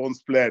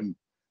response plan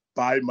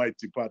by my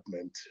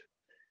department.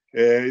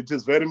 It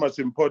is very much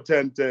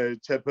important,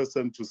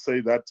 Chairperson, to say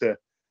that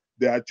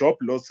there are job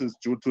losses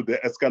due to the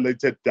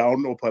escalated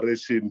down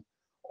operation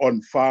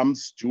on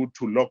farms due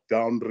to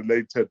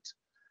lockdown-related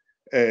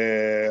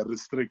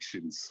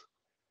restrictions.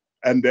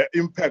 And the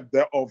impact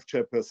thereof,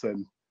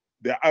 Chairperson,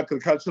 the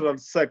agricultural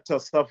sector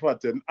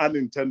suffered an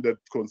unintended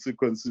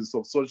consequences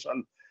of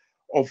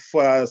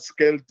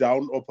scaled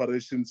down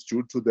operations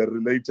due to the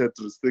related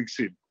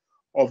restriction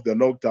of the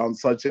lockdown,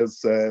 such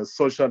as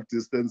social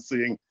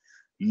distancing,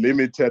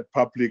 limited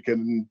public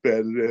and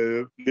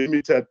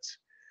limited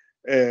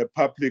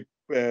public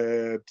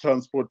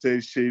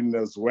transportation,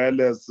 as well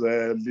as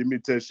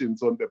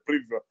limitations on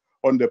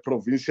the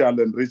provincial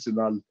and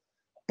regional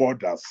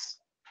borders.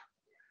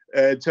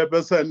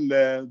 Chairperson,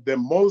 the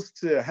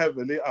most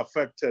heavily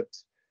affected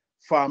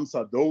farms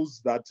are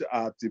those that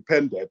are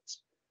dependent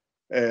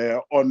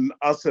on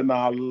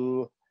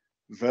arsenal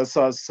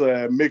versus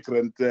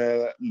migrant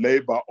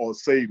labor or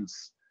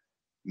sales,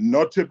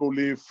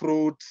 notably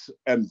fruit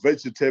and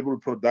vegetable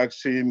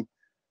production,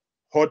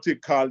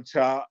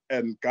 horticulture,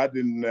 and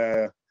garden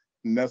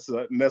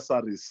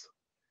nurseries.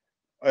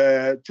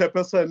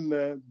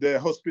 Chairperson, the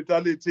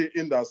hospitality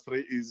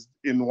industry is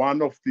in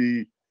one of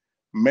the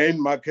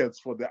main markets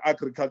for the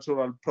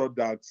agricultural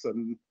products,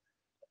 and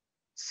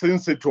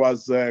since it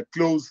was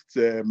closed,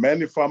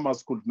 many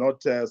farmers could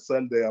not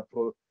sell their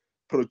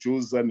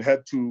produce and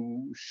had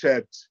to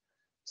shed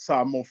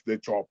some of the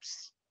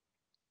jobs.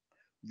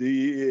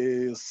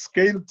 The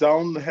scale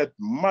down had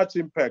much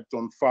impact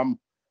on farm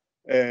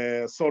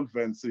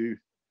solvency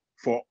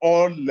for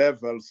all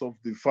levels of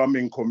the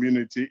farming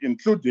community,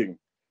 including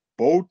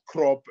both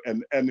crop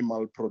and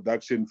animal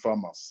production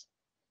farmers.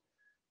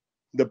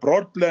 The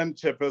broad plan,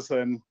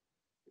 Chairperson,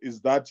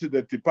 is that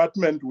the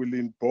department will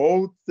in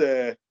both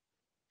the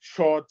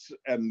short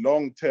and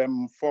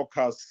long-term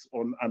focus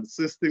on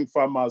assisting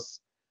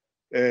farmers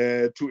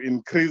to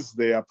increase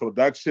their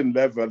production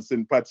levels,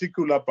 in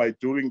particular by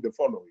doing the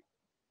following: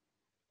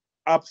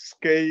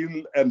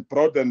 upscale and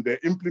broaden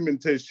the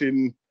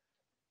implementation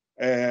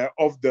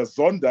of the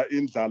Zonda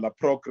Indlala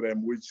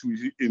program, which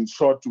in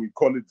short we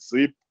call it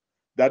ZIP,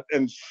 that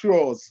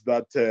ensures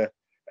that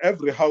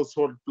every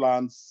household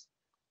plants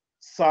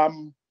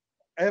some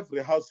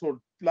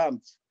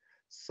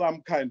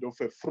kind of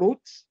a fruit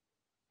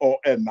or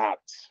a nut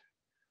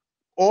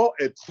or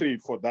a tree,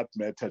 for that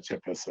matter,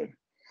 Chairperson.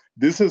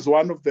 This is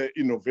one of the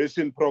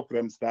innovation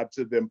programs that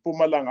the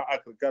Mpumalanga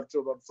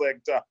agricultural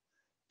sector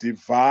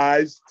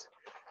devised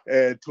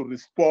to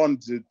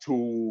respond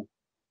to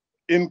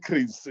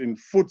increase in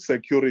food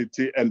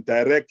security and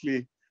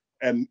directly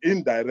and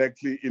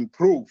indirectly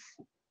improve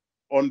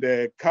on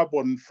the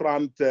carbon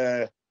front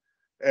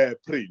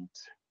print.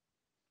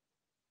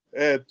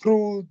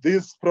 Through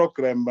this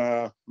program,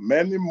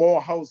 many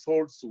more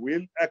households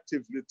will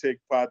actively take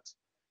part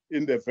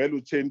in the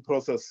value chain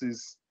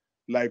processes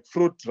like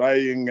fruit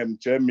drying and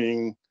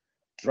jamming,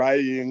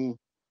 drying,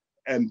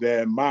 and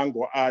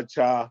mango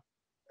archer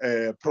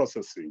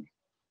processing.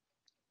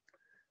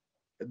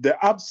 The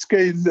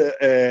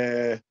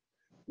upscale,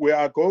 we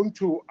are going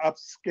to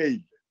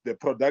upscale the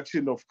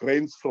production of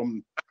grains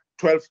from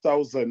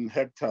 12,000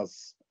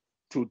 hectares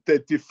to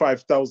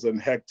 35,000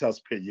 hectares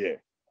per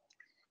year.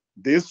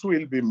 This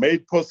will be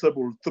made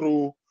possible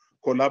through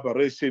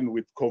collaboration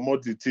with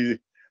Commodity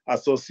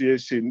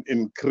Association,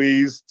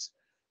 increased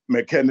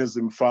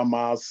mechanism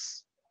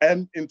farmers,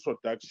 and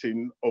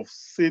introduction of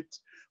seed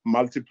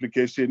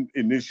multiplication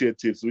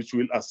initiatives, which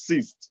will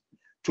assist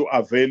to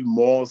avail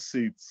more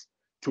seeds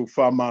to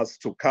farmers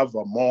to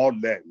cover more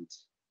land.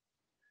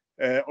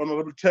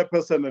 Honorable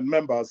Chairperson and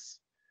members,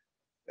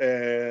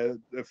 the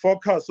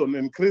focus on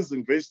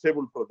increasing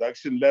vegetable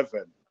production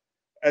level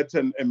at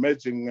an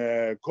emerging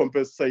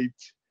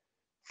compensate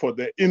for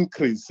the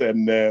increase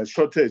and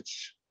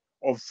shortage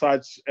of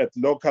such at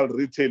local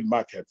retail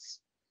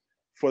markets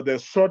For the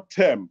short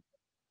term,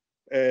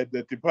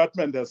 the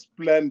department has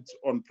planned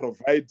on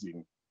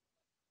providing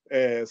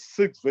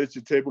 6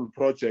 vegetable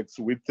projects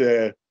with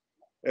a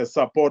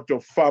support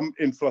of farm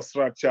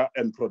infrastructure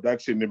and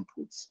production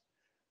inputs.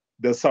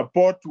 The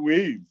support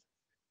will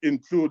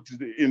include,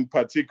 in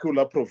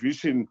particular,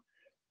 provision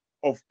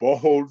of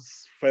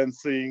boreholes,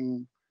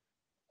 fencing,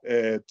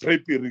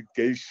 drip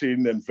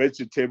irrigation, and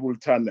vegetable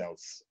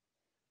tunnels.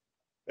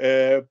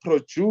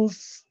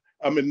 Produce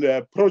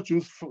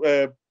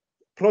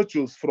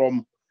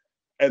from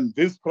and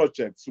these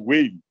projects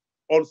will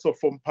also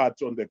form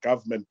part on the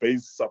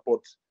government-based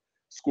support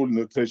school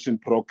nutrition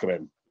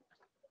program,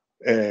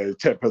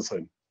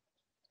 Chairperson.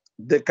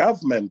 The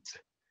government,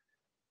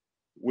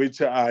 which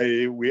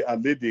we are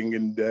leading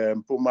in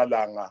the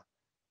Mpumalanga,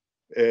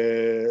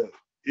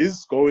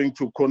 is going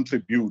to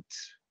contribute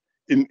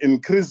in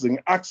increasing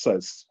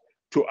access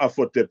to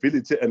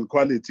affordability and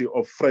quality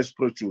of fresh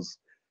produce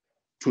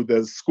to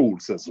the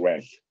schools as well.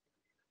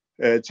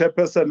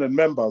 Chairperson and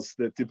members,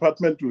 the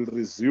department will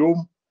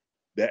resume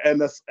the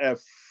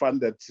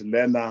NSF-funded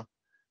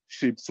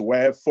learnerships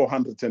where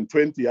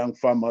 420 young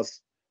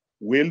farmers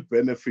will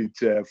benefit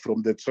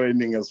from the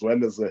training as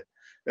well as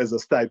a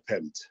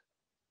stipend.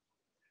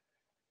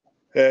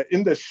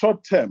 In the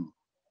short term,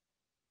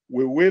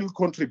 we will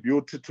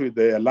contribute to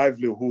their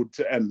livelihood,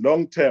 and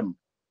long term,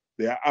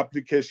 their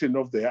application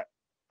of their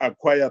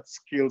acquired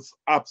skills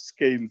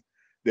upscale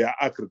their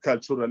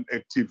agricultural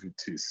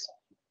activities.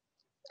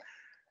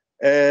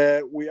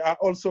 We are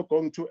also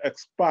going to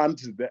expand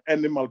the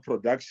animal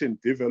production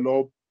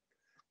development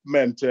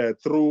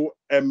through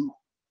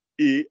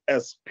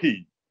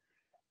MESP,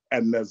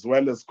 and as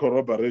well as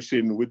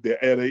collaboration with the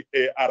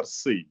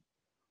ARC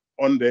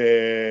on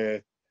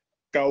the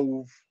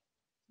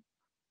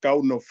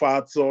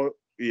Kaunofatso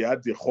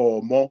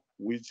Yadihomo,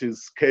 which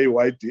is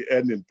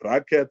KYDN in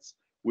brackets,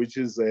 which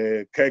is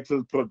a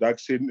cattle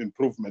production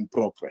improvement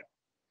program.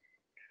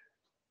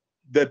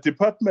 The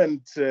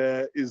department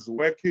is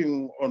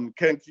working on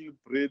cattle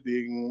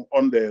breeding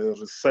on the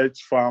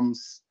research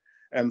farms,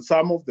 and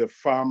some of the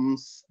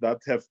farms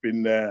that have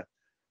been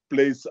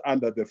placed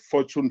under the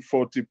Fortune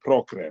 40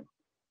 program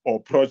or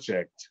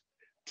project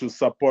to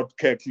support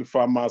cattle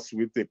farmers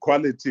with the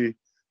quality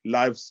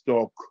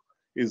livestock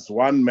is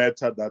one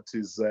matter that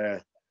is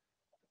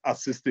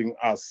assisting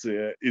us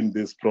in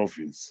this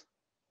province.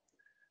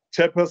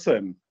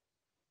 Chairperson,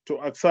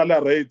 to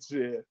accelerate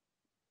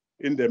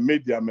in the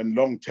medium and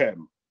long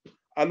term,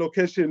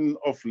 allocation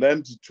of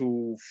land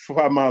to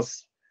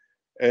farmers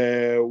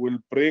will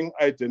bring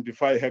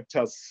identified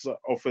hectares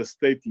of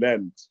estate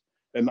land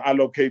and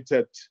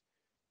allocated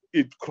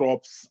it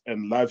crops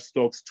and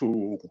livestock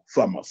to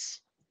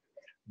farmers.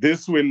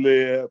 This will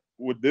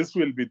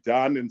be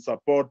done in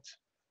support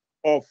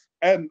of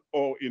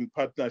and/or in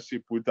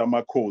partnership with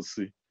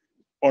Amakosi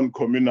on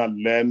communal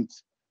land,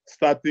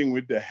 starting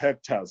with the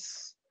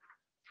hectares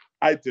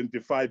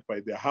identified by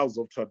the House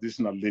of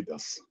Traditional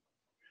Leaders.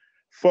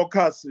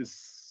 Focus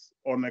is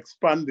on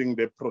expanding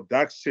the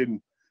production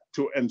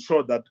to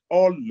ensure that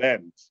all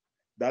land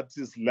that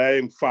is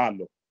laying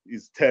fallow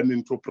is turned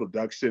into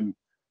production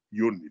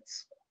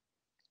units.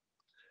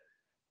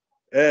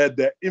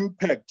 The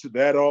impact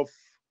thereof,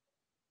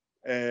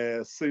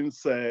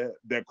 since the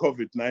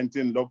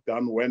COVID-19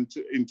 lockdown went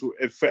into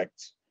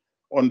effect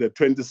on the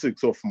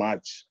 26th of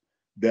March,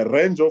 the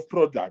range of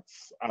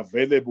products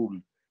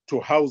available to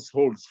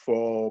households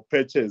for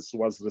purchase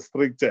was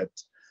restricted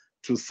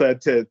to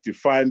certain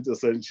defined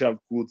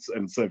essential goods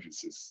and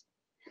services.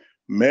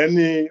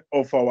 Many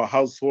of our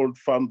households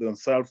found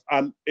themselves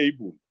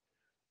unable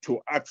to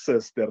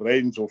access the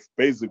range of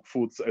basic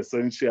foods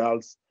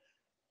essentials,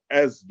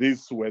 as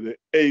these were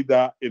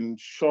either in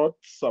short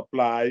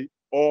supply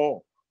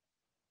or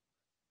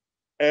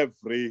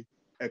every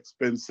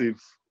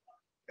expensive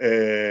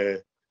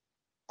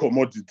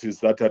commodities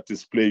that are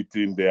displayed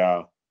in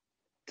their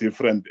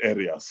different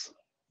areas.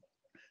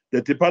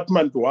 The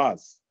department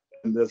was,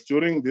 and has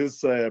during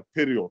this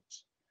period,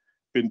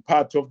 been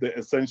part of the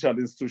essential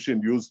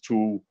institution used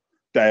to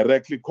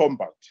directly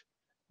combat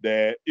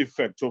the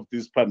effect of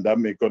this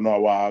pandemic on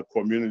our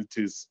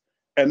communities,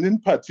 and in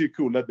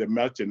particular, the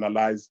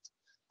marginalized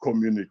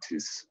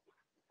communities.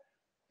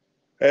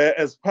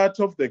 As part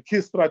of the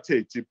key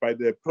strategy by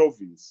the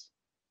province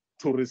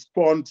to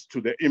respond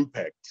to the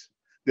impact,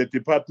 the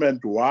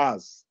department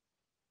was,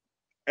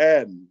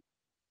 and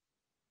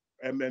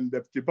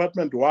the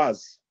department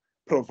was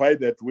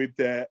provided with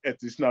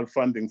additional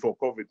funding for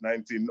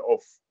COVID-19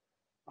 of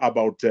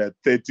about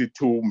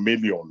 32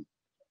 million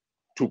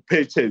to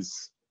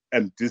purchase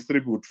and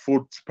distribute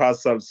food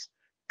parcels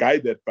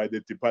guided by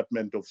the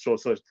Department of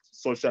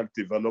Social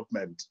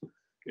Development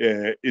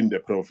in the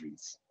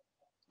province.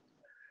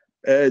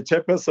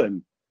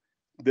 Chairperson,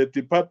 the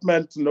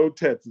department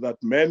noted that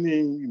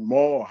many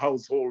more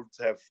households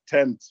have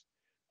turned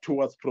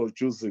towards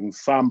producing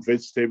some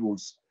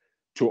vegetables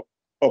to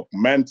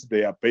augment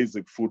their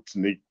basic food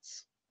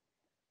needs.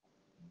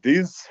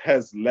 This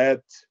has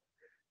led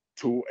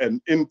to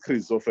an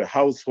increase of a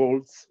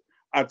household's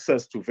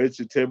access to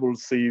vegetable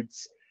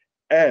seeds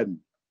and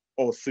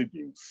or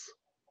siblings.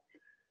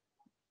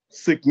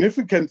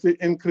 Significantly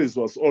increase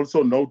was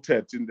also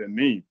noted in the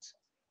need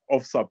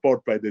of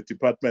support by the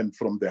department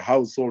from the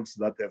households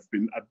that have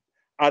been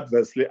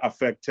adversely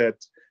affected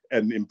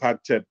and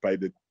impacted by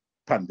the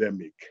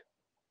pandemic.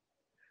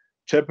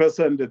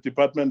 Chairperson, the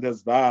department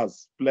has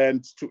thus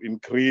planned to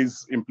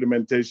increase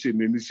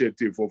implementation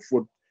initiative of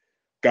food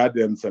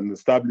gardens and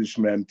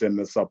establishment and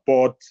the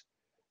support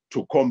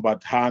to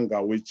combat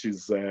hunger, which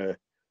is a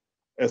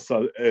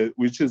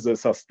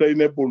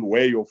sustainable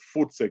way of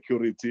food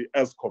security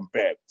as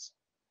compared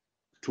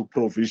to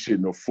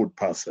provision of food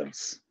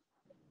parcels.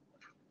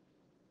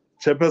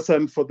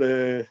 Chairperson, for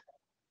the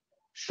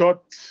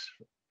short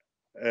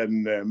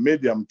and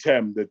medium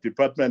term, the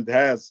department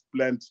has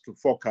planned to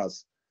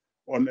focus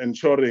on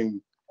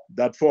ensuring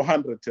that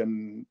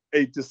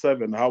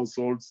 487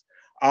 households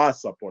are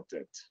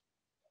supported.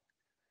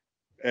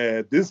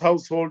 These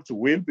households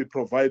will be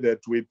provided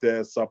with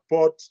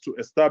support to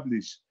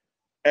establish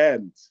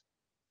and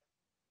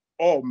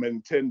or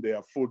maintain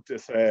their food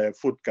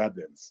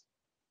gardens.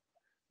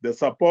 The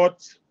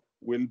support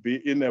will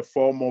be in a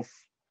form of,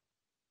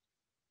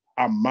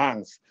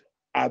 amongst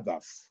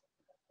others,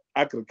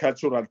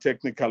 agricultural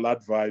technical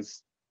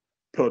advice,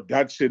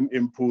 production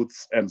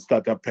inputs and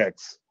starter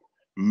packs,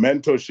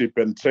 mentorship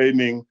and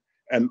training,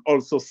 and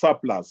also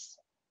surplus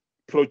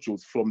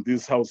produce from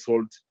this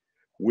household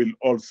will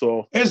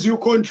also as you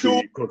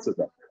conclude.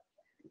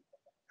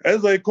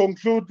 As I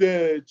conclude,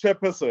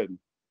 Chairperson,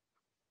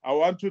 I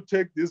want to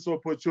take this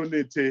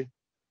opportunity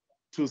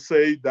to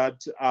say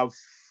that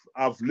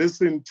I've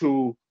listened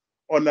to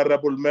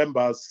honorable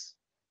members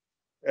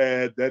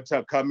that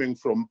are coming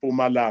from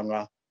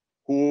Mpumalanga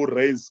who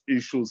raise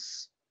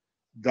issues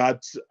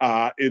that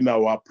are in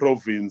our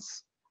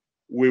province.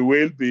 We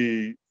will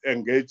be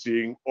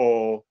engaging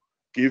or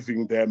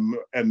giving them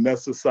a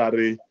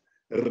necessary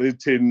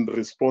written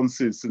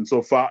responses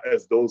insofar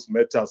as those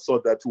matters so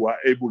that we are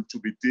able to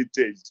be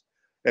detailed,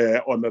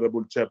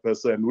 Honorable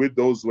Chairperson. With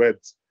those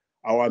words,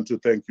 I want to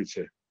thank you,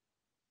 Chair.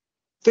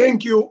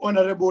 Thank you,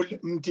 Honorable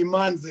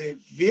Mtimanze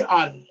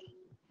VR.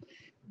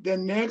 The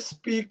next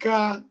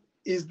speaker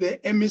is the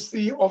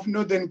MEC of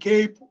Northern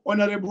Cape,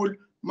 Honorable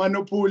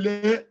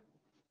Manopule.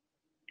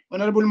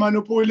 Honorable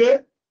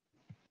Manopule.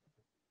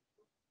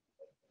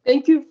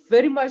 Thank you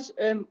very much,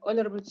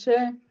 Honorable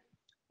Chair,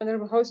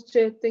 Honorable House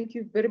Chair. Thank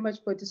you very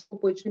much for this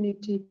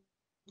opportunity.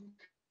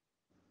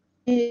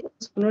 I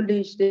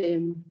acknowledge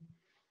the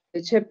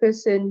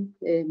Chairperson,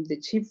 the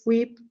Chief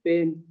Whip,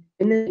 and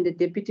the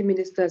Deputy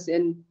Ministers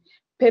and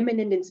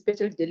permanent and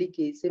special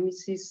delegates,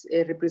 MECs,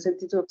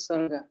 Representative of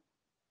Salga.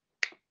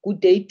 Good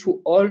day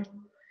to all.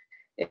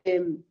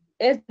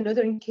 As the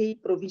Northern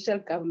Cape Provincial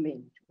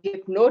Government, we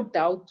have no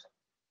doubt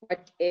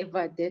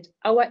whatever that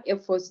our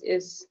efforts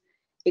as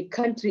a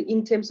country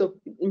in terms of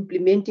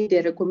implementing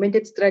the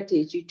recommended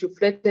strategy to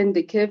flatten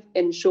the curve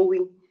and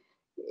slowing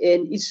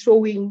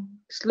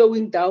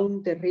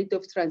down the rate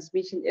of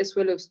transmission, as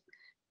well as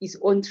is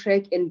on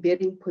track and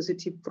bearing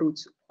positive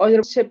fruits.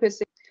 Honorable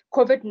Chairperson,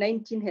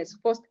 COVID-19 has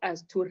forced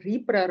us to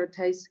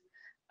reprioritize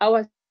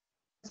our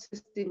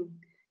system,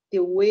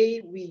 the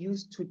way we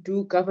used to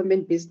do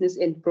government business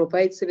and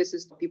provide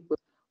services to people.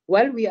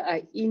 While we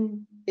are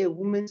in a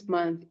Women's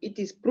Month, it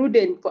is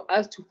prudent for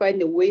us to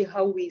find a way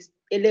how we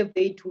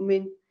elevate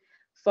women,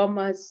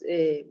 farmers,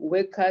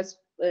 workers,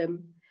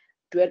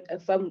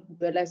 farm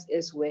dwellers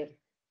as well.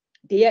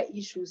 Their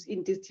issues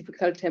in this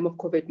difficult time of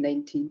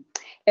COVID-19,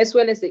 as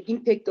well as the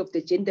impact of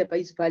the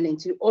gender-based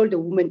violence in all the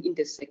women in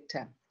the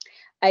sector.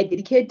 I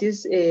dedicate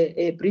this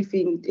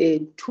briefing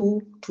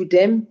to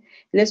them,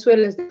 and as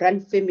well as the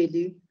Brand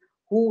family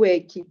who were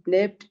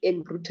kidnapped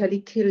and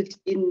brutally killed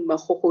in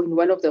Mahoko, in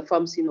one of the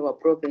farms in our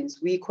province.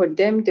 We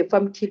condemn the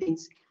farm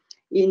killings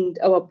in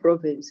our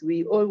province.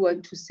 We all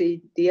want to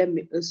say their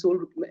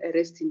soul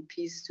rest in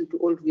peace to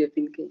all who have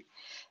been killed.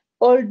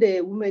 All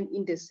the women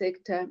in the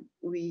sector,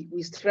 we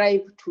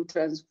strive to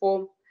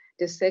transform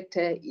the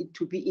sector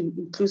to be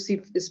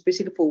inclusive,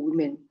 especially for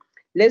women.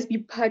 Let's be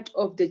part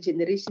of the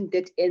generation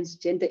that ends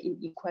gender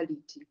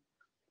inequality.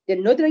 The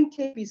Northern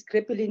Cape is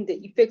grappling the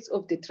effects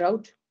of the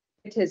drought.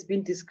 It has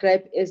been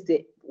described as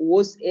the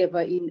worst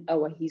ever in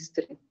our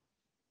history.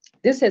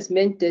 This has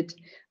meant that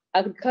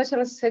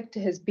agricultural sector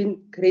has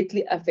been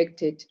greatly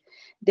affected.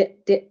 The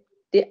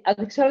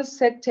agricultural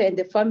sector and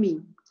the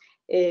farming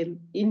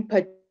in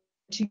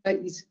particular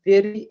is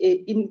very,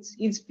 in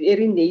its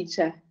very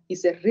nature,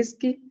 is a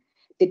risky.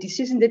 The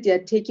decision that they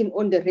are taking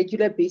on the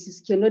regular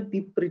basis cannot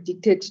be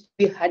predicted to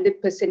be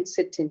 100%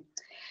 certain.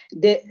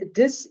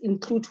 This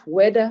includes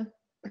weather,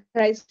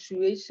 price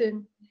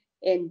situation,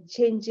 and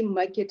changing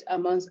market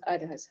amongst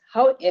others.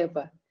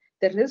 However,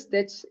 the risks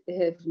that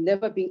have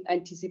never been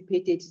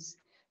anticipated is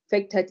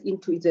factored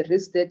into the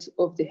risk that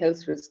of the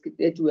health risk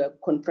that we are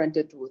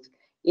confronted with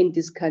in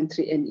this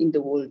country and in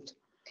the world.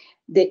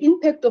 The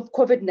impact of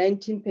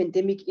COVID-19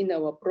 pandemic in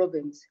our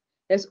province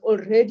has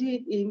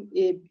already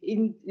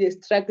in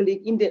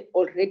the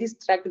already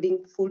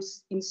struggling food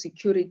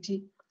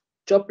insecurity,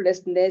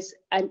 joblessness,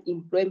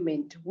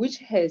 unemployment, which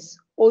has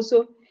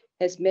also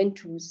has meant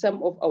to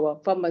some of our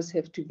farmers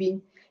have to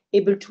be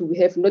able to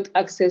have not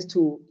access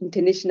to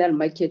international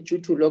market due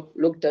to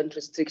lockdown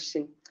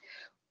restriction.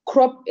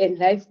 Crop and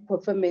life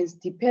performance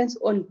depends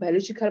on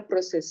biological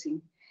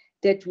processing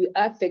that we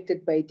are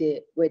affected by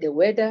the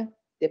weather,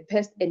 the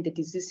pests and the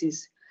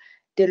diseases.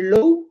 The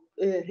low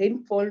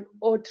rainfall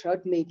or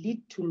drought may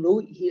lead to low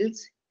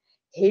yields.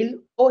 Hail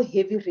or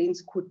heavy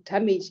rains could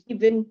damage,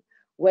 even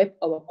wipe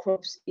our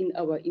crops in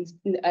other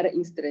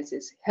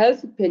instances.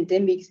 Health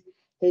pandemics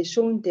has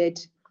shown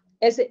that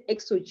as an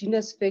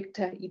exogenous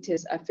factor, it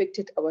has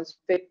affected our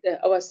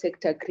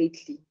sector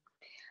greatly.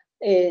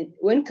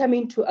 When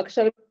coming to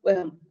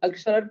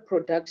agricultural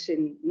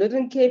production,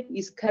 Northern Cape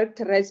is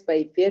characterized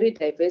by very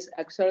diverse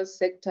agricultural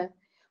sector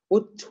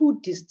with two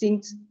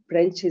distinct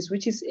branches,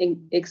 which is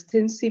an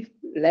extensive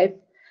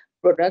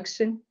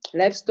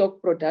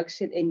livestock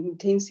production and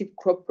intensive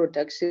crop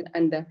production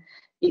under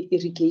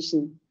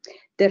irrigation.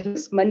 The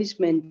risk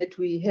management that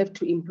we have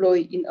to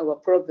employ in our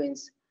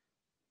province.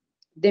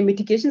 The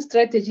mitigation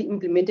strategy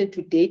implemented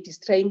to date is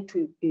trying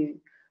to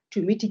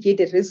mitigate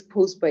the risk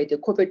posed by the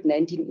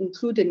COVID-19,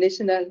 include the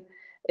national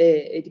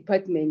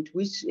department,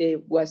 which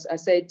was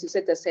set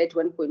aside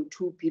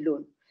 1.2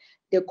 billion.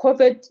 The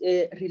COVID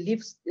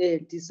relief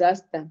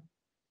disaster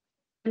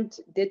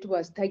that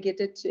was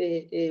targeted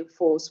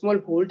for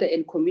smallholder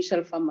and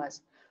commercial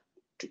farmers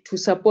to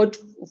support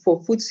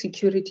for food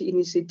security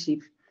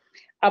initiative.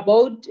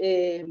 About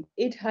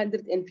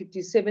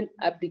 857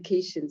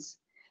 applications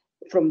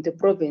from the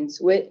province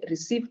were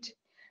received,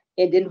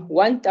 and then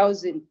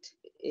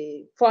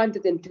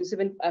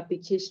 1,427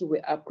 applications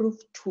were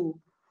approved to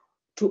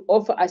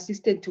offer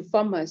assistance to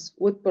farmers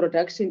with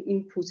production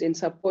inputs and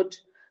support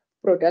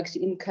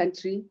production in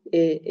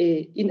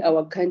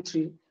our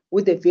country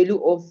with a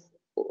value of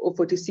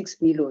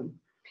 46 million.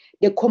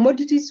 The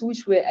commodities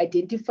which were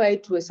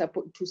identified to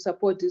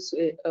support this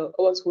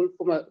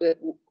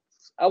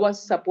our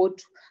support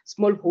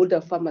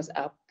smallholder farmers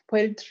are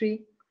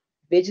poultry,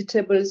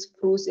 vegetables,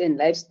 fruits, and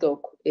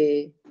livestock.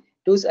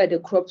 Those are the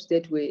crops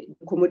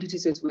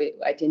commodities that were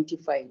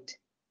identified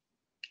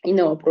in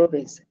our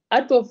province.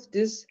 Out of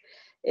this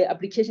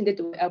application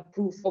that were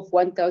approved of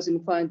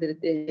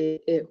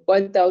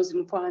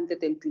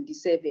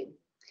 1,427,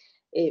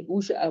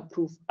 which are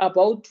approved,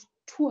 about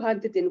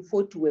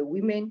 240 were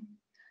women,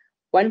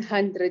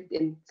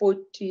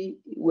 140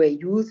 were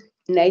youth,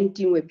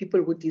 19 were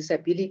people with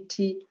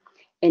disability,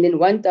 and then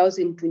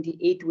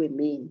 1,028 were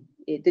men.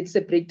 That's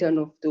a breakdown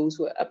of those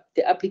who are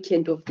the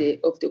applicant of the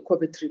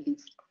COVID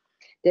relief.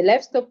 The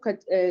livestock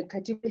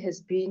category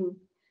has been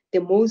the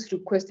most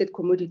requested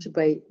commodity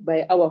by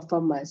our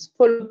farmers,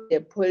 followed by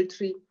the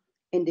poultry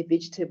and the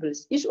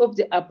vegetables. Each of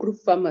the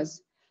approved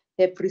farmers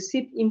have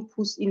received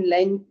inputs in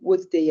line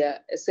with their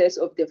size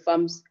of the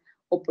farm's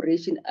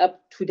operation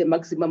up to the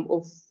maximum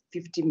of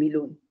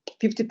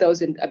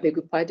 50,000, I beg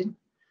your pardon.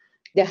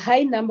 The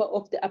high number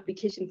of the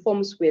application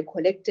forms were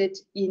collected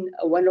in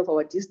one of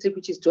our districts,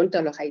 which is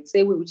Jontalo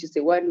Haitsewe, which is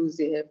the one who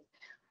have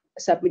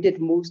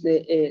submitted most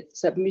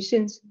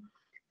submissions,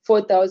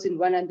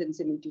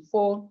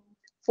 4,174,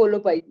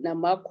 followed by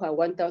Namakwa,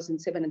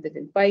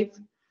 1,705,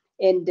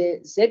 and the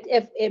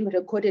ZFM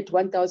recorded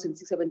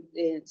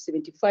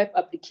 1,675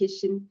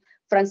 application,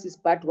 Francis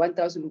Bat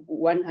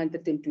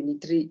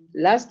 1,123.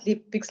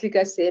 Lastly,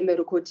 Pixlika CM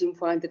recording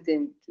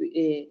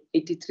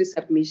 483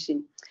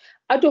 submission.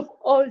 Out of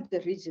all the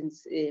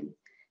regions,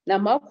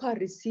 Namakwa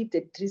received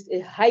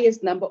the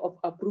highest number of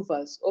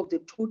approvals of the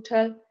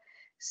total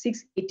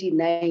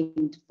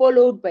 689,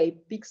 followed by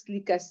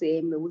Pixlika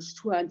CM, which is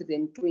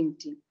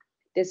 220.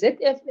 The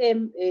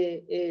ZFM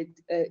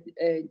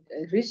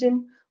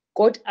region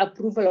got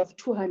approval of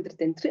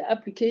 203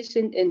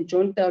 applications, and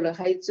John Taula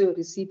Haitso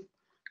received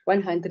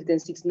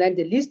 169.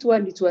 The least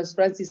one, it was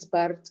Francis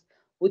Bart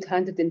with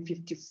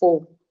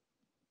 154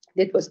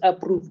 that was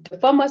approved. The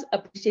farmers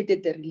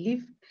appreciated the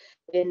relief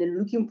and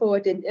looking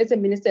forward, and as the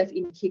minister have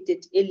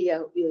indicated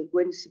earlier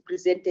when she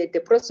presented the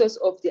process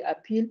of the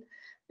appeal,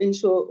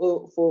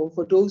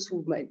 for those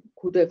who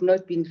could have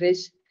not been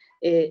reached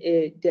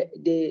the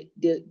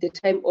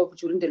time of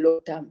during the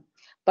lockdown.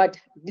 But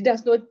it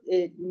does not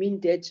mean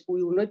that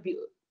we will not be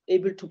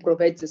able to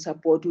provide the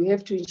support. We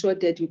have to ensure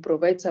that we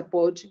provide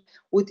support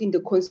within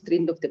the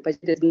constraint of the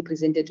budget that's been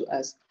presented to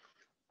us.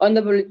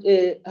 Honorable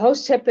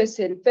House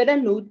Chairperson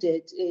further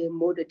noted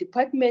more the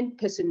department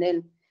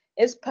personnel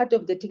as part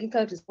of the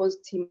technical response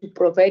team to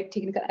provide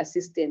technical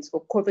assistance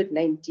for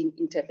COVID-19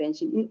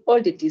 intervention in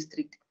all the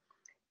districts.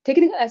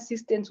 Technical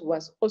assistance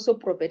was also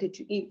provided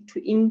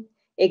in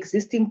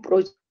existing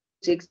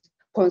projects,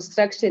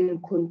 construction,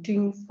 and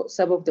continuing for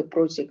some of the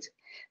projects.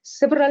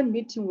 Several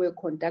meetings were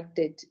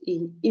conducted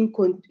in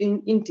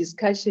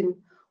discussion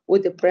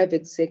with the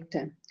private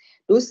sector.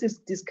 Those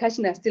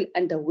discussions are still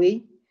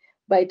underway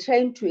by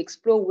trying to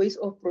explore ways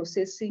of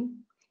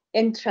processing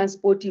and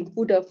transporting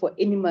food for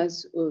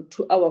animals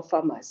to our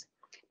farmers.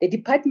 The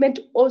department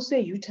also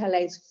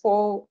utilized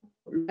 4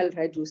 local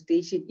radio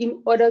stations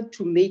in order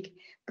to make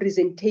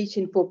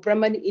presentation for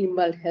primary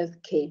animal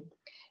health care.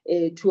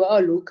 to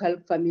our local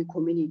farming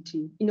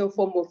community in a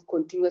form of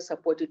continuous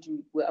support that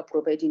we are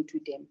providing to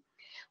them.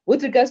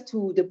 With regards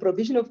to the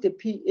provision of the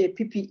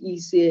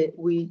PPEs,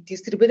 we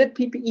distributed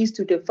PPEs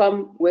to the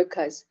farm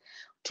workers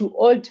to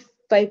all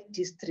 5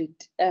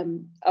 districts.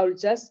 I'll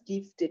just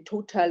give the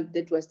total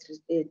that was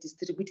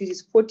distributed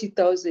is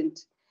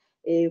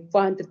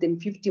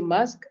 40,450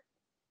 masks,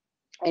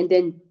 and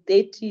then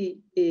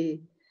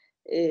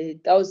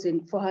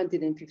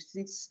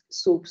 30,456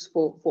 soaps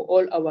for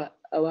all our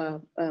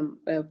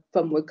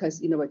farm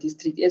workers in our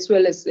district, as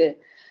well as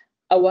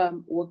our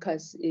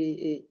workers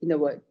in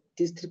our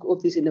district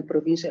office and the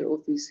provincial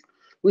office.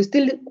 We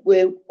still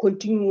will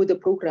continue with the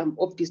program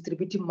of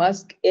distributing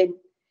masks and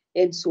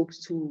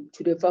soaps to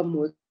the farm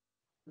worker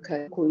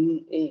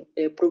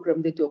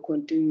program that we're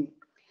continuing.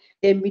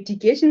 A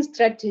mitigation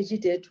strategy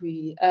that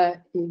we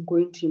are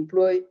going to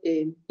employ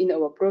in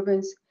our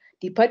province,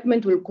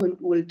 department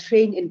will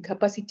train and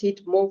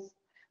capacitate more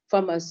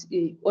farmers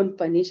on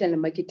financial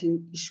and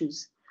marketing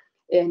issues,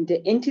 and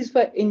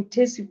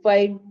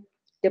intensify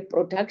the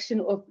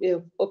production of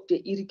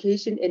the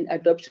irrigation and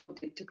adoption of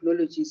the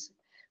technologies,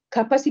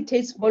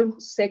 capacitate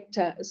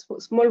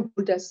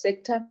smallholder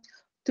sector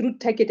through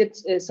targeted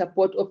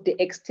support of the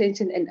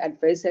extension and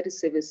advisory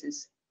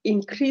services,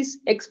 increase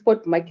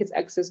export markets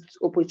access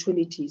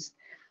opportunities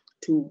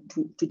to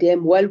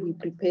them while we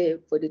prepare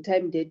for the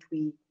time that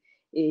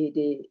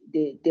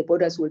the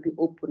borders will be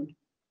open,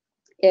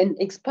 and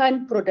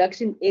expand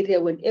production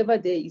area whenever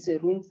there is a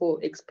room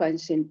for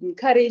expansion,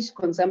 encourage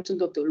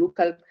consumption of the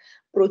local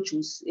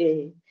produce,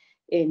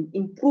 and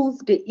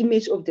improve the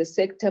image of the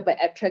sector by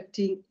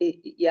attracting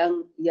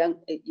young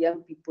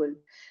people.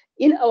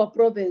 In our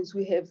province,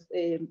 we have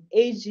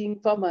aging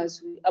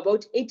farmers.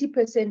 About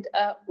 80%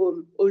 are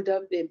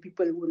older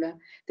people.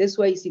 That's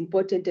why it's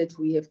important that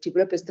we have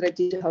developed a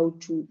strategy how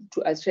to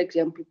attract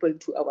young people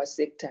to our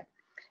sector,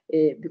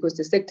 because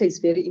the sector is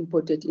very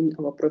important in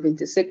our province.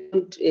 The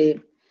second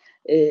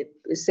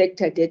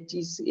sector that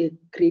is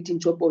creating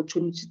job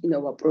opportunities in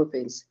our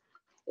province.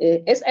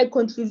 As I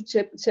conclude,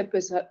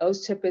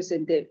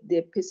 Chairperson,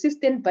 the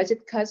persistent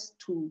budget cuts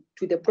to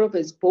the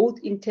province, both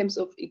in terms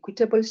of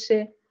equitable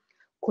share,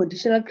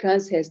 conditional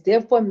grants, has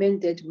therefore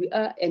meant that we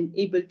are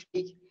unable to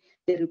make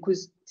the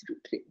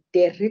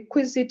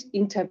requisite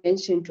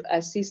intervention to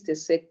assist the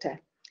sector,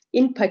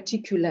 in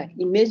particular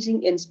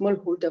emerging and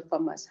smallholder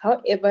farmers.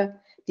 However,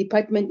 the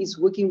department is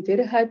working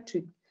very hard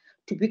to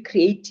be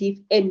creative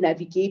and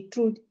navigate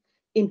through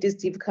in this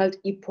difficult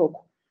epoch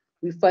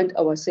we find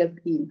ourselves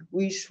in.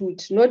 We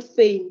should not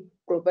fail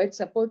provide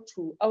support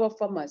to our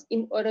farmers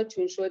in order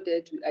to ensure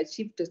that we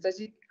achieve the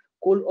strategic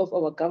goal of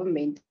our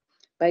government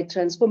by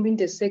transforming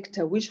the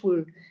sector, which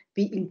will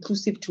be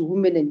inclusive to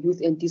women and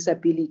youth and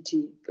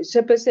disability.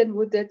 Chairperson,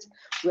 with that,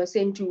 we are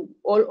saying to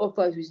all of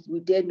us,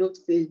 we dare not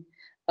fail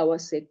our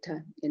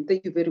sector. And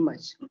thank you very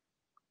much.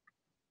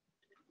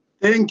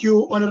 Thank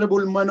you,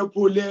 Honorable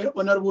Manopule,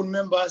 honorable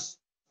members.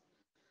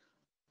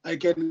 I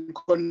can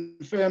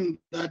confirm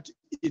that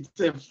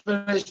it's a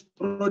fresh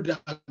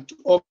product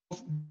of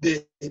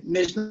the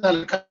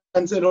National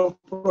Council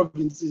of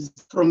Provinces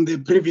from the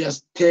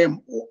previous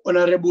term.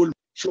 Honorable,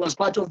 she was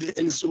part of the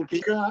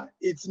NCOP.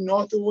 It's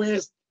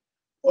Northwest,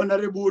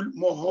 Honorable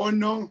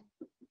Mohono.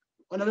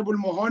 Honorable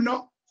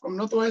Mohono from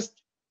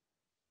Northwest.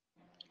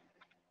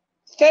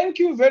 Thank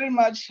you very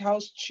much,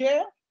 House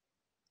Chair,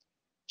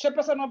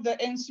 Chairperson of the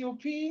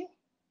NCOP,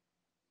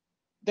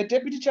 the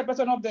Deputy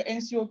Chairperson of the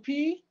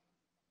NCOP,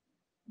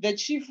 the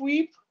Chief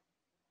Whip,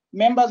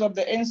 members of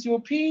the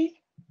NCOP,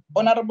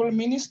 Honorable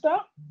Minister,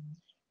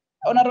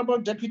 Honorable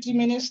Deputy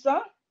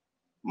Minister,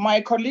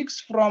 my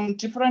colleagues from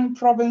different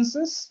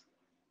provinces,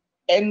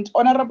 and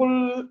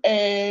Honorable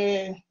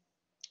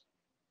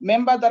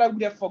member that I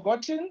would have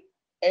forgotten,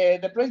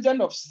 the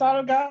President of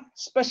SALGA,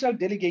 Special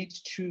Delegate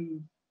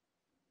to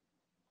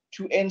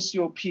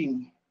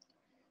NCOP.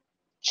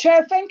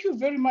 Chair, thank you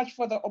very much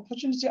for the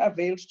opportunity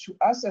availed to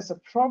us as a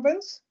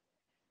province.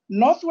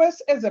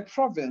 Northwest as a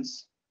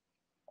province,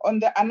 on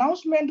the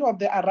announcement of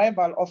the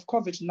arrival of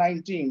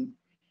COVID-19,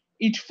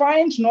 it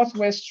finds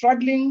Northwest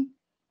struggling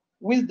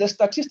with the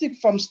statistic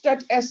from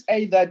Stat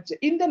SA that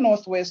in the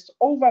Northwest,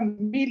 over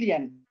 1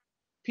 million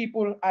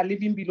people are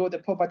living below the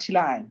poverty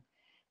line.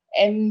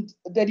 And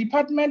the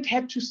department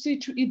had to see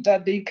to it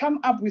that they come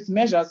up with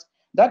measures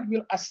that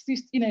will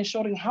assist in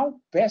ensuring how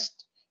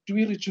best do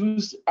we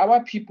reduce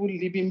our people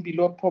living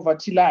below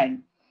poverty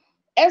line.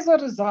 As a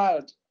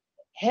result,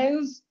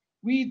 hence,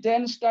 we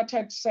then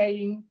started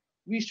saying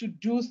we should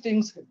do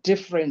things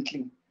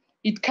differently.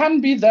 It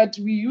can be that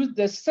we use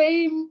the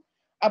same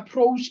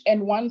approach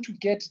and want to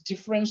get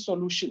different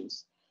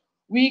solutions.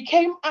 We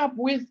came up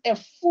with a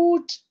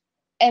food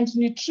and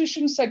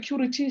nutrition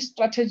security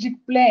strategic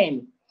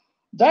plan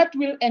that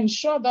will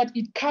ensure that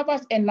it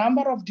covers a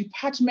number of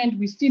departments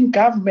within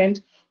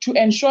government to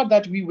ensure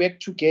that we work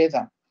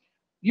together.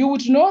 You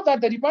would know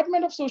that the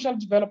Department of Social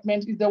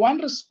Development is the one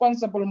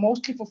responsible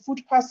mostly for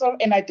food parcel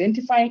and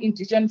identifying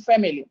indigent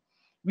family.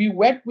 We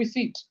work with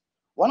it.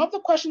 One of the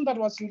questions that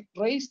was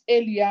raised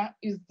earlier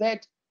is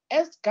that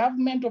as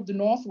government of the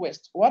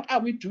Northwest, what are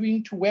we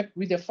doing to work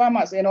with the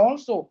farmers? And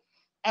also,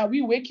 are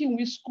we working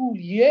with school?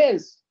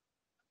 Yes.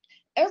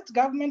 As the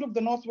government of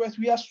the Northwest,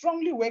 we are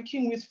strongly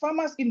working with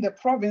farmers in the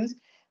province.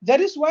 That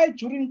is why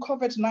during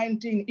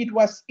COVID-19, it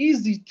was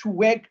easy to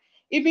work.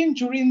 Even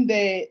during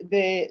the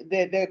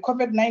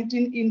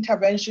COVID-19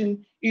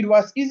 intervention, it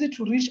was easy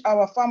to reach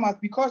our farmers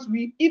because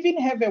we even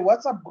have a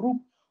WhatsApp group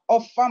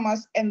of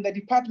farmers and the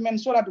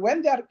department, so that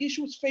when there are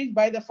issues faced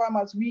by the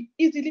farmers, we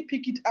easily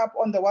pick it up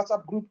on the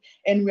WhatsApp group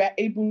and we are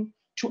able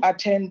to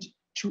attend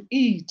to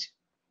it.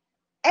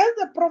 As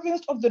the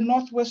province of the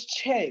Northwest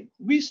chair,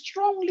 we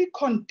strongly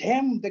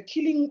condemn the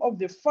killing of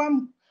the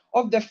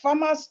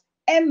farmers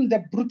and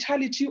the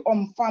brutality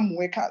on farm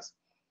workers.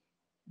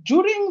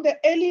 During the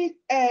early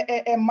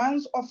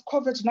months of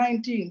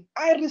COVID-19,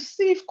 I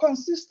received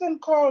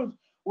consistent calls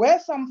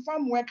where some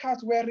farm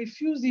workers were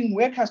refusing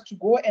workers to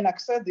go and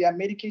access their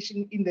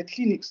medication in the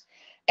clinics.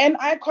 And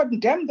I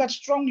condemn that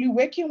strongly,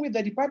 working with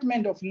the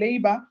Department of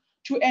Labor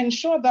to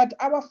ensure that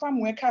our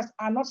farm workers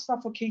are not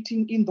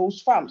suffocating in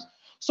those farms.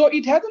 So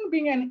it hasn't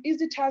been an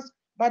easy task,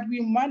 but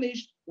we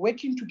managed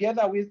working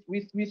together with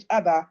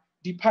other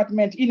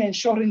departments in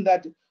ensuring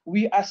that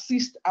we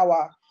assist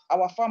our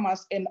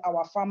farmers and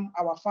our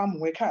farm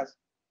workers.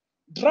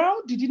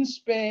 Drought didn't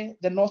spare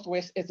the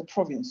Northwest as a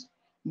province.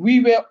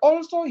 We were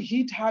also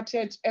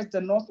hit-hearted as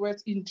the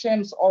Northwest in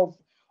terms of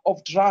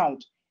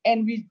drought,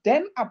 and we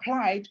then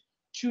applied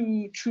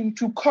to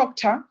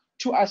COCTA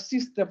to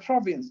assist the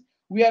province.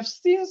 We have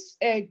since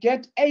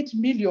get 8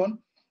 million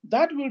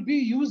that we'll be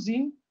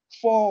using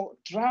for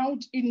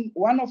drought in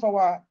one of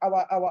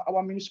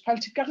our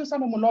municipalities,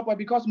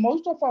 because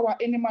most of our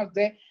animals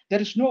there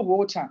is no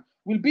water.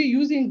 We'll be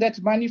using that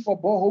money for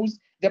boreholes.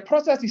 The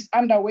process is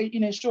underway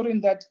in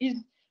ensuring that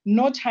in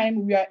no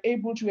time we are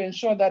able to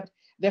ensure that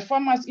the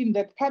farmers in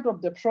that part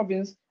of the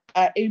province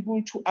are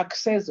able to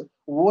access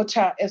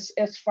water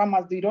as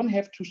farmers. They don't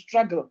have to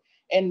struggle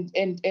and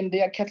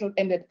their cattle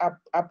ended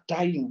up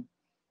dying.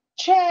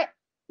 Chair,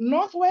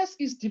 Northwest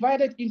is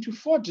divided into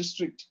 4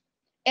 districts,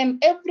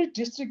 and every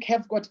district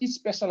have got its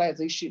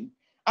specialization.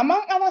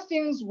 Among other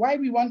things, why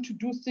we want to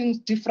do things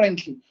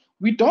differently.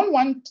 We don't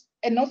want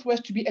a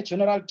Northwest to be a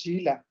general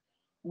dealer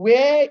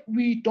where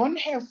we don't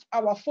have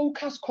our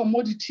focus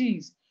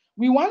commodities.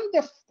 We want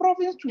the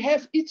province to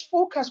have its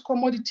focus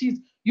commodities.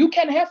 You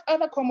can have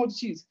other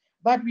commodities,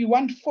 but we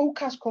want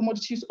focus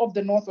commodities of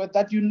the Northwest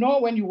that you know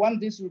when you want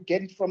this, you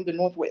get it from the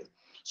Northwest.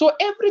 So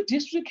every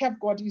district have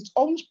got its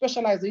own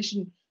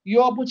specialization.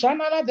 Your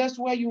Bujanala, that's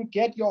where you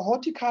get your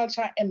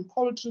horticulture and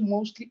poultry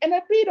mostly, and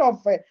a bit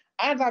of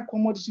other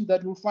commodities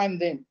that you'll find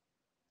there.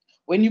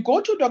 When you go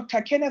to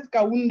Dr. Kenneth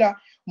Kaunda,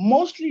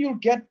 mostly you'll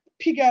get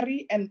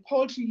piggery and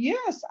poultry.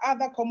 Yes,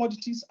 other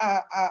commodities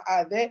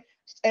are there,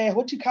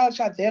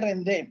 horticulture there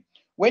and there.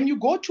 When you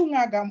go to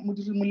Ngaga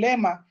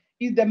Mulema,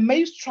 is the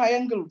maize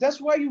triangle.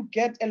 That's where you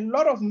get a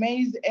lot of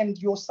maize and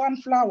your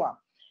sunflower.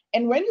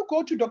 And when you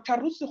go to Dr.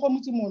 Rusi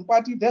Homuzimun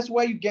Party, that's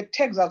where you get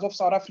Texas of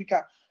South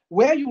Africa,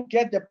 where you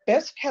get the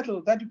best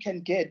cattle that you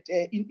can get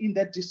in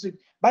that district.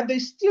 But they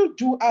still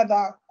do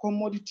other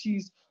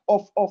commodities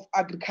of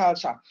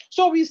agriculture.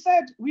 So we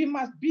said we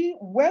must be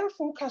well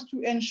focused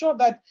to ensure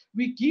that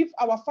we give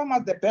our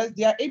farmers the best.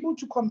 They are able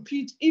to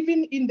compete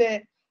even in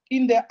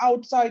the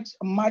outside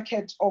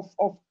market of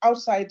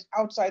outside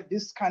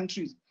these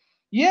countries.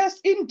 Yes,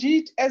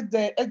 indeed, as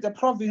the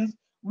province,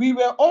 we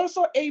were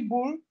also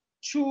able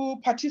to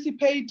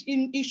participate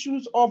in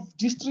issues of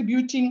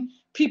distributing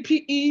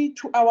PPE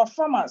to our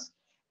farmers.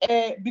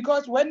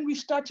 Because when we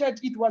started,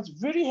 it was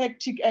very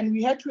hectic and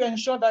we had to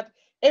ensure that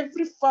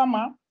every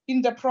farmer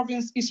in the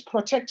province is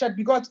protected,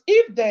 because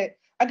if the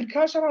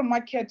agricultural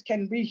market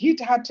can be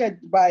hit-hearted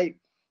by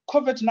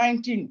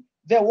COVID-19,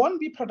 there won't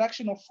be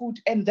production of food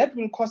and that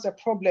will cause a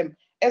problem.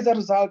 As a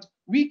result,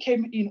 we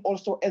came in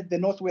also as the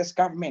Northwest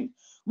government.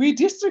 We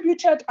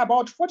distributed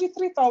about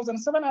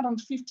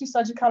 43,750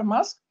 surgical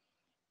masks,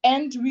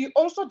 and we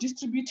also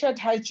distributed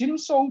hygiene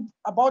soap,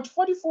 about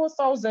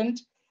 44,000.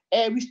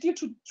 We still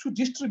to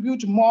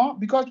distribute more,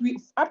 because we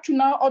up to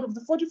now, out of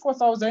the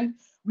 44,000,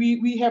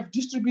 we have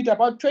distributed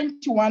about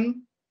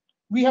 21.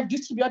 We have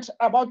distributed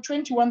about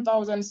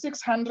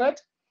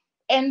 21,600,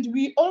 and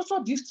we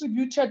also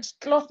distributed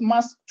cloth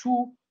masks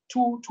to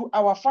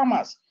our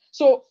farmers.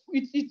 So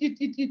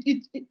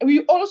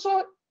we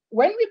also,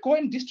 when we go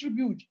and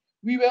distribute,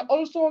 we were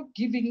also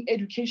giving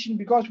education,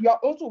 because we are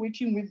also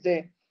working with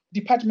the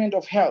Department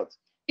of Health.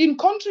 In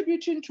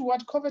contributing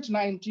toward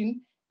COVID-19,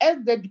 as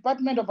the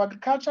Department of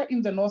Agriculture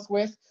in the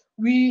Northwest,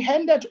 we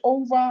handed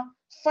over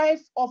 5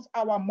 of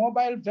our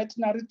mobile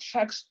veterinary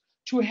trucks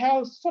to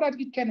health, so that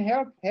it can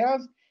help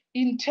health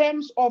in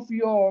terms of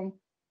your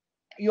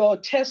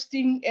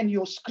testing and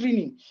your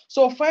screening.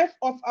 So 5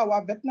 of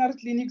our veterinary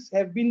clinics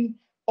have been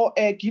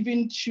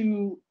given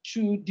to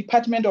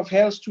Department of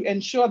Health to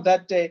ensure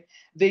that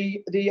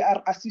they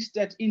are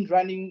assisted in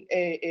running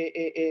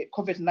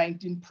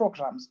COVID-19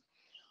 programs.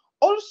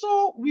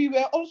 Also, we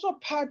were also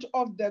part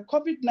of the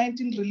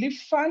COVID-19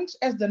 relief fund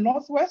as the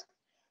Northwest.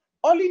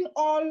 All in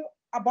all,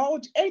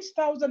 about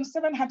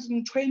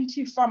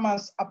 8,720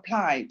 farmers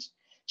applied.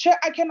 Chair,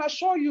 I can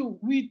assure you,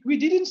 we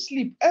didn't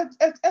sleep.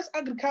 As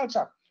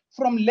agriculture,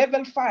 from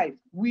level 5,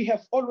 we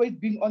have always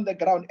been on the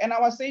ground. And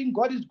I was saying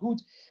God is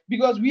good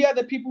because we are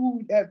the people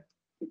who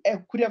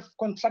could have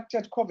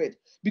contracted COVID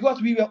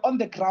because we were on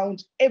the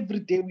ground every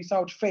day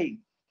without fail.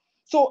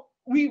 So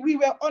we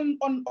were on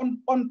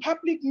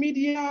public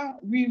media,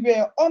 we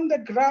were on the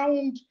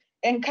ground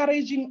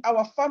encouraging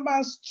our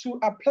farmers to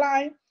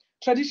apply.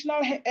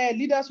 Traditional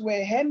leaders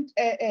were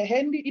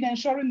handy in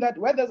ensuring that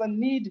where there's a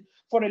need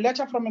for a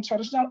letter from a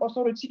traditional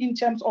authority in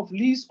terms of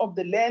lease of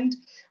the land,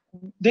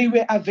 they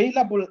were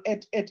available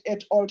at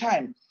all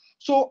times.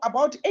 So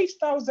about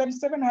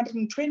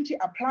 8,720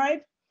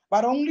 applied,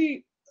 but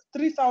only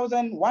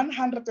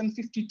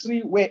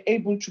 3,153 were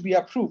able to be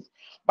approved.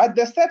 But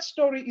the sad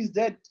story is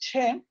that,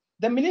 Chair,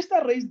 the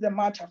minister raised the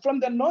matter. From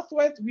the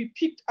Northwest, we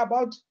picked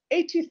about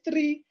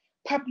 83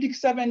 public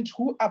servants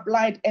who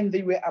applied and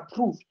they were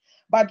approved.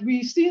 But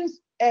we since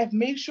have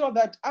made sure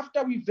that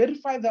after we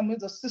verify them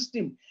with the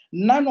system,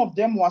 none of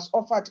them was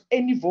offered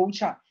any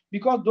voucher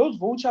because those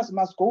vouchers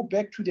must go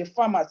back to the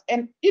farmers.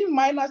 And in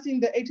minusing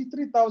the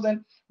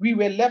 83,000, we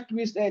were left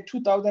with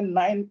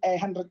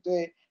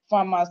 2,900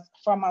 farmers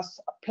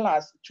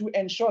plus to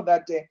ensure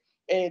that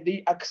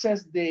they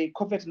access the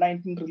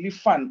COVID-19 relief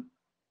fund.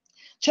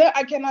 Chair,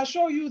 I can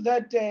assure you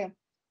that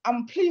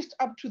I'm pleased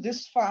up to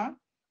this far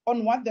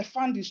on what the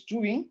fund is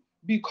doing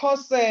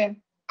because I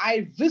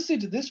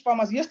visited these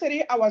farmers.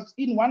 Yesterday, I was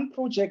in one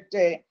project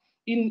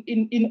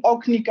in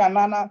Orkney,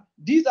 Kanana.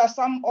 These are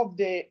some of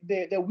the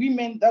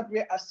women that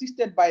were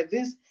assisted by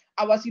this.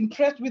 I was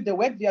impressed with the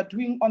work they are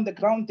doing on the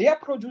ground. They are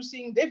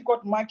producing, they've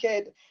got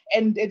market,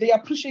 and they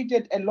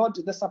appreciated a lot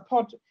the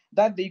support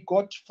that they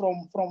got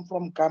from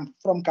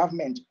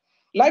government.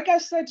 Like I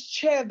said,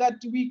 Chair,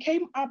 that we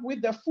came up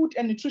with the food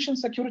and nutrition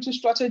security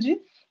strategy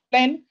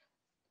plan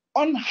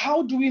on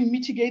how do we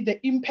mitigate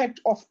the impact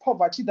of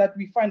poverty that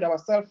we find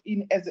ourselves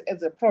in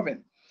as a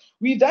province.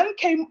 We then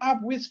came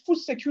up with food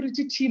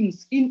security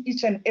teams in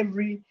each and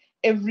every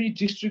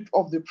district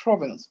of the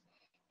province.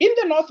 In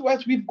the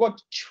Northwest, we've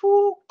got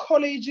 2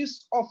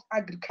 colleges of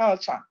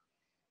agriculture,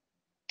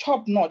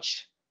 top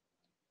notch.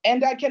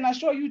 And I can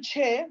assure you,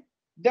 Chair,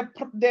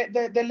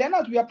 the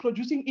learners we are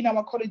producing in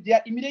our college, they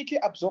are immediately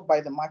absorbed by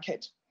the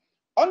market.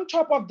 On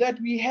top of that,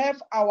 we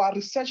have our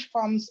research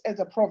farms as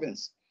a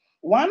province.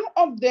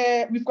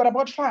 We've got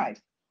about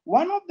 5.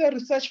 One of the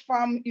research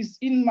farms is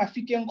in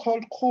Mafikeng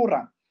called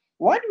Kora.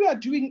 What we are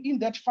doing in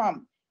that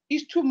farm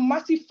is to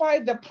massify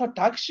the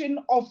production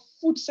of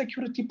food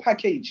security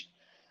package.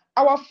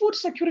 Our food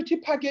security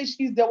package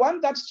is the one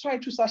that's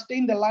trying to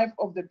sustain the life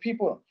of the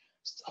people.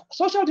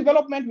 Social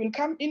development will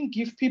come in,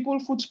 give people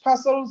food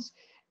parcels.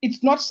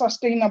 It's not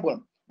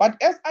sustainable.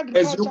 But as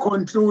agriculture— As you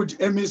conclude,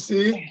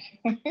 MEC.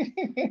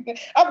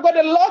 I've got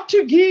a lot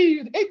to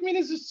give. 8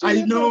 minutes is too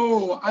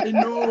little. I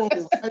know.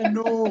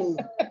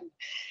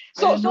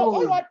 So as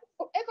I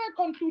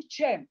conclude,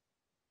 Chair,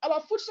 our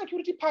food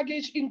security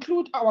package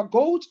include our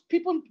goats,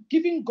 people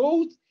giving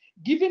goats,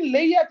 giving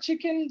layer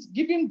chickens,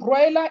 giving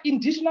broiler,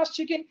 indigenous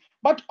chicken,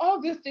 but all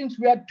these things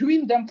we are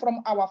doing them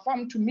from our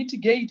farm to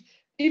mitigate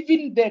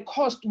even the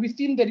cost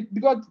within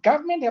because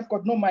government have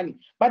got no money,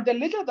 but the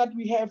little that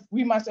we have,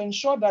 we must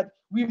ensure that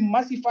we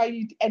massify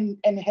it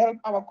and help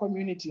our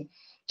community.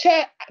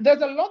 Chair,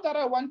 there's a lot that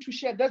I want to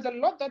share. There's a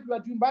lot that we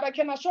are doing, but I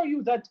can assure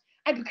you that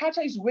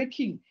agriculture is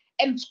working.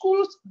 And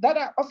schools that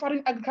are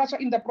offering agriculture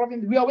in the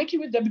province, we are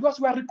working with them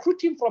because we are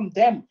recruiting from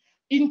them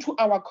into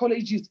our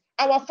colleges.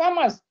 Our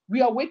farmers,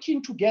 we are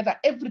working together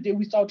every day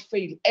without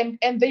fail. And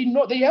they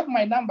know, they have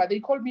my number.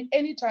 They call me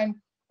anytime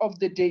of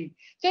the day.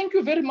 Thank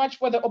you very much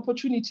for the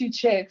opportunity,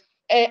 Chair.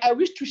 I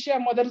wish to share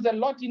more. There is a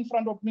lot in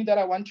front of me that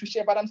I want to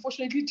share, but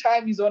unfortunately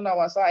time is on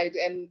our side,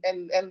 and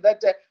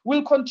that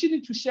we'll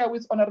continue to share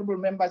with honorable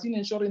members in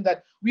ensuring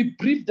that we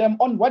brief them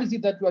on what is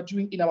it that we are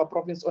doing in our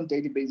province on a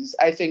daily basis.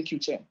 I thank you,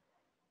 Chair.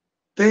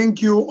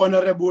 Thank you,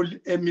 Honorable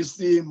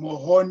MEC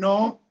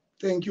Mohono.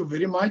 Thank you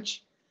very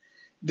much.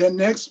 The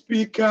next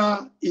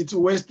speaker is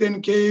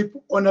Western Cape,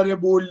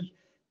 Honorable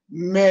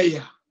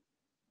Mayor.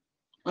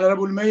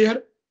 Honorable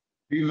Mayor.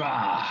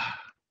 Viva.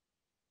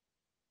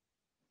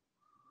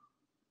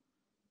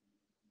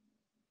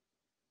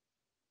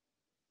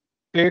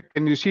 Chair,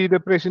 can you see the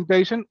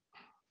presentation?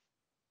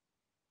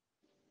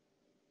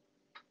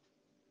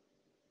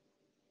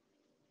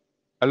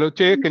 Hello,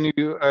 Chair, can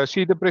you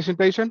see the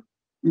presentation?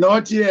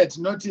 Not yet,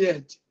 not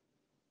yet.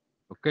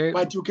 Okay.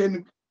 But you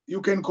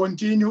can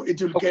continue.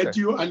 It will get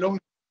you along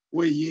the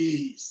way.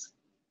 Yes.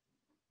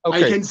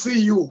 Okay. I can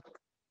see you.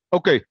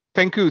 Okay.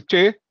 Thank you,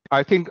 Chair.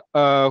 I think,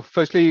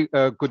 firstly,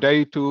 good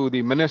day to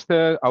the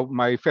Minister,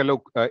 my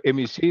fellow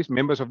MECs,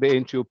 members of the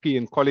NCOP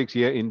and colleagues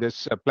here in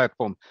this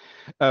platform.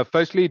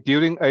 Firstly,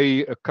 during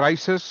a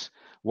crisis,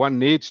 one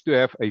needs to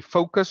have a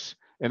focus,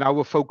 and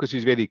our focus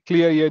is very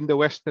clear here in the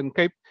Western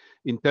Cape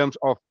in terms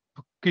of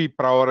key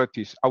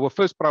priorities. Our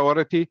first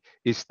priority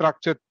is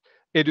structured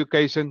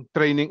education,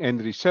 training,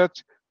 and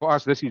research. For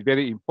us, this is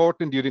very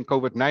important. During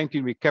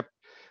COVID-19, we kept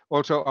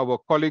Also, our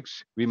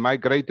colleagues, we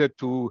migrated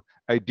to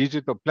a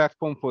digital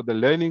platform for the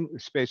learning,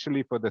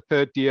 especially for the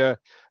third year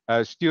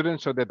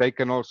students, so that they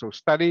can also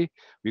study.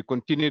 We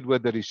continued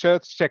with the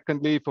research.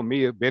 Secondly, for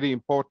me, very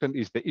important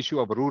is the issue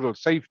of rural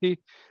safety.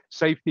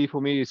 Safety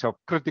for me is of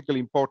critical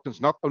importance,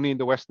 not only in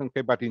the Western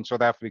Cape, but in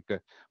South Africa.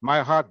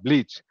 My heart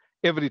bleeds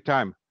every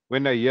time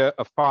when I hear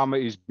a farmer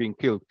is being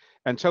killed.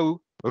 And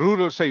so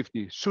rural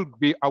safety should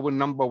be our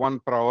 #1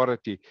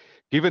 priority,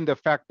 given the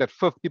fact that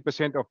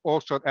 50% of all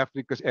South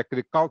Africa's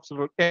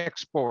agricultural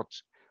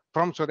exports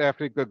from South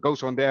Africa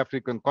goes on the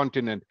African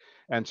continent.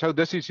 And so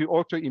this is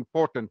also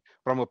important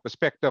from a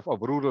perspective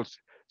of rural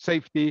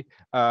safety,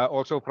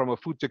 also from a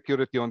food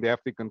security on the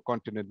African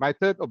continent. My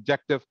third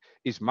objective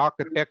is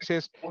market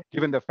access,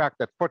 given the fact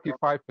that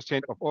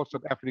 45% of all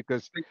South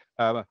Africa's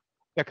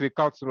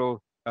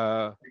agricultural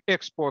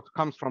export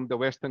comes from the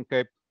Western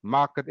Cape.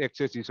 Market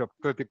access is of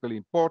critical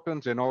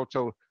importance, and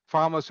also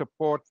farmer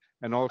support,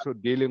 and also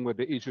dealing with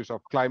the issues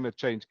of climate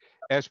change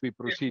as we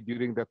proceed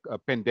during the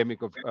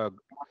pandemic of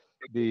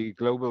the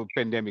global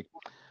pandemic.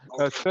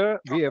 Sir,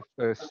 we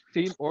have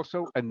seen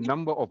also a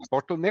number of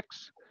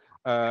bottlenecks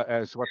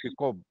as what we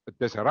call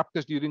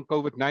disruptors during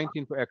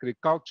COVID-19 for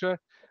agriculture.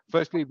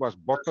 Firstly, it was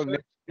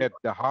bottlenecks at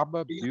the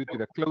harbor due to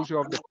the closure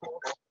of the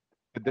ports,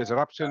 the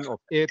disruption of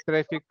air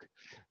traffic,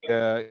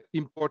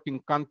 importing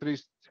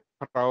countries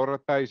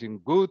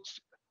prioritizing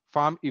goods,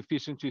 farm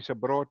efficiencies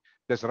abroad,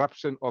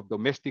 disruption of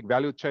domestic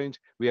value chains.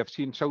 We have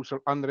seen social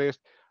unrest,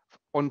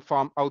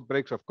 on-farm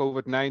outbreaks of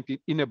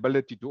COVID-19,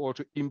 inability to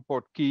also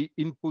import key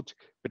inputs,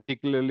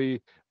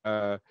 particularly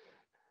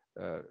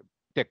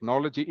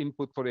technology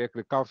input for the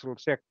agricultural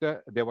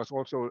sector. There was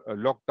also a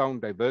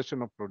lockdown,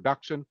 diversion of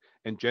production,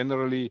 and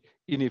generally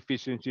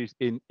inefficiencies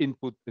in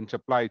input and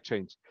supply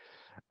chains.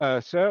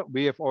 Sir,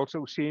 we have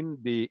also seen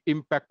the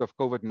impact of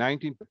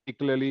COVID-19,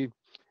 particularly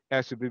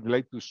as it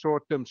relates to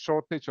short-term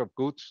shortage of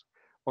goods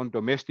on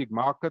domestic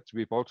markets.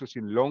 We've also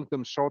seen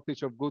long-term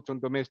shortage of goods on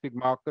domestic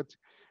markets.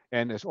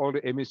 And as all the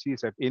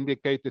MECs have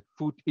indicated,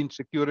 food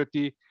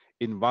insecurity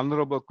in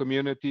vulnerable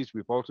communities.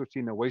 We've also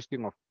seen a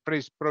wasting of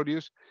fresh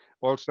produce,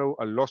 also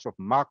a loss of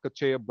market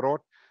share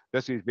abroad.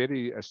 This is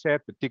very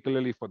sad,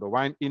 particularly for the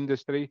wine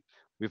industry.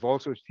 We've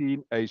also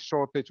seen a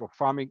shortage of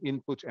farming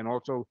inputs and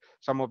also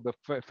some of the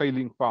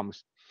failing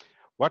farms.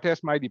 What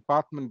has my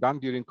department done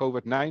during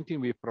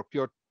COVID-19? We've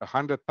procured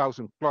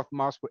 100,000 cloth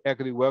masks for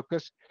agri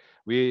workers.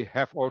 We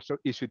have also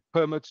issued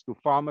permits to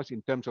farmers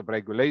in terms of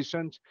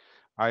regulations.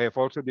 I have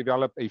also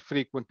developed a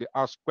frequently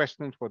asked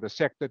questions for the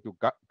sector to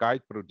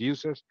guide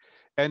producers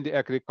and the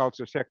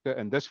agriculture sector.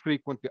 And this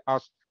frequently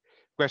asked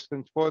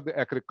questions for the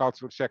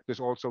agricultural sector is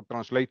also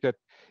translated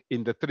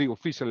in the 3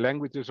 official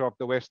languages of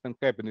the Western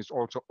Cape and is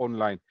also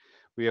online.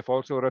 We have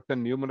also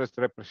written numerous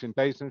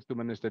representations to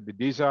Minister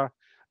Didiza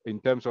in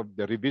terms of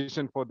the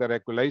revision for the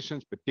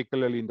regulations,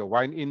 particularly in the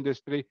wine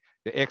industry,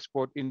 the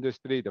export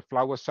industry, the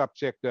flower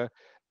subsector,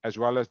 as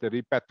well as the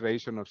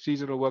repatriation of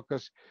seasonal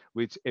workers,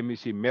 which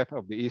MEC Meth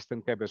of the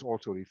Eastern Cape has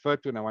also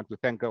referred to, and I want to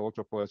thank her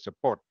also for her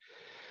support.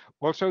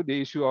 Also, the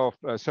issue of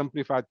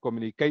simplified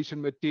communication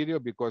material,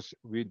 because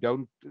we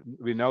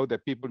know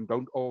that people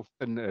don't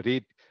often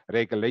read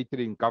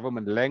regulatory and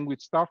government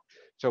language stuff.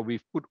 So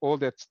we've put all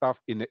that stuff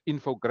in an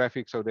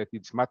infographic so that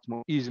it's much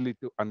more easily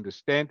to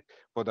understand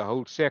for the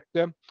whole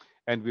sector.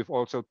 And we've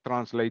also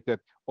translated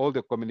all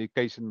the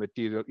communication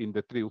material in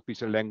the 3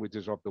 official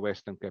languages of the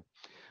Western Cape.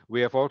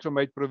 We have also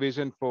made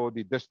provision for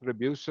the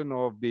distribution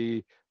of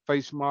the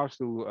face masks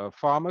to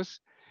farmers.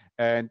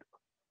 And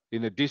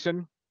in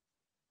addition,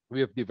 we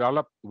have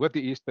developed with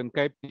the Eastern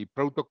Cape the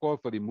protocol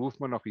for the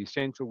movement of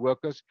essential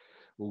workers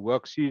who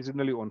work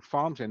seasonally on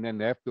farms and then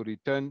have to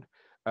return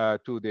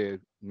to their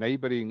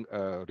neighboring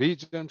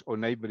regions or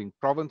neighboring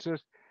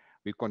provinces.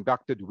 We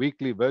conducted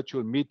weekly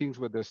virtual meetings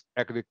with the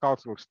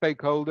agricultural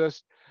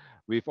stakeholders.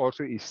 We've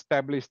also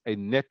established a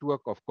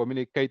network of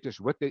communicators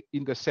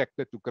in the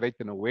sector to create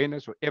an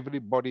awareness for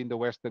everybody in the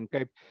Western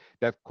Cape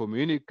that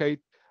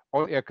communicate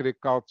on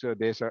agriculture.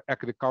 There's an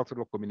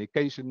agricultural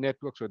communication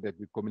network so that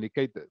we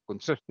communicate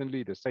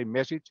consistently the same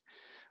message.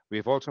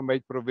 We've also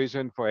made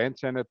provision for hand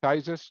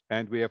sanitizers,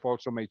 and we have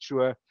also made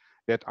sure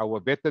that our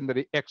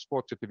veterinary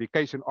export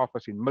certification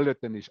office in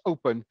Millerton is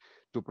open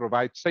to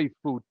provide safe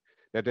food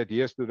that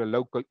adheres to the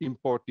local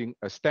importing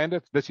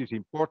standards. This is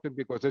important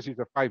because this is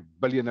a 5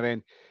 billion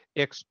rand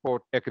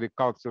export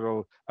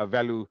agricultural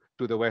value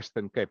to the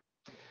Western Cape.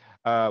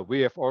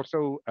 We have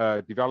also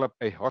developed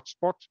a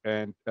hotspot,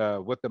 and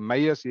with the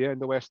mayors here in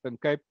the Western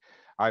Cape,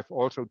 I've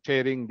also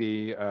chairing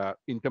the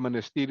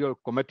Interministerial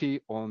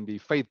Committee on the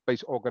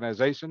faith-based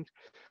organizations.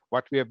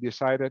 What we have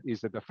decided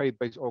is that the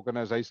faith-based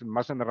organization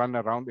mustn't run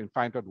around and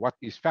find out what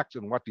is facts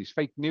and what is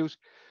fake news.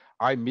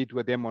 I meet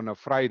with them on a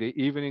Friday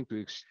evening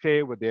to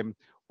share with them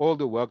all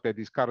the work that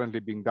is currently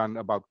being done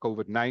about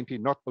COVID-19,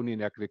 not only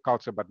in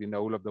agriculture, but in the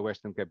whole of the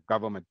Western Cape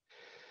government.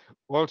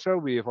 Also,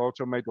 we have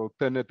also made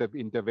alternative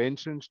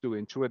interventions to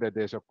ensure that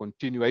there's a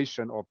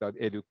continuation of the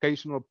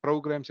educational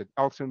programs at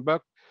Elsenburg.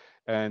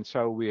 And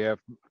so we have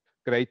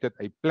created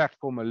a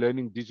platform, a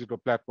learning digital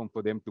platform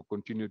for them to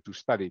continue to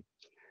study.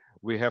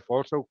 We have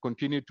also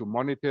continued to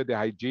monitor the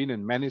hygiene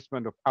and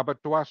management of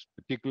abattoirs,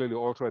 particularly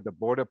also at the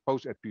border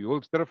post at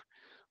Puulsdrift,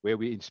 where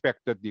we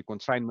inspected the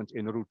consignments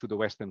en route to the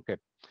Western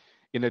Cape.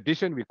 In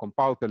addition, we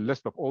compiled a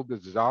list of all the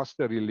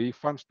disaster relief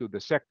funds to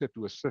the sector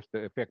to assist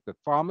the affected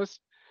farmers.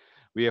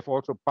 We have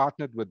also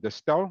partnered with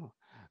Distel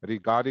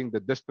regarding the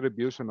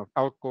distribution of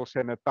alcohol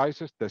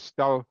sanitizers.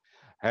 Distel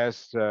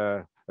has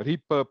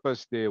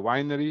repurposed their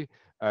winery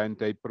and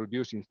they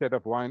produce, instead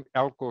of wine,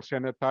 alcohol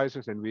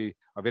sanitizers, and we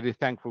are very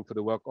thankful for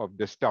the work of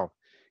Distel.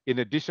 In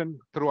addition,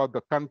 throughout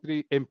the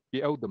country,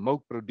 MPO, the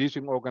milk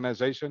producing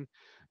organization,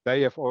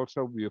 we have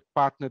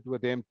partnered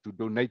with them to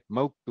donate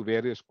milk to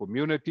various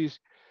communities,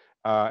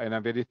 and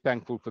I'm very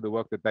thankful for the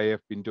work that they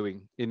have been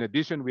doing. In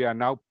addition, we are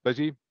now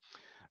busy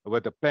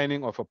with the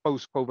planning of a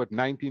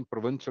post-COVID-19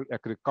 provincial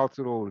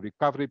agricultural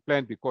recovery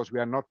plan, because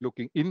we are not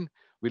looking in,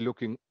 we're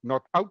looking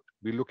not out,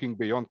 we're looking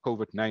beyond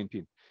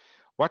COVID-19.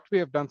 What we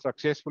have done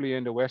successfully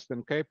in the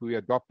Western Cape, we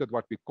adopted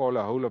what we call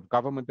a whole of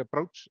government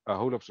approach, a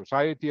whole of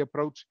society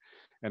approach.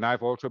 And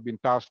I've also been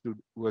tasked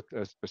with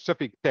a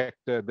specific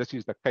sector. This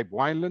is the Cape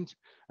Winelands.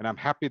 And I'm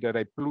happy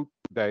that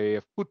they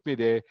have put me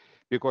there,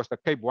 because the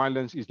Cape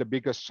Winelands is the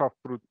biggest soft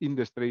fruit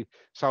industry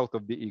south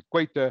of the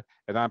equator.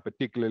 And I'm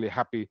particularly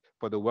happy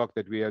for the work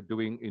that we are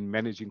doing in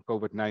managing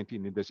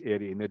COVID-19 in this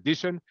area. In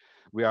addition,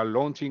 we are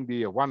launching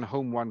the One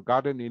Home, One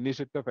Garden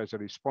initiative as a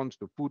response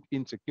to food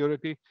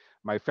insecurity.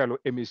 My fellow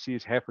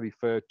MECs have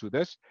referred to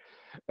this.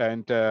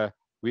 And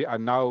we are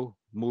now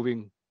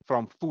moving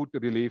from food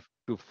relief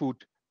to food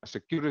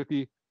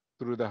security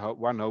through the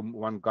One Home,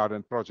 One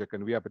Garden project.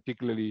 And we are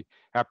particularly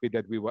happy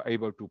that we were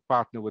able to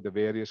partner with the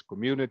various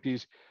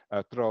communities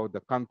throughout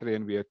the country.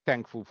 And we are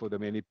thankful for the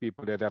many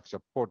people that have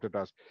supported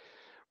us.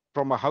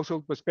 From a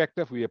household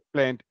perspective, we have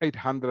planned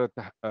 800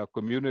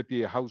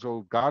 community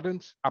household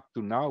gardens. Up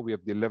to now, we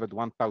have delivered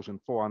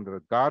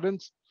 1,400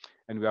 gardens,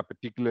 and we are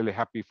particularly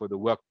happy for the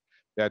work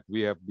that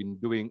we have been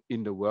doing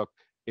in the work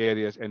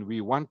areas. And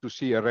we want to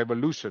see a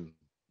revolution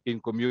in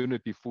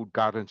community food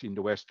gardens in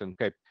the Western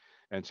Cape.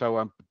 And so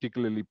I'm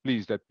particularly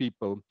pleased that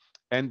people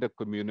and the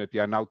community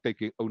are now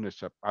taking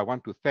ownership. I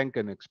want to thank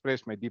and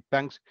express my deep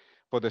thanks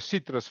for the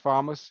citrus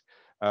farmers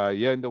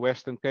here in the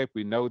Western Cape.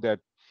 We know that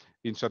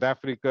in South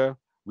Africa,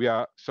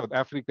 South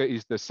Africa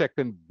is the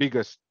second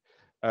biggest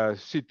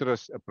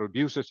citrus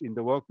producers in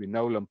the world. We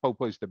know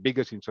Limpopo is the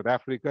biggest in South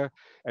Africa,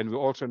 and we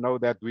also know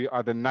that we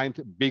are the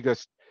 9th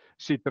biggest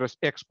citrus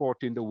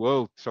export in the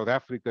world, South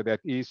Africa, that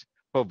is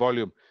per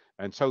volume.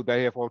 And so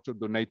they have also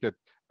donated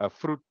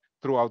fruit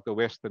throughout the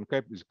Western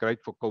Cape. It's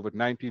great for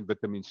COVID-19,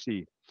 vitamin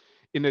C.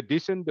 In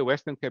addition, the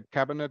Western Cape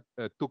Cabinet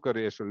took a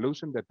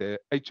resolution that the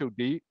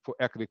HOD for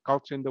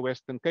agriculture in the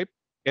Western Cape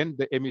and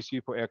the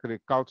MEC for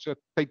agriculture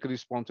take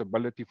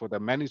responsibility for the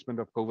management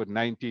of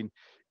COVID-19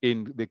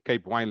 in the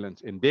Cape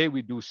Winelands. And there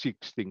we do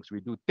 6 things.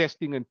 We do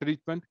testing and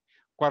treatment,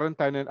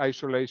 quarantine and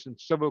isolation,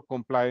 civil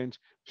compliance,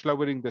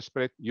 slowing the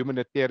spread,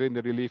 humanitarian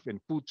relief,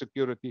 and food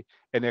security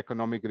and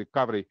economic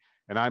recovery.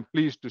 And I'm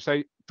pleased to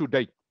say to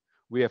date,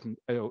 we have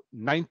a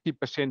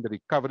 90%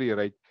 recovery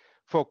rate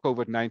for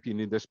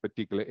COVID-19 in this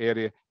particular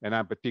area, and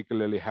I'm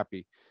particularly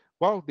happy.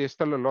 Well, there's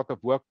still a lot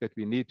of work that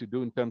we need to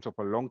do in terms of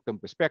a long-term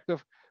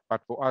perspective,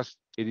 but for us,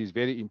 it is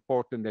very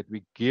important that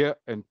we gear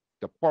and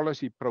the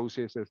policy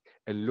processes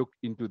and look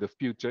into the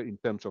future in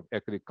terms of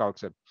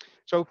agriculture.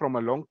 So from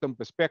a long-term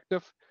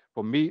perspective,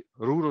 for me,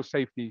 rural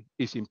safety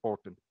is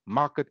important.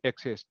 Market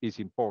access is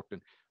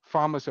important.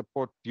 Farmer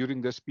support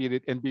during this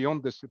period and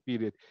beyond this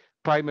period,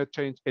 climate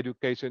change,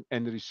 education,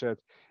 and research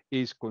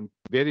is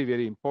very,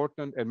 very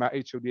important. And my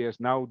HOD has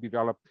now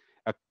developed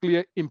a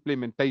clear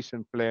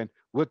implementation plan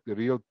with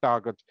real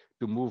targets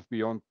to move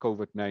beyond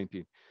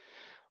COVID-19.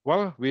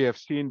 Well, we have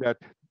seen that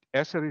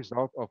as a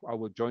result of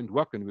our joint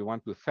work, and we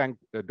want to thank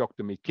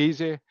Dr.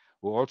 Mikize,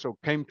 who also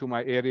came to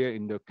my area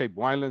in the Cape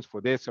Winelands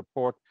for their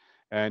support,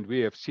 and we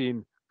have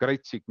seen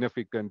great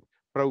significant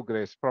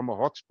progress. From a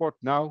hotspot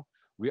now,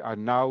 we are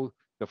now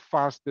the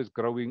fastest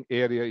growing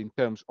area in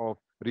terms of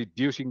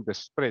reducing the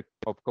spread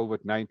of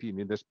COVID-19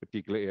 in this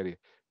particular area.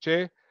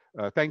 Chair,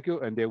 thank you.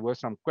 And there were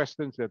some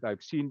questions that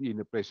I've seen in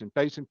the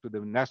presentation to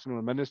the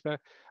National Minister.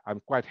 I'm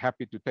quite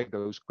happy to take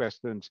those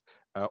questions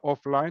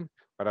offline,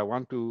 but I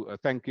want to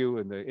thank you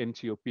and the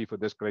NCOP for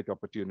this great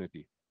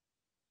opportunity.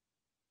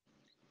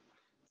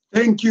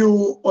 Thank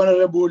you,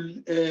 Honorable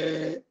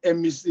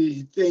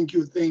MEC.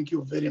 Thank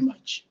you very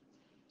much.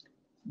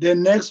 The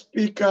next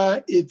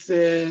speaker is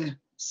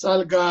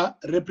Salga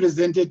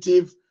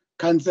Representative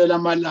Councillor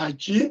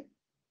Malachi.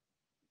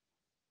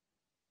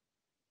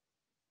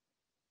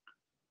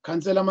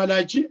 Councillor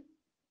Malachi.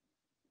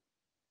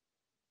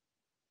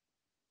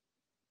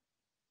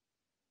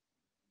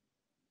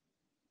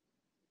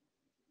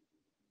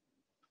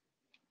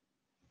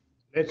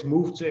 Let's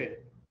move, Chair.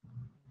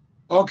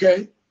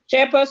 Okay.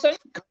 Chairperson.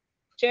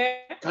 Chair.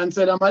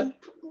 Councillor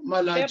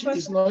Malachi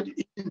is not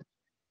in.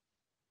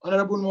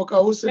 Honorable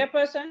Mokause.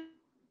 Chairperson.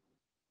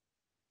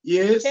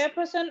 Yes.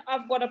 Chairperson,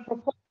 I've got a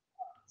proposal.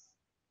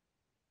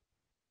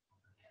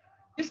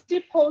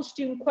 Still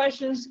posting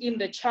questions in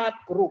the chat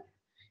group.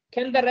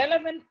 Can the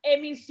relevant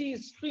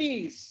MECs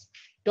please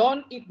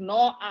don't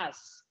ignore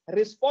us,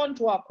 respond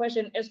to our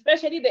question,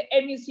 especially the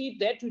MEC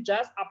that you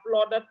just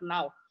applauded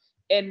now,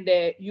 and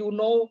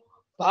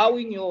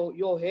bowing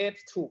your head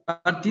to.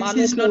 But this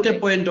is not a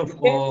point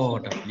of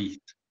order, please.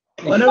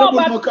 No,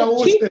 but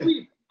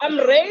I'm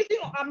raising.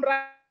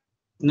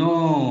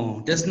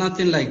 No, there's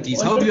nothing like this.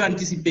 How do you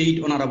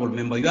anticipate, honorable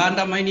member? You are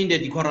undermining the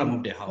decorum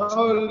of the House.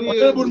 You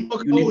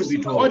need to be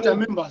told.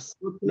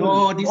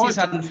 No, this is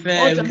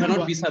unfair. We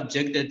cannot be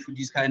subjected to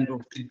this kind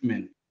of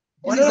treatment.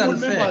 This is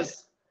unfair.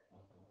 Members,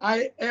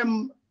 I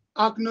am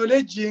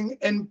acknowledging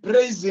and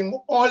praising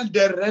all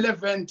the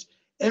relevant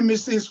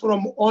MECs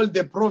from all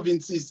the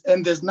provinces,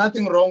 and there's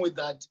nothing wrong with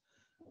that.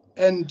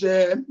 And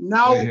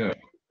now,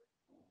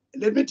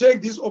 let me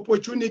take this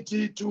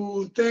opportunity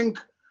to thank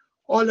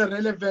all the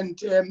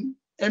relevant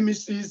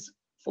MECs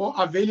for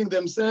availing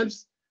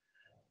themselves.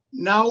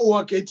 Now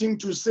we're getting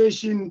to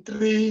session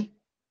 3.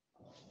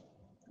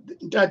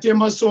 Ntate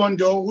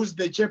Masondo, who's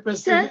the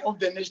chairperson of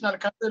the National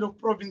Council of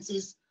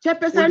Provinces,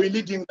 will be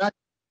leading that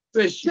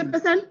session.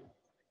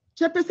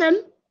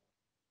 Chairperson?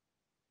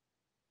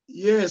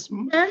 Yes.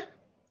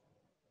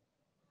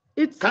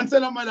 It's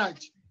Councillor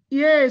Malachi.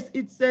 Yes,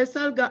 it's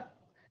Salga.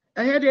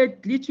 I had a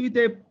glitch with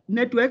the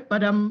network,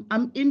 but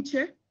I'm in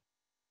chair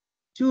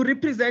to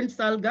represent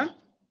Salga.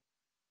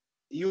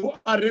 You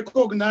are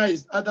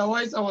recognized.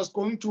 Otherwise, I was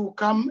going to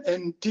come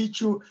and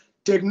teach you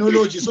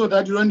technology so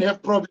that you don't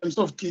have problems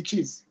of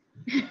glitches.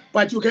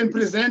 But you can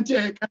present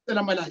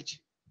Councillor Malachi.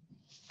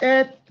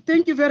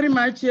 Thank you very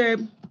much,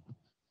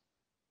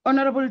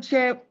 Honorable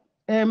Chair,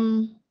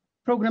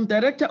 Program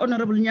Director,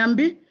 Honorable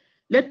Nyambi.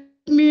 Let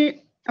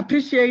me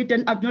appreciate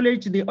and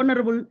acknowledge the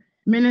Honorable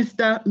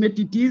Minister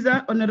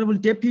Metidiza, Honorable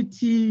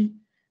Deputy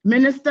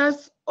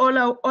Ministers, all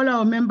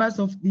our members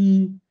of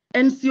the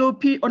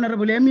NCOP,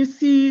 Honorable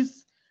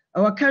MECs,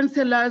 our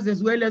councillors,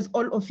 as well as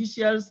all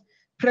officials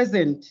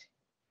present.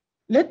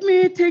 Let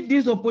me take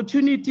this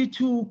opportunity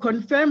to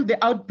confirm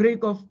the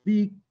outbreak of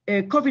the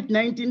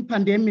COVID-19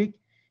 pandemic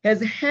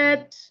has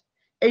had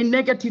a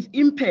negative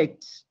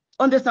impact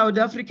on the South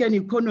African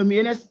economy,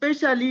 and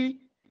especially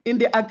in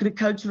the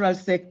agricultural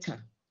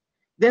sector.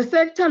 The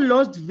sector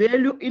lost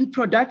value in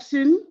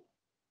production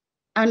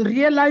and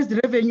realized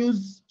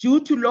revenues due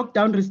to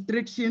lockdown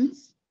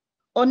restrictions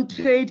on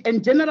trade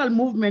and general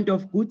movement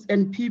of goods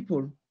and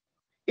people.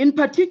 In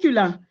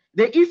particular,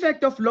 the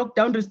effect of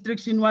lockdown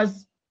restriction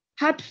was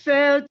hard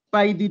felt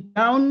by the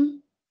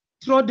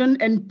downtrodden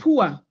and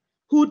poor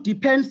who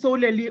depend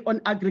solely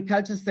on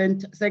agriculture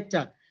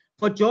sector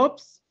for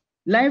jobs,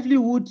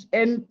 livelihood,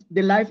 and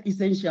the life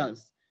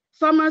essentials.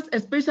 Farmers,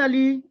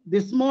 especially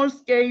the small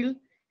scale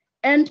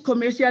and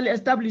commercial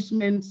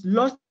establishments,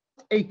 lost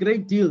a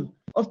great deal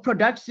of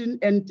production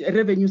and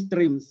revenue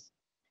streams.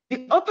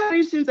 The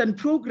operations and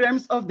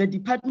programs of the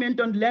Department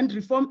on Land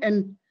Reform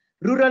and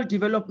Rural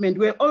Development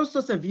were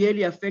also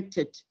severely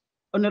affected,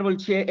 Honorable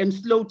Chair, and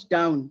slowed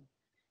down.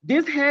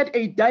 This had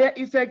a dire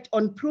effect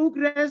on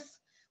progress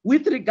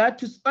with regard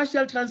to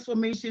spatial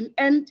transformation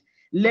and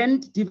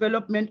land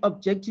development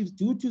objectives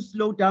due to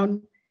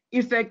slowdown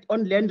effect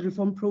on land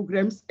reform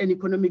programs and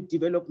economic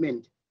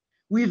development.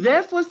 We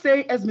therefore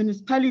say as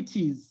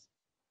municipalities,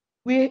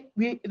 the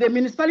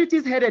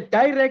municipalities had a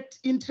direct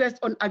interest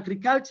on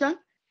agriculture,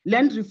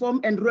 land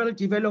reform, and rural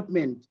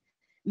development.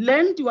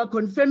 Land, we are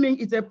confirming,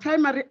 is a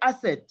primary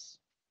asset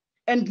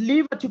and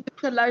lever to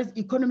catalyze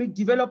economic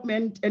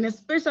development and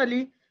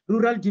especially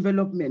rural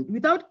development.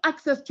 Without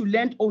access to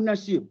land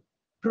ownership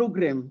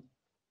program,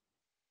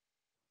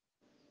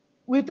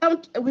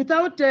 without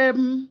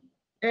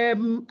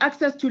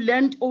access to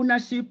land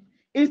ownership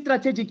in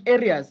strategic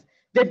areas,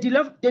 the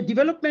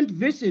development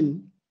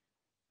vision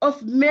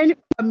of many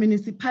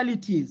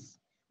municipalities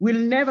will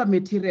never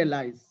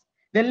materialize.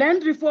 The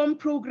land reform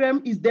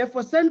program is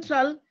therefore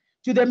central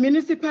to the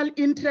municipal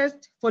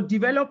interest for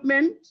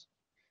development,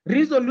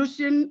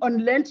 resolution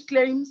on land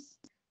claims,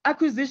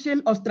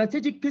 acquisition of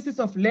strategic pieces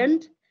of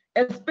land,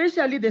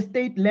 especially the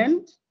state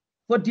land,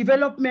 for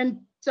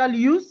developmental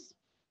use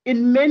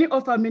in many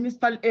of our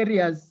municipal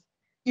areas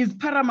is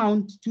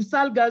paramount to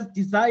SALGA's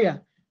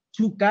desire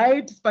to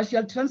guide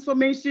spatial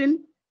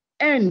transformation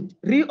and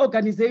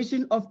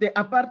reorganization of the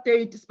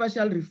apartheid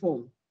spatial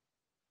reform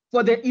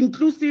for the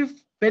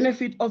inclusive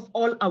benefit of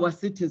all our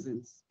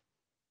citizens.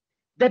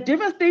 The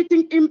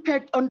devastating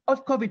impact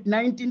of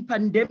COVID-19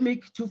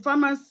 pandemic to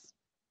farmers,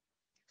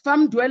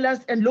 farm dwellers,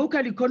 and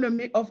local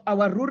economy of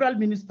our rural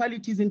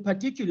municipalities in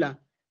particular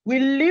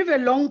will leave a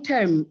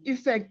long-term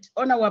effect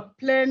on our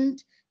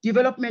planned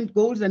development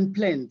goals and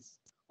plans.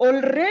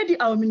 Already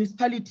our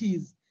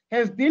municipalities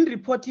have been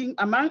reporting,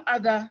 among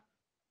others,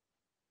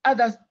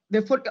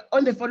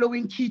 on the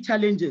following key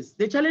challenges.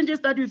 The challenges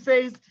that we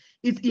face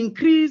is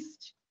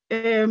increased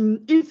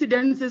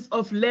incidences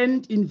of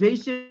land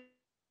invasion,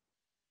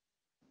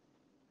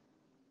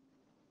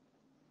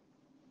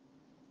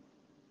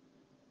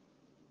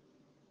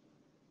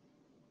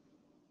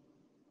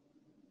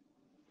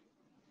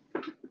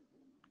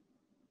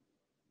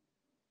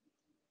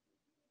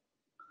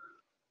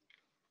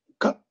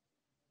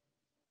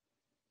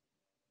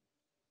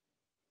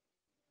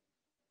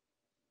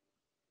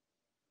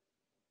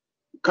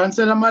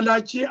 Councillor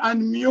Malachi,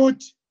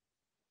 unmute.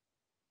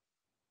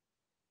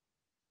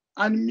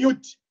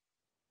 Unmute.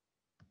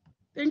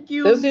 Thank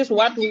you. This is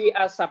what we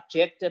are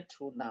subjected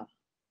to now.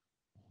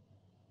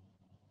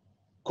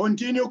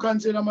 Continue,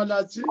 Councillor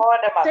Malachi.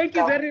 Thank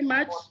you very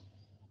much.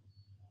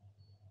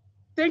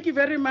 Thank you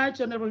very much,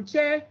 Honorable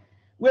Chair.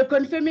 We're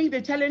confirming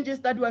the challenges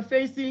that we're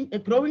facing, a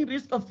growing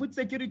risk of food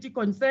security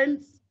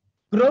concerns,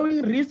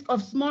 growing risk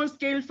of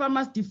small-scale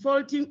farmers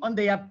defaulting on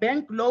their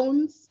bank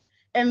loans,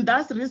 and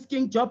thus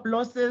risking job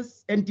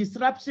losses and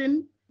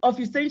disruption of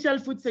essential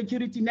food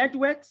security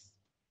networks,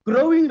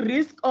 growing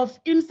risk of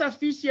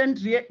insufficient,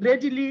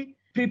 readily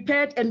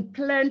prepared and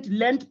planned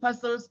land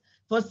parcels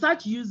for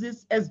such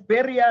uses as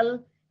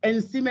burial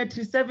and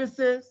cemetery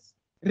services,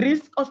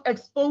 risk of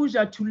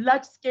exposure to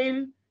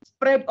large-scale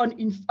spread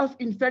of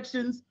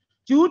infections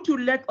due to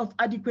lack of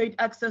adequate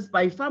access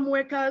by farm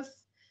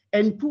workers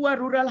and poor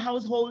rural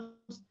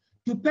households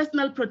to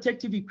personal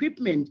protective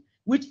equipment,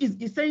 which is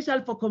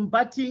essential for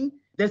combating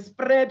the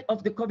spread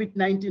of the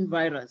COVID-19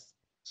 virus,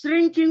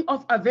 shrinking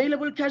of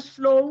available cash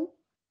flow,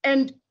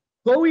 and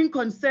going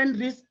concern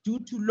risk due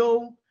to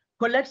low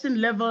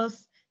collection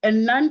levels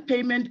and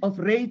non-payment of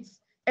rates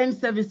and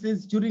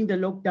services during the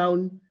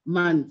lockdown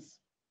months.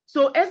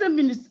 So as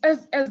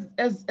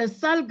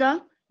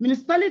SALGA,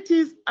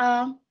 municipalities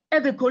are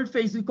at the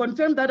coalface. We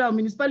confirm that our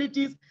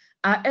municipalities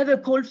are at the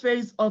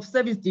coalface of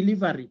service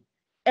delivery.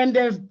 And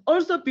they've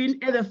also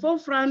been at the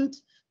forefront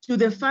to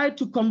the fight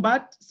to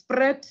combat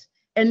spread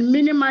and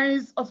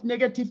minimize of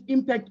negative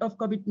impact of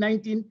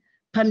COVID-19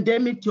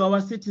 pandemic to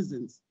our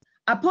citizens.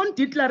 Upon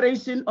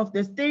declaration of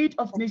the state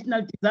of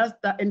national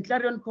disaster and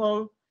clarion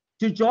call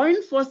to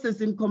join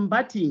forces in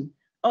combating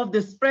of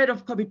the spread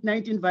of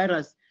COVID-19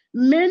 virus,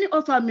 many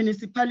of our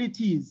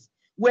municipalities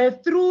were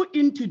thrown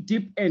into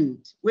deep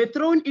end.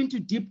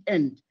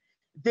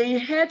 They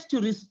had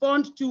to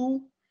respond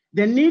to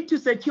the need to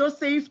secure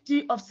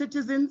safety of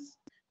citizens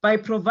by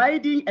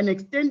providing and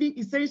extending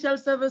essential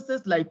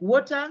services like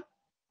water,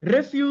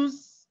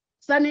 refuse,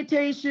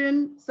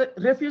 sanitation,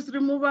 refuse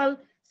removal,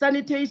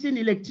 sanitation,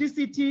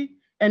 electricity,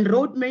 and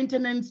road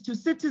maintenance to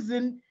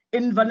citizens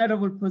in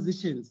vulnerable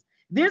positions.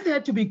 This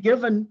had to be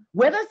given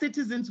whether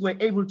citizens were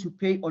able to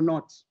pay or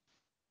not.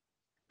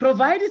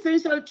 Provide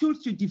essential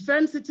tools to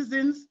defend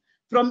citizens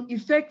from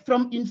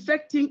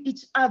infecting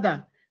each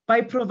other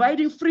by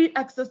providing free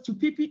access to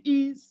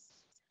PPEs,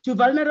 to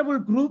vulnerable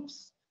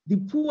groups, the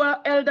poor,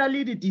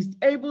 elderly, the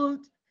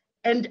disabled,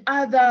 and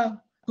other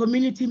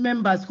community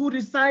members who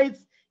reside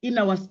in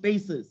our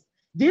spaces.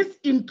 This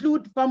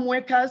includes farm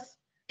workers,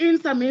 in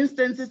some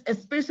instances,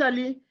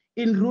 especially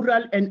in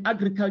rural and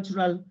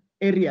agricultural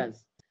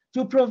areas,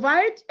 to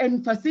provide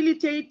and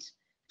facilitate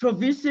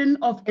provision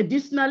of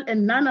additional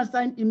and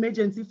non-assigned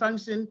emergency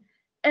function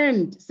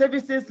and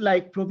services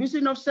like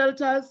provision of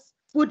shelters,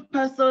 food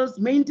parcels,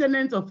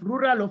 maintenance of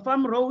rural or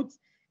farm roads,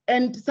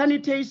 and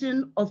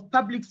sanitation of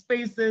public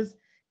spaces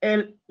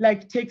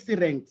like taxi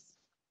ranks.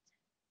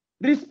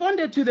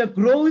 Responded to the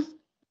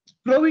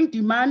growing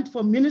demand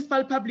for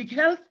municipal public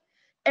health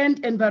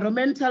and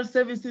environmental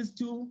services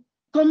to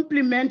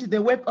complement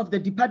the work of the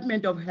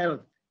Department of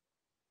Health.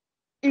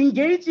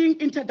 Engaging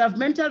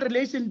intergovernmental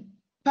relation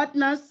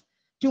partners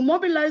to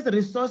mobilize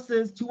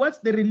resources towards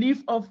the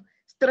relief of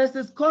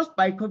stresses caused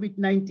by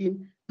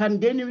COVID-19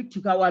 pandemic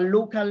to our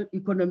local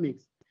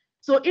economics.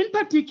 So in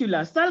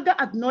particular,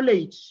 SALGA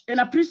acknowledge and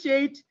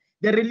appreciate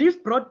the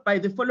relief brought by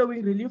the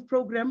following relief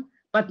program,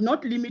 but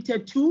not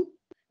limited to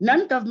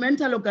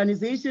non-governmental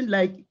organizations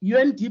like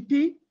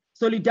UNDP,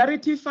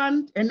 Solidarity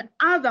Fund, and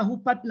others who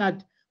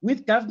partnered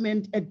with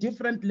government at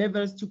different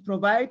levels to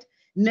provide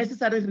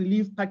necessary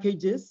relief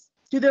packages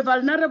to the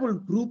vulnerable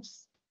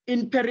groups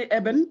in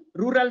peri-urban,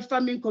 rural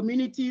farming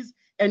communities,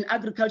 and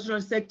agricultural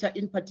sector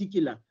in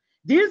particular.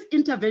 These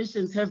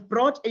interventions have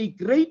brought a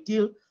great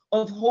deal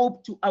of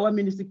hope to our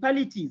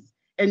municipalities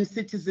and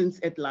citizens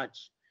at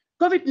large.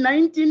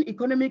 COVID-19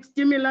 economic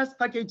stimulus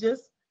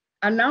packages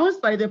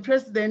announced by the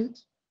President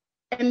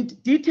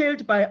and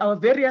detailed by our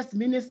various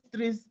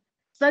ministries,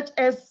 such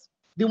as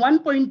the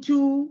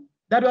 1.2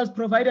 that was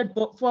provided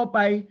for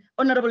by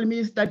Honorable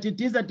Minister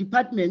Didiza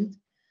Department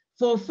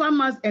for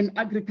farmers and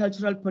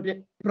agricultural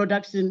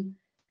production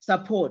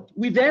support.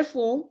 We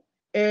therefore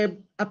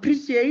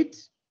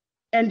appreciate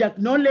and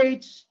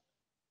acknowledge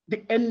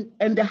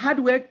the hard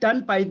work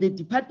done by the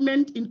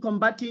department in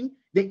combating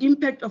the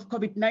impact of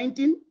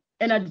COVID-19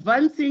 and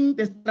advancing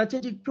the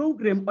strategic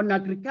program on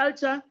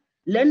agriculture,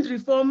 land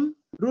reform,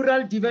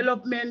 rural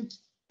development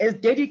as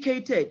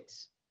dedicated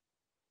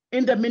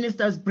in the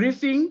minister's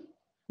briefing.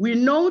 We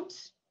note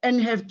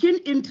and have keen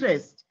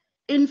interest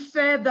in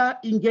further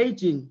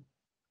engaging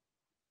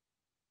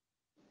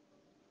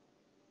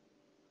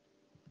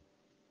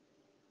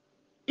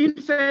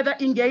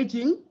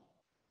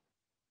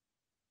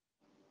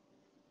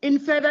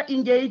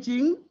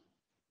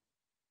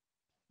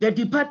the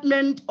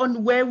department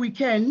on where we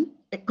can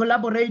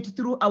collaborate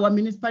through our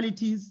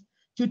municipalities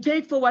to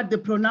take forward the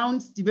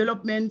pronounced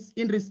developments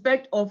in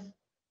respect of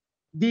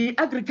the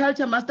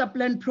Agriculture Master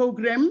Plan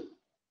Program,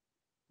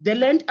 the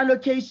land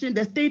allocation,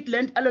 the state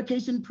land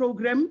allocation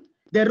program,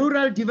 the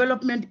rural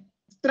development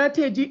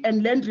strategy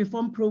and land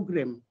reform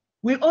program.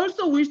 We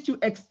also wish to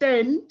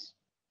extend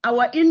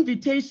our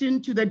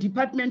invitation to the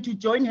department to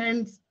join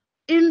hands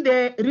in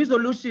the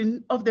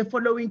resolution of the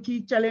following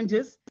key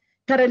challenges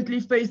currently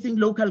facing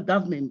local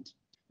government.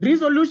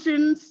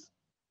 Resolutions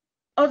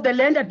of the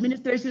land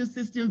administration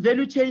system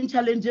value chain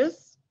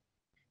challenges,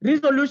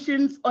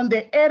 resolutions on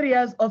the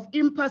areas of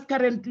impasse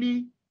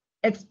currently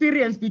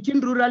experienced between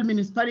rural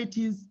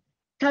municipalities,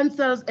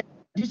 councils, and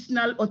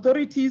additional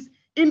authorities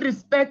in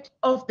respect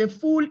of the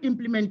full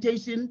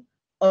implementation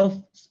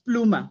of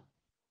SPLUMA.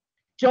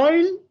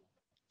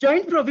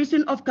 Joint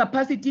provision of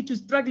capacity to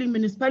struggling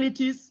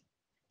municipalities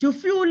to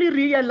fully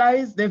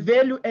realize the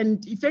value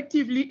and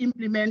effectively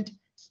implement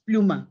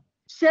SPLUMA.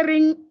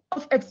 Sharing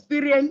of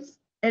experience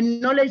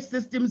and knowledge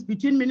systems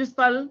between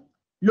municipal,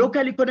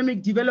 local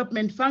economic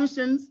development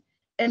functions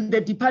and the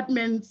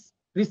department's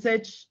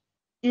research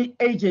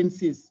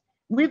agencies.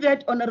 With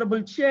that,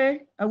 Honorable Chair,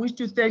 I wish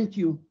to thank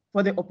you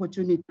for the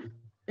opportunity.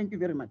 Thank you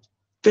very much.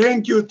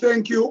 Thank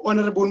you,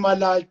 Honorable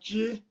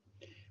Malachi.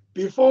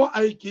 Before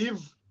I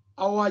give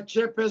our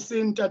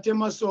chairperson, Tate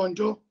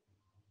Masondo,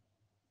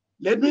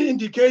 let me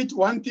indicate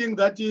one thing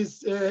that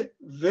is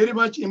very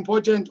much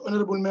important,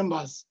 honorable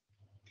members.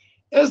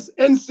 As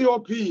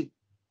NCOP,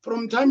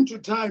 from time to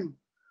time,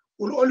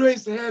 will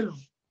always have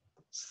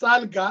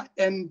SALGA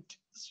and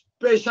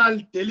special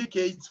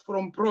delegates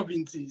from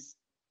provinces.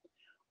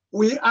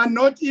 We are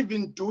not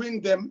even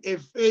doing them a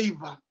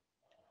favor.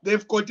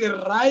 They've got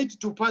a right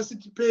to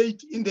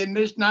participate in the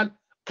National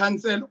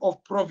Council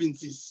of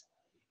Provinces.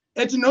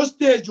 At no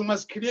stage, you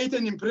must create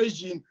an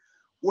impression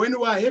when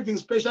we are having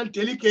special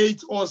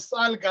delegates or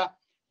SALGA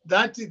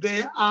that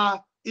their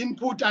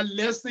input are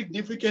less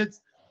significant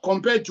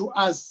compared to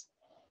us.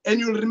 And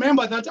you'll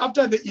remember that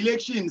after the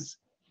elections,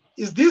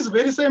 it's these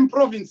very same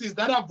provinces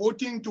that are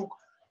voting to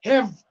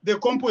have the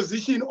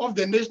composition of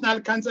the National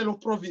Council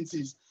of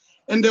Provinces.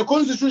 And the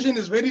Constitution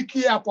is very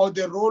clear about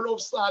the role of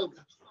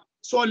SALGA.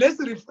 So let's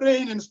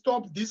refrain and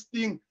stop this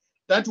thing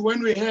that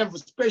when we have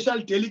special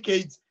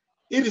delegates,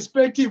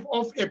 irrespective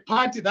of a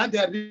party that they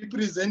are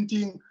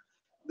representing,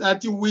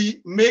 that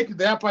we make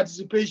their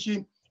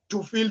participation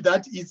to feel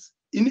that it's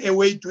in a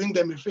way doing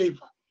them a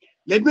favor.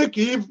 Let me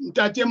give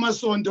Tate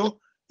Masondo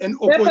an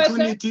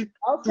opportunity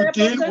to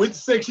deal with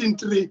Section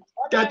 3.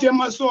 Tate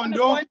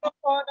Masondo.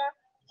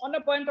 On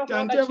a point of Tate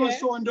order, Chair.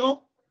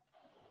 Masondo.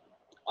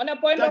 On a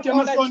point of Tate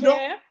order, Masondo.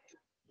 Chair.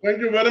 Thank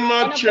you very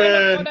much. On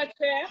a point of order,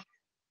 Chair.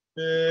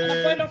 On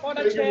a point of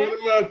order, Thank Chair. you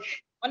very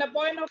much. On a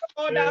point of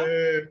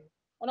order.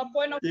 On a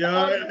point of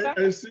Yeah, order.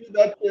 I see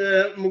that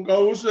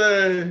Mugause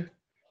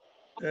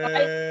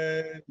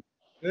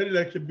very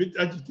like a bit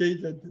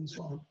agitated and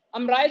so on.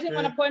 I'm rising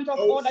on a point of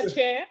order,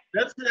 Chair.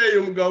 Let's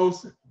hear you,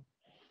 Mugause.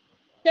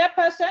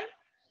 Chairperson.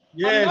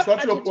 Yes,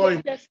 what's your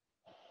point?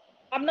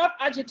 I'm not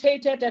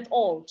agitated at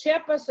all.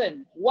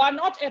 Chairperson, we're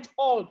not at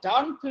all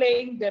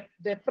downplaying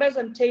the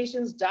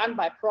presentations done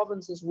by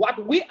provinces.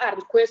 What we are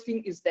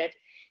requesting is that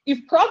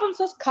if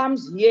provinces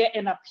comes here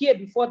and appear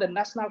before the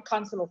National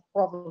Council of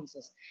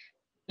Provinces,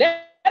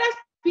 let us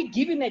be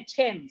given a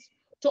chance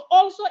to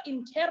also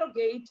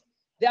interrogate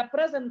their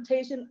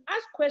presentation,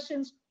 ask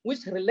questions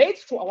which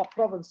relates to our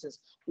provinces.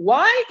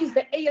 Why is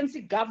the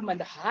ANC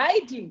government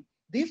hiding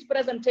this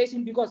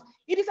presentation? Because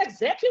it is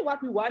exactly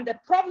what we want,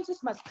 that provinces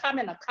must come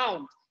and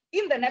account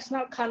in the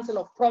National Council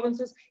of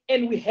Provinces,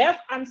 and we have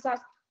answers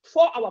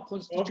for our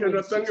constituencies.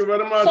 Okay, thank you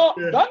very much. So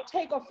don't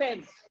take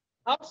offense.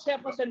 House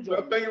Chairperson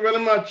Jones. Thank you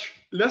very much.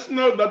 Let's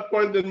note that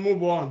point and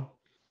move on.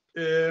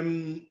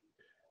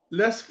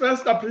 Let's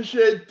first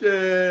appreciate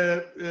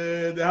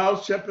the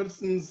House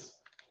Chairperson's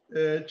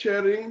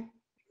chairing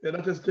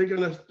that has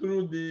taken us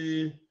through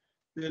the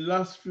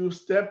last few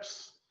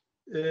steps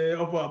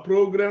of our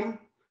program,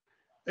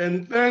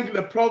 and thank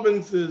the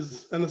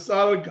provinces and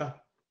SALGA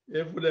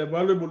for their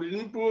valuable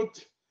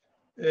input.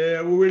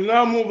 We will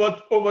now move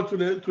over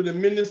to the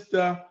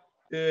Minister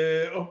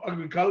of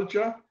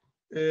Agriculture,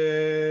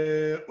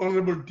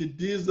 Honorable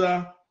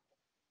Didiza,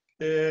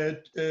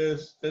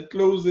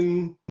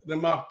 closing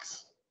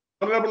remarks.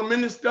 Honorable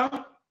Minister.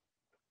 Thank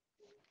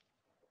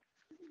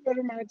you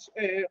very much,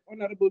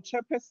 Honorable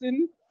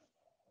Chairperson,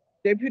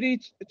 Deputy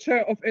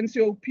Chair of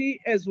NCOP,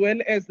 as well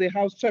as the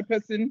House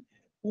Chairperson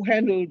who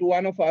handled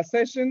one of our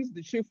sessions,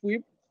 the Chief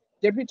Whip,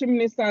 Deputy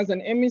Ministers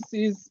and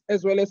MECs,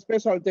 as well as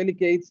special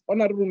delegates,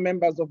 honorable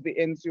members of the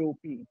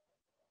NCOP.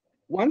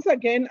 Once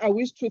again, I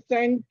wish to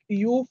thank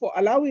you for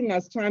allowing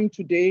us time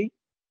today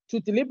to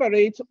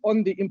deliberate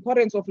on the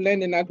importance of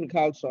land and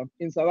agriculture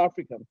in South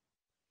Africa.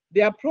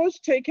 The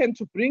approach taken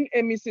to bring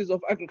MECs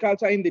of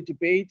agriculture in the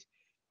debate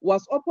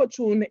was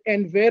opportune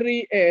and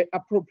very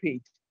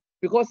appropriate,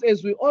 because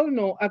as we all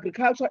know,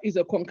 agriculture is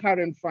a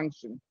concurrent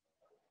function.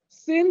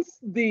 Since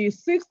the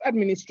 6th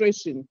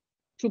administration,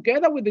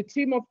 together with the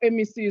team of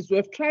MECs, we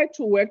have tried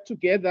to work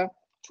together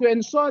to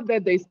ensure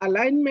that there is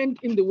alignment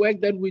in the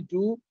work that we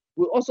do.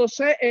 We also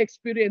share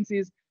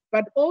experiences,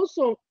 but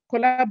also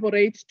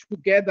collaborate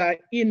together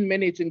in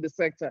managing the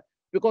sector.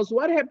 because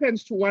what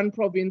happens to one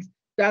province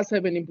does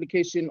have an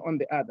implication on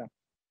the other.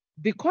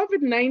 The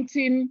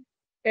COVID-19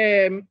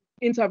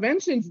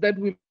 interventions that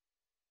we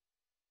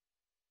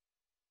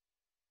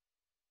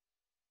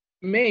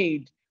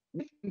made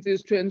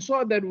is to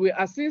ensure that we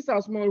assist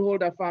our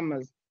smallholder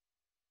farmers.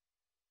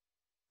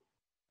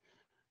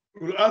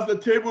 We'll ask the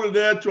table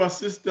there to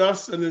assist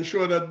us and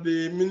ensure that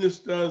the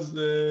minister's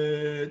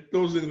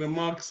closing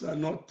remarks are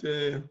not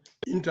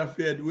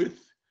interfered with.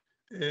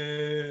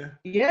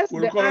 Yes,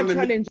 we'll there are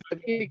challenges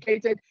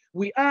indicated.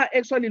 We are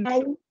actually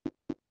now.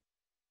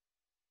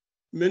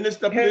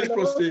 Minister, please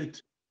proceed.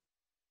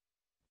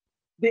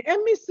 The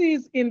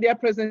MECs in their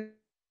presentation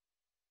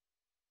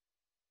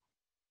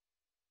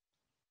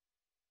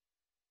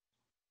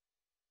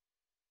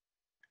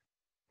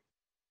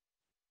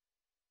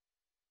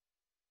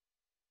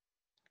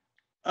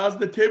ask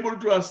the table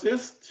to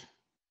assist.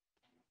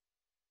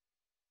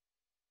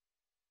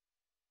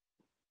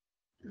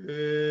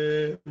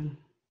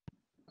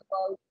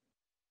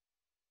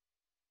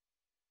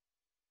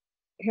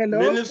 Hello,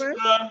 Minister,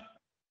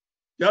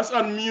 just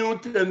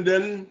unmute and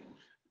then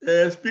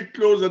speak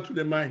closer to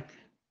the mic.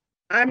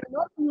 I'm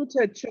not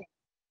muted, Chair.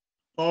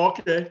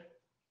 Okay.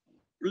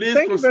 Please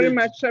Thank proceed. you very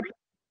much, Chair.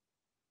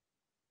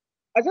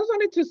 I just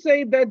wanted to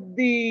say that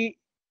the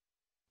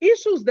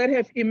issues that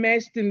have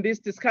emerged in this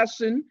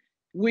discussion,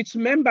 which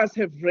members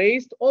have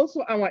raised,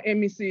 also our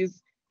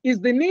MECs, is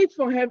the need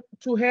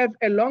to have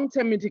a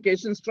long-term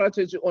mitigation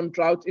strategy on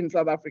drought in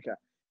South Africa,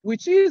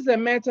 which is a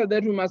matter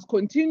that we must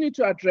continue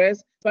to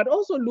address, but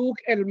also look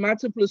at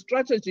multiple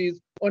strategies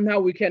on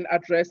how we can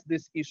address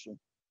this issue.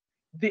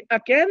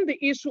 Again, the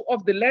issue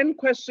of the land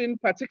question,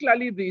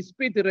 particularly the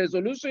speedy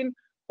resolution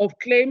of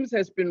claims,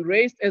 has been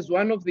raised as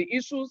one of the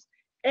issues,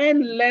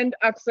 and land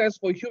access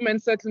for human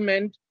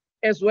settlement,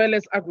 as well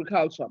as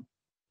agriculture.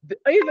 The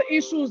other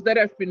issues that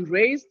have been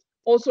raised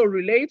also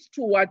relate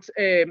to what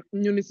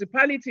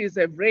municipalities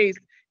have raised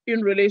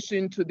in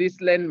relation to this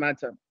land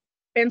matter.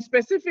 And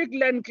specific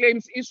land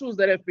claims issues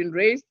that have been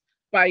raised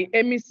by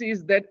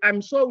MECs that I'm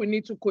sure we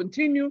need to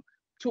continue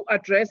to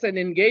address and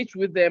engage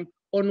with them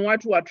on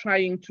what we are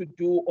trying to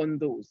do on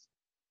those.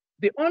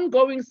 The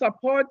ongoing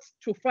support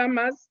to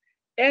farmers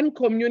and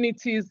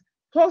communities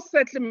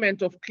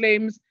post-settlement of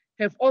claims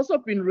have also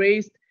been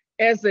raised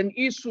as an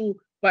issue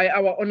by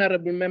our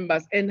honorable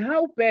members, and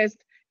how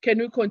best can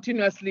we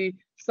continuously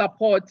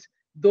support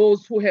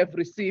those who have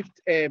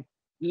received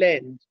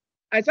land.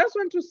 I just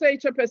want to say,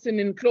 Chairperson,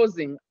 in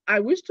closing,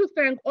 I wish to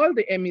thank all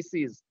the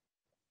MECs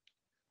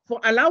for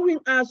allowing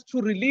us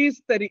to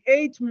release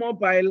 38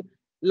 mobile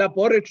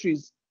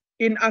laboratories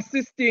in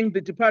assisting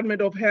the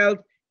Department of Health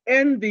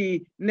and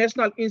the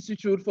National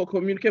Institute for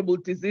Communicable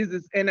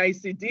Diseases,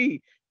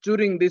 NICD,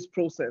 during this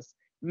process.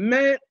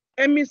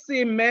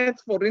 MEC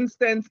Math, for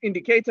instance,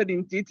 indicated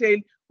in detail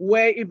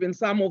where even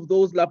some of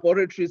those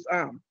laboratories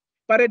are.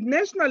 But at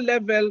national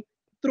level,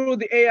 through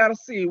the ARC,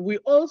 we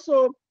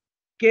also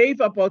gave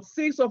about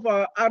 6 of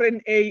our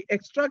RNA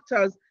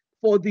extractors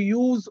for the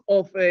use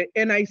of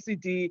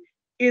NICD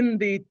in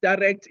the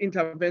direct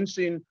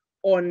intervention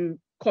on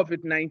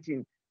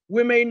COVID-19.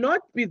 We may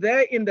not be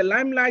there in the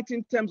limelight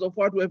in terms of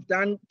what we've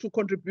done to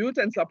contribute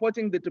and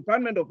supporting the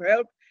Department of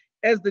Health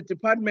as the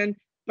department,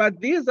 but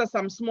these are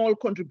some small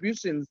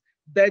contributions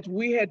that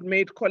we had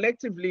made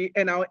collectively,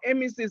 and our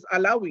MECs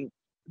allowing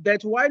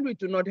that while we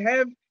do not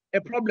have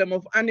a problem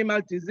of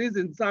animal disease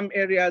in some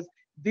areas,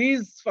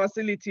 these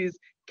facilities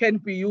can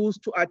be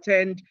used to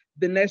attend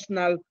the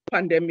national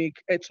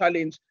pandemic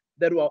challenge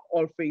that we're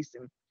all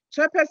facing.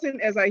 Chairperson,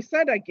 as I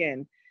said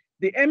again,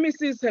 the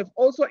MECs have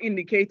also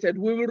indicated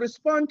we will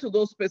respond to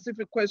those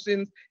specific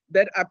questions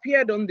that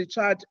appeared on the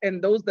chart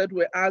and those that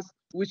were asked,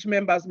 which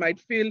members might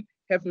feel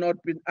have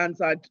not been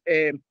answered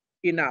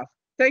enough.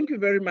 Thank you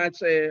very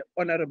much,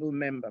 Honorable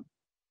Member.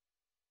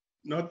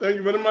 No, thank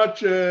you very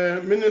much,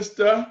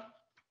 Minister.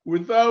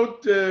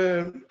 Without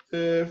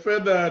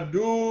further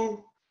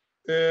ado,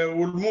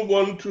 we'll move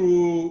on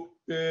to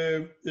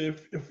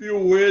a few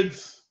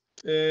words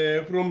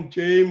from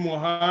Jay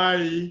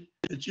Mohai,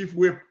 the Chief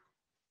Whip.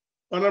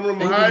 Honorable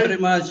Mohai. Thank you very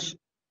much.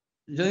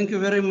 Thank you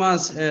very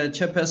much,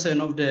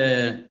 Chairperson of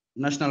the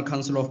National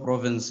Council of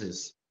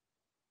Provinces.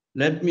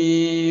 Let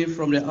me,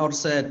 from the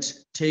outset,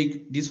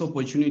 take this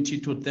opportunity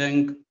to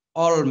thank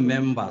all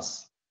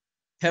members,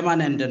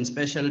 permanent and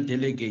special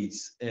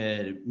delegates,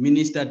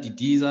 Minister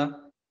Didiza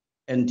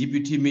and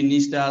Deputy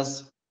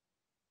Ministers,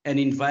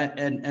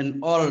 and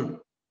all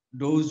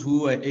those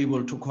who were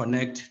able to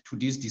connect to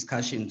these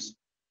discussions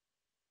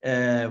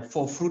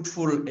for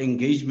fruitful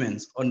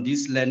engagements on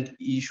this land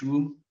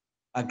issue,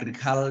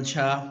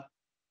 agriculture,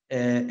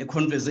 a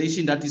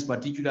conversation that is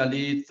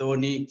particularly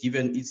thorny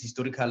given its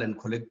historical and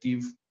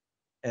collective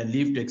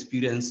lived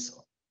experiences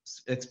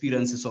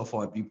of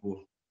our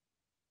people.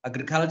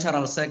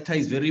 Agricultural sector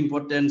is very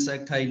important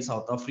sector in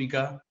South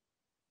Africa,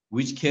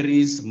 which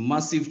carries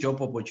massive job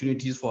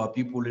opportunities for our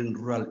people in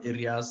rural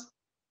areas,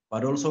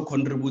 but also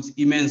contributes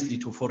immensely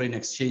to foreign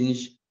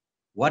exchange.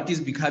 What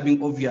is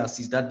becoming obvious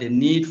is that the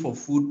need for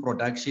food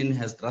production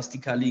has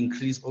drastically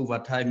increased over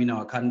time in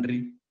our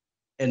country,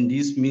 and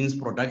this means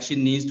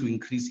production needs to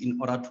increase in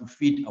order to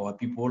feed our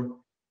people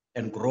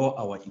and grow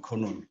our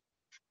economy.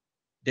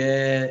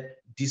 The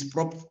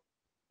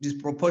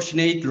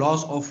disproportionate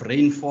loss of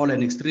rainfall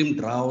and extreme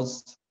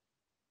droughts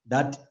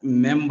that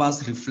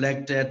members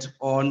reflected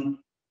on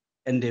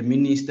and the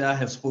minister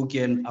have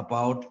spoken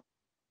about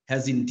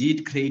has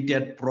indeed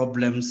created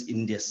problems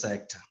in the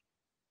sector.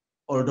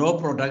 Although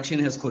production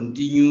has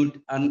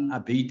continued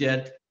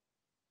unabated,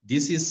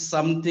 this is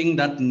something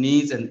that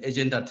needs an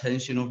urgent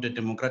attention of the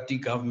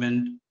democratic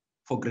government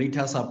for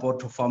greater support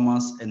to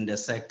farmers and the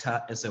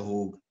sector as a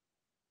whole.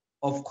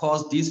 Of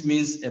course, this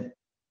means as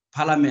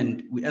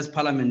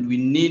Parliament, we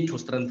need to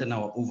strengthen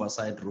our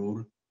oversight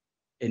role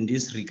in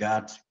this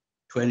regard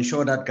to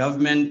ensure that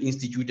government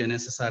institute the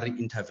necessary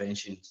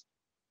interventions.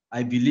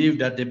 I believe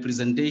that the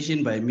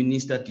presentation by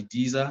Minister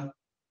Didiza,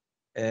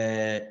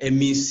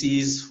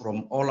 MECs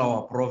from all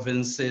our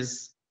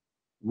provinces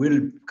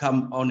will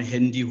come on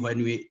handy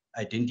when we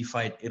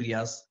identify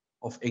areas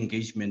of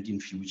engagement in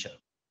future.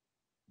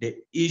 The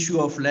issue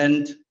of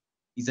land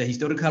is a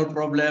historical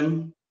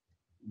problem.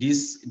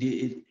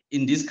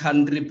 In this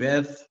country,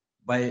 birthed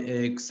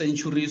by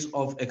centuries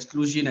of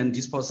exclusion and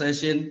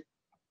dispossession,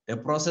 the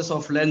process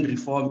of land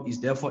reform is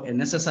therefore a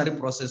necessary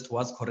process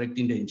towards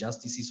correcting the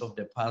injustices of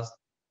the past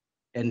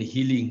and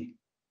healing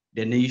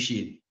the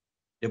nation.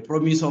 The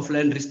promise of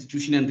land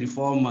restitution and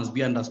reform must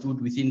be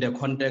understood within the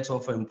context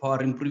of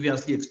empowering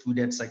previously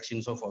excluded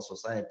sections of our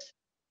society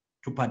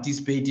to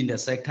participate in the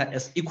sector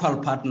as equal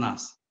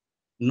partners,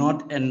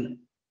 not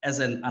as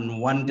an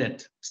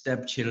unwanted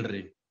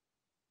stepchildren.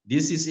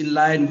 This is in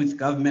line with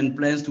government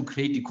plans to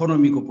create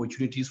economic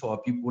opportunities for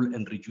our people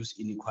and reduce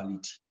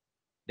inequality.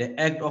 The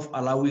act of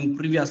allowing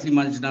previously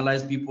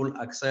marginalized people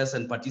access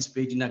and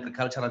participate in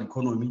agricultural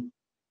economy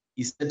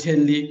is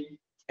certainly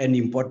an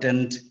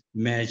important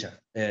measure.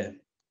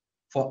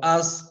 For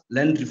us,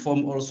 land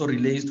reform also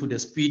relates to the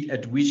speed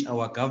at which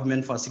our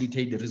government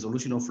facilitates the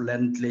resolution of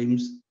land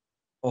claims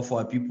of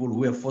our people who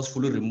were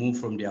forcefully removed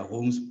from their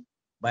homes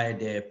by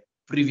the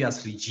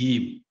previous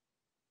regime.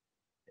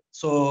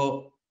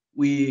 So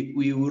we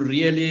will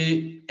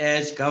really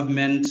urge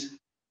government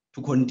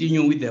to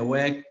continue with the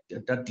work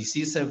that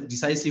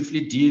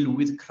decisively deal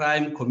with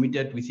crime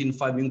committed within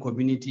farming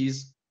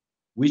communities,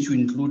 which will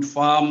include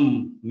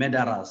farm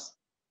murderers,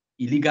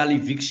 illegal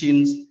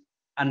evictions,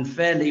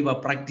 unfair labor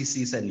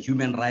practices, and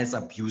human rights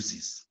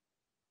abuses.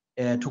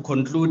 To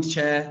conclude,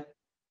 Chair,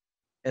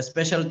 a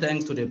special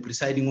thanks to the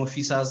presiding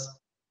officers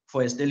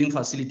for a sterling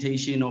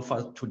facilitation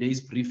of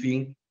today's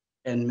briefing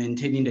and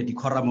maintaining the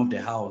decorum of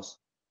the House.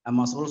 I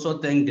must also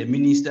thank the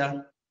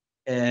Minister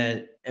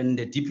and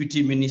the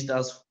Deputy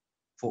Ministers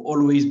for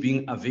always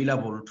being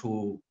available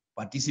to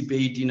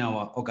participate in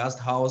our August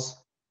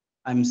House.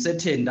 I'm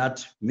certain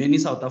that many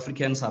South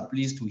Africans are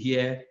pleased to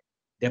hear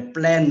the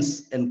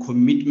plans and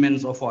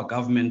commitments of our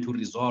government to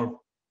resolve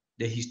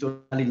the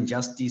historical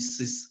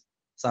injustices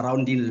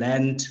surrounding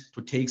land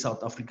to take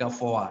South Africa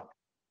forward.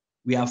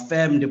 We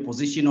affirm the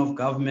position of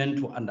government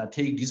to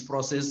undertake this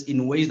process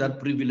in ways that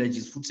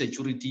privileges food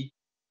security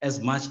as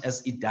much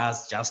as it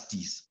does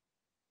justice.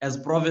 As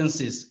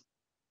provinces,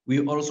 we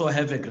also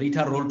have a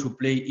greater role to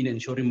play in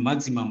ensuring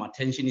maximum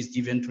attention is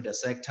given to the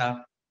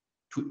sector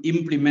to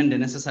implement the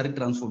necessary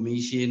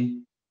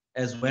transformation,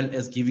 as well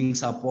as giving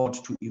support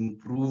to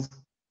improve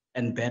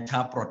and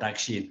better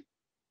production.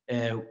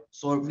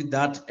 So with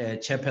that,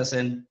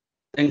 Chairperson,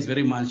 thanks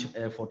very much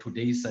for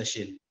today's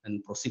session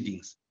and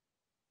proceedings.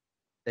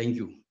 Thank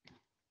you.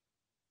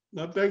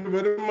 Now, thank you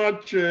very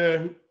much,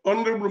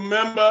 honorable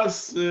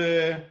members.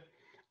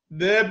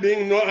 There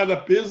being no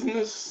other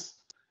business,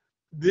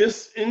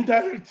 this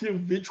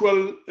interactive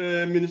virtual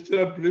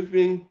ministerial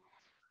briefing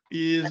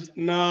is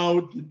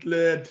now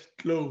declared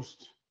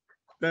closed.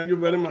 Thank you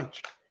very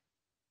much.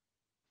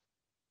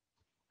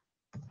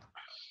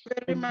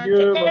 Very much.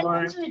 you. Thank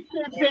Bye-bye. you,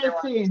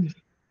 Chairperson.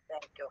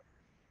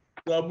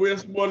 Sabuya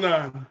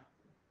sibonana.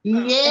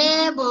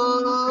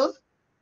 Yebo.